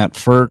making at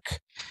FERC,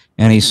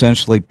 and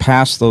essentially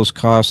pass those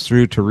costs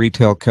through to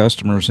retail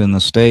customers in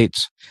the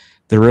states,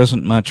 there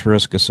isn't much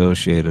risk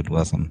associated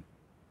with them.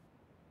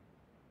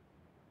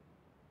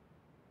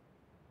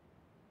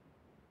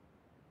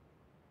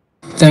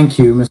 Thank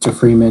you, Mr.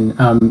 Freeman.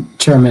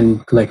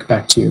 Chairman Glick,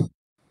 back to you.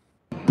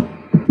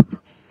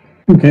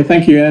 Okay,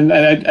 thank you, and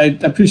I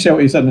appreciate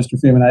what you said, Mr.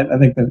 Freeman. I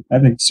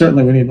think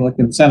certainly we need to look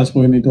at incentives,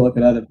 but we need to look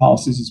at other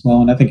policies as well.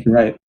 And I think you're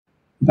right.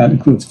 That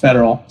includes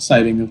federal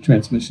siting of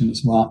transmission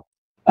as well.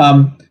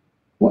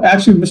 Well,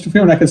 actually, Mr.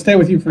 Freeman, I could stay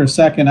with you for a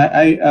second.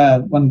 I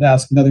wanted to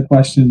ask another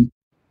question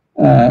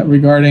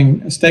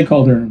regarding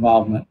stakeholder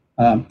involvement.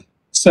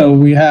 So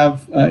we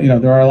have,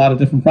 there are a lot of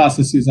different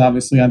processes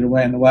obviously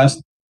underway in the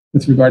West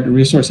with regard to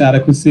resource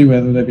adequacy,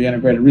 whether they be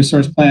integrated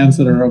resource plans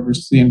that are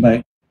overseen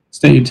by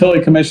state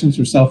utility commissions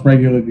or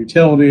self-regulated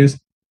utilities,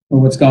 or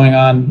what's going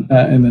on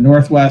in the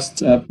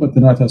Northwest with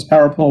the Northwest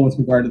Power Pool with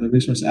regard to the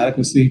resource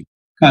adequacy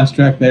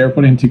construct they are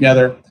putting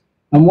together.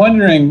 I'm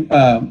wondering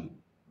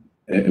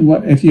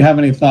if you have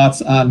any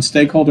thoughts on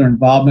stakeholder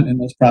involvement in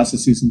those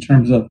processes in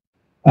terms of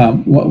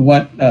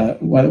what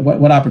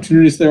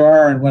opportunities there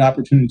are and what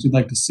opportunities you'd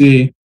like to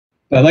see.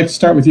 But I'd like to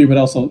start with you, but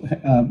also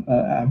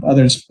have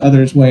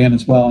others weigh in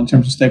as well in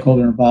terms of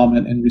stakeholder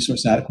involvement in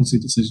resource adequacy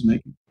decision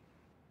making.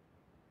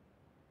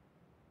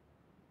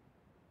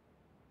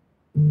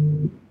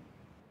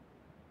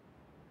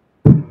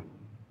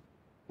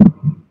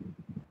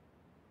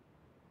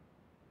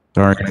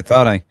 Sorry, I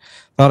thought I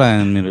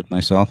unmuted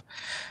myself.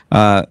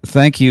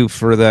 Thank you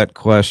for that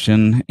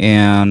question,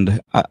 and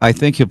I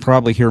think you'll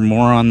probably hear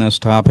more on this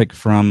topic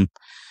from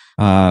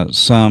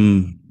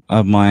some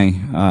of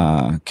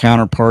my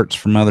counterparts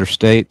from other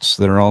states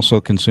that are also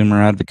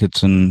consumer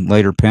advocates in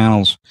later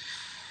panels.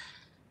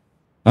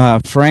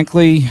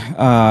 Frankly,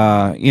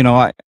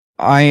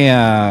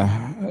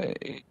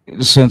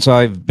 since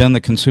I've been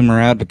the consumer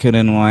advocate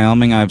in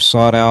Wyoming, I've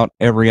sought out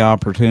every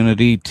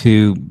opportunity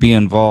to be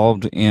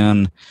involved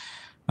in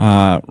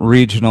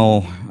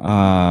regional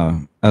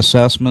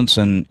assessments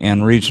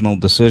and regional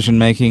decision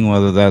making,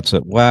 whether that's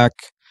at WEC,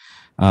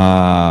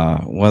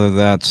 whether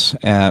that's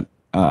at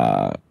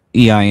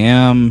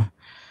EIM,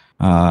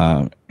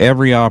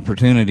 every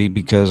opportunity,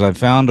 because I've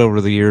found over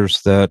the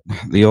years that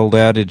the old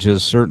adage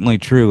is certainly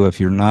true.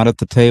 If you're not at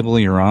the table,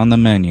 you're on the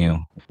menu,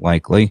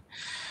 likely.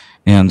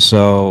 And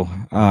so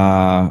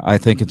I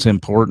think it's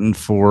important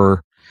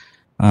for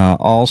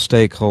all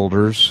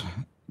stakeholders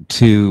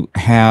to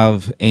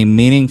have a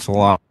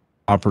meaningful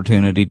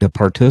opportunity to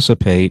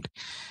participate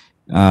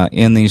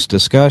in these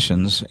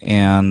discussions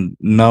and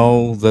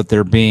know that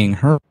they're being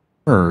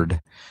heard.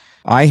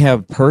 I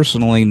have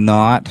personally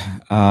not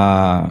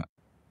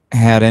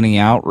had any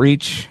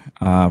outreach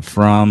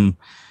from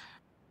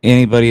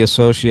anybody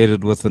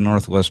associated with the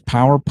Northwest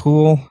Power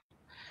Pool.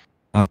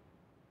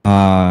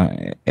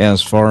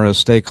 As far as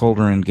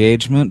stakeholder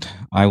engagement,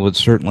 I would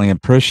certainly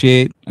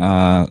appreciate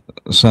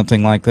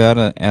something like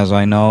that, as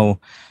I know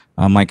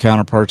my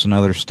counterparts in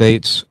other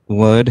states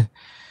would.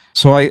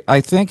 So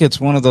I think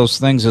it's one of those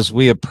things as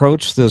we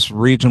approach this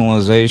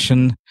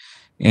regionalization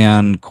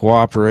and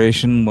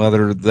cooperation,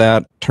 whether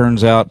that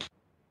turns out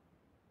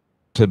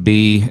to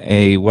be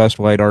a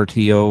West-wide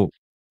RTO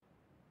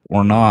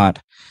or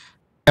not,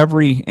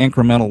 every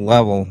incremental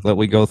level that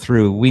we go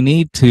through, we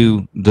need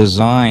to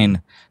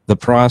design the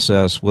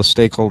process with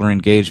stakeholder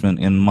engagement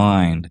in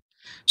mind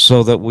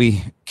so that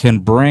we can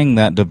bring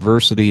that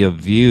diversity of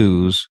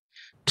views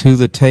to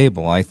the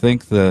table. I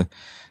think the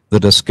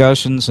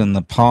discussions and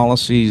the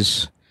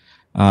policies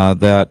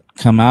that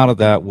come out of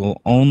that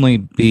will only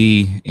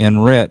be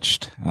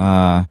enriched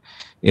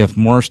if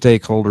more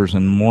stakeholders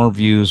and more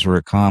views are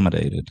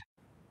accommodated.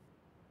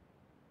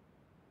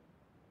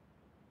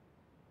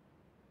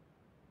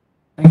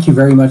 Thank you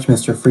very much,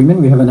 Mr.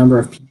 Freeman. We have a number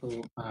of people who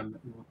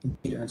will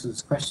continue to answer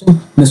this question.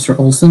 Mr.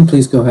 Olson,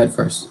 please go ahead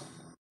first.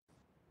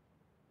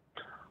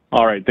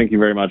 All right, thank you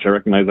very much. I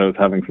recognize I was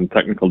having some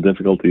technical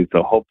difficulties,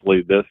 so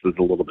hopefully this is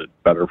a little bit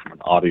better from an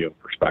audio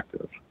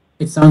perspective.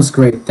 It sounds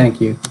great.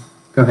 Thank you.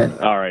 Go ahead.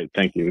 All right,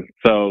 thank you.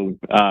 So,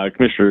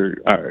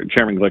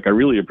 Chairman Glick, I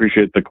really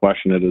appreciate the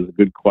question. It is a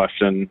good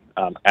question.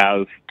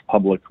 As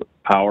public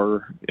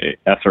power,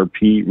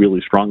 SRP really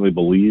strongly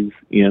believes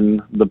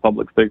in the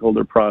public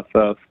stakeholder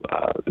process.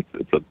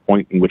 It's a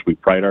point in which we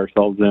pride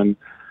ourselves in.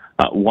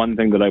 One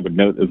thing that I would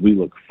note as we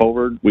look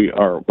forward, we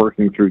are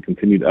working through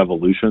continued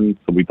evolution.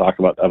 So we talk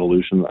about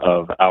evolution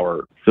of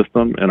our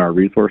system and our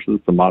resources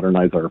to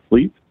modernize our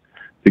fleet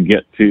to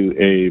get to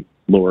a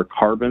lower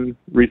carbon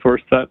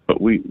resource set, but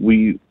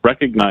we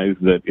recognize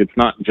that it's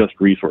not just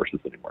resources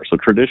anymore. So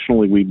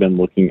traditionally, we've been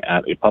looking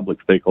at a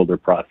public stakeholder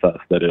process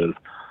that is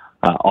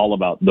all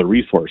about the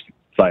resource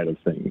side of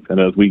things. And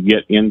as we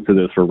get into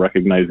this, we're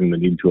recognizing the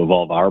need to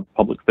evolve our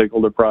public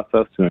stakeholder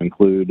process to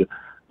include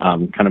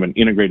kind of an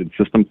integrated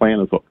system plan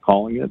is what we're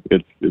calling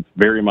it. It's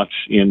very much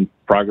in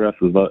progress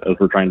as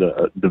we're trying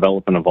to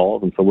develop and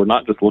evolve. And so we're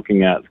not just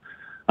looking at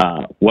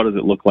what does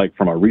it look like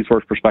from a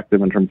resource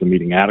perspective in terms of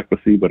meeting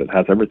adequacy, but it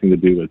has everything to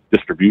do with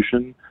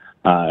distribution.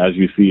 As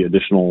you see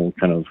additional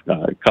kind of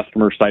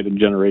customer-sided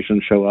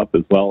generation show up,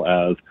 as well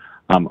as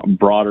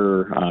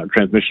broader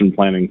transmission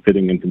planning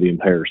fitting into the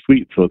entire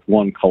suite. So it's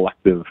one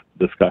collective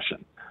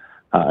discussion.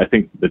 I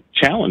think the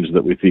challenge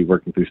that we see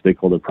working through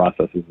stakeholder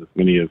processes, as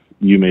many of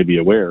you may be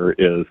aware,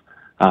 is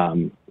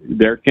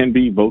there can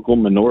be vocal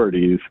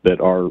minorities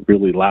that are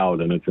really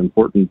loud, and it's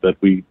important that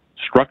we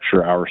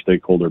structure our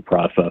stakeholder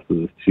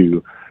processes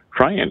to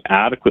try and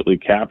adequately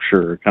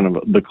capture kind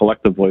of the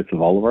collective voice of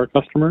all of our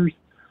customers,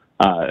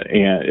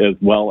 and as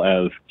well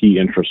as key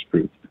interest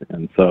groups.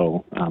 And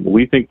so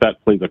we think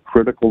that plays a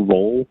critical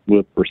role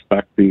with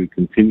respect to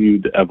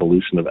continued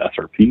evolution of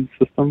SRP's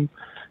system.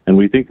 And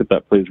we think that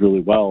that plays really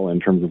well in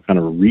terms of kind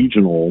of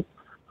regional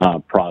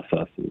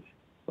processes.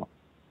 So,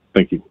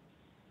 thank you.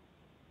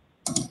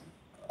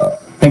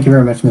 Thank you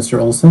very much, Mr.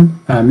 Olson.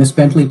 Ms.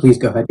 Bentley, please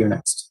go ahead. You're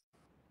next.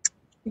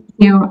 Thank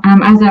you.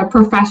 As a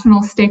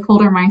professional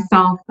stakeholder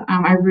myself,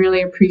 I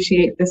really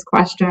appreciate this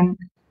question.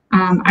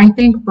 I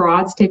think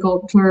broad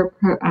stakeholder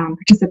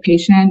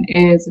participation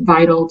is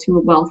vital to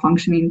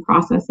well-functioning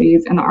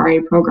processes in the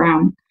RA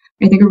program.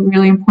 I think a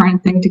really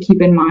important thing to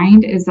keep in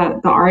mind is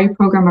that the RA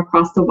program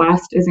across the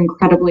West is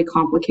incredibly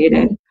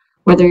complicated.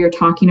 Whether you're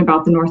talking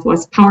about the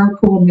Northwest Power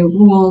Pool, new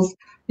rules,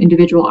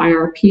 individual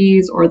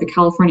IRPs, or the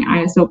California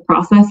ISO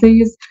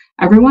processes,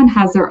 everyone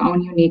has their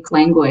own unique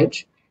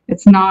language.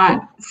 It's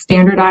not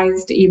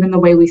standardized even the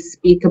way we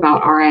speak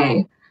about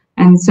RA.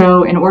 And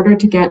so in order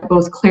to get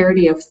both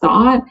clarity of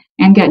thought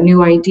and get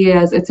new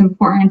ideas, it's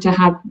important to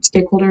have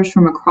stakeholders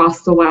from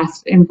across the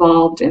West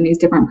involved in these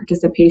different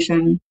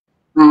participation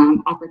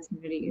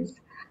opportunities.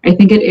 I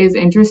think it is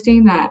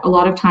interesting that a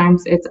lot of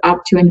times it's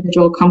up to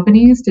individual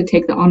companies to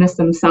take the onus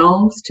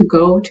themselves to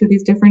go to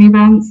these different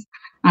events,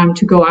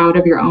 to go out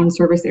of your own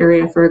service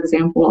area, for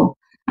example.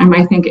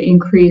 I think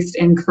increased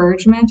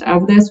encouragement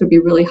of this would be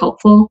really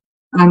helpful.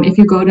 If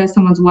you go to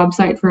someone's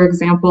website, for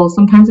example,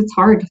 sometimes it's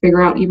hard to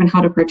figure out even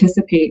how to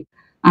participate,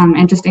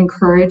 and just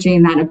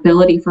encouraging that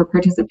ability for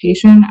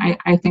participation,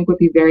 I think would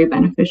be very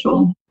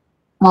beneficial.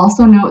 I'll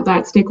also note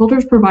that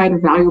stakeholders provide a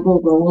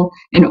valuable role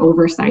in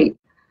oversight.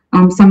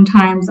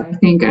 Sometimes I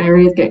think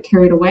areas get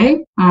carried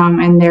away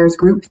and there's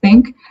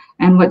groupthink,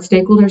 and what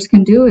stakeholders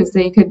can do is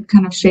they could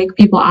kind of shake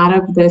people out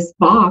of this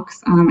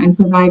box and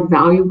provide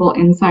valuable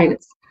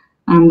insights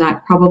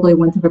that probably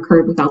wouldn't have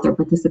occurred without their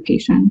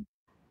participation.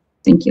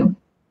 Thank you.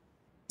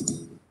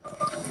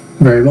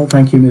 Very well,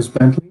 thank you, Ms.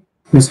 Bentley.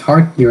 Ms.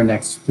 Hart, you're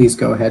next. Please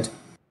go ahead.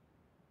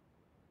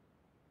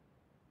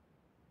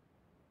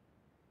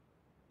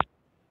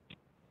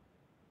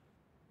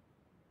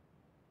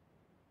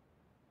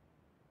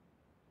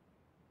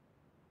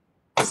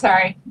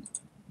 Sorry, I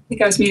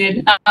think I was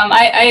muted.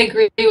 I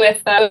agree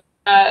with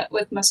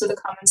most of the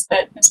comments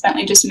that Ms.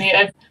 Bentley just made.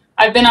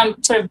 I've been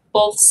on sort of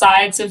both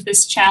sides of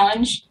this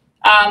challenge,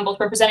 both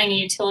representing a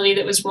utility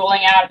that was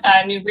rolling out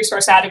a new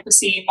resource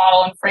adequacy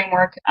model and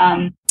framework,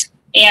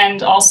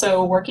 and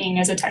also working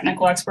as a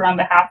technical expert on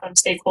behalf of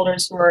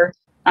stakeholders who are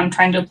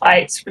trying to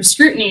apply sort of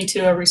scrutiny to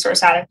a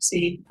resource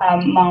adequacy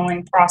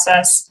modeling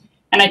process.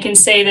 And I can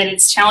say that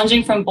it's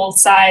challenging from both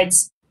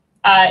sides.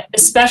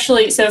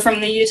 Especially so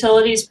from the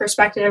utilities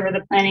perspective or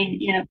the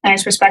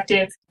planner's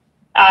perspective,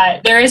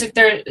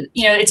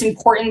 it's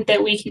important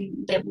that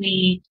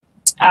we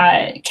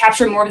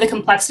capture more of the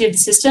complexity of the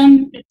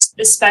system,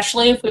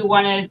 especially if we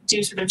want to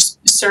do sort of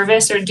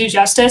service or do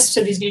justice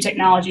to these new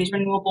technologies,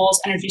 renewables,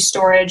 energy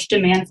storage,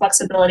 demand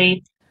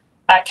flexibility.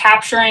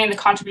 capturing the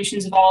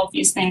contributions of all of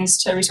these things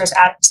to resource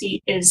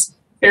adequacy is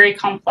very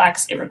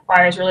complex. It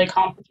requires really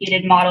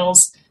complicated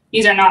models.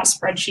 These are not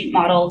spreadsheet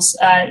models.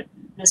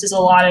 There's a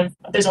lot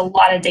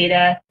of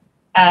data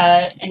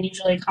and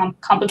usually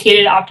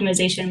complicated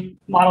optimization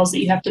models that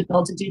you have to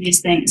build to do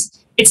these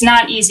things. It's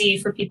not easy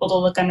for people to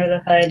look under the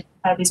hood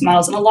of these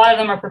models, and a lot of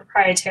them are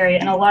proprietary,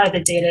 and a lot of the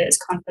data is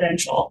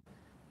confidential.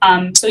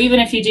 So even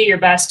if you do your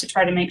best to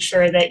try to make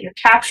sure that you're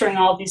capturing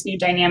all of these new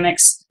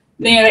dynamics,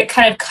 that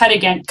kind of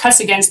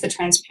cuts against the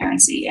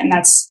transparency, and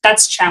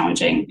that's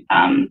challenging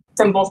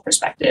from both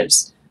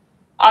perspectives.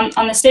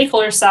 On the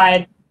stakeholder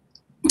side,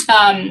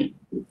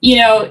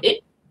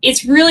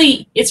 it's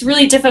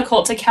really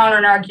difficult to counter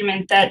an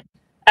argument that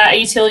a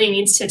utility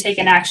needs to take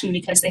an action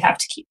because they have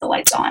to keep the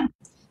lights on.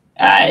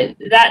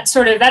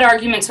 That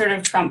argument sort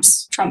of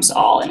trumps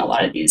all in a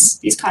lot of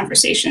these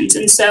conversations,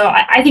 and so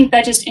I think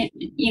that just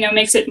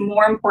makes it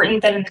more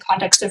important that in the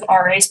context of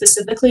RA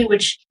specifically,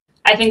 which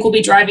I think will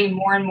be driving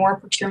more and more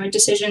procurement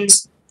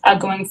decisions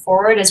going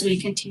forward as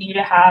we continue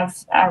to have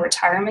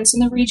retirements in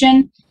the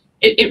region.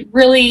 It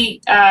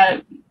really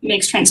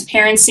makes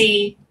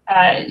transparency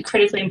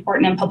critically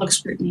important and public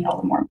scrutiny all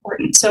the more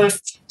important. So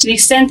if to the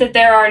extent that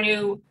there are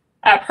new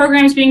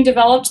programs being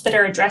developed that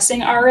are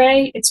addressing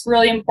RA, it's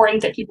really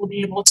important that people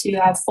be able to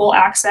have full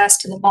access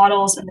to the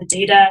models and the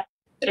data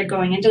that are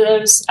going into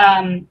those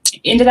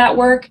into that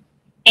work,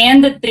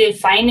 and that the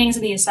findings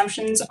and the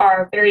assumptions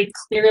are very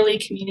clearly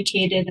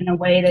communicated in a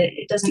way that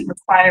it doesn't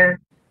require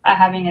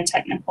having a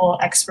technical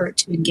expert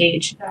to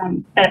engage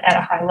at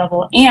a high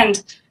level.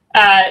 And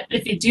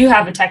if you do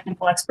have a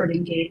technical expert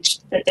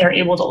engaged, that they're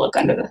able to look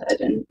under the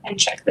hood and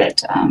check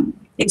that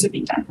things are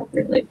being done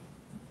appropriately.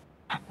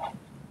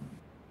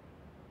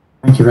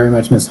 Thank you very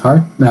much, Ms.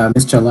 Hart.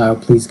 Ms. Jalal,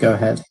 please go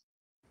ahead.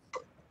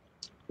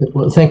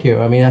 Well, thank you.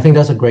 I mean, I think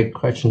that's a great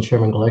question,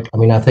 Chairman Glick. I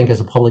mean, I think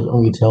as a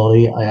public-owned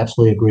utility, I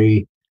absolutely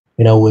agree,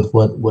 with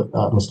what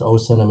Mr.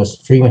 Olson and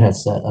Mr. Freeman had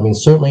said. I mean,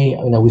 certainly,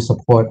 we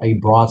support a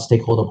broad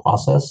stakeholder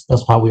process.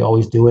 That's how we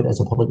always do it as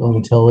a public-owned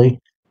utility.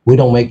 We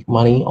don't make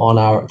money on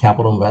our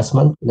capital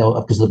investment,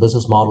 because the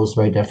business model is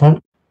very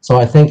different. So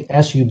I think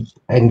as you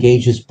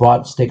engage this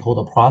broad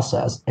stakeholder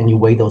process and you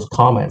weigh those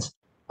comments,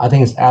 I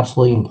think it's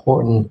absolutely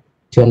important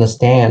to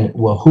understand,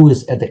 well, who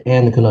is at the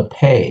end going to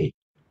pay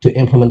to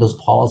implement those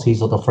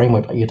policies or the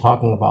framework that you're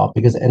talking about.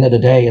 Because at the end of the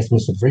day, as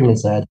Mr. Freeman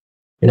said,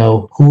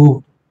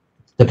 who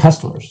the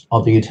customers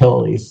of the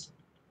utilities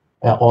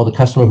or the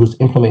customer who's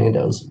implementing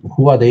those,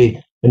 who are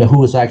they,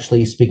 who is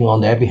actually speaking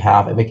on their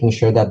behalf and making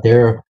sure that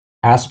their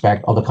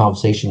aspect of the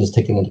conversation is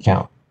taken into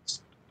account.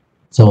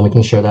 So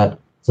making sure that,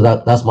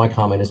 that's my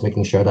comment, is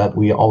making sure that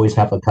we always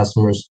have the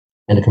customers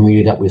and the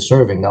community that we're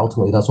serving.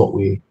 Ultimately, that's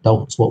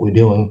what we're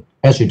doing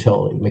as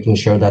utility, making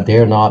sure that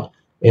they're not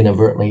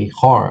inadvertently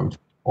harmed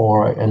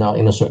or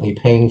certainly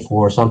paying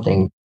for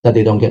something that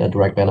they don't get a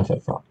direct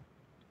benefit from.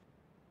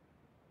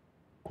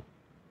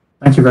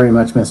 Thank you very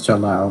much, Ms.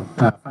 Jalal.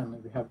 Finally,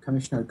 we have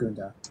Commissioner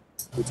Gunda.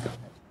 Please go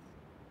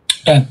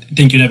ahead.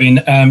 Thank you,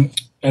 Naveen.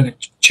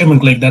 Chairman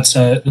Glick, that's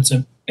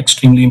an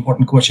extremely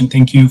important question.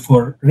 Thank you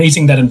for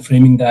raising that and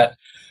framing that.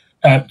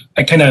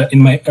 I kind of,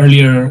 in my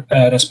earlier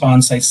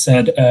response, I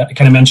said, I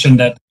kind of mentioned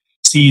that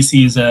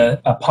CEC is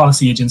a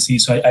policy agency.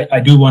 So I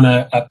do want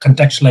to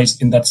contextualize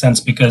in that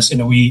sense, because,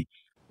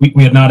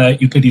 we are not a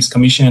utilities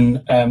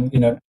commission,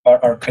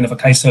 are kind of a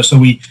CAISO. So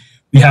we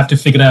have to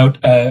figure out,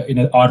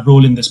 our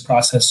role in this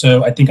process.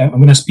 So I think I'm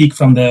going to speak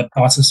from the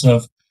process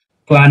of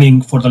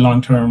planning for the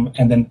long term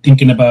and then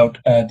thinking about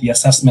the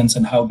assessments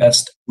and how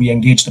best we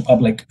engage the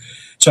public.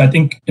 So I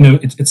think,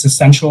 it's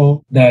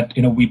essential that,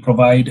 we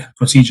provide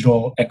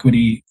procedural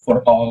equity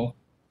for all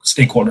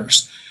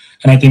stakeholders.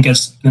 And I think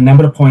as the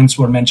number of points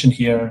were mentioned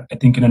here, I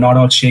think, not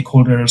all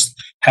stakeholders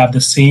have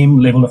the same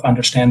level of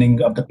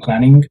understanding of the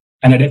planning.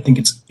 And I think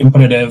it's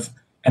imperative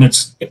and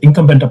it's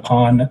incumbent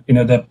upon,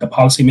 the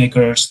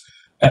policymakers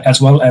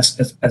as well as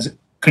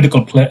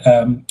critical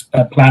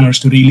planners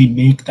to really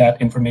make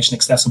that information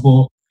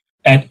accessible,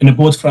 and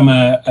both from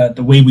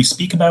the way we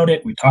speak about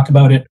it, we talk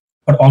about it,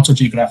 but also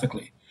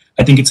geographically.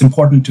 I think it's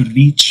important to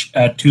reach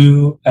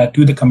to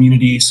the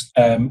communities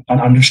on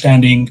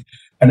understanding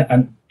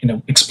and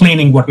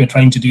explaining what we're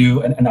trying to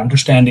do and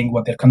understanding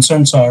what their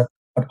concerns are,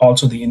 but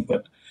also the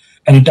input.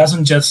 And it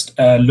doesn't just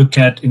look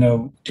at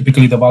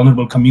typically the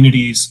vulnerable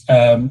communities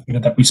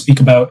that we speak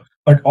about,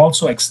 but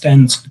also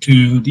extends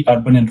to the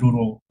urban and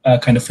rural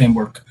kind of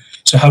framework.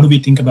 So how do we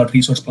think about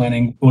resource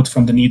planning, both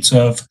from the needs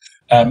of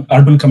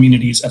urban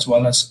communities as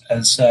well as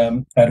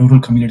rural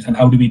communities, and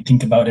how do we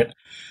think about it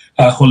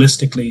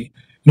holistically?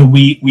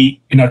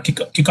 We in our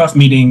kickoff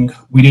meeting,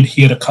 we did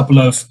hear a couple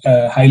of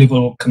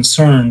high-level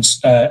concerns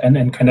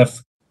and kind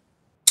of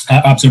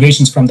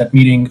observations from that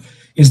meeting.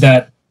 Is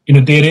that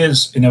there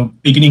is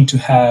beginning to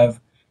have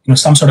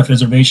some sort of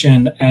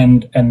reservation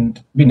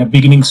and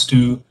beginnings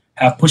to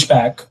have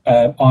pushback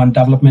on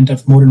development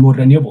of more and more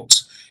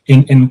renewables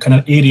in kind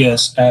of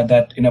areas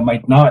that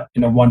might not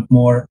want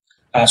more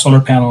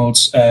solar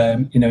panels,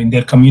 in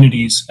their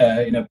communities,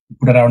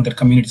 put around their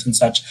communities and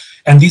such.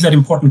 And these are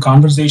important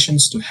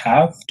conversations to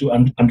have to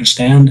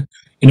understand,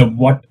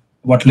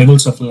 what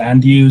levels of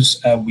land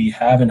use we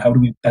have and how do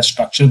we best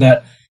structure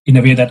that in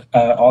a way that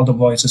all the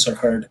voices are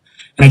heard.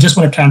 And I just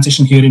want to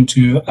transition here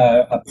into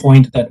a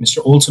point that Mr.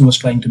 Olson was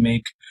trying to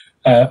make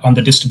on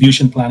the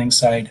distribution planning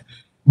side.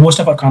 Most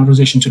of our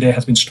conversation today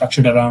has been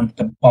structured around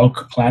the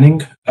bulk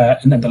planning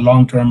and then the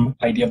long-term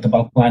idea of the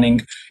bulk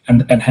planning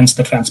and hence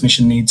the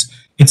transmission needs.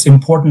 It's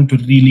important to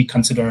really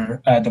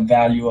consider the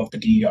value of the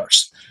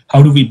DERs.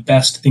 How do we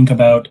best think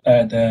about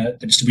the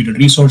distributed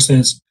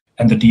resources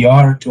and the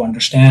DR to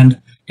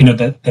understand,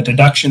 the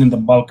reduction in the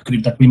bulk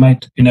grid that we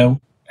might,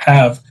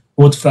 have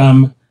both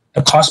from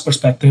the cost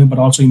perspective, but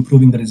also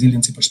improving the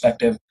resiliency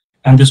perspective.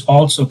 And this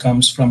also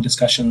comes from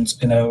discussions,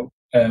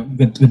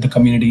 with the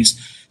communities.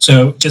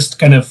 So just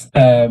kind of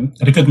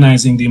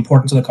recognizing the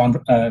importance of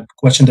the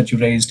question that you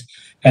raised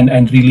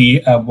and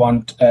really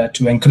want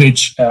to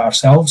encourage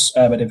ourselves,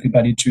 but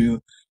everybody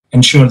to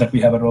ensure that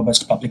we have a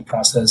robust public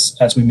process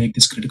as we make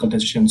these critical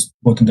decisions,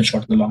 both in the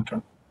short and the long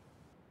term.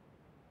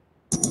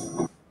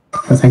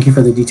 Well, thank you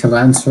for the detailed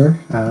answer.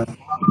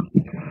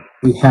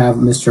 We have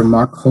Mr.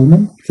 Mark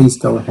Holman. Please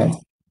go ahead.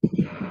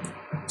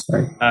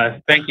 Sorry.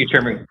 Thank you,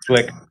 Chairman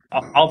Glick.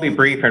 I'll be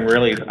brief and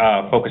really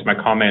focus my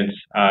comments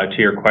to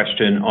your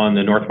question on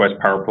the Northwest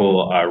Power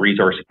Pool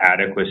Resource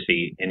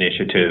Adequacy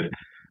Initiative.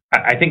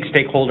 I think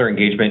stakeholder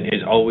engagement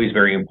is always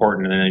very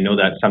important, and I know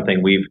that's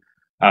something we've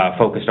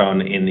focused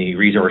on in the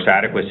Resource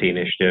Adequacy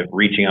Initiative,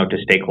 reaching out to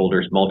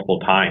stakeholders multiple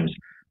times.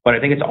 But I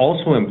think it's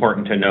also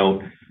important to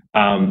note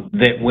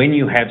that when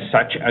you have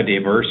such a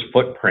diverse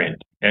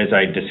footprint, as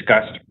I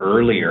discussed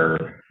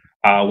earlier,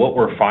 what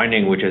we're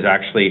finding, which is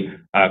actually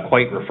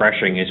quite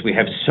refreshing, is we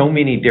have so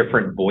many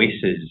different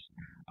voices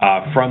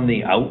from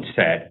the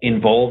outset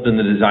involved in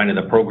the design of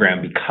the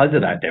program because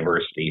of that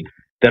diversity,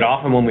 that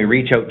often when we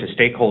reach out to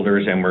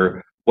stakeholders and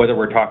whether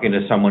we're talking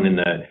to someone in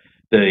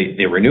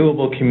the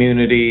renewable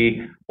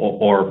community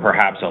or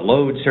perhaps a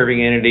load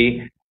serving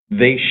entity,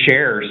 they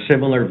share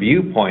similar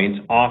viewpoints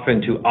often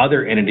to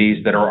other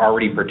entities that are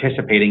already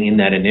participating in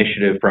that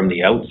initiative from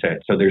the outset.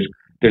 So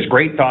there's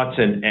great thoughts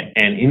and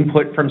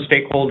input from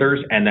stakeholders,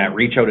 and that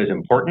reach out is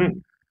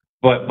important,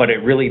 but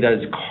it really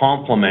does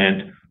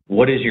complement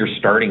what is your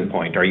starting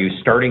point. Are you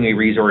starting a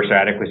resource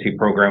adequacy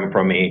program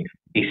from a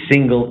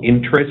single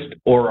interest,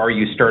 or are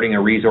you starting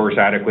a resource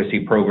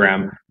adequacy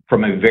program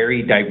from a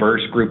very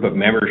diverse group of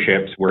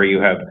memberships where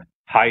you have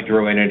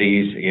hydro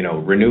entities,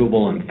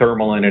 renewable and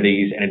thermal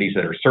entities, entities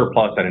that are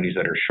surplus, entities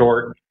that are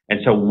short. And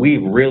so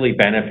we've really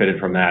benefited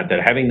from that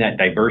having that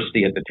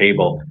diversity at the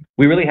table,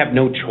 we really have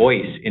no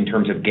choice in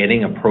terms of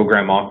getting a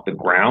program off the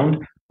ground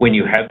when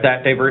you have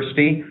that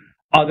diversity,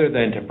 other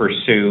than to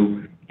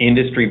pursue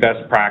industry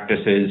best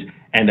practices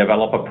and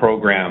develop a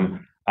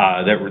program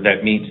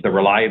that meets the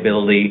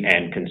reliability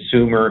and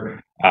consumer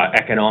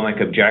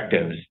economic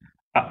objectives.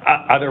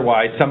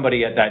 Otherwise,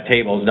 somebody at that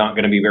table is not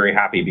going to be very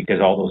happy because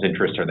all those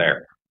interests are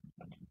there.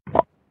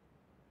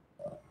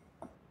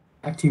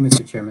 Back to you,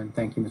 Mr. Chairman.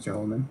 Thank you, Mr.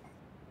 Holman.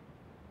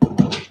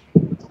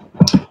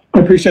 I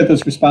appreciate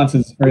those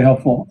responses. Very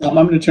helpful. I'm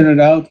going to turn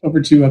it over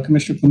to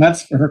Commissioner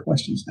Clements for her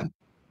questions now.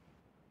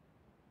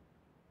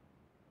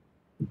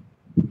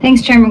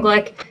 Thanks, Chairman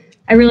Glick.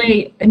 I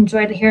really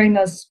enjoyed hearing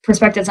those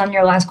perspectives on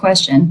your last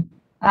question.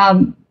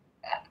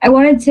 I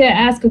wanted to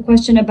ask a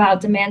question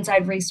about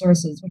demand-side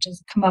resources, which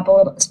has come up a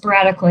little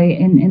sporadically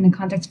in the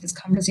context of this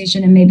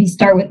conversation, and maybe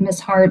start with Ms.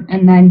 Hart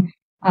and then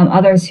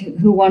others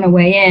who want to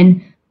weigh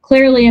in.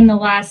 Clearly, in the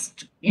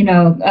last, in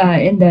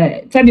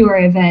the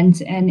February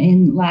event and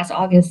in last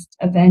August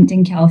event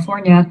in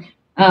California,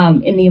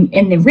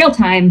 in the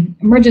real-time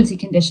emergency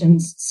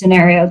conditions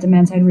scenario,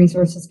 demand-side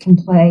resources can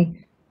play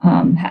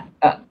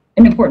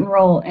an important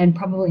role and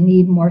probably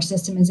need more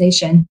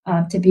systemization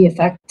to be as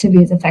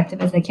effective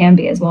as they can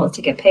be, as well as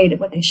to get paid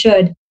what they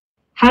should.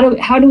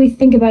 How do we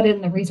think about it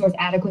in the resource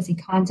adequacy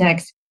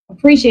context,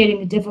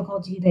 appreciating the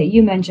difficulty that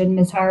you mentioned,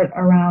 Ms. Hart,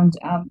 around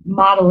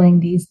modeling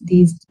these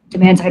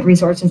demand-side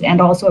resources and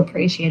also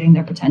appreciating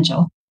their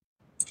potential?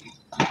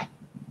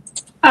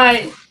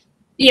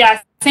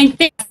 Yeah, thank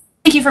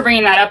you for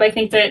bringing that up. I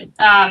think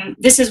that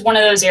this is one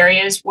of those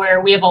areas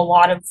where we have a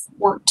lot of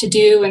work to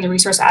do in the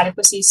resource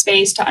adequacy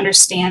space to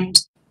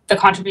understand the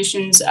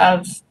contributions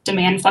of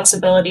demand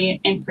flexibility,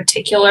 in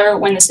particular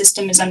when the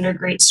system is under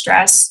great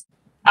stress.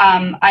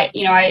 My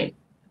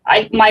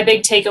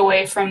big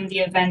takeaway from the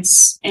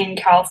events in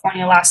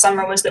California last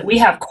summer was that we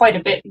have quite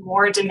a bit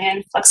more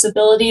demand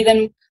flexibility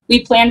than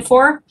we planned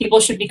for. People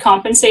should be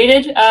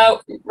compensated,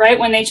 right,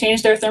 when they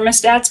change their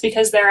thermostats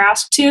because they're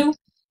asked to.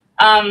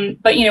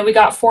 But we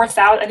got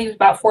 4,000. I think it was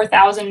about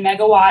 4,000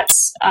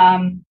 megawatts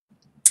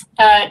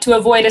to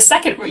avoid a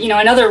second,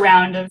 another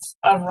round of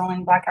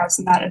rolling blackouts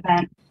in that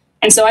event.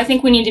 And so I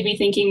think we need to be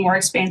thinking more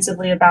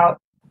expansively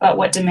about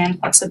what demand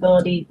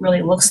flexibility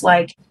really looks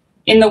like.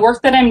 In the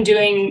work that I'm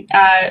doing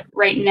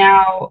right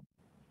now,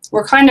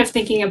 we're kind of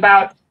thinking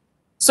about,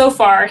 so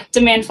far,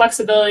 demand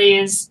flexibility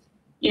is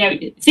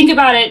think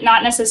about it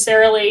not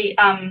necessarily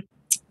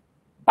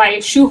by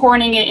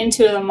shoehorning it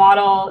into the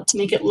model to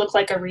make it look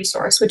like a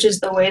resource, which is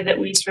the way that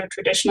we sort of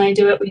traditionally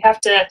do it. We have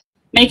to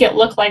make it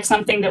look like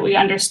something that we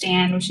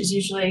understand, which is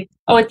usually,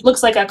 oh, it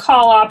looks like a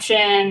call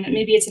option,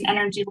 maybe it's an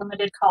energy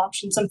limited call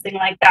option, something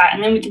like that.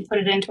 And then we can put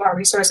it into our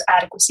resource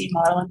adequacy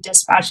model and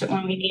dispatch it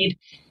when we need.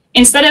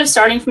 Instead of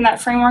starting from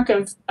that framework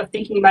of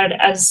thinking about it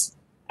as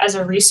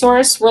a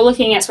resource, we're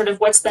looking at sort of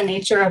what's the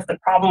nature of the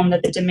problem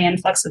that the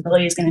demand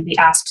flexibility is going to be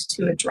asked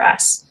to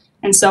address.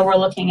 And so we're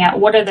looking at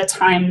what are the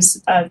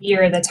times of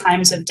year, the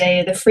times of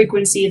day, the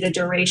frequency, the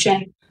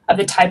duration of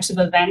the types of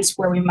events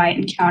where we might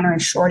encounter a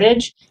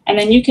shortage. And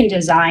then you can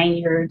design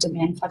your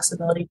demand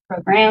flexibility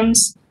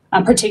programs,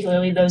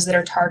 particularly those that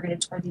are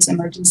targeted toward these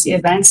emergency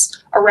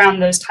events, around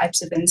those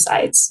types of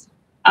insights.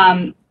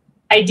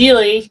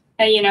 Ideally,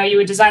 you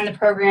would design the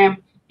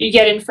program, you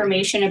get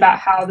information about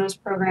how those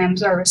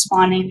programs are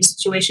responding to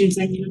situations,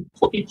 and you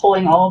would be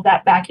pulling all of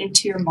that back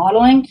into your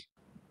modeling.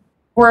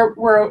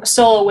 We're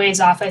still a ways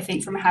off, I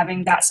think, from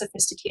having that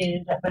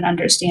sophisticated of an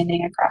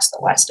understanding across the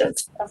West of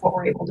what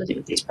we're able to do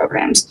with these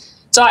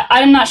programs. So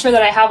I'm not sure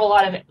that I have a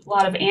lot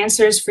of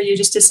answers for you,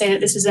 just to say that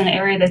this is an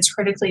area that's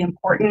critically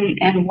important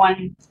and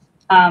one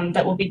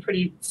that we'll be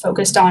pretty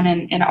focused on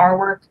in our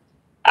work.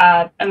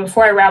 And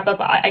before I wrap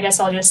up, I guess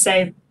I'll just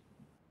say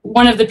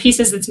one of the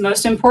pieces that's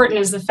most important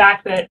is the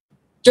fact that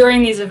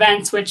during these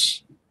events,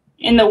 which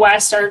in the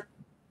West are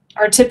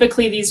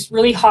typically these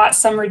really hot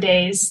summer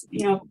days,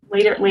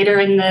 later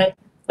in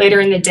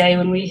the day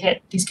when we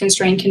hit these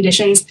constrained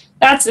conditions,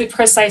 that's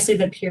precisely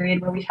the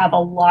period where we have a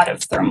lot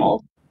of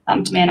thermal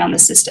demand on the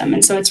system.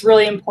 And so it's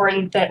really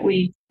important that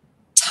we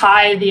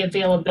tie the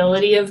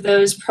availability of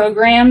those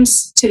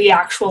programs to the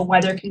actual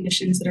weather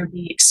conditions that are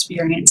being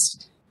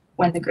experienced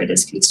when the grid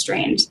is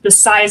constrained. The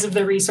size of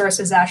the resource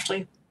is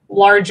actually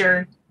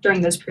larger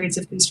during those periods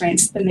of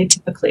constraints than they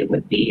typically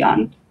would be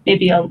on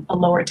maybe a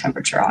lower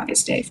temperature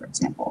August day, for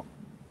example.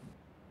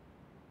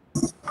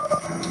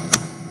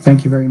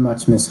 Thank you very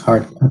much, Ms.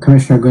 Hart.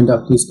 Commissioner Gunda,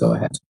 please go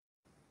ahead.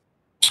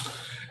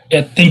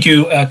 Yeah, thank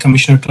you,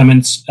 Commissioner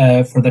Clements,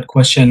 for that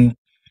question.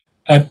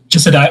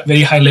 Just at a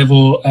very high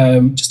level,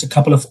 just a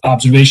couple of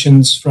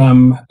observations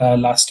from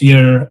last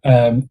year,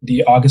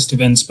 the August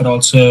events, but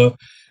also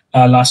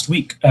last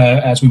week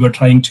as we were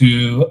trying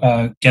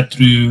to get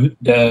through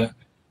the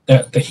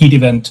heat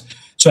event.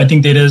 So I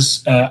think there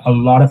is a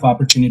lot of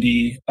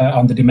opportunity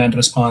on the demand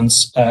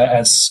response,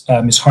 as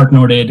Ms. Hart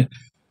noted,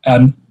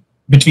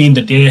 between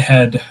the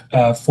day-ahead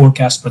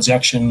forecast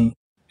projection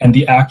and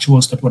the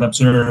actuals that were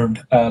observed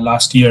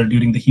last year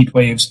during the heat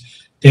waves.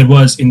 There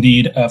was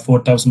indeed a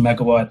 4,000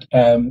 megawatt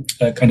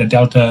kind of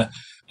delta.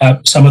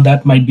 Some of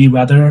that might be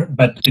weather,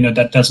 but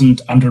that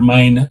doesn't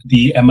undermine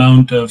the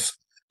amount of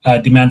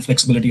demand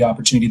flexibility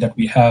opportunity that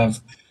we have.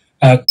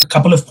 A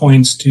couple of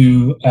points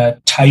to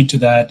tie to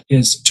that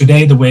is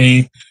today the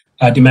way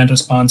demand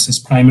response is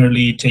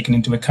primarily taken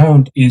into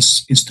account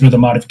is through the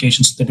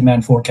modifications to the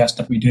demand forecast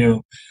that we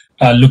do,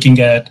 looking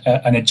at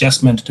an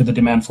adjustment to the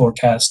demand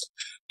forecast.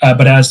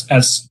 But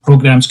as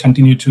programs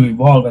continue to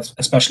evolve,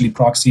 especially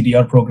proxy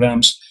DR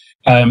programs,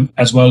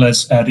 as well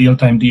as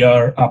real-time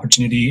DR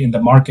opportunity in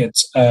the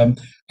markets,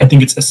 I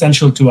think it's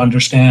essential to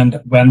understand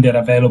when they're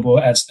available,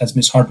 as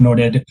Ms. Hart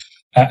noted,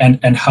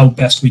 and how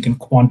best we can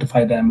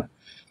quantify them.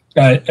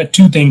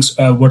 Two things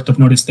worth of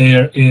notice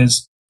there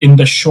is in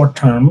the short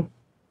term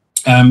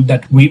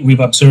that we've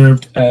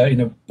observed,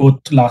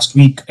 both last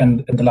week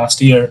and the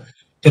last year,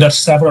 there are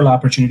several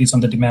opportunities on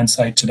the demand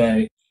side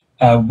today.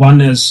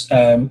 One is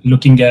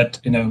looking at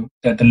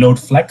the load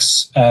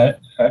flex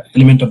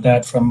element of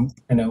that from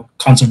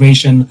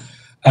conservation,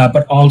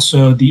 but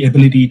also the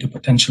ability to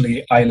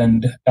potentially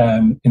island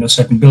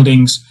certain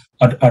buildings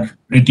or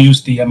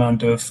reduce the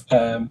amount of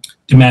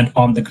demand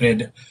on the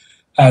grid.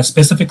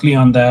 Specifically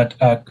on that,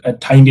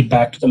 tying it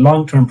back to the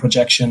long-term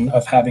projection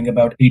of having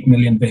about 8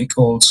 million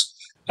vehicles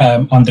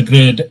on the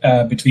grid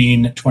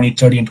between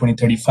 2030 and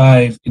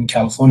 2035 in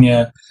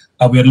California,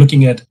 we are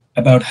looking at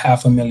about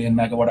 500,000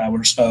 megawatt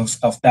hours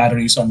of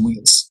batteries on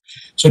wheels.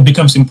 So it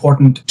becomes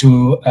important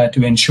to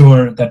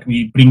ensure that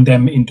we bring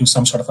them into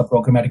some sort of a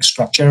programmatic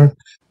structure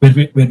where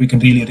we can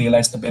really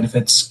realize the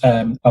benefits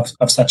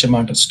of such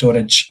amount of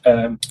storage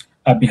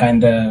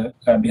behind the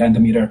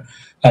meter.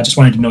 I just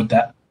wanted to note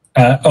that.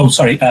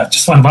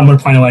 Just one more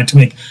point I wanted to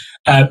make.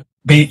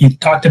 You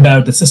talked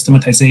about the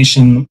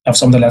systematization of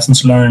some of the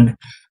lessons learned.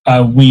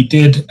 We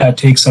did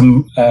take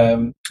some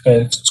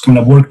kind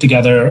of work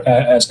together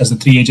as the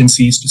three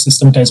agencies to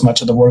systematize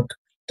much of the work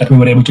that we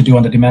were able to do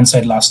on the demand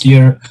side last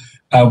year.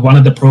 One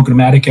of the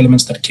programmatic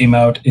elements that came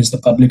out is the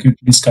Public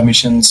Utilities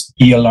Commission's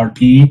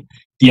ELRP,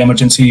 the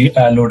Emergency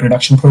Load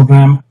Reduction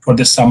Program for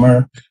this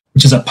summer,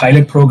 which is a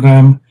pilot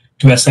program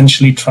to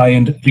essentially try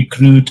and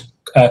recruit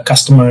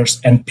customers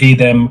and pay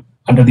them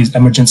under these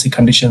emergency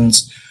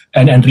conditions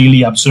and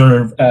really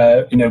observe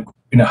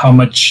how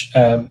much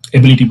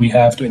ability we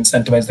have to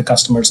incentivize the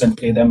customers and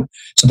pay them.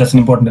 So that's an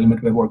important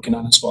element we're working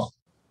on as well.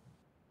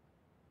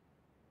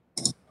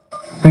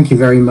 Thank you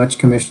very much,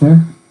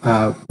 Commissioner.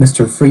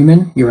 Mr.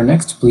 Freeman, you're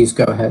next. Please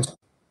go ahead.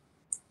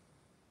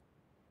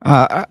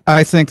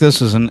 I think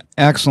this is an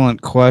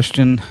excellent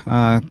question,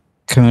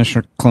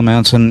 Commissioner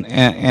Clements,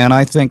 and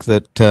I think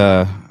that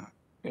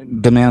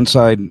demand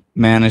side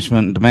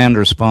management, demand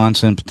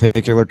response in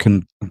particular,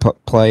 can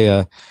play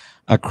a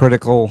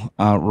critical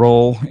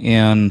role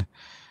in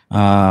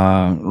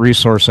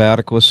resource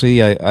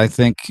adequacy. I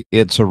think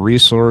it's a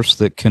resource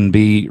that can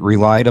be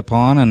relied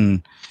upon,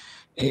 and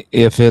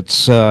if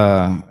it's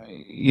widely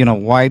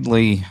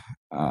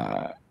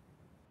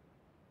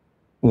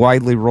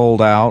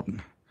rolled out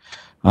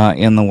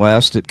in the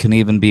West, it can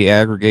even be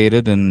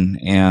aggregated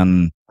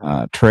and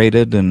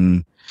traded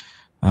and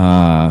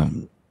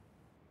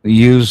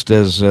used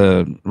as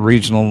a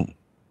regional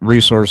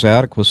resource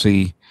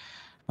adequacy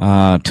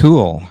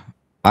tool.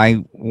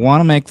 I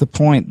want to make the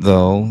point,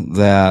 though,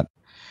 that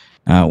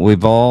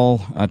we've all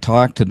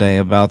talked today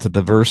about the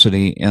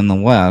diversity in the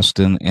West,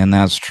 and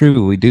that's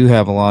true. We do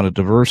have a lot of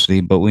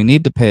diversity, but we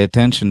need to pay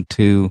attention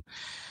to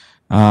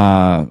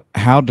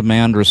how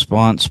demand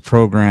response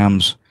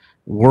programs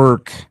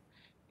work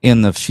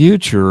in the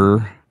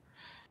future,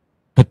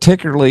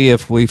 particularly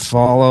if we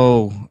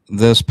follow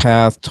this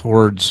path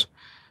towards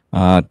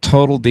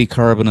total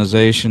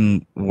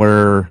decarbonization,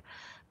 where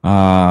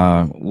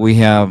we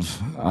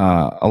have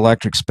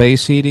electric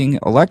space heating.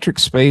 Electric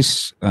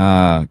space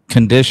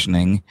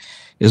conditioning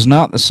is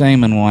not the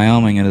same in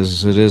Wyoming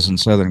as it is in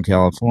Southern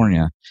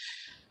California.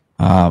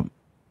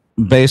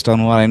 Based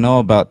on what I know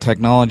about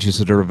technologies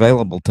that are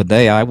available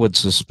today, I would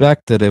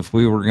suspect that if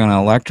we were going to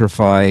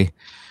electrify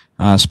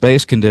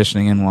space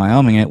conditioning in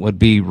Wyoming, it would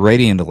be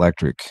radiant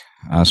electric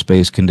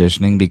space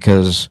conditioning,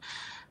 because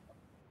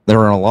there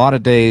are a lot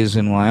of days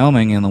in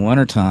Wyoming in the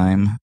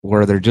wintertime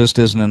where there just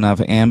isn't enough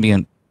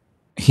ambient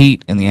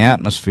heat in the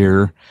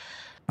atmosphere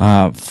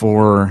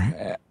for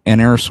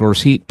an air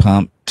source heat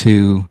pump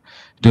to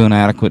do an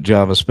adequate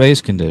job of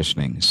space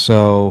conditioning.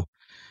 So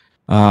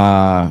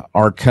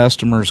are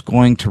customers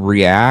going to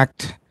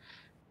react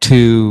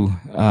to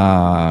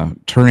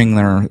turning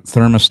their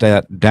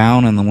thermostat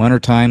down in the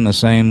wintertime the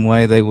same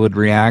way they would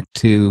react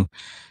to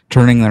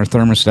turning their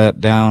thermostat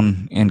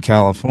down in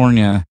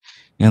California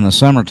in the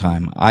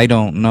summertime? I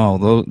don't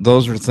know.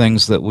 Those are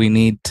things that we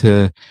need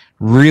to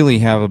really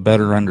have a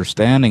better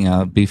understanding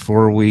of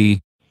before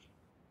we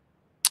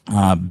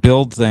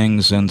build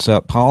things and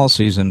set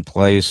policies in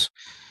place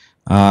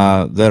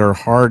that are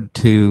hard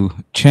to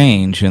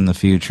change in the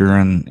future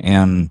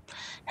and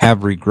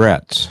have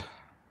regrets.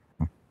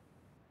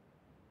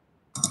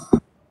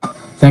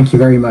 Thank you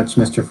very much,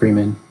 Mr.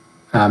 Freeman.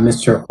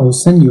 Mr.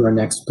 Olson, you are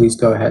next. Please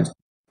go ahead.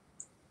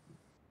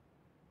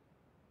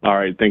 All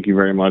right, thank you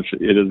very much.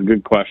 It is a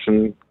good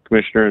question,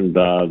 Commissioner,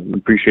 and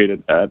appreciate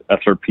it. At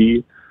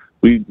SRP,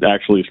 we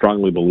actually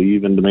strongly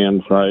believe in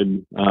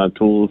demand-side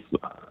tools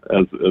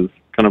as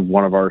kind of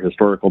one of our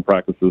historical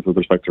practices with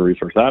respect to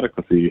resource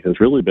adequacy has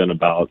really been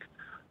about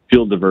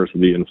field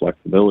diversity and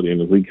flexibility.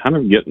 And as we kind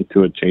of get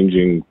into a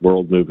changing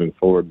world moving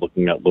forward,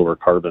 looking at a lower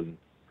carbon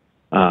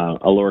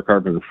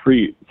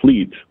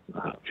fleet,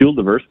 fuel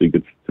diversity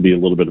gets to be a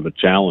little bit of a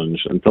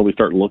challenge until we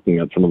start looking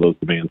at some of those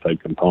demand-side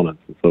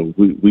components. And so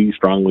we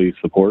strongly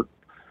support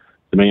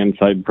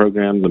demand-side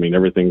programs. I mean,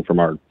 everything from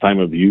our time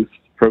of use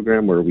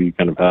program, where we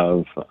kind of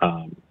have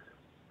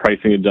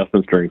pricing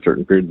adjustments during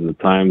certain periods of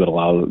time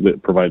that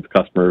provides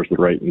customers the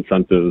right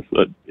incentives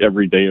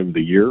every day of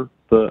the year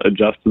to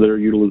adjust to their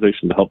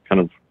utilization to help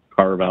kind of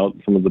carve out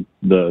some of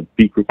the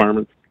peak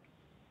requirements.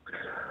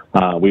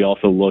 We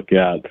also look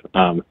at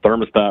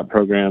thermostat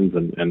programs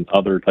and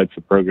other types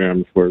of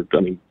programs where,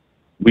 I mean,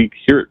 we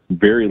hear it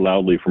very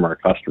loudly from our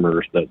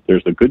customers that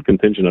there's a good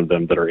contingent of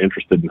them that are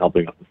interested in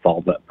helping us to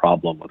solve that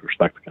problem with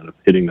respect to kind of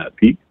hitting that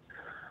peak.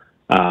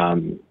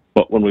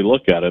 But when we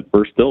look at it,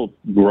 we're still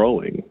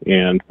growing.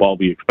 And while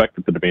we expect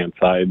that the demand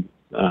side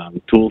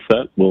tool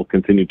set will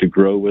continue to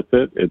grow with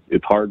it,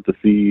 it's hard to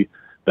see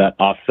that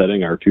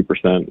offsetting our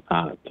 2%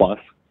 plus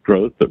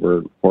growth that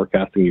we're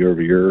forecasting year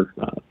over year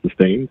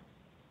sustained.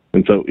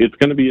 And so it's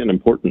going to be an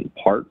important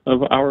part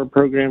of our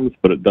programs,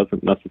 but it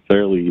doesn't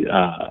necessarily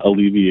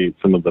alleviate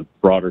some of the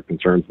broader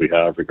concerns we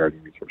have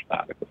regarding resource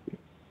adequacy.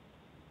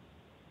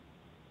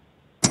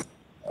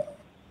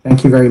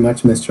 Thank you very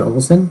much, Mr.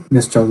 Olson.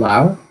 Mr.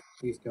 Lau,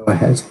 please go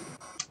ahead.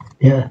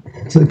 Yeah,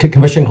 so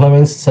Commissioner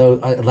Clements, so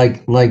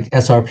like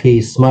SRP,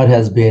 SMUD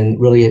has been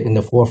really in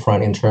the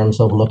forefront in terms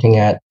of looking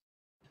at,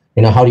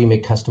 how do you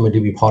make customer to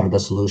be part of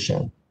the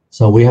solution?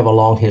 So we have a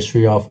long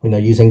history of,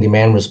 using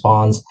demand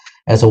response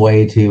as a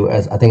way to,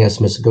 as I think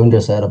as Ms.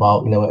 Gunda said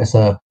about, as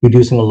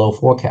reducing a low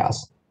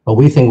forecast. But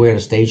we think we're at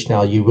a stage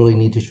now, you really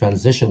need to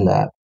transition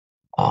that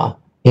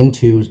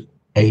into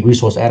a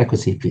resource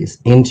adequacy piece,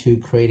 into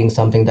creating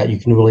something that you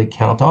can really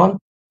count on.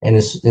 And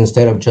it's,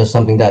 instead of just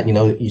something that,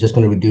 you're just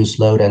going to reduce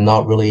load and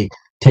not really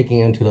taking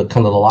into the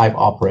kind of the live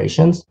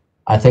operations.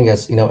 I think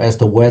as, as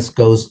the West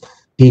goes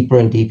deeper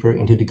and deeper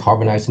into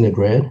decarbonizing the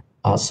grid,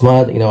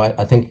 SMUD,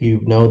 I think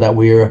that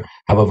we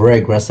have a very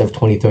aggressive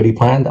 2030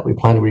 plan that we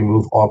plan to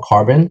remove all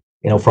carbon,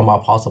 from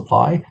our power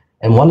supply.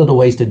 And one of the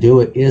ways to do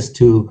it is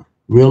to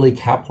really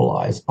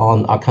capitalize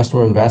on our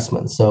customer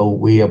investments. So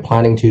we are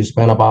planning to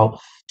spend about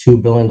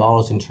 $2 billion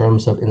in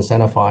terms of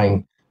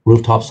incentivizing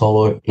rooftop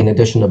solar in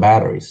addition to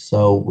batteries.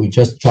 So we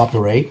just dropped the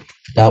rate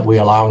that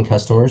we're allowing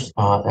customers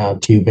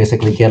to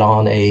basically get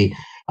on a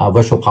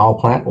virtual power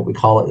plant, what we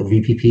call it the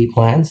VPP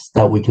plans,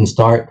 that we can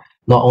start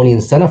not only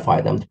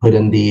incentivize them to put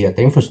in the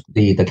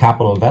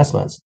capital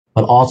investments,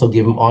 but also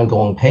give them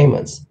ongoing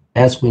payments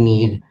as we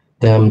need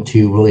them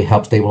to really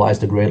help stabilize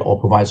the grid or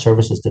provide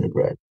services to the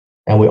grid.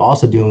 And we're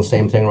also doing the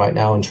same thing right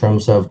now in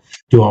terms of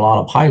doing a lot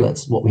of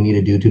pilots, what we need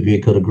to do to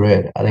vehicle the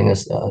grid. I think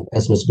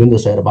as Ms. Gunda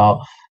said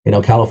about,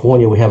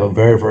 California, we have a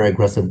very, very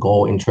aggressive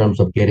goal in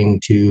terms of getting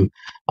to,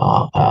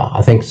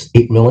 I think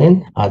 8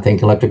 million,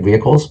 electric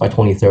vehicles by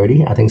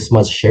 2030. I think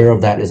SMUD's share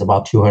of that is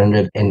about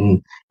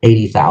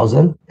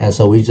 280,000. And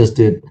so we just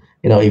did,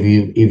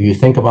 if you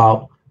think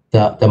about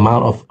the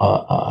amount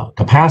of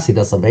capacity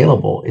that's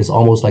available is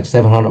almost like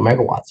 700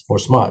 megawatts for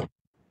SMUD.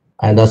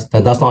 And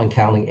that's not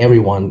counting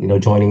everyone,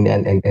 joining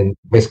and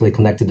basically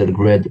connected to the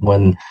grid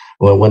when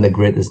the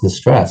grid is in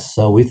stress.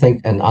 So we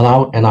think, and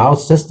our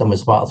system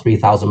is about a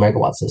 3,000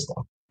 megawatt system.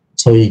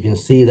 So you can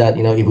see that,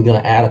 if we're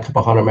going to add a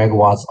couple hundred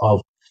megawatts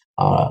of,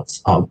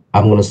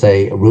 I'm going to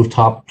say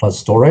rooftop plus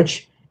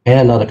storage,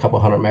 and another couple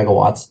hundred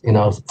megawatts,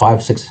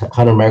 500-600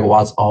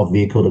 megawatts of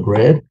vehicle to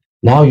grid,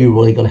 now you're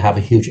really going to have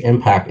a huge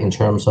impact in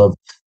terms of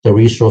the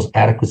resource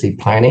adequacy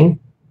planning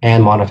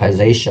and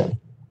monetization.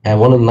 And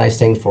one of the nice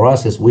things for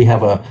us is we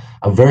have a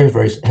very,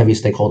 very heavy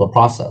stakeholder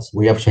process.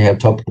 We actually have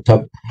took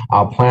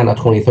our plan, our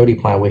 2030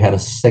 plan, we had a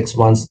 6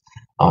 months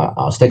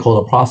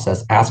stakeholder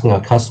process asking our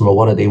customer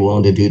what are they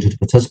willing to do to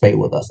participate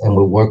with us. And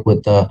we work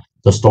with the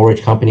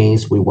storage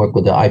companies, we work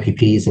with the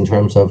IPPs in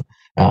terms of,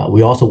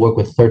 we also work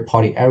with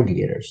third-party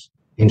aggregators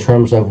in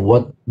terms of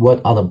what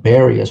are the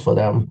barriers for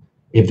them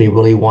if they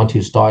really want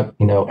to start,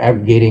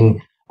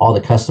 aggregating all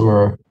the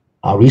customer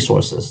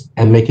resources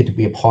and make it to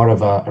be a part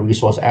of a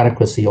resource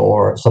adequacy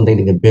or something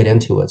they can bid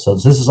into it. So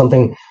this is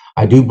something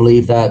I do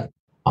believe that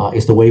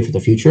is the way for the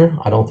future.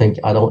 I think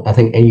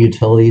any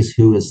utilities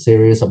who is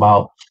serious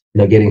about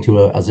getting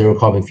to a zero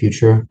carbon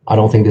future, I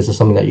don't think this is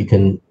something that you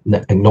can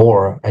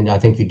ignore. And I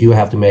think you do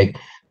have to make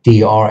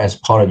DER as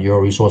part of your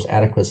resource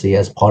adequacy,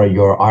 as part of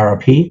your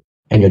IRP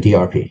and your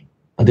DRP.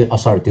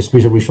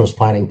 Distributed resource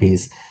planning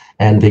piece.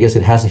 And because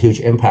it has a huge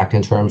impact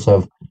in terms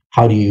of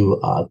how do you,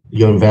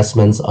 your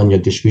investments on your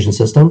distribution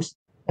systems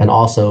and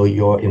also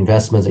your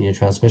investments in your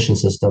transmission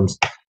systems,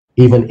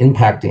 even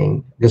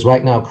impacting, because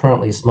right now,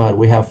 currently, SMUD,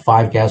 we have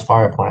 5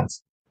 gas-fired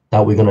plants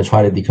that we're going to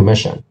try to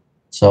decommission.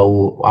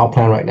 So our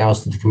plan right now is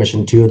to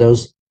decommission 2 of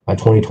those by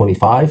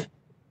 2025,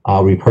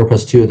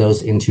 repurpose 2 of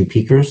those into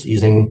peakers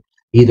using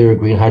either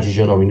green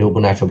hydrogen or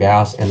renewable natural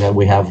gas. And then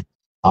we have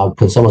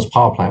Consumers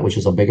Power Plant, which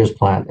is the biggest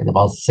plant in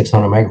about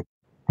 600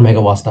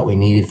 megawatts that we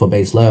need for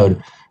base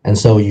load. And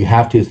so you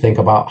have to think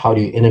about how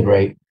do you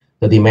integrate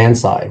the demand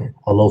side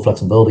or low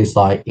flexibility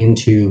side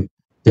into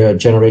their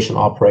generation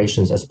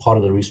operations as part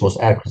of the resource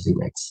adequacy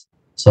mix.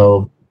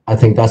 So I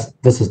think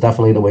this is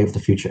definitely the way of the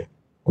future.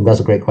 And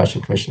that's a great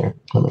question, Commissioner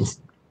Clemens.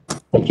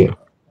 Thank you.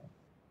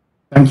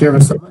 Thank you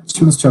ever so much,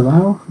 Mr.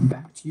 Lau.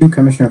 Back to you,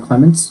 Commissioner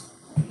Clemens.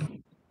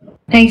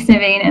 Thanks,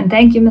 Naveen, and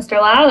thank you, Mr.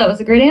 Lau. That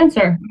was a great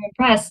answer. I'm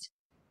impressed.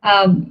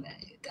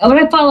 I want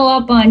to follow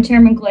up on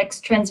Chairman Glick's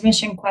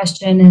transmission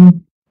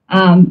question.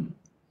 And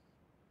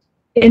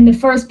in the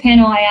first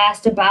panel, I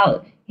asked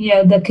about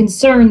the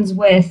concerns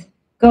with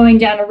going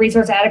down a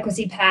resource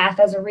adequacy path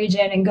as a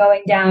region and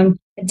going down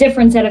a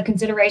different set of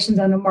considerations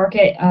on the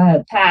market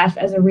path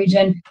as a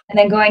region, and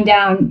then going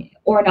down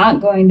or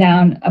not going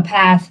down a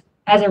path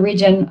as a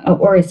region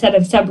or a set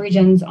of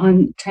subregions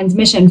on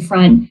transmission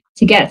front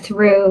to get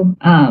through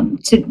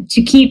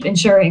to keep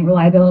ensuring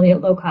reliability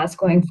at low cost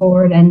going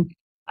forward. And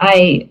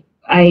I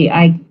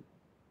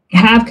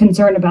have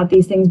concern about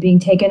these things being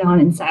taken on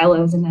in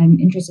silos, and I'm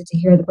interested to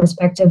hear the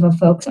perspective of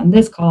folks on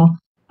this call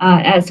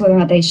as to whether or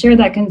not they share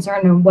that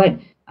concern and what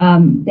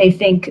they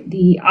think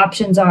the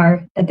options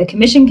are that the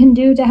Commission can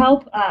do to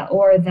help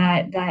or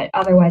that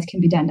otherwise can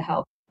be done to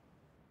help.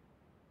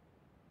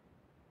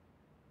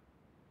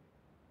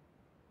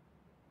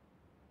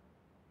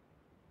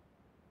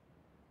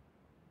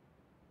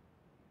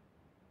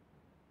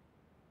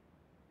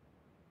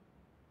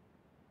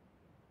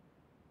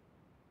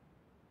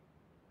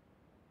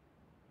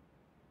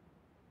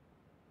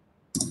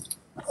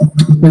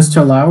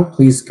 Mr. Lau,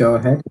 please go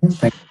ahead.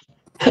 Thank you.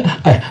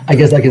 I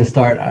guess I can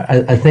start.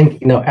 I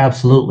think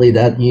absolutely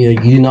that you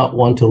do not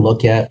want to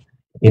look at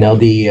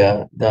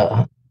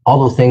the all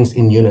those things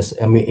in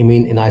unison. I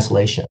mean in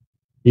isolation.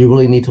 You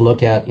really need to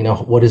look at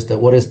what is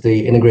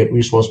the integrated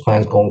resource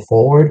plans going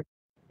forward.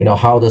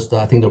 How does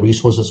I think the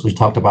resources we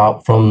talked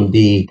about from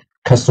the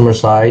customer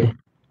side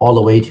all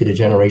the way to the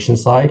generation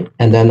side,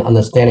 and then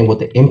understanding what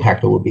the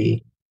impact will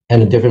be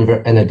and a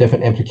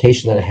different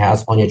implication that it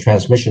has on your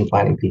transmission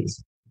planning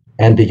piece.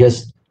 And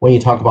because when you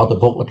talk about the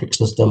bulk electric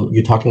system,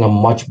 you're talking a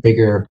much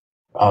bigger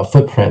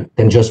footprint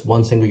than just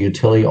one single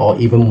utility or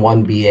even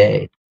one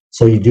BA.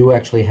 So you do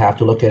actually have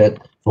to look at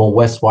it from a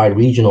west-wide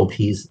regional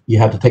piece. You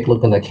have to take a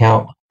look into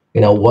account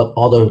what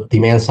all the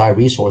demand side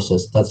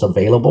resources that's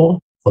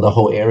available for the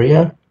whole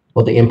area,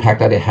 what the impact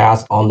that it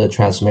has on the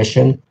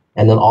transmission,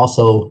 and then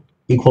also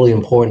equally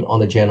important on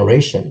the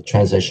generation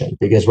transition.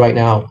 Because right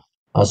now,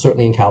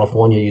 certainly in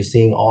California, you're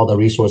seeing all the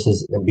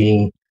resources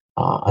being,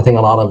 I think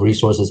a lot of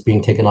resources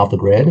being taken off the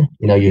grid.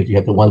 You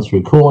have the ones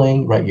through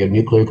cooling, right? You have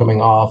nuclear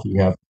coming off.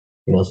 You have,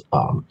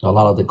 a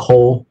lot of the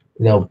coal,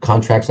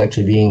 contracts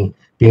actually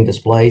being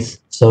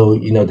displaced. So,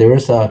 there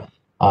is a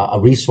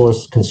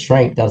resource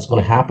constraint that's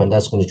going to happen.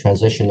 That's going to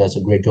transition as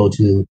the grid go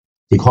to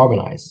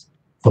decarbonize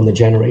from the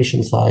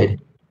generation side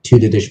to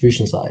the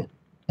distribution side.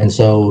 And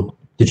so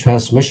the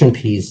transmission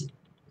piece,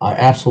 I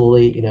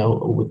absolutely,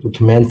 would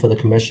commend for the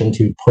commission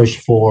to push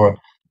for,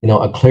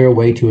 a clear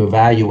way to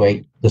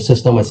evaluate the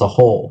system as a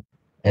whole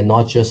and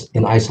not just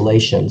in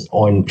isolations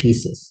or in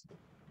pieces.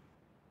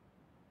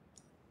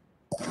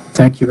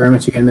 Thank you very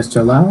much again,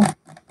 Mr. Lau.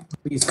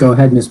 Please go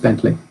ahead, Ms.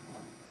 Bentley.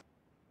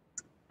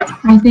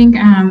 I think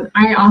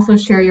I also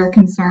share your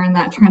concern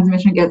that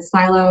transmission gets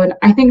siloed.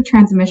 I think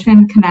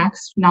transmission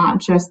connects not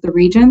just the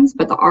regions,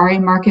 but the RA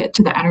market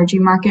to the energy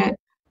market.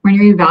 When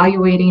you're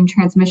evaluating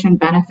transmission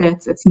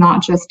benefits, it's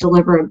not just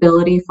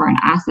deliverability for an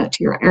asset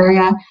to your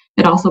area,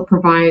 it also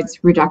provides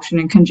reduction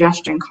in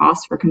congestion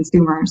costs for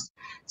consumers.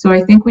 So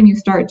I think when you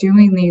start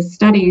doing these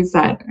studies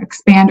that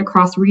expand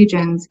across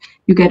regions,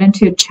 you get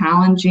into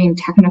challenging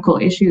technical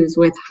issues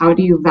with how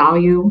do you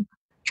value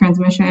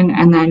transmission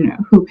and then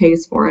who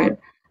pays for it.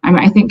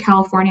 I think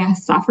California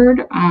has suffered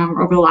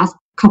over the last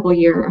couple of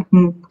years,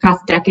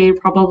 past decade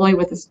probably,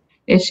 with this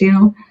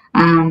issue.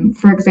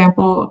 For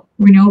example,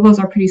 renewables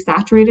are pretty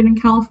saturated in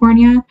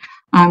California,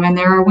 and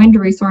there are wind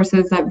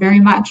resources that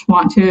very much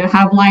want to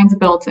have lines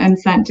built and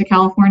sent to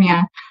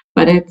California.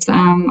 But it's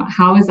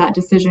how is that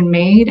decision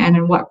made and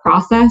in what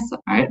process?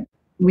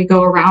 We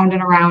go around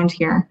and around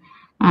here.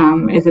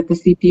 Is it the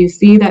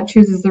CPUC that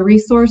chooses the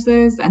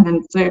resources and then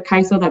it's the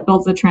CAISO that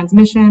builds the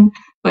transmission?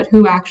 But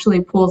who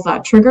actually pulls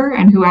that trigger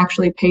and who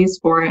actually pays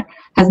for it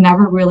has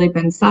never really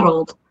been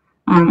settled.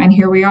 And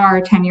here we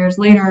are 10 years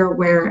later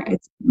where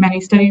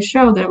many studies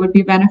show that it would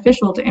be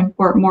beneficial to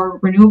import more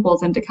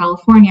renewables into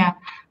California,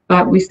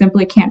 but we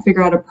simply can't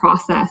figure out a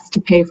process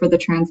to pay for the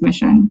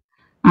transmission.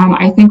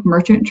 I think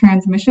merchant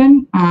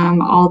transmission,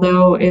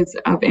 although is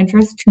of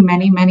interest to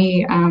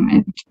many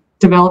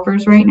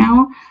developers right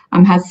now,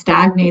 has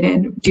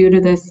stagnated due to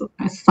this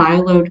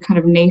siloed kind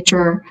of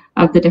nature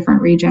of the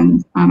different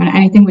regions. And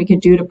anything we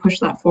could do to push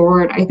that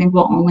forward, I think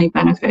will only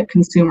benefit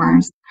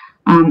consumers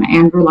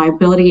and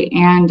reliability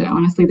and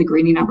honestly the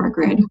greening of our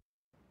grid.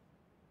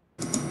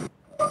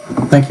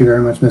 Thank you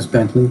very much, Ms.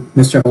 Bentley.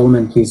 Mr.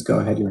 Holman, please go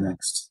ahead. You're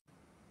next.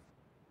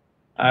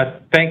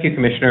 Thank you,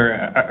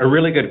 Commissioner. A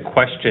really good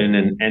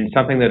question and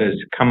something that has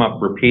come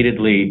up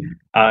repeatedly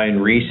in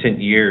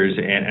recent years,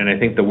 and I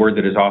think the word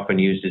that is often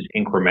used is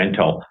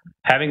incremental.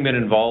 Having been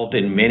involved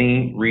in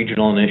many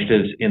regional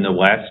initiatives in the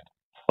West,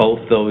 both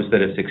those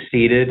that have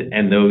succeeded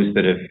and those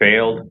that have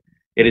failed,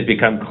 it has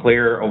become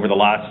clear over the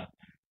last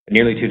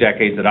nearly 2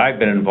 decades that I've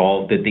been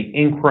involved that the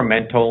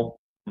incremental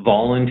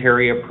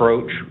voluntary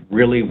approach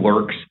really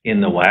works in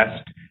the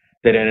West,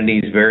 that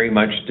entities very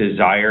much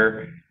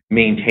desire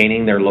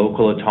maintaining their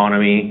local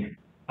autonomy,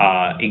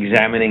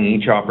 examining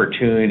each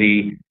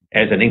opportunity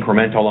as an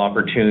incremental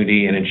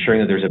opportunity and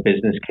ensuring that there's a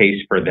business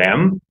case for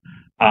them.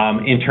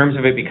 In terms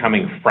of it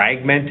becoming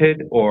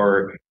fragmented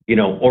or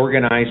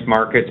organized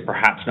markets,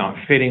 perhaps not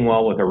fitting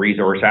well with a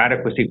resource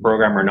adequacy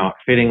program or not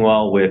fitting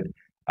well with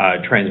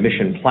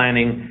transmission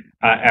planning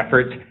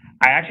efforts,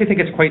 I actually think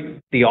it's quite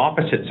the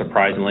opposite,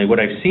 surprisingly. What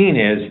I've seen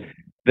is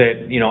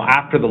that,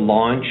 after the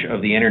launch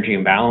of the energy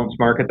imbalance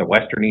market, the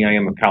Western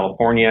EIM of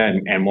California,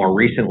 and more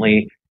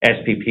recently,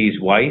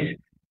 SPP's WISE,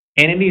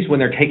 entities, when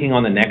they're taking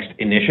on the next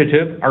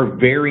initiative, are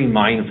very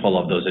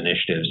mindful of those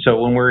initiatives. So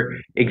when we're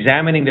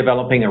examining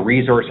developing a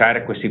resource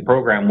adequacy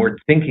program, we're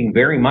thinking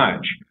very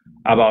much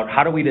about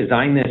how do we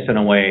design this in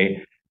a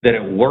way that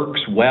it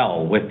works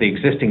well with the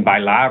existing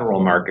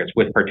bilateral markets,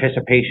 with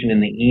participation in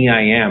the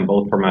EIM,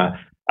 both from a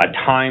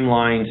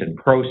timelines and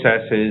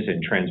processes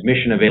and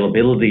transmission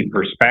availability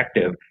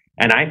perspective.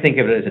 And I think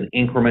of it as an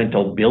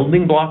incremental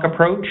building block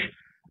approach.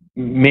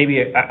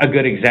 Maybe a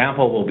good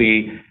example will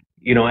be,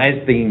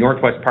 as the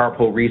Northwest Power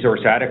Pool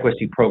Resource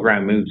Adequacy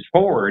Program moves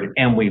forward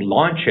and we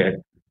launch it,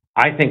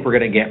 I think we're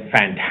going to get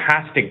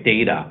fantastic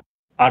data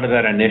out of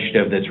that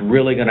initiative that's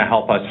really going to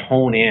help us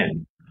hone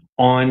in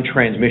on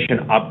transmission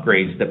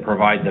upgrades that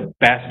provide the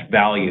best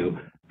value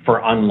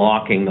for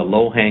unlocking the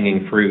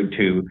low-hanging fruit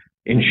to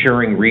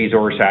ensuring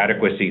resource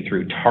adequacy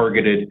through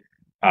targeted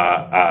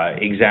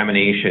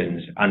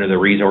examinations under the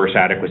resource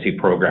adequacy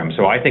program.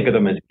 So I think of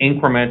them as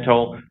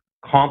incremental,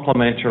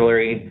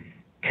 complementary,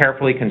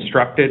 carefully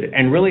constructed,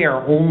 and really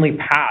our only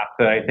path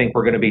that I think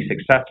we're going to be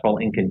successful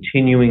in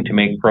continuing to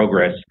make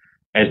progress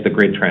as the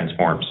grid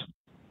transforms.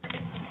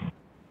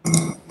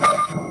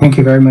 Thank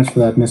you very much for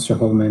that, Mr.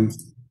 Holman.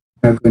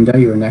 Gwenda,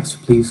 you're next.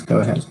 Please go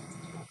ahead.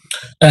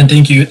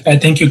 Thank you.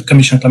 Thank you,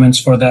 Commissioner Clements,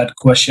 for that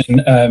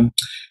question.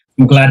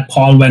 I'm glad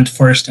Paul went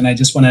first, and I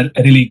just want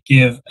to really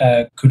give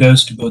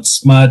kudos to both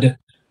SMUD,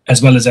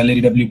 as well as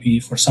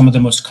LADWP for some of the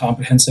most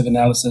comprehensive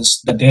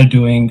analysis that they're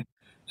doing,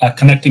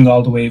 connecting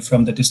all the way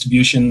from the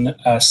distribution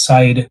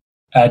side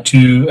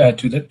to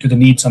the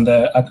needs on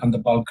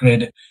the bulk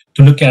grid,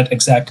 to look at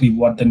exactly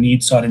what the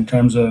needs are in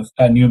terms of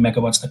new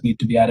megawatts that need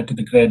to be added to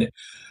the grid.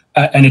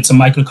 And it's a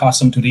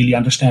microcosm to really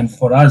understand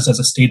for us as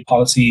a state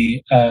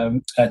policy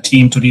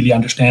team to really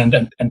understand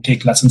and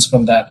take lessons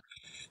from that.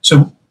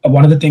 So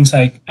one of the things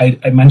I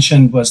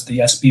mentioned was the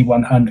SB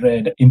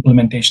 100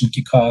 implementation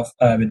kickoff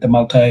with the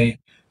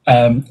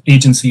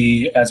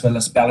multi-agency as well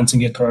as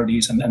balancing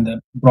authorities and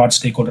the broad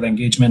stakeholder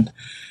engagement.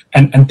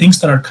 And things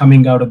that are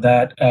coming out of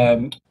that,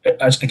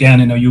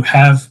 again, you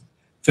have,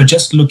 if you're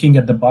just looking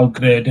at the bulk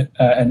grid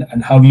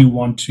and how you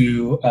want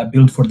to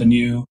build for the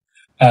new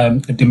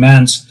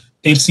demands,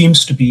 there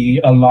seems to be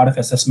a lot of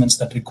assessments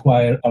that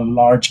require a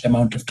large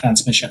amount of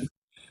transmission.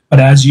 But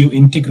as you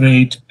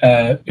integrate,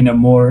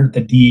 more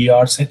the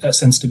DER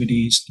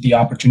sensitivities, the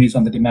opportunities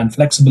on the demand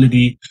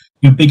flexibility,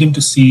 you begin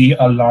to see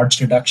a large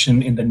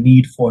reduction in the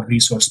need for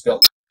resource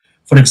build.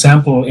 For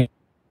example,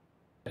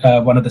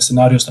 one of the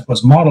scenarios that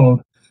was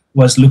modeled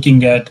was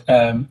looking at,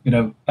 an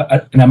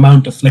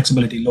amount of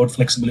flexibility, load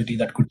flexibility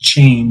that could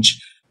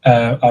change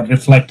or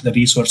reflect the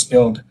resource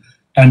build,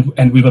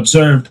 and we've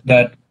observed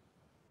that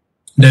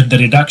the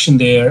reduction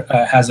there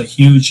has a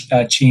huge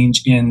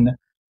change in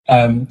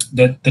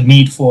the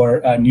need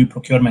for new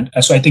procurement.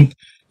 So I think,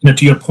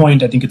 to your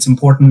point, I think it's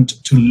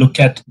important to look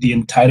at the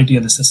entirety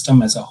of the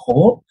system as a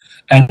whole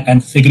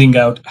and figuring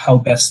out how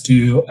best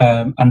to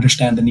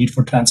understand the need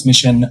for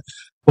transmission,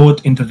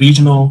 both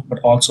interregional, but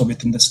also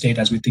within the state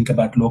as we think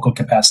about local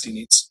capacity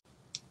needs.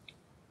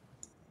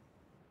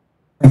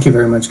 Thank you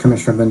very much,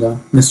 Commissioner Binda.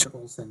 Mr.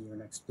 Olson, you're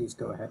next. Please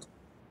go ahead.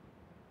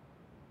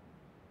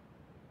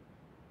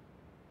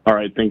 All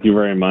right, thank you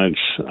very much.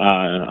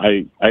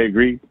 I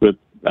agree with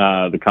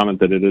the comment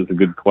that it is a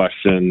good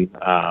question.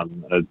 I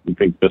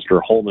think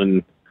Mr.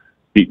 Holman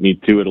beat me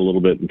to it a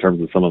little bit in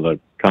terms of some of the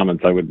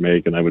comments I would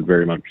make, and I would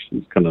very much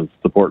kind of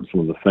support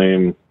some of the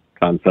same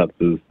concepts,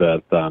 is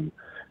that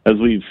as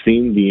we've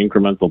seen the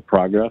incremental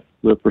progress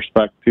with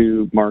respect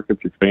to markets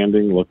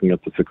expanding, looking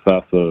at the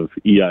success of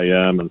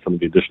EIM and some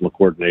of the additional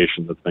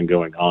coordination that's been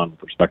going on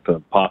with respect to the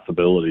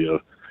possibility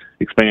of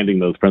expanding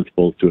those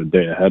principles to a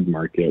day-ahead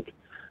market,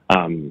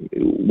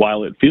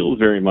 while it feels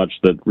very much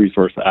that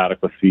resource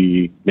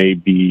adequacy may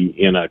be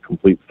in a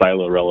complete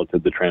silo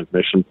relative to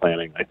transmission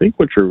planning, I think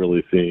what you're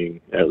really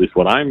seeing, at least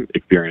what I'm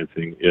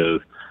experiencing, is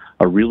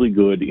a really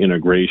good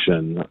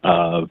integration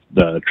of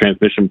the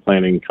transmission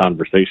planning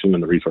conversation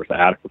and the resource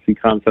adequacy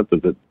concept as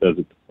it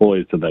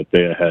deploys to that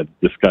day-ahead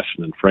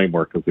discussion and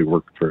framework as we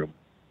work through.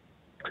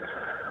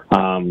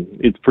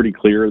 It's pretty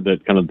clear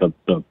that kind of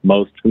the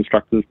most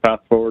constructive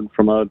path forward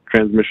from a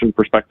transmission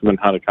perspective and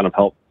how to kind of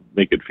help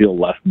make it feel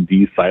less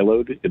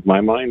de-siloed, in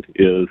my mind,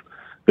 is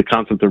the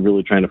concept of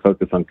really trying to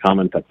focus on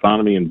common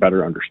taxonomy and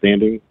better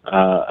understanding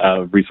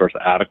of resource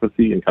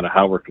adequacy and kind of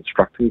how we're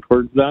constructing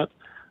towards that.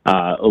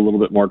 A little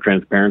bit more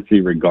transparency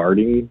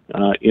regarding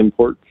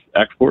imports,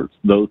 exports,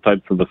 those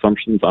types of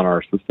assumptions on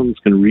our systems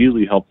can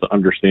really help to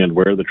understand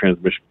where the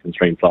transmission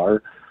constraints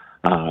are.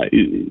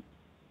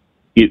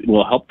 It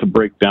will help to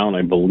break down,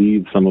 I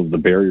believe, some of the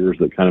barriers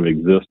that kind of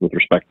exist with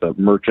respect to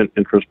merchant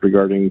interest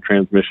regarding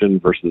transmission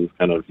versus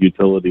kind of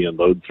utility and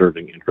load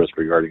serving interest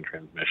regarding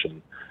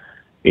transmission.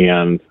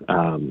 And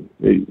I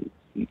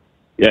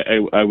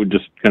would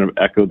just kind of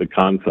echo the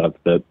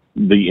concept that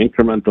the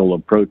incremental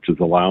approach is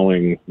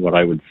allowing what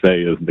I would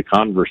say is the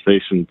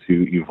conversation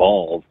to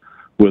evolve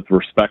with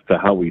respect to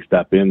how we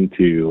step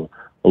into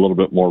a little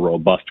bit more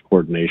robust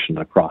coordination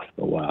across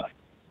the West.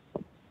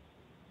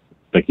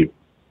 Thank you.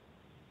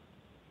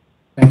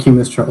 Thank you,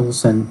 Mr.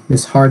 Olson.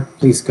 Ms. Hart,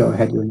 please go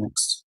ahead. You're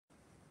next.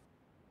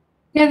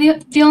 Yeah,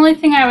 the only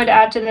thing I would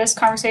add to this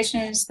conversation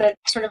is that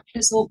sort of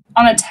is on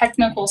the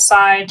technical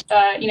side,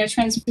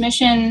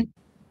 transmission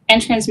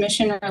and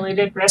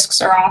transmission-related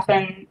risks are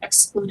often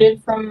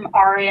excluded from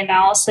RA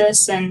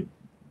analysis, and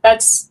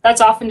that's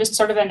often just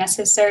sort of a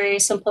necessary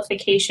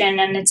simplification,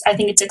 and I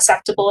think it's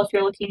acceptable if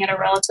you're looking at a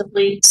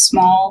relatively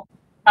small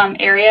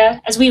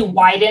area. As we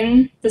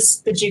widen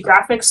the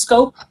geographic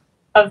scope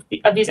of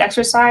these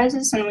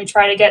exercises, and we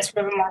try to get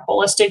sort of a more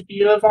holistic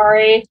view of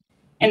RA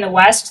in the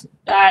West,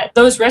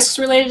 those risks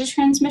related to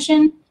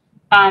transmission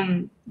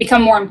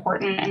become more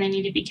important, and they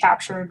need to be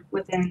captured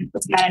within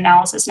that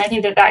analysis. And I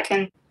think that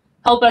can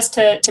help us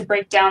to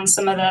break down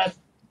some of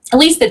at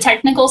least the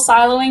technical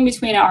siloing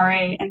between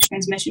RA and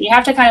transmission. You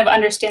have to kind of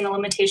understand the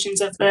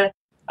limitations of the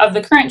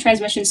current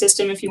transmission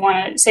system if you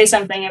want to say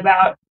something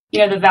about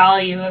the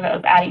value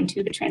of adding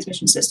to the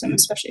transmission system,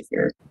 especially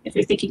if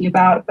you're thinking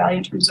about value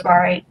in terms of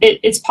RA.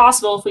 It's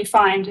possible if we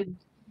find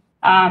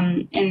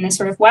in this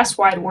sort of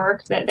West-wide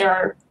work that there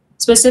are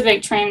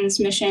specific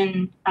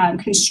transmission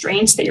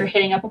constraints that you're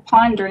hitting up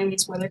upon during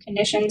these weather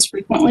conditions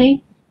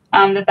frequently,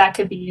 that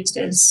could be used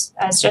as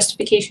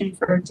justification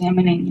for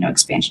examining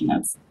expansion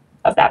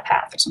of that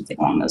path or something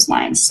along those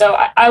lines. So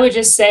I would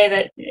just say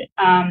that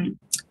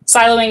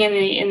siloing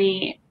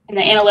in and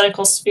the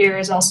analytical sphere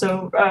is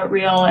also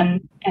real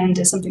and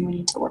is something we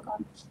need to work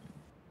on.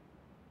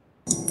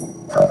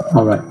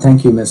 All right.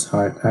 Thank you, Ms.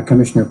 Hart.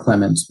 Commissioner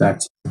Clements, back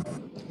to you.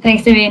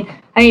 Thanks, Naveen.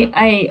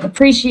 I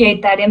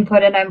appreciate that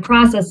input and I'm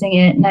processing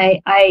it. And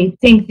I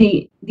think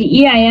the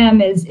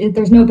EIM is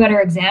there's no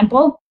better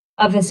example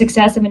of the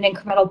success of an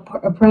incremental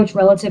approach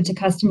relative to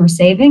customer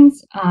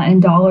savings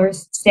and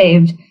dollars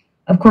saved.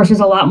 Of course, there's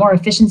a lot more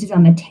efficiencies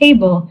on the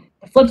table.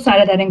 The flip side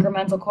of that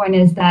incremental coin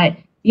is that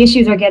the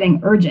issues are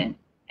getting urgent.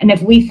 And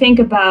if we think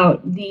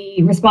about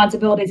the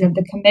responsibilities of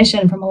the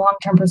commission from a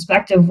long-term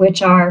perspective,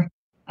 which are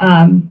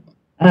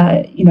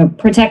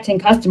protecting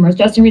customers,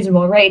 just and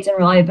reasonable rates and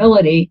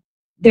reliability,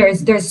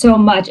 there's so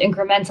much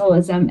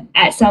incrementalism.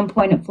 At some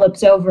point it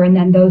flips over and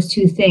then those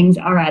two things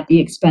are at the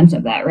expense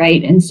of that,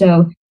 right? And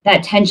so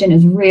that tension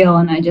is real,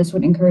 and I just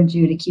would encourage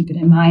you to keep it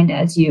in mind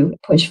as you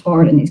push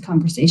forward in these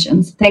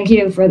conversations. Thank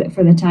you for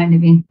the time,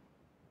 Naveen.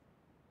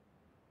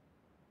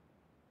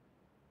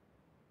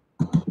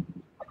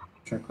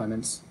 Chair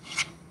Clements.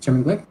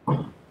 Chairman Glick.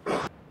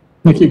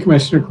 Thank you,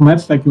 Commissioner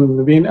Clements. Thank you,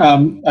 Levine.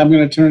 I'm going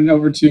to turn it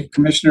over to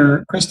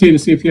Commissioner Christie to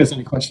see if he has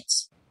any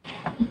questions.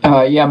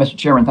 Yeah, Mr.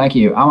 Chairman, thank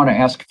you. I want to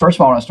ask, first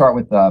of all, I want to start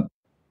with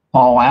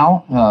Paul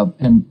Lau.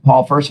 And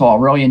Paul, first of all,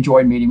 really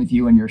enjoyed meeting with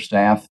you and your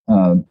staff.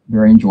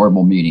 Very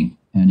enjoyable meeting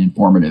and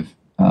informative.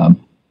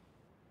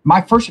 My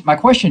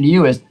question to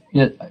you is,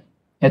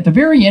 at the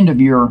very end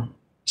of your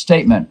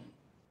statement,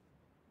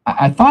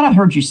 I thought I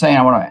heard you say, and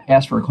I want to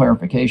ask for a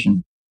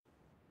clarification.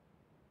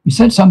 You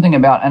said something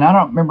about, and I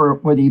don't remember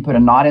whether you put a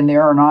not in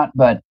there or not,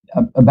 but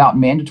about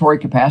mandatory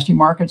capacity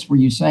markets. Were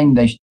you saying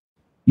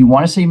you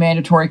want to see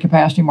mandatory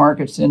capacity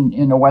markets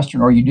in the Western,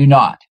 or you do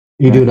not?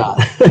 You do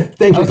not.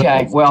 Thank you.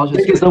 Okay. Well,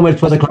 thank you so much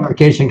for the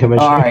clarification,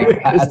 Commissioner. All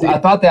right. I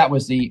thought that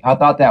was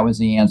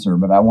the answer,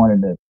 but I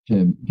wanted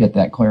to get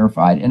that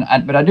clarified.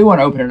 But I do want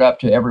to open it up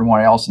to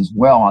everyone else as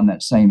well on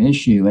that same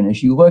issue. And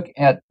as you look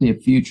at the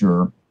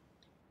future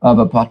of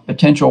a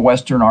potential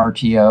Western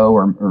RTO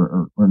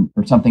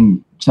or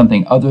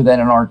something other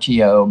than an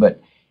RTO,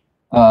 but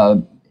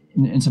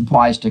it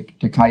applies to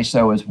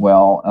CAISO as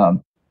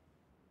well.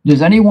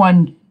 Does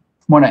anyone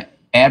want to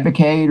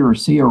advocate or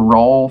see a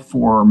role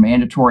for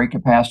mandatory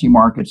capacity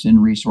markets in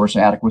resource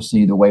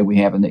adequacy the way we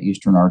have in the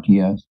Eastern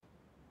RTOs?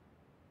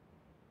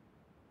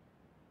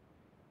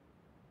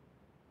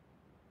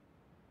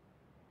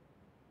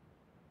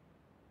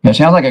 It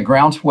sounds like a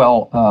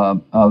groundswell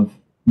of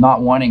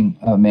not wanting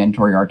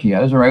mandatory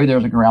RTOs, or maybe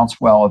there's a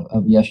groundswell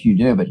of yes, you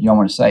do, but you don't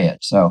want to say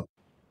it. So,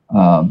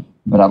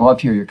 but I'd love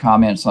to hear your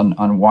comments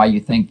on why you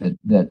think that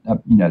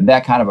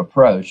that kind of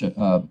approach,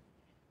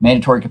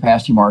 mandatory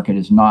capacity market,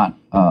 is not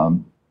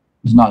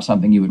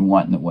something you would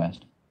want in the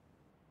West.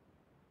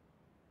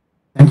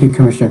 Thank you,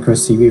 Commissioner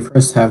Christie. We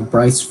first have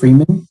Bryce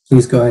Freeman.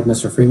 Please go ahead,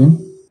 Mr. Freeman.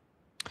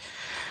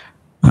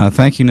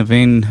 Thank you,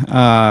 Naveen.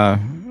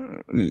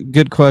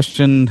 Good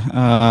question,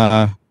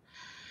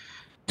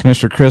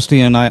 Commissioner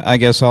Christie, and I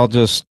guess I'll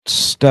just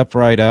step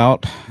right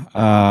out.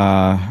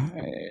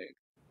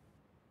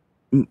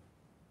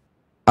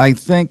 I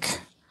think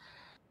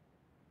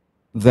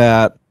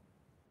that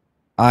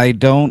I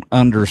don't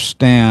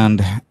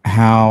understand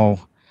how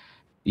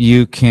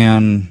you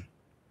can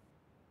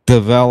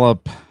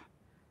develop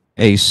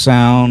a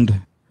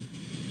sound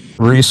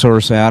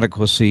resource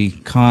adequacy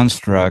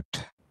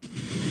construct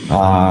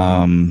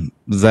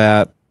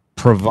that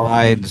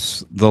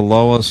provides the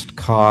lowest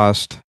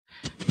cost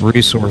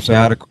resource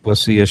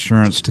adequacy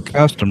assurance to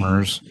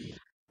customers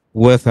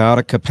without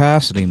a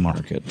capacity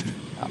market.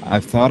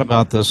 I've thought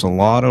about this a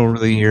lot over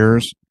the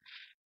years.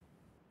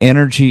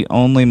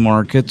 Energy-only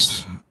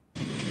markets,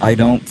 I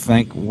don't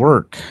think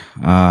work.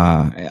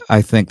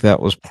 I think that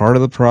was part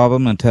of the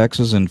problem in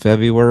Texas in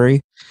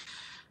February.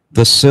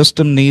 The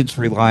system needs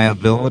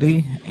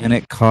reliability, and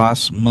it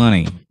costs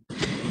money.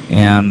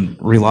 And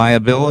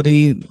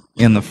reliability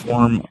in the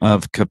form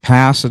of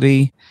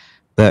capacity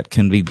that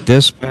can be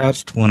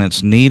dispatched when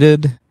it's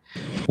needed,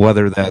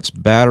 whether that's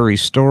battery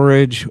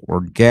storage or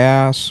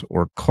gas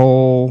or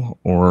coal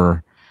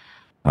or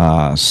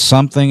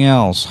something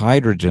else,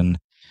 hydrogen.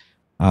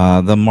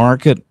 The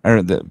market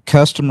or the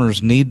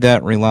customers need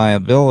that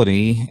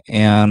reliability,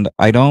 and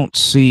I don't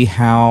see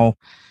how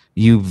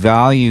you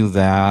value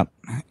that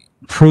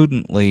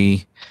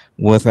prudently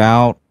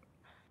without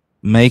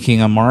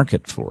making a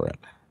market for it.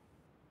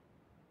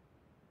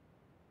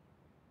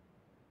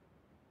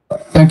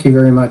 Thank you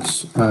very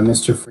much,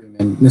 Mr.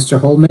 Freeman. Mr.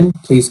 Holman,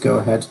 please go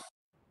ahead.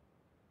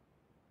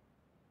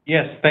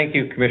 Yes, thank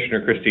you,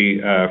 Commissioner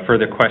Christie, for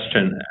the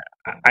question.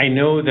 I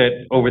know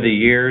that over the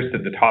years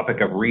that the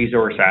topic of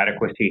resource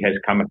adequacy has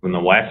come up in the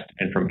West,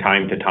 and from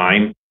time to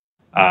time,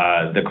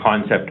 the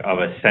concept of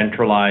a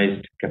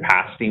centralized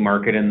capacity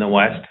market in the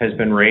West has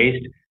been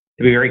raised.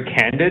 To be very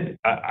candid,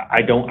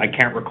 I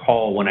can't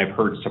recall when I've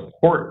heard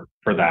support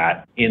for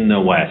that in the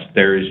West.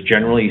 There is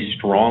generally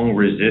strong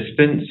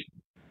resistance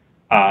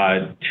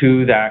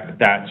to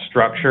that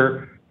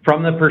structure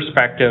from the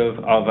perspective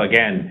of,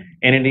 again,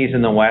 entities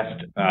in the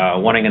West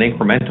wanting an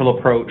incremental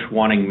approach,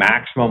 wanting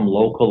maximum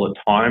local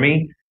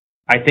autonomy.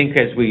 I think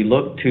as we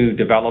look to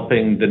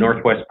developing the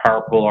Northwest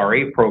Power Pool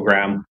RA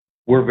program,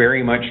 we're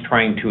very much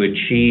trying to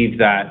achieve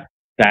that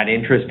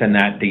interest and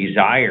that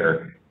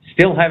desire,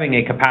 still having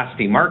a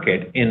capacity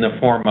market in the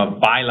form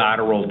of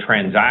bilateral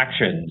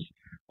transactions,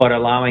 but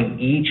allowing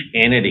each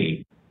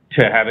entity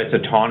to have its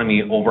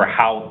autonomy over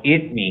how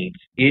it meets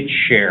its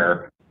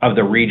share of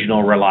the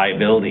regional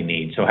reliability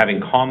needs. So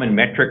having common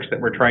metrics that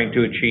we're trying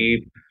to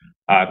achieve,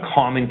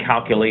 common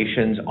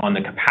calculations on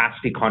the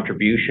capacity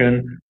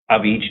contribution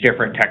of each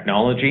different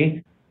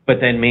technology, but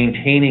then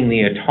maintaining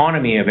the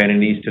autonomy of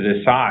entities to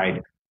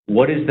decide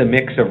what is the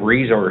mix of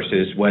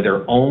resources,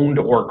 whether owned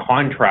or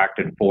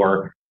contracted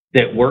for,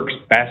 that works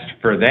best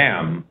for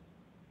them,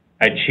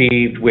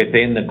 achieved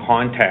within the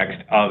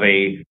context of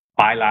a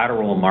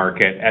bilateral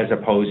market as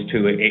opposed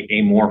to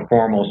a more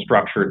formal,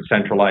 structured,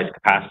 centralized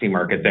capacity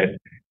market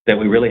that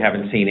we really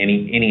haven't seen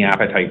any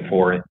appetite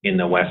for in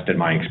the West, in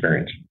my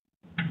experience.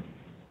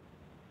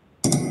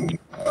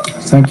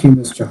 Thank you,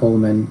 Mr.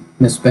 Holman.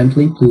 Ms.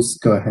 Bentley, please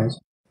go ahead.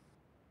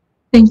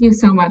 Thank you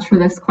so much for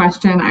this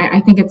question.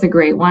 I think it's a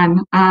great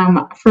one.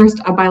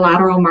 First, a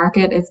bilateral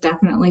market is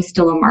definitely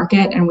still a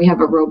market, and we have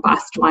a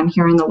robust one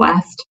here in the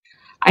West.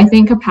 I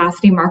think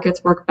capacity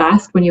markets work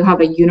best when you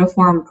have a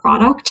uniform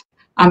product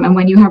and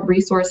when you have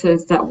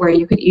resources where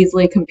you could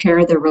easily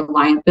compare their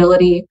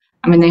reliability.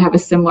 They have a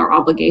similar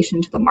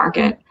obligation to the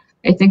market.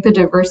 I think the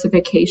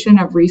diversification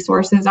of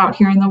resources out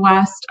here in the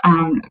West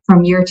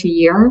from year to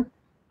year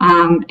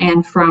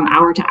and from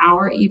hour to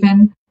hour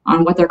even,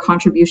 on what their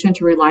contribution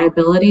to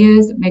reliability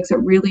is, makes it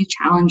really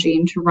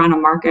challenging to run a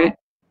market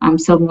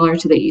similar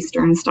to the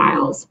Eastern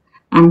styles.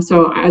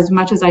 So as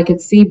much as I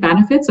could see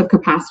benefits of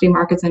capacity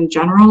markets in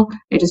general,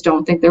 I just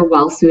don't think they're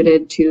well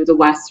suited to the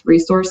West's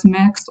resource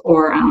mix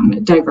or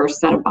diverse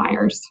set of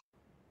buyers.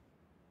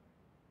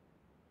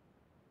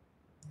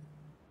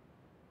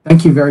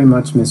 Thank you very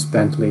much, Ms.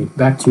 Bentley.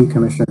 Back to you,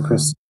 Commissioner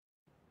Chris.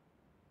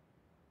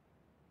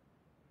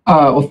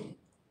 Well,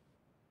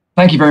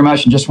 thank you very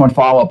much. And just one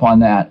follow-up on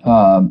that.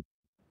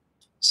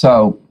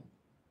 So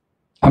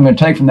I'm going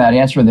to take from that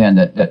answer then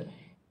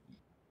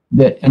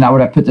that, and I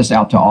would have put this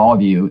out to all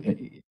of you.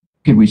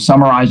 Could we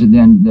summarize it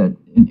then that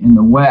in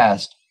the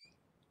West,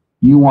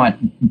 you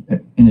want,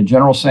 in a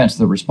general sense,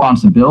 the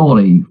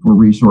responsibility for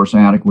resource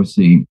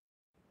adequacy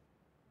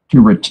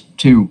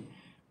to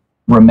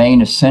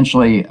remain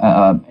essentially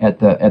at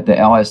the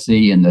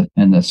LSC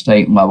and the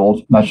state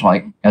levels, much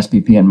like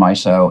SPP and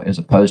MISO, as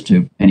opposed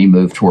to any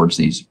move towards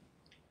these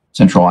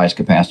centralized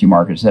capacity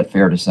markets? Is that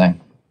fair to say?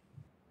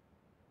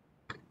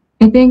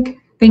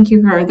 Thank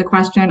you for the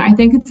question. I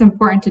think it's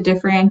important to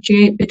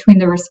differentiate between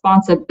the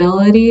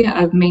responsibility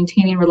of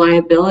maintaining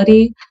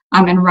reliability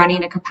and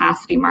running a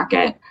capacity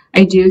market.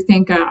 I do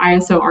think a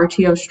ISO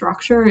RTO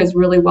structure is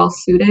really well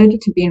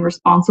suited to being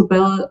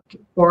responsible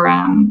for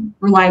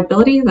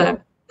reliability, the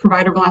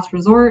provider of last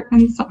resort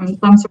in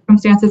some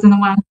circumstances in the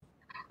West.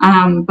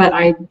 But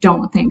I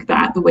don't think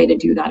that the way to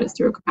do that is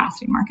through a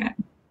capacity market.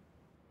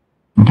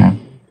 Okay.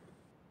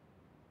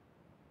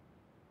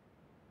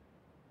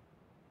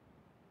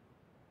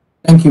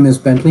 Thank you, Ms.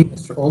 Bentley.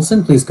 Mr.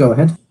 Olson, please go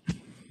ahead.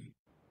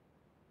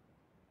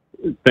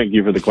 Thank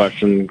you for the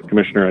question,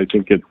 Commissioner. I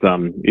think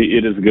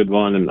it is a good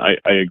one, and I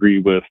agree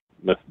with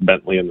Ms.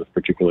 Bentley in this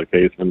particular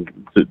case. And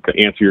to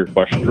answer your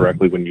question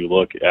directly, when you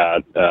look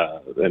at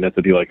an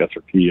entity like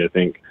SRP, I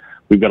think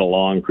we've got a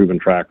long proven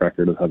track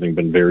record of having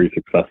been very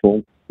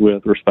successful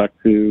with respect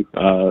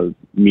to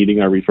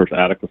meeting our resource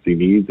adequacy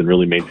needs and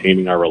really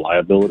maintaining our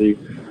reliability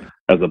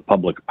as a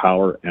public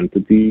power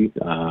entity.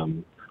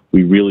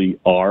 We really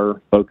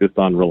are focused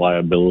on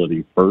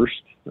reliability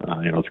first.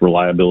 It's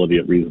reliability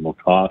at reasonable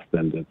cost,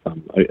 and it's,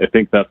 I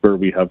think that's where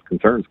we have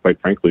concerns, quite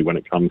frankly, when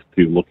it comes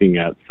to looking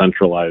at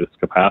centralized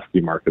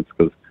capacity markets,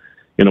 because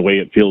in a way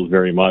it feels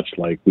very much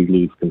like we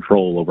lose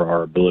control over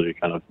our ability to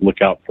kind of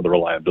look out for the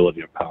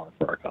reliability of power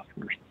for our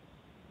customers.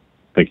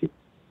 Thank you.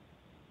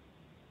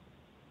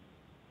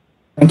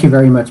 Thank you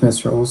very much,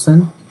 Mr.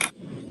 Olson.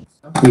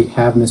 We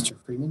have Mr.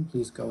 Freeman.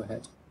 Please go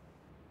ahead.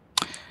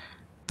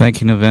 Thank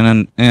you,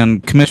 Navin.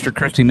 And Commissioner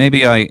Christie,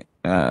 maybe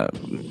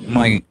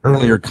my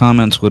earlier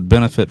comments would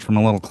benefit from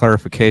a little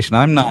clarification.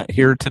 I'm not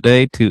here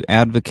today to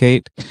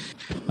advocate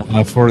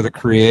for the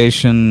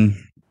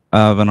creation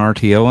of an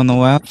RTO in the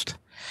West.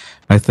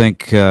 I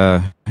think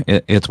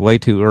it's way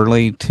too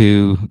early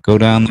to go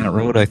down that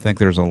road. I think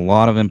there's a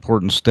lot of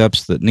important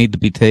steps that need to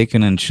be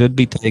taken and should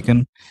be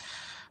taken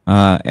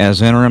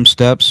as interim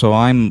steps. So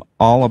I'm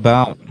all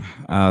about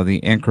the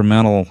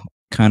incremental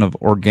kind of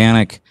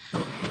organic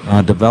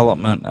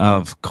development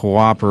of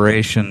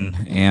cooperation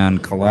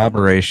and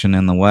collaboration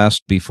in the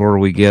West before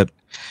we get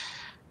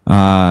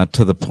to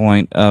the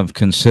point of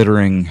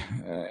considering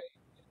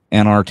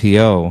an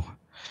RTO.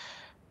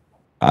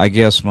 I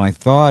guess my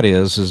thought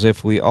is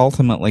if we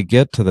ultimately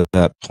get to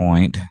that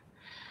point,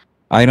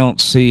 I don't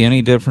see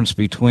any difference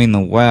between the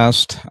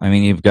West. I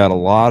mean, you've got a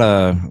lot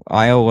of,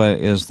 Iowa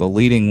is the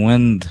leading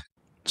wind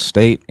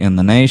state in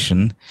the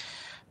nation.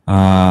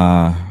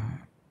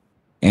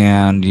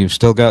 and you've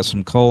still got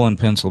some coal in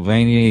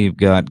Pennsylvania. You've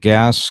got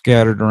gas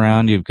scattered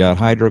around. You've got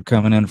hydro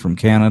coming in from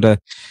Canada.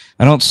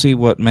 I don't see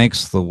what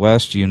makes the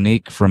West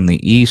unique from the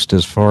East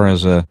as far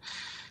as a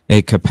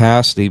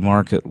capacity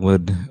market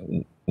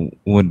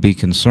would be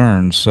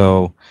concerned.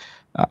 So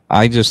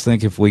I just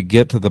think if we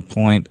get to the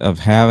point of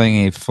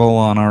having a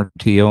full-on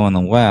RTO in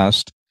the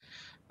West,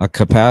 a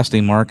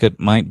capacity market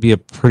might be a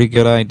pretty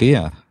good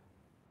idea.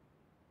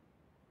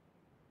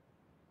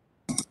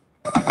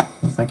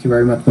 Well, thank you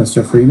very much,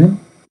 Mr. Freeman.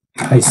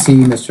 I see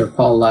Mr.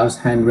 Paul Lau's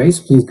hand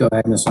raised. Please go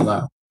ahead, Mr.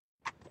 Lau.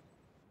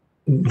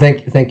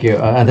 Thank you.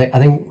 I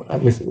think,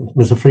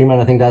 Mr.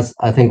 Freeman,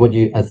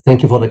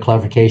 thank you for the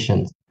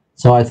clarification.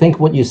 So I think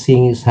what you're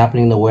seeing is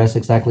happening in the West,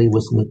 exactly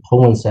what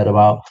Holman said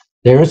about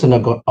there is an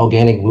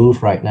organic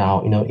move right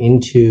now,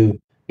 into,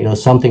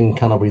 something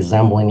kind of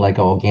resembling like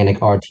an organic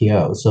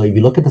RTO. So if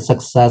you look at the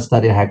success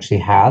that it actually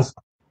has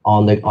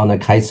on the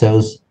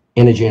CAISO's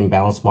energy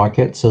imbalance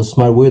market. So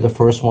SMUD, we're the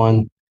first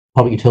one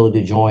public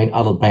utility to join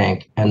out of the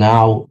bank. And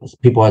now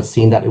people have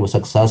seen that it was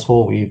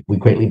successful. We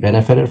greatly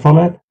benefited from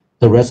it.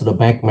 The rest of the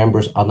bank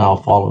members are now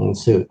following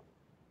suit.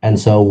 And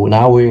so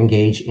now we're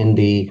engaged in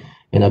the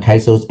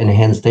CAISO's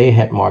enhanced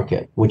day-ahead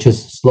market, which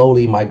is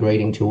slowly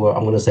migrating to,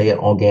 I'm going to say, an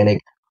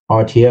organic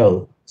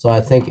RTO. So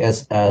I think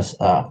as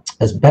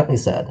Bentley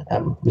said,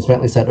 Ms.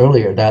 Bentley said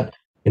earlier, that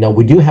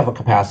we do have a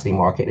capacity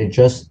market. It's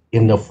just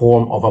in the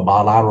form of a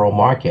bilateral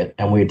market,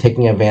 and we're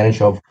taking advantage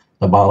of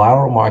the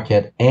bilateral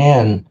market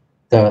and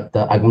the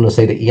I'm going to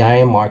say the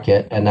EIM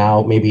market, and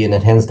now maybe an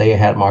enhanced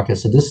day-ahead market.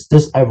 So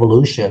this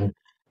evolution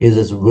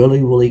is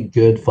really, really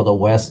good for the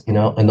West, in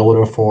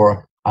order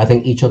for, I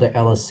think, each of the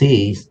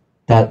LSCs,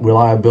 that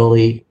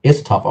reliability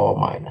is top of our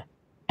mind.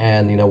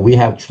 And, we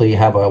actually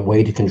have a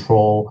way to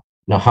control,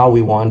 how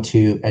we want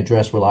to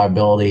address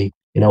reliability,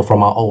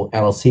 from our own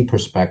LLC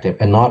perspective,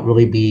 and not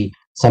really be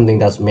something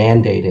that's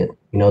mandated,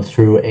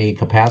 through a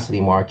capacity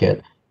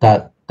market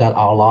that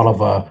a lot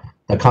of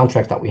the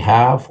contracts that we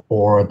have,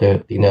 or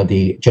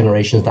the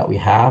generations that we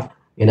have,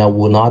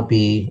 will not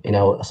be,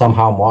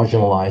 somehow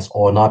marginalized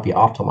or not be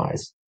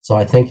optimized. So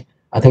I think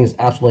it's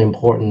absolutely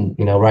important,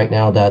 right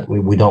now that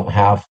we don't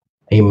have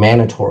a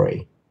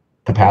mandatory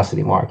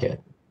capacity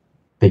market,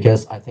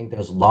 because I think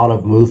there's a lot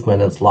of movement,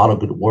 there's a lot of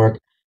good work,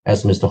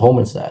 as Mr.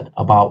 Holman said,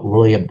 about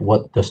really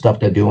what the stuff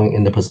they're doing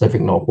in the Pacific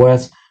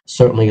Northwest,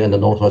 certainly in the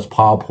Northwest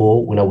Power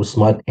Pool.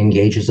 SMUD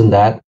engages in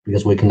that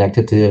because we're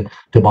connected to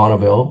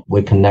Bonneville,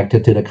 we're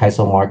connected to the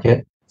CAISO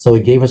market. So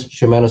it gave us a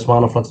tremendous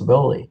amount of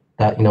flexibility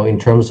that, in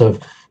terms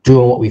of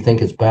doing what we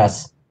think is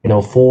best,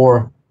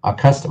 for our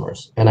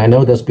customers. And I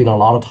know there's been a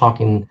lot of talk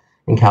in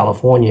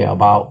California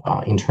about,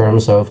 in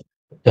terms of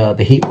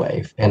the heat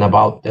wave and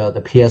about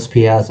the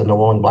PSPS and the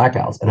rolling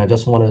blackouts. And I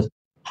just want to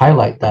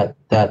highlight that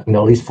at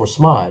least for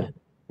SMUD,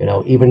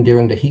 even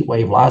during the heat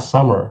wave last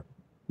summer,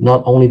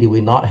 not only did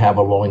we not have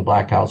a rolling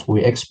blackouts,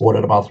 we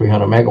exported about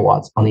 300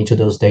 megawatts on each of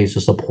those days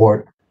to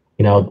support,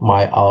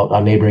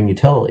 our neighboring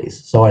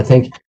utilities. So I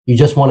think you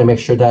just want to make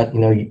sure that,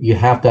 you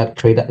have that,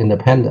 create that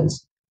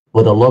independence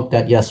with a look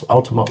that, yes,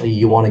 ultimately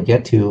you want to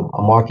get to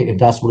a market if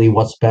that's really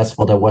what's best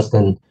for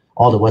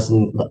all the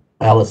Western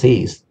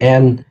LSEs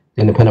and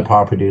the independent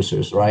power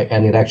producers, right?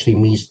 And it actually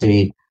meets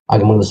I'm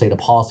going to say the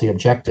policy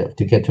objective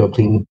to get to a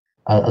clean,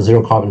 a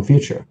zero carbon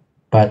future.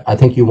 But I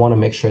think you want to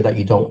make sure that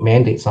you don't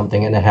mandate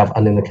something and have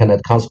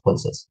unintended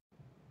consequences.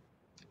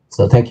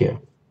 So thank you.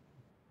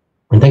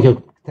 And thank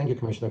you,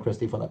 Commissioner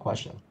Christie, for that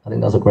question. I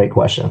think that's a great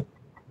question.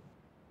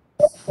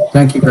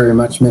 Thank you very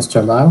much,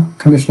 Mr. Lau.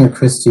 Commissioner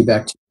Christie,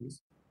 back to you.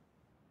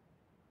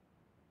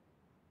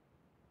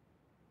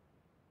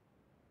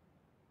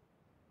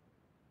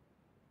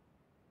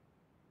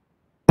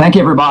 Thank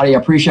you, everybody. I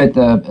appreciate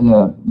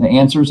the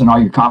answers and all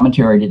your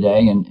commentary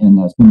today, and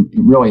it's been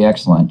really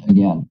excellent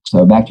again.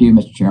 So back to you,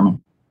 Mr.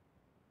 Chairman.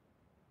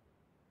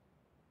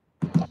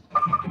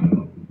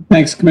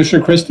 Thanks,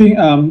 Commissioner Christie.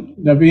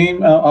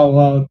 Naveen,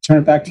 I'll turn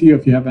it back to you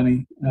if you have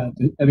any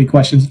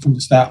questions from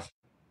the staff.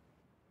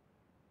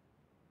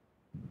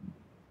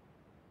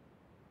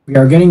 We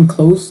are getting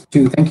close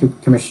to, thank you,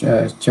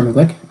 Chairman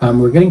Glick.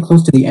 We're getting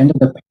close to the end of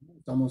the panel.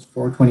 It's almost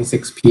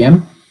 4:26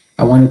 p.m.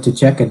 I wanted to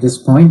check at this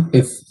point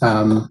if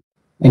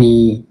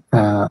any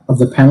of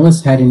the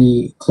panelists had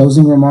any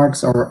closing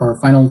remarks or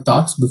final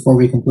thoughts before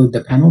we conclude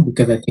the panel,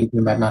 because I think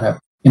we might not have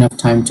enough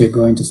time to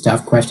go into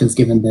staff questions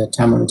given the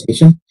time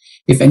limitation.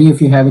 If any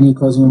of you have any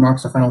closing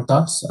remarks or final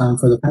thoughts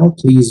for the panel,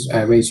 please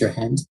raise your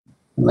hand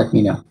and let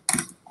me know.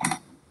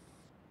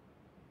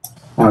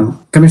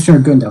 Commissioner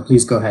Gunda,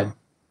 please go ahead.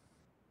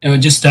 I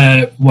just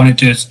wanted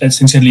to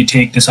sincerely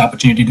take this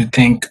opportunity to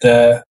thank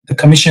the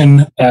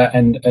Commission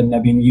and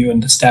Naveen, you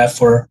and the staff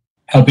for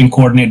helping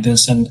coordinate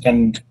this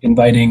and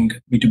inviting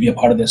me to be a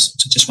part of this.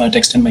 So just wanted to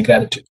extend my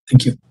gratitude.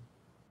 Thank you.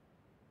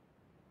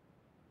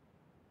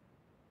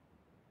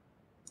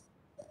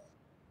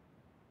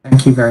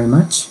 Thank you very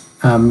much.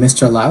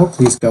 Mr. Lau,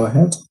 please go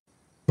ahead.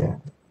 Yeah.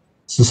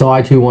 So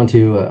I too want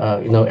to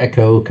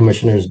echo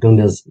Commissioner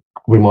Gunda's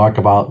remark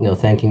about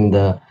thanking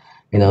the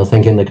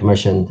thanking the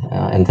commission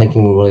and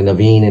thanking really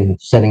Naveen and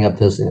setting up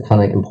this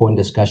kind of important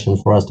discussion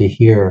for us to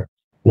hear,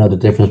 the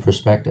different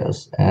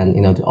perspectives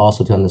and,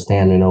 also to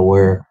understand,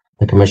 where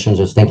the commissioners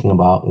are thinking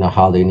about,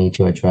 how they need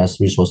to address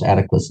resource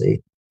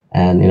adequacy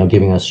and,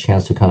 giving us a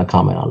chance to kind of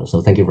comment on it.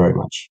 So thank you very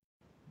much.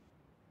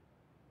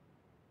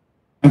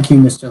 Thank you,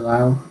 Mr.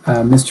 Lau.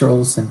 Mr.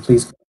 Olson,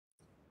 please.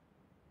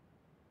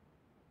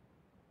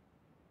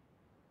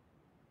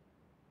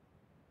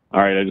 All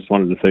right, I just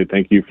wanted to say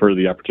thank you for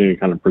the opportunity to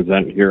kind of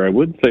present here. I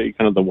would say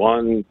kind of the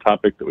one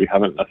topic that we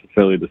haven't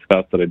necessarily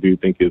discussed that I do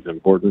think is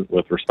important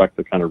with respect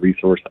to kind of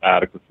resource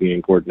adequacy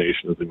and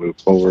coordination as we move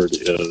forward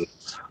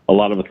is a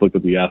lot of us look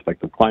at the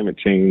aspect of climate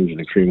change and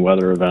extreme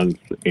weather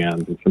events,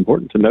 and it's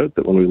important to note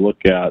that when we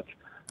look at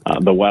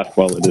the West,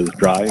 while it is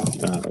dry,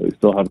 we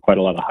still have quite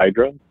a lot of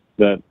hydro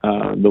that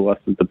the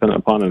West is dependent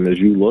upon, and as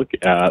you look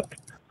at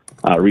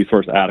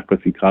resource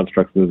adequacy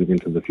constructs moving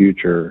into the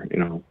future,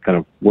 kind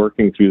of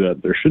working through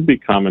that, there should be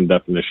common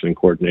definition and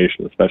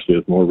coordination, especially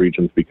as more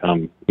regions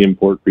become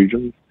import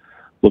regions,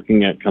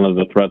 looking at kind of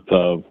the threats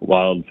of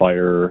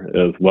wildfire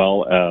as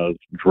well as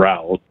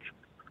drought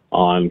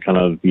on kind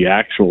of the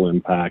actual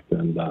impact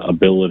and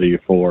ability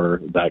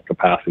for that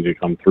capacity to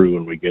come through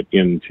when we get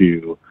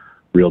into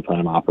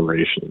real-time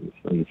operations.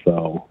 And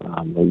so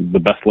the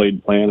best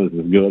laid plan is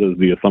as good as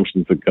the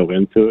assumptions that go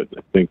into it.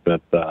 I think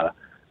that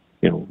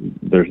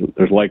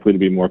there's likely to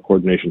be more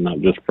coordination, not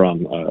just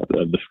from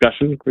a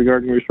discussion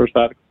regarding resource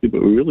adequacy,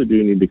 but we really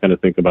do need to kind of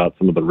think about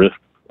some of the risks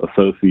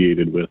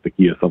associated with the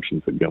key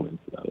assumptions that go into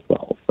that as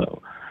well.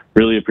 So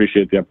really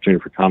appreciate the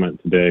opportunity for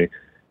comment today,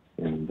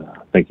 and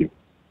thank you.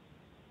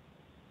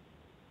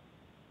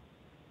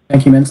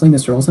 Thank you immensely,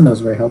 Mr. Olson. That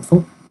was very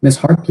helpful. Ms.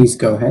 Hart, please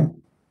go ahead.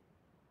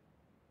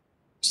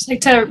 Just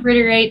like to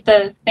reiterate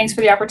the thanks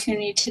for the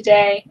opportunity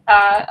today.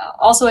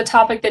 Also a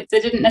topic that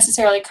didn't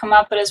necessarily come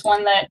up, but is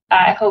one that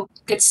I hope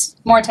gets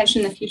more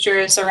attention in the future,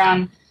 is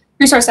around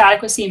resource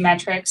adequacy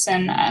metrics.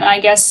 And I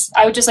guess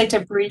I would just like to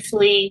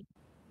briefly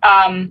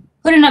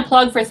put in a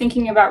plug for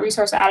thinking about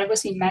resource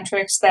adequacy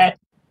metrics that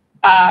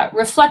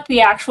reflect the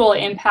actual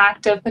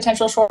impact of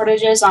potential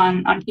shortages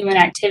on human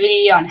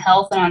activity, on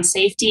health, and on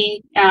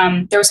safety.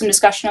 There was some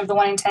discussion of the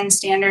 1 in 10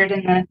 standard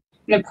in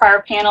the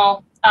prior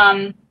panel.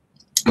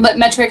 But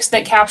metrics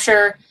that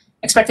capture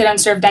expected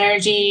unserved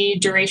energy,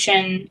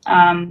 duration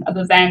of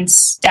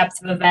events,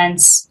 depth of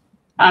events,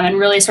 and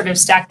really sort of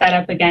stack that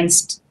up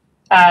against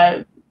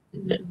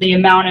the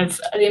amount of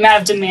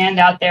demand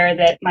out there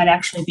that might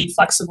actually be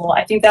flexible.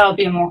 I think that will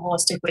be a more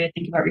holistic way to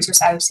think about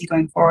resource adequacy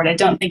going forward. I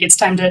don't think it's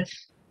time to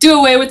do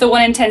away with the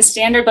 1 in 10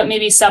 standard, but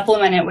maybe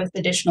supplement it with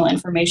additional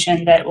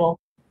information that will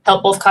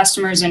help both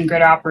customers and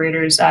grid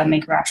operators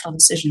make rational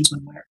decisions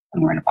when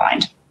we're in a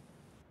bind.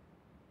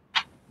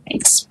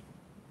 Thanks.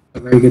 A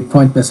very good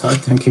point, Ms. Hart.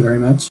 Thank you very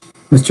much.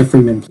 Mr.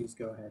 Freeman, please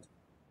go ahead.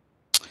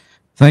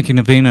 Thank you,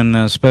 Naveen, and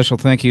a special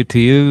thank you to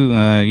you.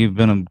 You've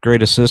been a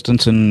great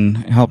assistance in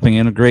helping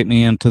integrate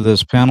me into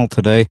this panel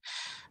today.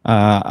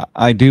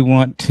 I do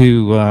want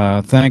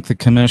to thank the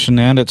Commission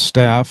and its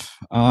staff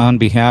on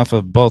behalf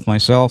of both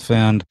myself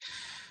and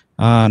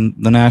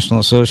the National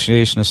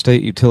Association of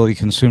State Utility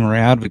Consumer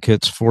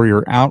Advocates for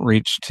your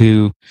outreach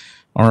to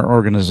our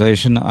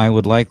organization. I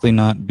would likely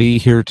not be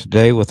here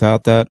today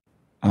without that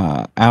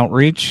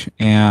outreach,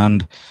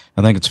 and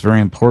I think it's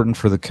very important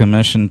for the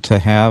Commission to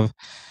have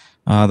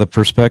the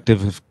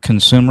perspective of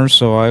consumers,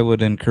 so I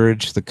would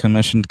encourage the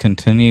Commission to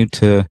continue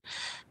to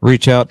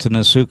reach out to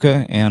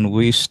NASUCA, and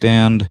we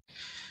stand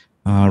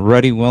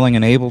ready, willing,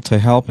 and able to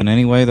help in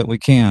any way that we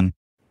can.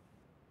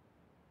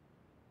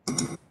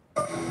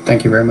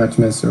 Thank you very much,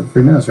 Mr.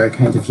 Freeman. That was very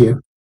kind of you.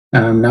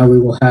 Now we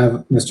will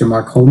have Mr.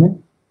 Mark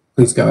Holman.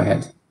 Please go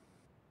ahead.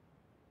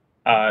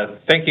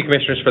 Thank you,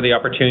 Commissioners, for the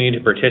opportunity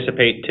to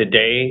participate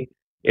today.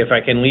 If I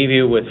can leave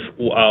you with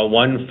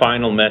one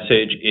final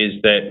message,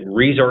 is that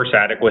resource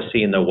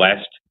adequacy in the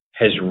West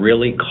has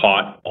really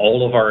caught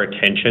all of our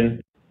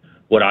attention.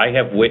 What I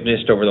have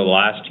witnessed over the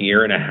last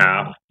year and a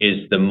half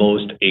is the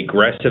most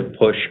aggressive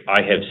push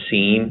I have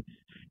seen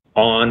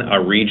on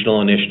a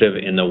regional initiative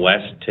in the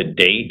West to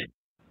date,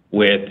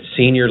 with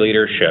senior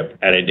leadership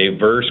at a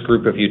diverse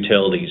group of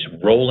utilities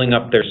rolling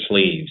up their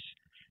sleeves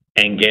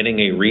and getting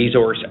a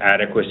resource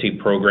adequacy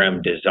program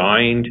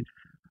designed,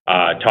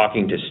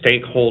 talking to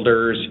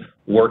stakeholders,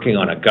 working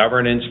on a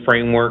governance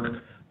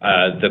framework.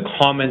 The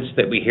comments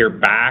that we hear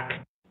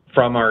back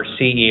from our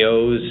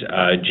CEOs,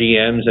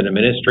 GMs, and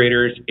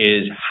administrators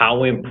is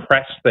how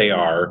impressed they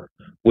are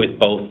with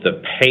both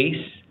the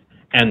pace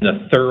and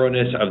the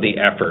thoroughness of the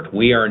effort.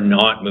 We are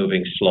not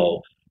moving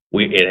slow.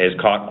 It has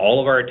caught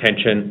all of our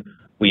attention.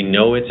 We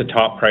know it's a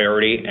top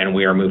priority, and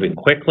we are moving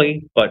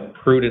quickly but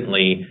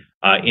prudently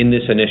in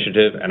this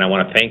initiative, and I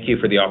want to thank you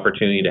for the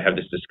opportunity to have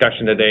this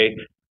discussion today.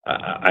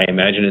 I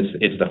imagine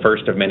it's the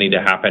first of many to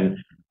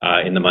happen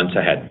in the months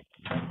ahead.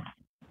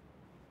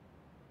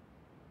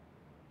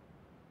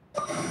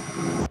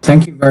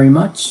 Thank you very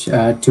much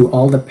to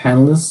all the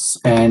panelists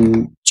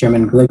and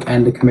Chairman Glick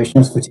and the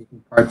commissioners for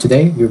taking part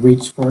today. We've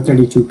reached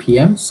 4:32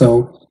 p.m.,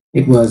 so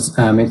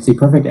It's the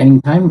perfect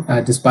ending time.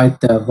 Despite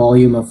the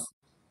volume of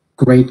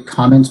great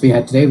comments we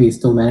had today, we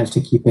still managed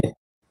to keep it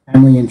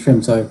timely and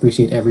trim. So I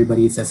appreciate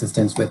everybody's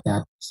assistance with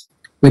that.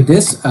 With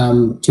this,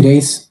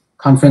 today's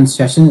conference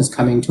session is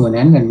coming to an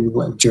end, and we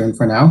will adjourn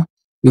for now.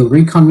 We'll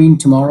reconvene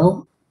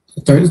tomorrow,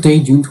 Thursday,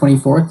 June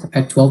 24th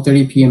at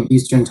 12:30 p.m.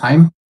 Eastern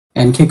Time,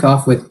 and kick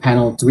off with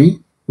panel 3,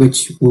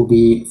 which will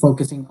be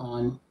focusing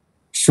on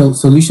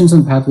solutions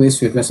and pathways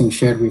to addressing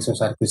shared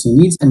resource adequacy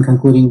needs, and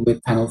concluding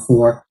with panel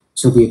 4,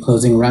 which will be a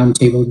closing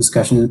roundtable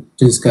discussion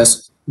to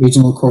discuss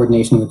regional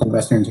coordination with the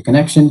Western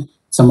Interconnection,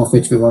 some of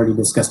which we've already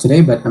discussed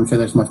today, but I'm sure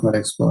there's much more to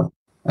explore.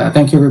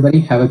 Thank you, everybody.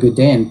 Have a good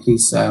day, and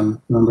please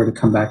remember to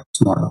come back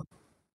tomorrow.